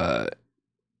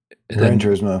 Gran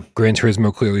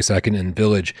Turismo clearly second, and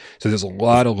Village. So there's a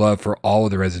lot of love for all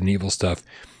of the Resident Evil stuff,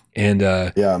 and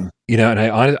and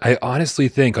I honestly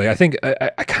think I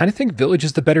kind of think Village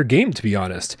is the better game, to be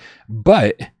honest,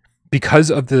 but because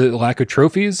of the lack of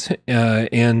trophies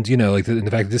and the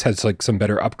fact that this has like some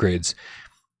better upgrades,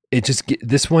 it just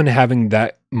this one having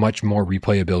that much more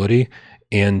replayability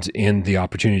and the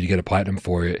opportunity to get a platinum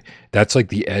for it, that's like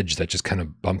the edge that just kind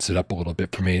of bumps it up a little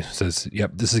bit for me. Says,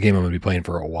 yep, this is a game I'm going to be playing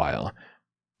for a while.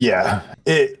 Yeah,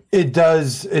 it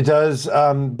does.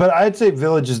 But I'd say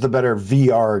Village is the better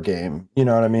VR game. You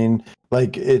know what I mean?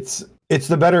 Like it's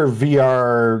the better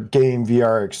VR game,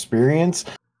 VR experience.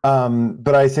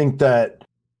 But I think that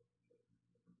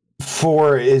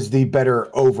 4 is the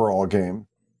better overall game.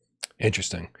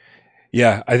 Interesting.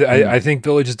 Yeah, I think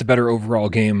Village is the better overall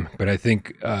game, but I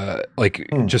think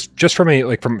just from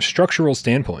a structural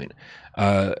standpoint,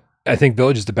 I think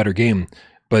Village is the better game,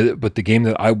 but the game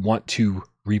that I want to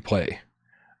replay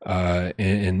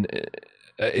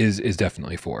is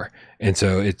definitely 4. And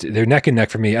so they're neck and neck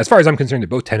for me. As far as I'm concerned, they're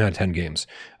both 10 out of 10 games.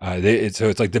 So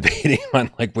it's like debating on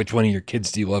like which one of your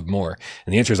kids do you love more?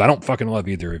 And the answer is I don't fucking love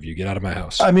either of you. Get out of my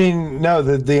house. I mean, no,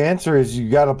 the answer is you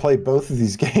got to play both of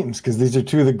these games because these are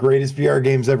two of the greatest VR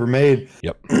games ever made.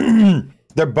 Yep.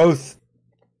 They're both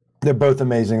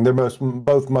amazing. They're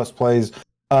both must plays.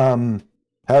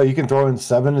 Hell, you can throw in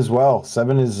 7 as well.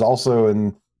 7 is also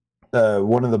in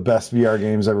one of the best VR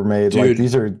games ever made. Dude, like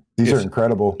these are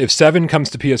incredible. If 7 comes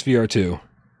to PSVR2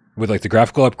 with like the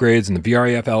graphical upgrades and the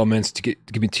VRAF elements to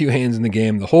give me 2 hands in the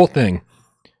game, the whole thing,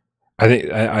 I think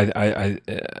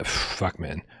fuck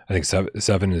man, I think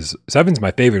 7's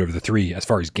my favorite of the 3 as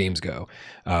far as games go.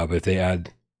 But if they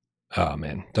add, oh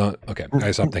man, I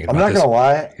gotta stop thinking. I'm not gonna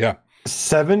lie. Yeah,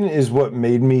 7 is what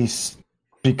made me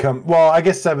become. Well, I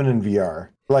guess 7 in VR.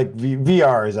 Like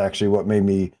VR is actually what made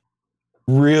me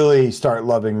really start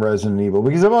loving Resident Evil,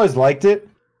 because I've always liked it,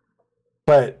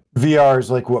 but VR is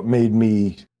like what made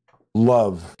me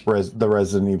love the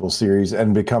Resident Evil series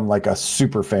and become like a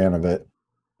super fan of it.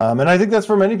 And I think that's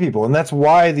for many people, and that's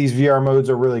why these VR modes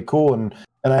are really cool. And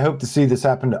I hope to see this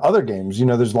happen to other games.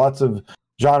 There's lots of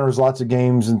genres, lots of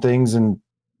games and things, and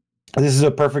this is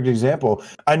a perfect example.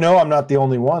 I know I'm not the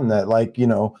only one that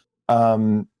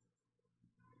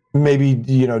maybe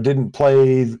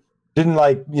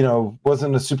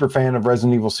wasn't a super fan of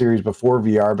Resident Evil series before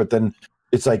VR, but then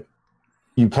it's like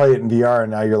you play it in VR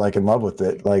and now you're like in love with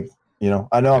it. Like,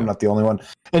 I know I'm not the only one.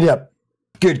 And yeah,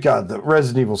 good God, the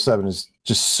Resident Evil 7 is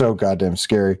just so goddamn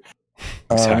scary.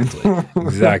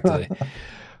 Exactly.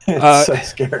 It's so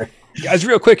scary. Guys,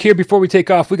 real quick here before we take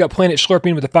off, we got Planet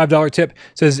Schlurping with a $5 tip.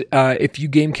 Says, if you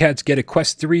Game Cats get a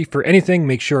Quest 3 for anything,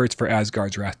 make sure it's for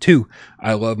Asgard's Wrath 2.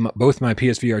 I love both my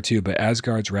PSVR 2, but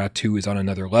Asgard's Wrath 2 is on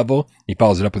another level. He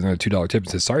follows it up with another $2 tip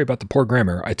and says, sorry about the poor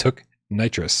grammar. I took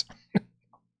nitrous.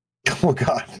 Oh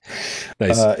God!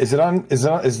 Nice. Is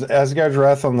Asgard's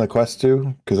Wrath on the Quest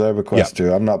 2? Because I have a Quest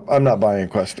 2. I'm not buying a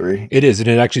Quest 3. It is, and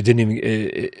it actually didn't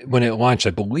even when it launched.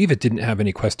 I believe it didn't have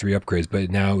any Quest 3 upgrades, but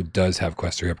it now does have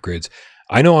Quest 3 upgrades.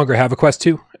 I no longer have a Quest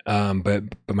 2, but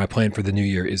my plan for the new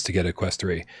year is to get a Quest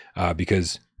 3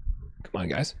 because, come on,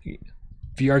 guys,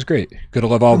 VR is great. Gotta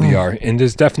love all VR, and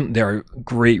there are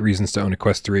great reasons to own a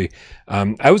Quest 3.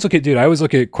 I always look at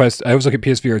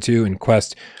PSVR 2 and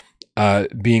Quest.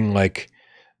 Being like,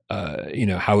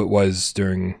 how it was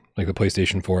during like the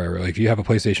PlayStation 4 era. Like if you have a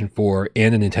PlayStation 4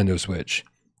 and a Nintendo Switch,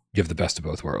 you have the best of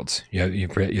both worlds. You have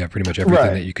pretty much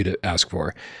everything that you could ask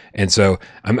for. And so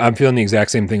I'm feeling the exact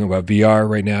same thing about VR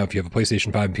right now. If you have a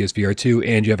PlayStation 5 and PSVR 2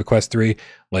 and you have a Quest 3,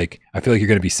 like I feel like you're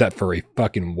going to be set for a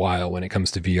fucking while when it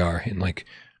comes to VR. And like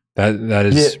that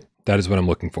is what I'm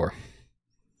looking for.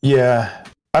 Yeah.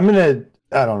 I don't know.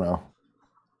 I don't know.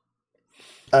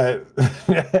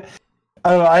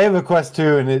 I have a Quest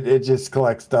 2 and it just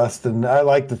collects dust, and I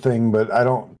like the thing, but I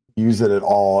don't use it at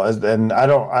all. And I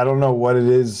don't know what it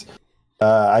is.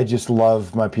 I just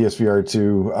love my PSVR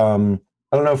 2. I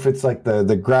don't know if it's like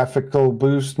the graphical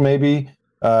boost maybe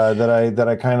that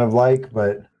I kind of like,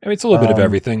 but I mean, it's a little bit of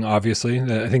everything, obviously.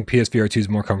 I think PSVR2 is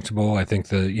more comfortable. I think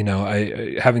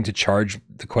having to charge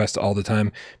the Quest all the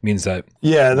time means that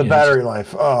the battery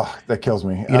life. Oh, that kills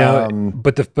me.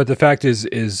 But the fact is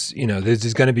there's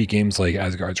going to be games like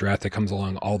Asgard's Wrath that comes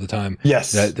along all the time.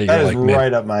 Yes, that is like,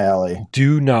 right up my alley.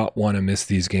 Do not want to miss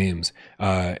these games.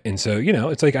 And so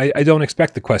it's like I don't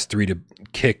expect the Quest 3 to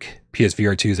kick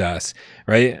PSVR2's ass,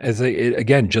 right? As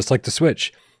again, just like the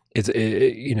Switch,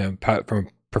 from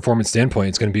performance standpoint,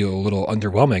 it's going to be a little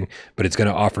underwhelming, but it's going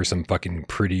to offer some fucking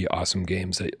pretty awesome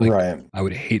games that I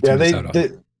would hate to miss out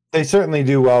on. They certainly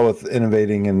do well with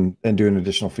innovating and doing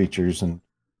additional features and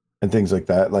things like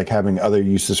that, like having other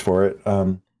uses for it.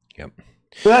 Yep.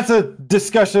 So that's a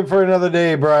discussion for another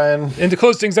day, Brian. And to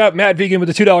close things out, Matt Vegan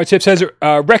with the $2 tip says,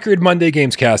 record Monday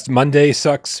Gamescast. Monday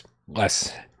sucks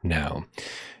less now.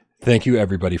 Thank you,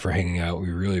 everybody, for hanging out.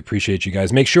 We really appreciate you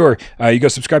guys. Make sure you go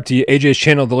subscribe to AJ's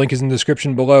channel. The link is in the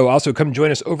description below. Also, come join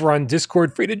us over on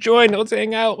Discord. Free to join. Let's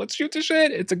hang out. Let's shoot the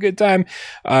shit. It's a good time.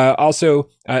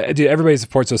 Dude, everybody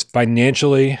supports us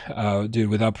financially. Dude,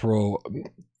 without Parole, we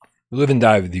live and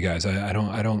die with you guys. I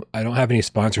don't have any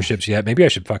sponsorships yet. Maybe I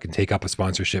should fucking take up a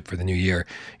sponsorship for the new year.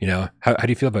 How do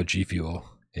you feel about G Fuel,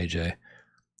 AJ? I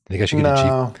think I should get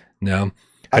a G. No.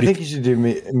 I think you should do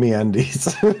me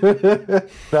undies.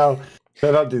 No,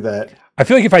 don't do that. I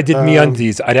feel like if I did me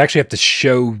undies, I'd actually have to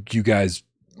show you guys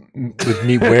with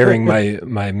me wearing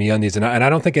my me undies, and I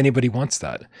don't think anybody wants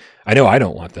that. I know I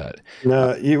don't want that.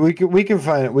 No, we can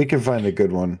find it. We can find a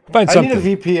good one. Find something. I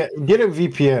need a VPN. Get a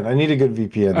VPN. I need a good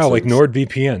VPN. Oh, like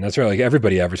NordVPN. That's right. Like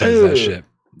everybody advertises that shit.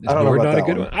 I don't know about not that a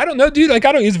good one. I don't know, dude. Like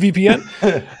I don't use VPN.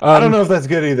 I don't know if that's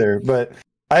good either, but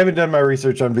I haven't done my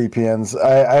research on VPNs.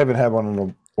 I haven't had one in a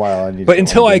while. But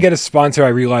until I get a sponsor, I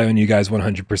rely on you guys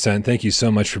 100%. Thank you so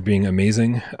much for being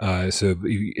amazing. So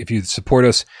if you support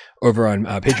us over on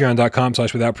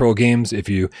patreon.com/withoutparolegames, if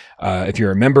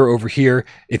you're a member over here,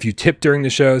 if you tip during the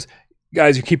shows,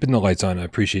 guys, you're keeping the lights on. I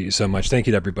appreciate you so much. Thank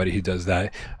you to everybody who does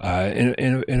that.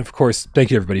 And of course,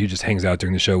 thank you to everybody who just hangs out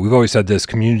during the show. We've always said this: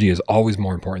 community is always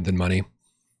more important than money.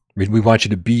 We want you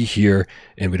to be here,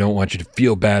 and we don't want you to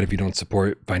feel bad if you don't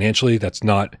support financially. That's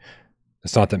not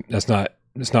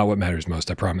what matters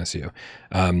most. I promise you.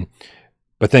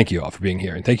 But thank you all for being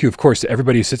here, and thank you, of course, to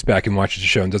everybody who sits back and watches the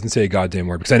show and doesn't say a goddamn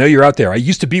word. Because I know you're out there. I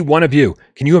used to be one of you.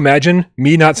 Can you imagine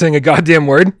me not saying a goddamn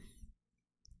word?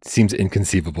 It seems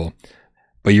inconceivable,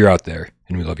 but you're out there,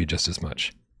 and we love you just as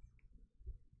much.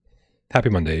 Happy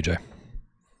Monday, AJ.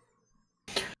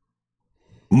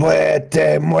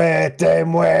 Muerte, muerte,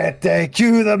 muerte.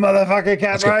 Cue the motherfucking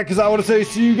cat, right? Because I want to say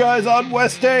see you guys on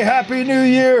Wednesday. Happy New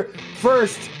Year.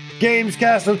 First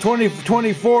Gamescast of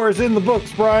 2024 is in the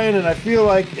books, Brian, and I feel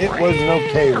like it was an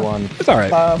okay one. It's all right.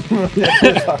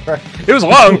 It was all right. It was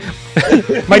long.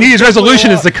 My New Year's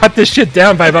resolution is to cut this shit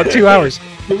down by about 2 hours.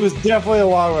 It was definitely a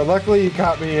long one. Luckily, you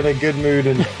caught me in a good mood,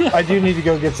 and I do need to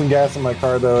go get some gas in my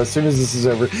car, though, as soon as this is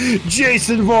over.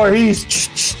 Jason Voorhees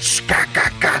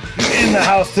in the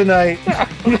house tonight.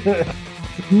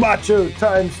 Macho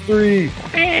times 3.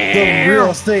 The real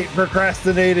estate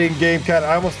procrastinating game cat.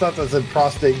 I almost thought that said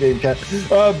prostate game cat.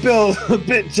 Bill,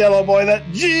 Bit Jello Boy, that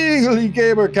jiggly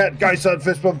gamer cat. Guy son,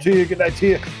 fist bump to you. Good night to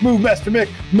you. Move Master Mick,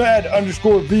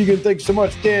 Mad_vegan. Thanks so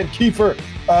much. Dan Kiefer,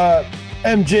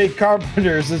 MJ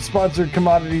Carpenters that sponsored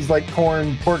commodities like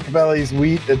corn, pork bellies,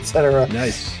 wheat, etc.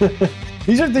 Nice.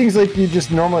 These are things like you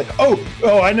just normally. Oh,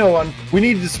 I know one. We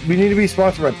need to be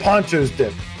sponsored by Poncho's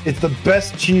Dip. It's the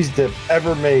best cheese dip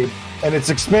ever made, and it's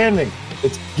expanding.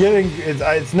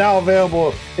 It's now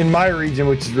available in my region,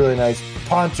 which is really nice.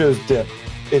 Poncho's Dip.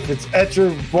 If it's at your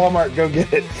Walmart, go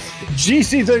get it.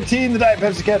 GC13, the Diet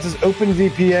Pepsi Cat says open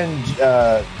VPN.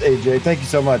 AJ, thank you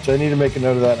so much. I need to make a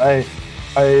note of that.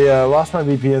 I lost my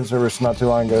VPN service not too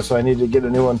long ago, so I need to get a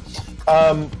new one.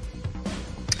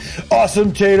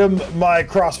 Awesome Tatum, my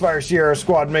Crossfire Sierra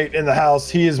squad mate in the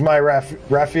house. He is my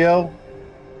Raphael.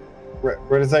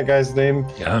 What is that guy's name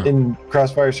in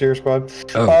Crossfire Sierra Squad?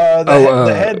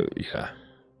 The head. Yeah.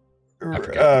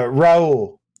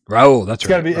 Raul. Raul, that's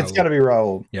right. It's gotta be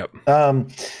Raul. Yep.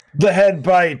 The head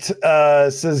bite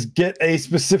says get a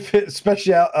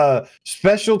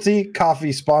specialty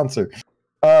coffee sponsor.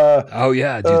 Dude.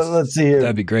 Let's see here.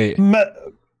 That'd be great.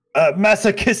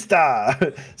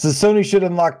 Masochista says Sony should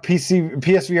unlock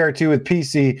PSVR2 with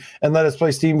PC and let us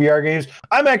play Steam VR games.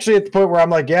 I'm actually at the point where I'm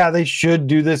like, yeah, they should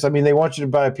do this. I mean, they want you to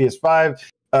buy a PS5,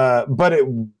 but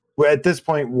at this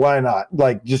point, why not?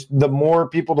 Like, just the more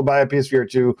people to buy a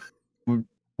PSVR2,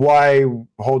 why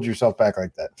hold yourself back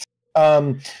like that?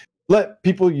 let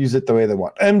people use it the way they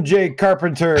want. MJ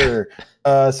Carpenter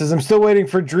says, I'm still waiting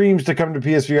for Dreams to come to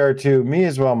PSVR2. Me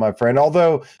as well, my friend.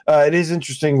 Although it is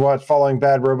interesting following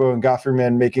Bad Robo and Godfrey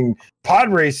Man making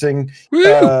pod racing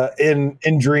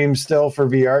in Dreams still for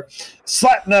VR.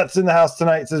 Slapnuts in the house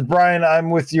tonight says, Brian, I'm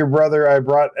with your brother. I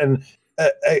brought an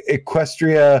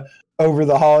Equestria over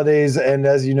the holidays, and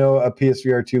as you know, a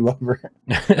PSVR2 lover.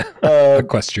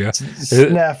 Equestria.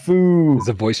 Snafu. It's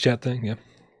a voice chat thing, yeah.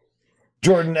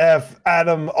 Jordan F,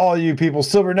 Adam, all you people,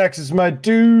 Silver Nexus, my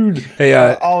dude. Hey,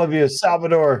 all of you,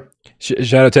 Salvador.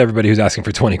 Shout out to everybody who's asking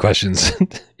for 20 questions.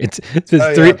 It's a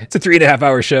 3.5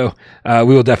 hour show.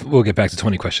 We'll get back to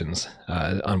 20 questions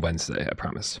on Wednesday, I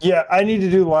promise. Yeah, I need to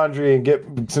do laundry and get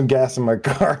some gas in my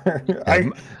car.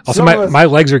 Also, my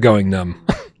legs are going numb.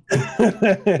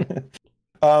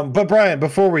 But Brian,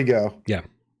 before we go, yeah,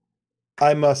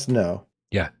 I must know.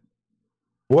 Yeah.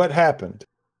 What happened?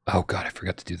 Oh God, I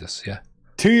forgot to do this. Yeah.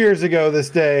 2 years ago this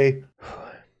day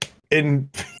in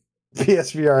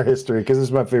PSVR history, because this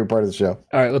is my favorite part of the show.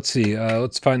 All right, let's see.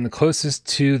 Let's find the closest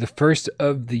to the first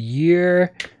of the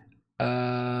year.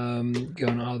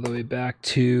 Going all the way back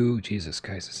to Jesus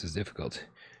Christ, this is difficult.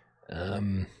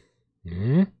 I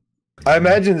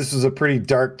imagine this was a pretty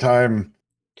dark time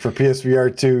for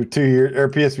PSVR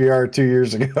 2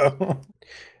 years ago.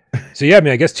 So yeah, I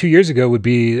mean, I guess 2 years ago would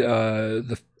be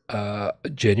the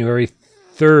January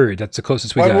 3rd. That's the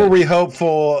closest we got. Were we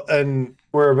hopeful and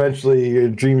where eventually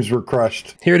dreams were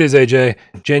crushed? Here it is, AJ.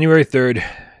 January 3rd,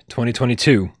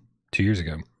 2022. 2 years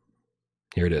ago.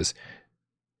 Here it is.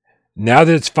 Now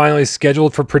that it's finally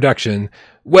scheduled for production,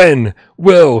 when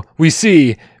will we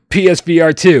see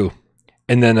PSVR 2?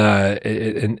 And then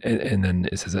and then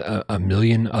it says a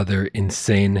million other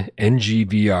insane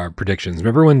NGVR predictions.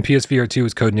 Remember when PSVR 2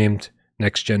 was codenamed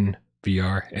Next Gen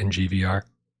VR, NGVR?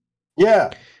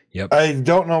 Yeah. Yep. I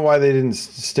don't know why they didn't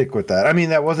stick with that. I mean,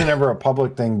 that wasn't ever a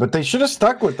public thing, but they should have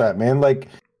stuck with that, man. Like,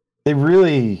 they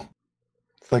really,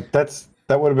 like, that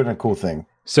would have been a cool thing.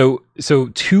 So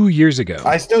 2 years ago,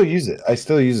 I still use it. I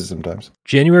still use it sometimes.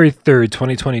 January 3rd,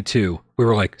 2022. We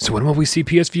were like, so when will we see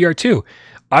PSVR 2?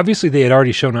 Obviously, they had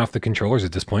already shown off the controllers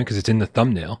at this point because it's in the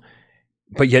thumbnail.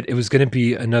 But yet, it was going to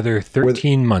be another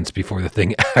 13 months before the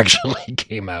thing actually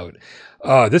came out.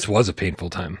 This was a painful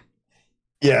time.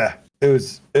 Yeah, it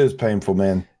was painful,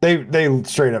 man. They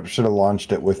straight up should have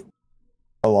launched it with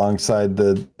alongside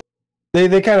the.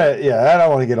 They kind of, yeah. I don't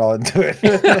want to get all into it.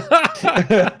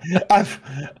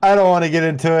 I don't want to get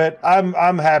into it.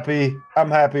 I'm happy.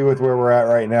 I'm happy with where we're at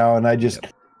right now, and I just,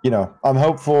 I'm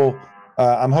hopeful.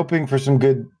 I'm hoping for some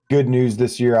good news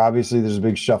this year. Obviously, there's a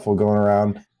big shuffle going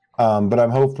around, but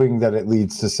I'm hoping that it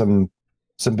leads to some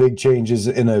big changes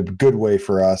in a good way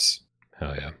for us.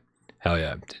 Hell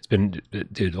yeah! It's been,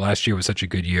 dude. Last year was such a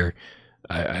good year.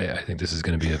 I think this is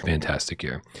going to be a fantastic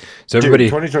year. So everybody,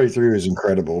 2023 was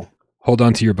incredible. Hold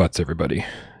on to your butts, everybody.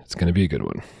 It's going to be a good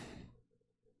one.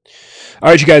 All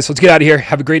right, you guys, let's get out of here.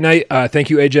 Have a great night.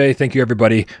 Thank you, AJ. Thank you,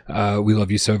 everybody. We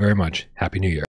love you so very much. Happy New Year.